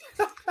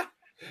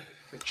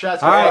 The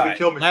chat's gonna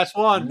kill me. Last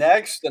one.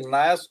 Next and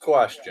last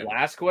question.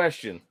 Last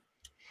question.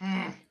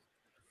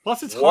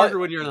 Plus, it's harder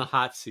when you're in the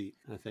hot seat,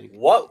 I think.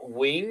 What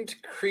winged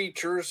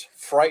creature's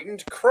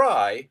frightened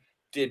cry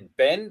did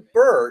Ben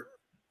Burt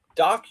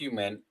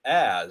document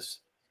as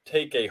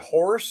take a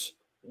horse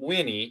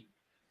whinny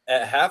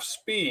at half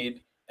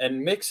speed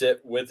and mix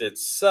it with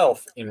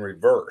itself in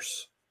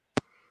reverse?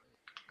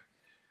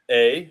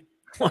 A.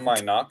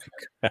 Minok.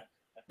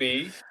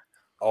 B.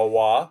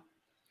 Awa.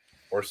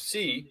 Or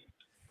C.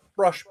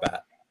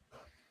 Brushbat.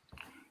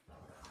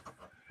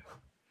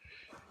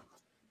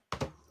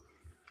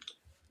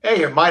 Hey,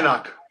 you're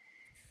Minok.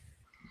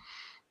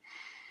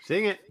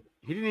 Sing it.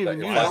 He didn't even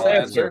use Final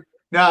answer.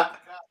 Nah.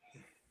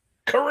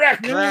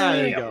 Correct.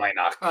 There you go.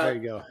 Minok. There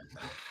you go.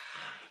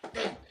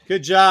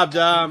 Good job,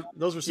 Dom.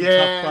 Those were some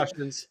tough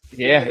questions.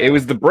 Yeah, it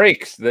was the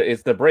breaks.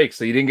 It's the breaks.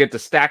 So you didn't get to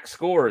stack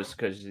scores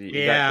because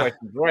you got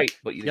questions right,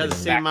 but you got the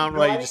same amount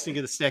right. You just didn't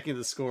get the stacking of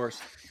the scores.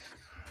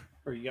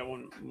 Or you got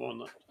one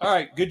left. All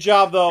right, good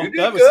job though.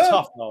 That was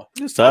tough though.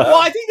 It was tough.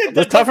 Well, I think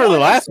that's tougher than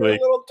last week.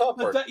 A little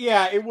tougher.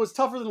 Yeah, it was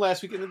tougher than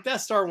last week. And the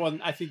Death Star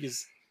one, I think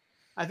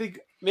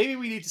maybe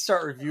we need to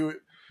start reviewing.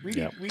 We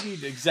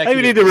need executive. Maybe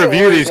we need to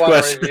review these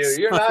questions.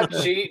 You're not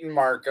cheating,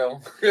 Marco.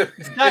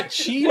 It's not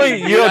cheating.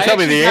 Wait, you don't tell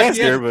me the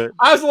answer, but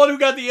I was the one who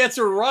got the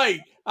answer right.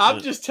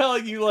 I'm just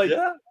telling you,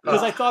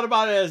 because I thought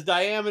about it as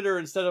diameter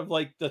instead of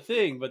the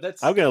thing. But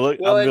that's I'm gonna look.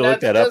 I'm gonna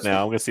look that up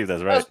now. I'm gonna see if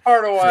that's right. That's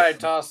part of why I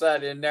tossed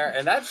that in there,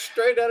 and that's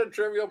straight out of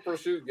Trivial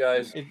Pursuit,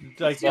 guys.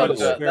 That's part of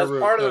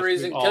the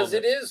reason because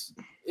it is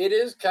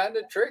kind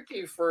of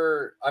tricky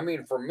for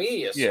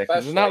me, especially. Yeah,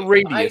 because it's not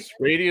radius.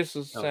 Radius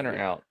is center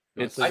out.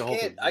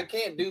 I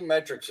can't do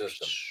metric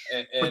system,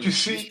 and but you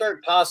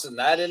start tossing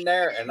that in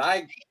there, and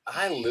I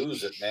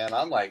lose it, man.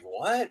 I'm like,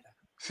 what?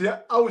 See,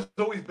 I was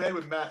always bad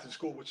with math in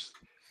school, which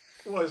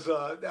was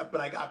but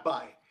I got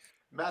by.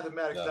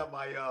 Mathematics not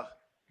my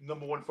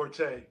number one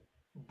forte,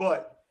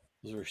 but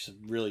those were some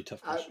really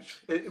tough questions.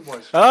 It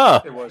was.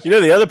 Oh, it was. You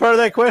know the other part of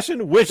that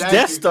question? Which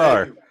Death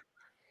Star?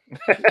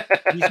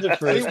 He's the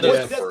first.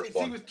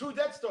 He was 2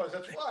 Death Stars.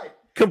 That's right.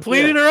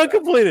 Completed or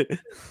uncompleted?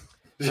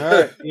 All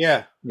right.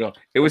 Yeah. No,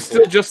 it was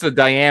still just the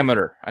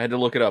diameter. I had to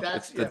look it up.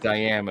 It's the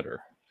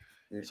diameter.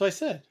 So I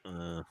said.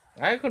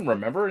 I couldn't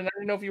remember, and I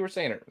didn't know if you were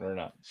saying it or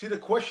not. See, the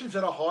questions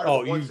that are hard.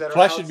 Oh, you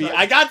questioned me.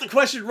 I got the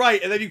question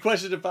right, and then you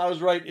questioned if I was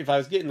right. If I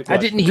was getting the question.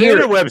 I didn't hear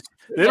it. The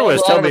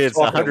interwebs tell me it's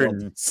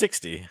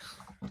 160.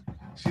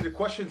 See, the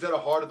questions that are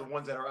hard are the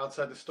ones that are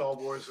outside the Star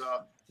Wars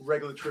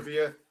regular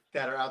trivia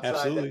that are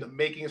outside the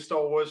making of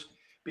Star Wars,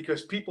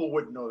 because people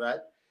wouldn't know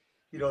that.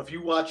 You know, if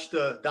you watch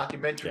the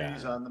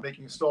documentaries on the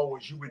making of Star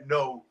Wars, you would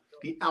know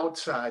the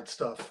outside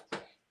stuff.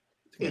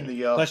 In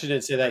the Question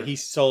didn't say that. He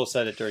Solo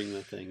said it during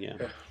the thing. Yeah.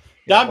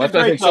 I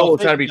think Solo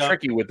trying to be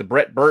tricky with the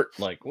Brett Burt.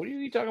 Like, what are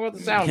you talking about the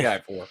sound guy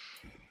for?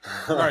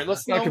 All right,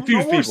 let's not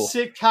confuse more people.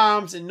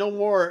 Sitcoms and no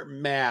more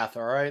math.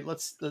 All right,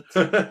 let's No,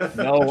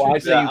 I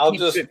say you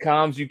keep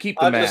sitcoms, you keep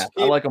the math.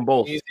 I like them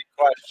both. Easy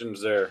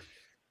questions there.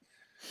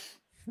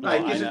 I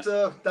guess it's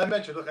a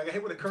dimension. Look, I got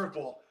hit with a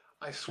curveball.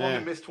 I swung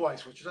and missed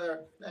twice, which is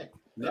hey.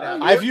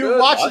 If you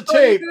watch the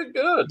tape,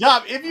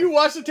 Dom, if you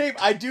watch the tape,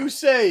 I do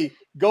say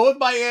go with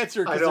my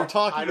answer because they're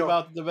talking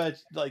about the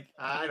dimension. Like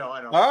I know.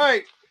 All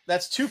right,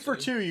 that's 2 for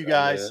 2, you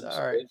guys.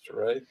 All right, it's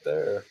right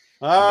there.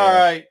 All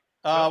right.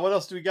 What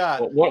else do we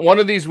got? Well, one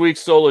of these weeks,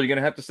 Solo, you're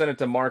gonna have to send it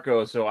to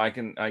Marco so I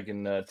can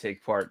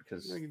take part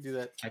because I can do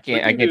that. I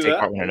can't take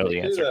part when I know the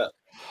answer.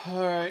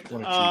 All right. It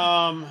would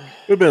have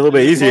been a little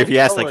bit easier if you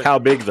asked like how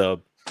big the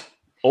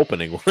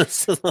opening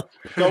was.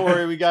 Don't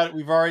worry,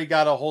 we've already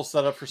got a whole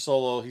setup for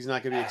Solo. He's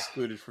not going to be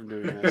excluded from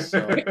doing this. So.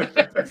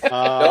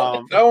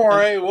 Don't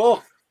worry,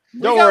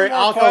 don't worry.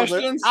 I'll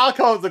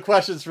come with the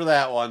questions for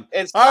that one.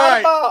 It's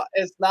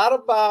not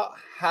about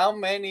how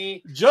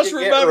many. Just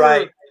remember,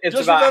 right. It's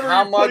about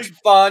how much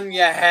fun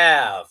you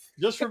have.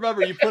 Just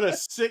remember, you put a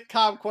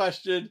sitcom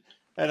question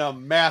and a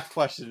math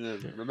question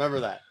in. Remember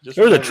that.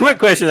 There was a trick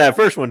question in that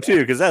first one too,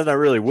 because that's not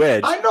really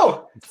wedge. I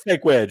know. It's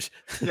fake wedge.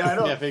 Yeah, I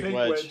know. Yeah, fake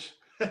wedge.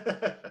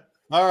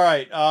 All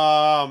right.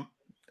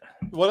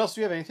 What else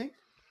do you have? Anything?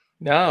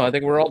 No, I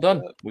think we're all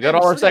done. We got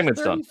all our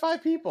segments done.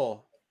 35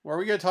 people. Are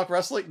we going to talk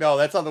wrestling? No,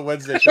 that's on the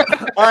Wednesday show.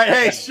 All right,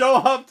 hey, show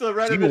up to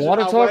Reddit. Do you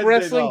want to talk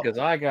wrestling? Because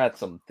I got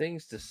some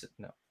things to say.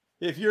 No.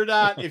 If you're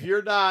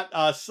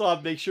not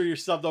sub, make sure you're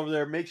subbed over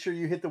there. Make sure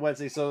you hit the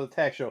Wednesday so the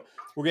tag show.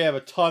 We're gonna have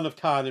a ton of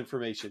con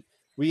information.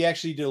 We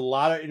actually did a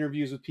lot of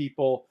interviews with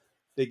people.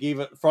 They gave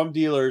it from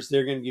dealers.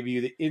 They're gonna give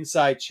you the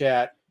inside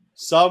chat.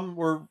 Some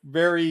were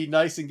very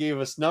nice and gave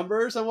us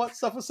numbers on what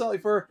stuff was selling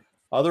for.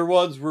 Other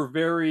ones were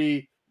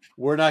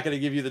we're not going to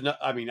give you the.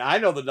 I mean, I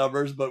know the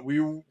numbers, but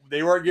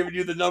they weren't giving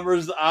you the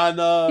numbers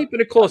on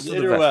keeping it close to the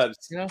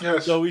interwebs. You know?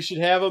 Yes. So we should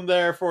have them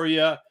there for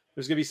you.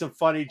 There's going to be some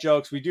funny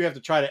jokes. We do have to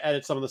try to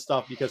edit some of the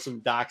stuff because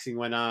some doxing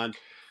went on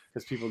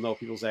because people know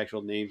people's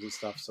actual names and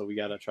stuff. So we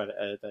got to try to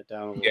edit that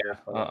down a little bit.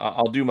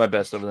 I'll do my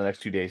best over the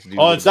next 2 days.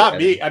 It's not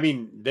me. I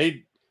mean,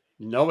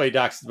 nobody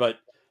doxed, but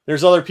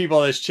there's other people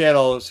on this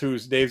channel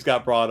whose names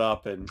got brought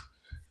up, and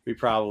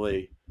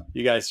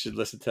you guys should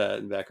listen to it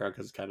in the background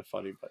because it's kind of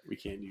funny, but we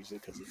can't use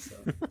it because it's.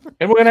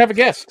 And we're gonna have a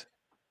guest.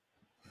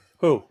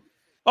 Who?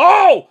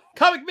 Oh,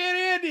 Comic Man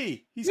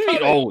Andy. He's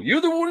coming. Oh,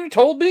 you're the one who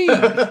told me.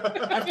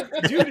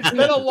 Dude, it's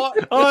been a lot.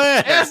 Oh,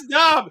 yeah. Ask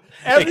Dom.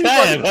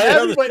 Everybody.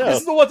 This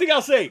is the one thing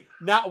I'll say.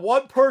 Not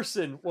one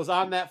person was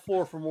on that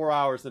floor for more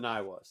hours than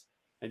I was.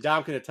 And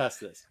Dom can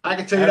attest this. I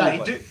can tell you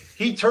that.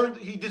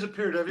 He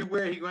disappeared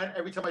everywhere he went.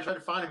 Every time I tried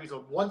to find him, he's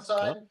on one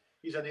side.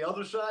 He's on the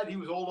other side. He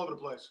was all over the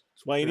place.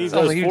 That's why he needs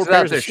those 4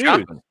 pairs of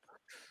shoes.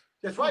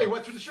 That's right. He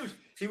went through the shoes.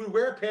 He would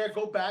wear a pair,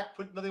 go back,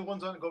 put another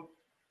ones on, and go to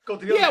the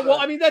other side. Yeah, well,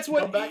 I mean, that's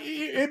what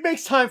it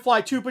makes time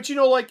fly too. But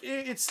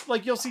it's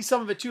like you'll see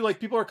some of it too. Like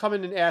people are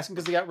coming and asking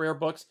because they got rare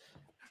books.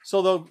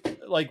 So they'll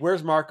like,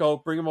 where's Marco?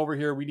 Bring him over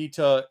here. We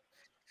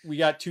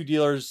got 2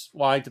 dealers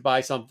wanting to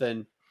buy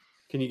something.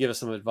 Can you give us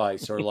some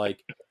advice? Or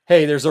like,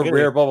 hey, there's a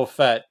rare Boba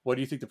Fett. What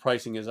do you think the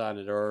pricing is on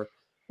it? Or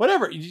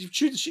whatever. You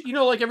choose,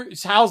 like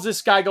how's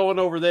this guy going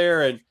over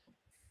there? And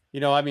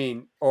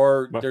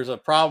there's a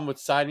problem with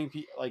signing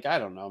people. Like, I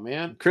don't know,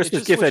 man.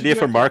 Christmas gift idea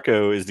for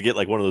Marco is to get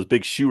like one of those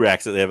big shoe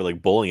racks that they have at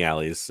like bowling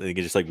alleys, and you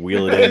can just like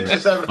wheel it in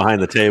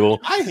behind the table.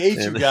 I hate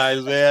you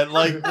guys, man.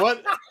 Like,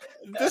 what?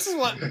 This is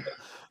what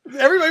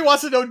everybody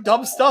wants to know.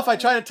 Dumb stuff. I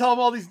try to tell them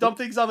all these dumb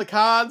things on the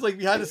cons, like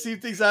behind the scene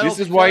things. This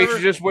is why you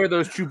should just wear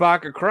those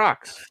Chewbacca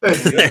Crocs.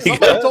 Somebody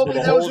told me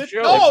that was it.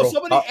 No,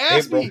 somebody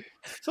asked me.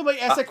 Somebody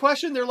asked that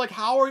question. They're like,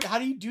 "How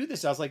do you do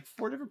this?" I was like,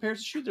 4 different pairs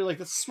of shoes. They're like,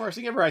 "That's the smartest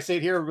thing ever." I say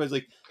it here. Everybody's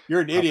like,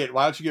 "You're an idiot.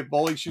 Why don't you get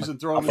bowling shoes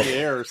and throw them in the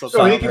air or something?"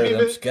 So he can be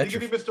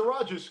Mr.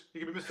 Rogers. He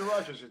can be Mr.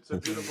 Rogers. It's a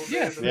beautiful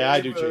day. Yeah, I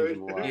do change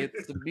them a lot.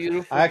 It's a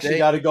beautiful. I actually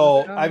got to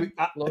go.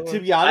 To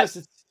be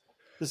honest,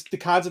 the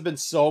cons have been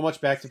so much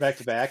back to back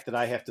that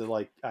I have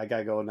to I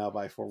gotta go now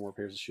buy 4 more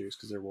pairs of shoes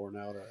because they're worn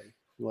out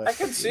already. I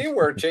can see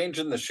where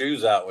changing the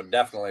shoes out would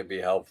definitely be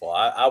helpful.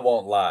 I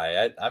won't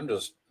lie. I'm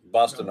just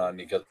busting on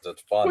you because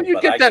it's fun. Well, you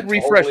get that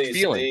refreshed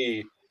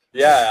feeling.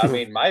 Yeah, I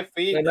mean, my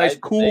feet, nice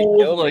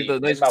cool, like the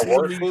nice my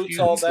work boots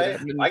all day.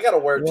 I got to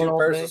wear 2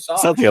 pairs of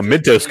socks. Sounds like a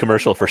Mentos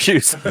commercial for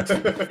shoes. So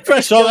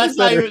that's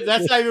not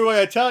even what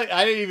I tell you.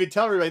 I didn't even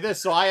tell everybody this.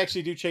 So I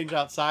actually do change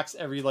out socks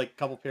every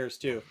couple pairs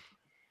too.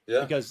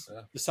 Yeah, because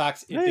the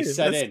socks they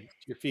set in to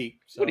your feet.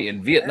 So. What are you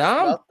in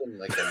Vietnam? Nothing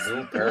like a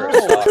new pair of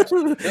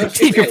socks.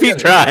 Keep your feet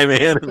dry,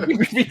 man.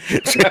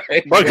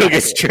 Marco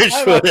gets church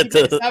foot at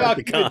the. It's not about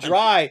keeping it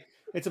dry.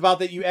 It's about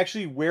that you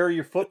actually wear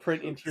your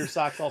footprint into your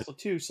socks also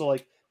too. So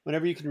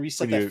whenever you can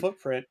reset that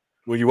footprint.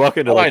 When you walk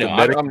into the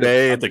medic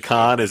bay at the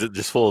con, is it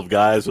just full of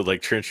guys with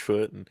trench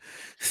foot? And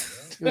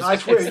I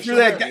swear,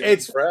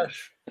 it's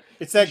fresh.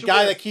 It's that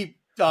guy that keep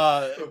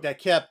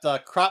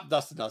crop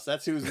dusting us.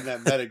 That's who's in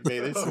that medic bay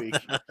this week.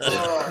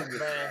 Oh,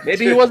 man.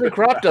 Maybe he wasn't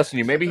crop dusting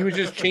you. Maybe he was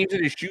just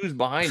changing his shoes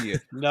behind you.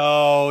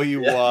 No, he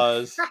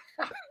was.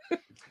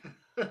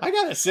 I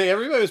gotta say,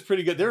 everybody was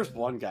pretty good. There was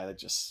one guy that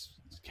just,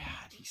 God,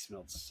 he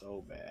smelled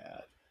so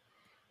bad.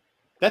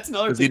 That's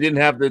another thing. He didn't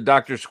have the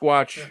Dr.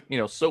 Squatch,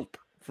 soap.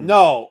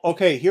 No.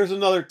 Okay, here's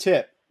another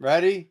tip.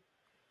 Ready?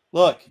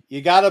 Look,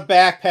 you got a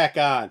backpack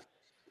on.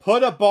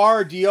 Put a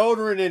bar of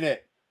deodorant in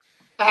it.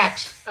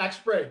 Axe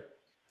spray.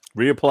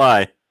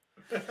 Reapply.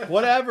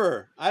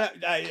 Whatever.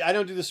 I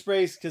don't do the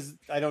sprays because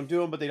I don't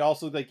do them, but they'd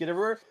also get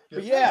everywhere.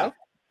 But yeah,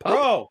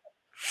 bro.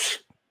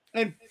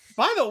 And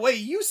by the way,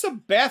 use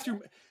some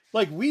bathroom.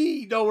 Like,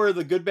 we know where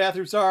the good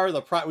bathrooms are.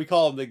 We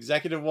call them the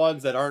executive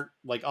ones that aren't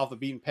off the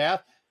beaten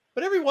path.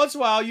 But every once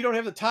in a while, you don't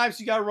have the time, so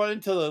you got to run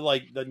into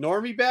the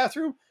normie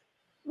bathroom.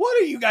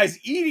 What are you guys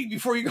eating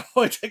before you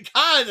go into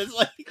cons? It's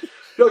like,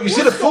 yo, you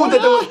see the food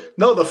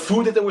the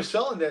food that they were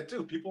selling there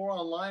too. People were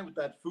online with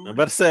that food. I'm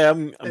about to say,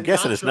 I'm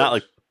guessing it's not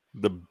like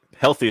the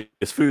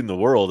healthiest food in the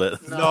world.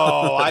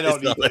 No, I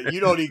don't eat that. You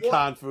don't eat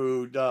con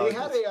food. They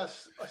had a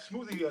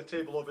smoothie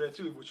table over there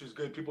too, which is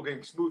good. People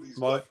getting smoothies.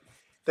 But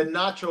the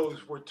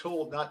nachos were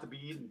told not to be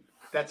eaten.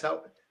 That's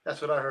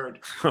what I heard.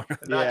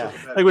 Yeah.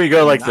 Like when you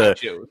go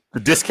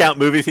the discount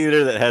movie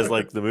theater that has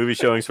the movie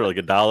showings for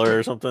 $1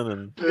 or something.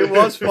 And it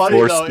was funny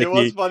though. It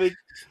was funny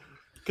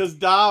because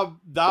Dom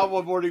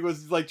one morning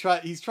was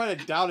he's trying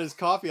to down his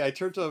coffee. I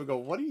turned to him and go,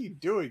 "What are you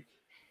doing?"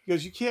 He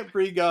goes, "You can't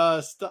bring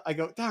stuff." I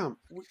go, "Dom,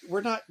 we're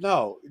not.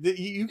 No,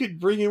 you could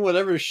bring in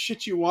whatever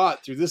shit you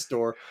want through this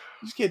door.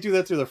 You just can't do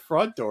that through the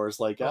front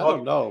doors." I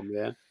don't know,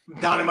 man.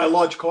 Down in my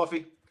large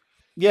coffee.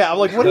 Yeah, I'm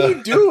like, what are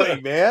you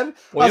doing, man?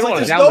 Well, you don't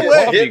want to down the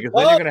coffee because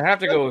then you're going to have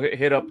to go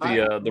hit up the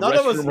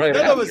restroom right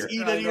None of us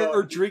eat any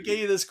or drink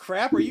any of this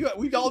crap.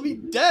 We'd all be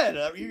dead.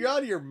 Are you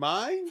out of your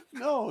mind?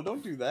 No,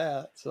 don't do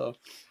that. So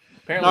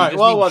apparently,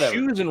 whatever.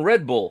 Shoes and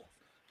Red Bull.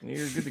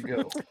 You're good to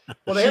go.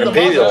 Well, they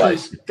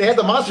had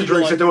the monster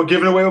drinks that they were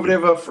giving away over there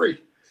for free.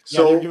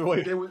 So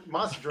they were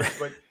monster drinks,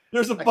 but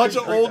there's a bunch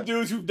of old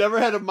dudes who've never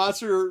had a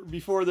monster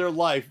before in their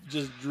life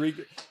just drink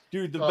it.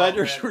 Dude, the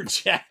vendors were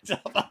jacked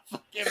up. A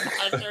fucking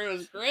monster. It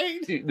was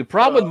great. Dude, the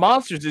problem with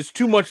monsters is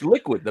too much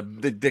liquid.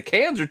 The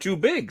cans are too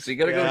big, so you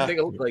got to go take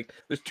a look.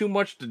 There's too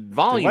much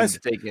volume to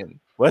take in.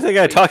 Why is that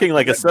guy talking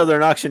like a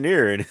Southern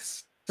auctioneer? And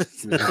it's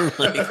this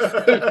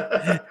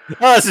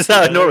is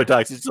how Norman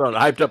talks. He's so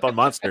hyped up on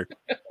Monster.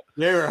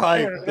 They were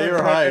hyped.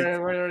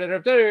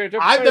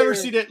 I've never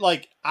seen it.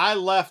 I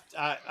left.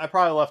 I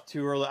probably left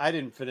too early. I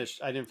didn't finish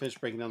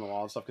breaking down the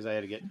wall and stuff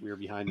because we were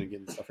behind and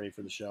getting stuff ready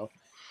for the show.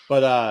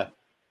 But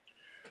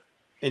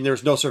and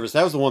there's no service.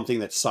 That was the one thing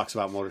that sucks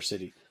about Motor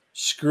City.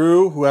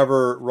 Screw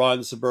whoever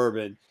runs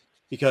Suburban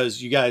because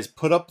you guys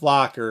put up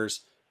blockers,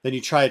 then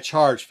you try to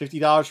charge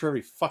 $50 for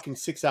every fucking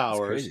 6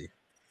 hours.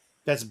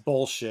 That's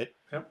bullshit.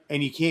 Yep.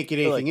 And you can't get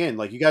anything in.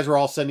 You guys were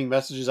all sending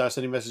messages. I was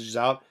sending messages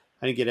out.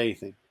 I didn't get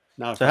anything.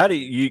 So how do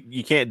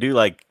you can't do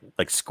like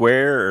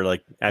Square or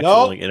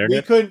actual internet?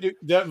 We couldn't do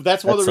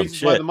that's one of the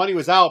reasons why the money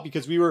was out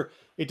because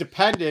it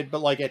depended,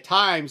 but at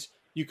times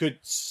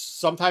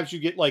sometimes you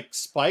get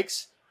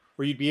spikes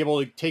where you'd be able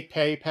to take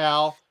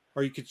PayPal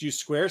or you could use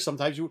Square.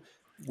 Sometimes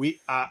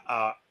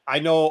I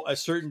know a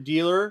certain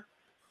dealer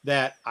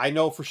that I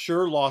know for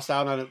sure lost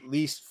out on at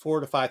least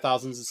 $4,000 to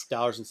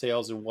 $5,000 in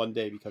sales in one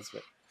day because of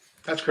it.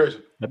 That's crazy.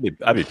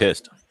 I'd be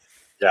pissed.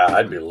 Yeah,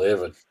 I'd be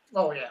livid.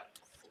 Oh yeah.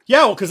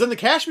 Yeah, well, because then the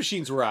cash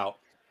machines were out.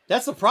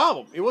 That's the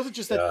problem. It wasn't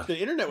just that the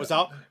internet was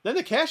out. Then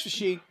the cash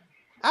machine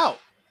out.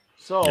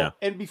 So,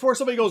 and before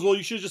somebody goes, well,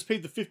 you should have just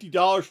paid the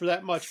 $50 for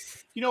that much.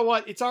 You know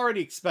what? It's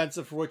already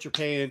expensive for what you're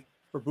paying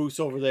for booths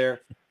over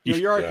there.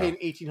 You're already paying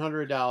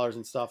 $1,800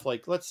 and stuff.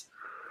 Let's.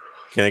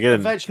 Can I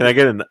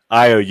get an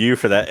IOU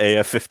for that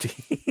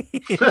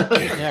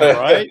AF-50? Yeah,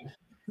 right.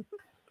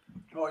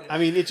 I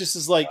mean, it just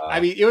is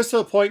it was to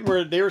the point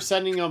where they were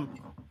sending them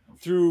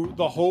through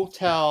the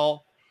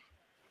hotel.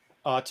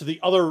 To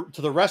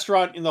the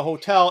restaurant in the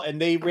hotel, and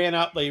they ran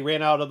out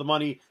of the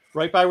money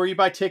right by where you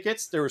buy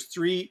tickets. There was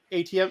 4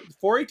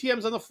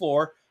 ATMs on the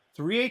floor,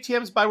 3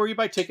 ATMs by where you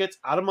buy tickets,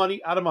 out of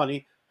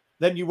money.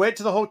 Then you went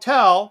to the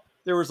hotel,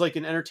 there was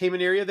an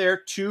entertainment area there,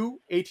 2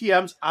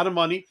 ATMs, out of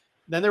money.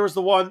 Then there was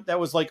the one that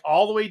was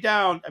all the way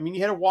down. I mean,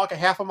 you had to walk a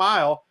half a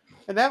mile,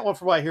 and that one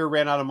from what I hear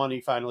ran out of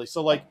money finally.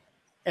 So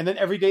and then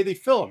every day they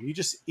fill them.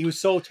 It was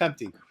so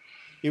tempting.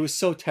 It was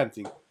so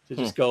tempting to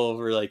just go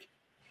over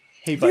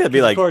hey, but it'd be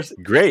of course,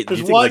 great.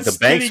 You think the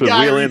banks would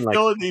wheel in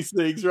filling these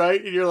things,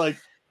 right? And you're like,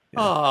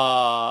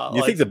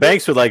 you think the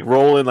banks would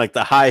roll in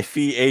the high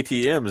fee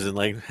ATMs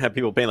and have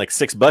people paying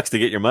 $6 to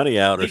get your money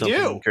out or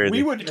something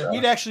crazy?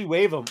 We'd actually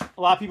waive them.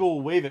 A lot of people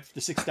will waive it for the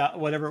 $6,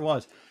 whatever it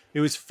was. It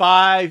was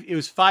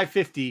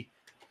 $5.50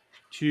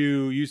 to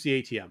use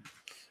the ATM,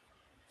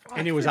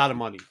 and it was out of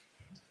money.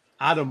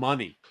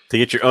 To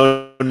get your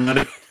own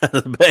money out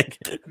of the bank.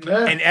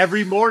 And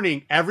every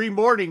morning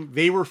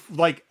they were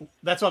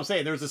that's what I'm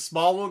saying. There was a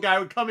small little guy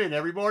who would come in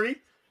every morning,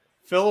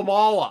 fill them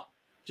all up.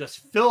 Just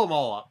fill them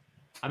all up.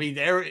 I mean,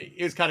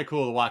 it was kind of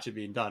cool to watch it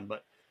being done,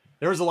 but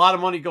there was a lot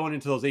of money going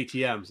into those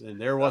ATMs,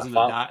 and there wasn't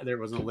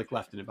a lick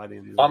left in it by the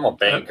end of the day. I'm a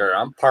banker.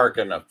 I'm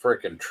parking a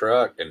freaking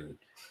truck and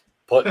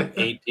putting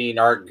 18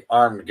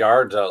 armed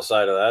guards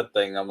outside of that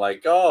thing. I'm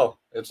like, oh,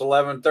 it's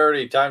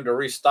 11:30. Time to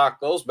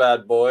restock those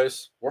bad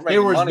boys. We're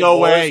making money. There was no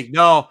way.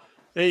 No,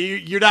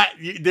 you're not.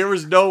 There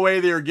was no way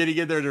they were getting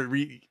in there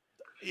to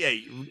Yeah,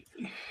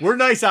 we're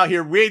nice out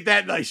here. We ain't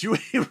that nice. You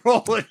ain't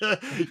rolling.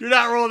 You're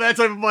not rolling that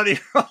type of money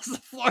across the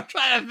floor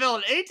trying to fill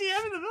an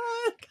ATM in the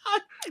middle of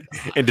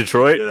the in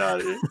Detroit. Get out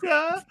of here.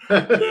 Yeah.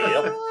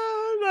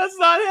 That's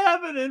not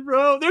happening,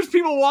 bro. There's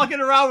people walking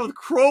around with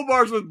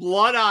crowbars with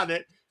blood on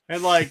it,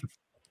 and like,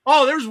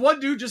 oh, there's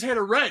one dude just had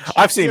a wrench.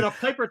 I've seen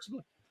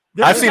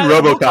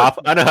RoboCop.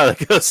 I know how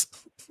that goes.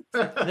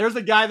 There's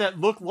a guy that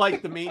looked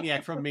like the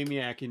Maniac from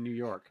Maniac in New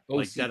York,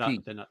 like dead up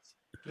the nuts.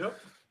 Yep.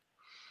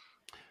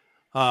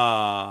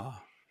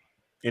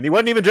 And he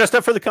wasn't even dressed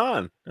up for the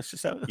con. That's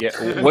just how.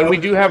 Yeah. When we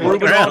do have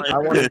Ruben on, I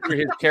want to hear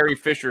his Carrie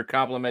Fisher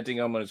complimenting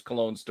him on his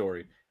cologne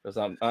story because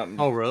I'm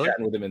really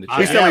chatting with him in the chat.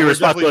 Please tell me your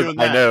response was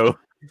I know.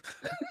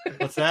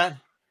 What's that?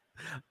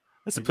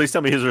 I said, please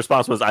tell me his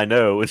response was I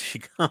know when she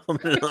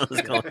commented on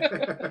his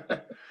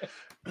cologne.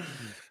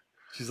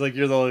 She's like,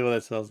 you're the only one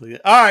that smells like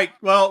it. All right.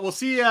 Well, we'll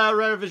see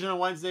Red Vision on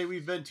Wednesday.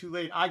 We've been too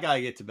late. I gotta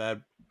get to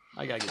bed.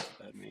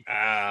 Me.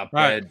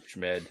 Bed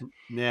schmed.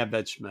 Yeah,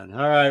 bed schmed.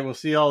 All right, we'll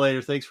see y'all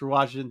later. Thanks for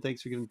watching.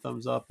 Thanks for giving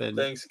thumbs up. And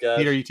thanks, guys.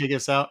 Peter, you take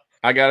us out?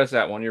 I got us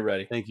out when you're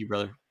ready. Thank you,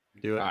 brother.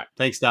 Do it. All right.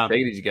 Thanks, Dom.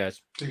 Take it easy,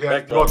 guys. You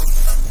guys.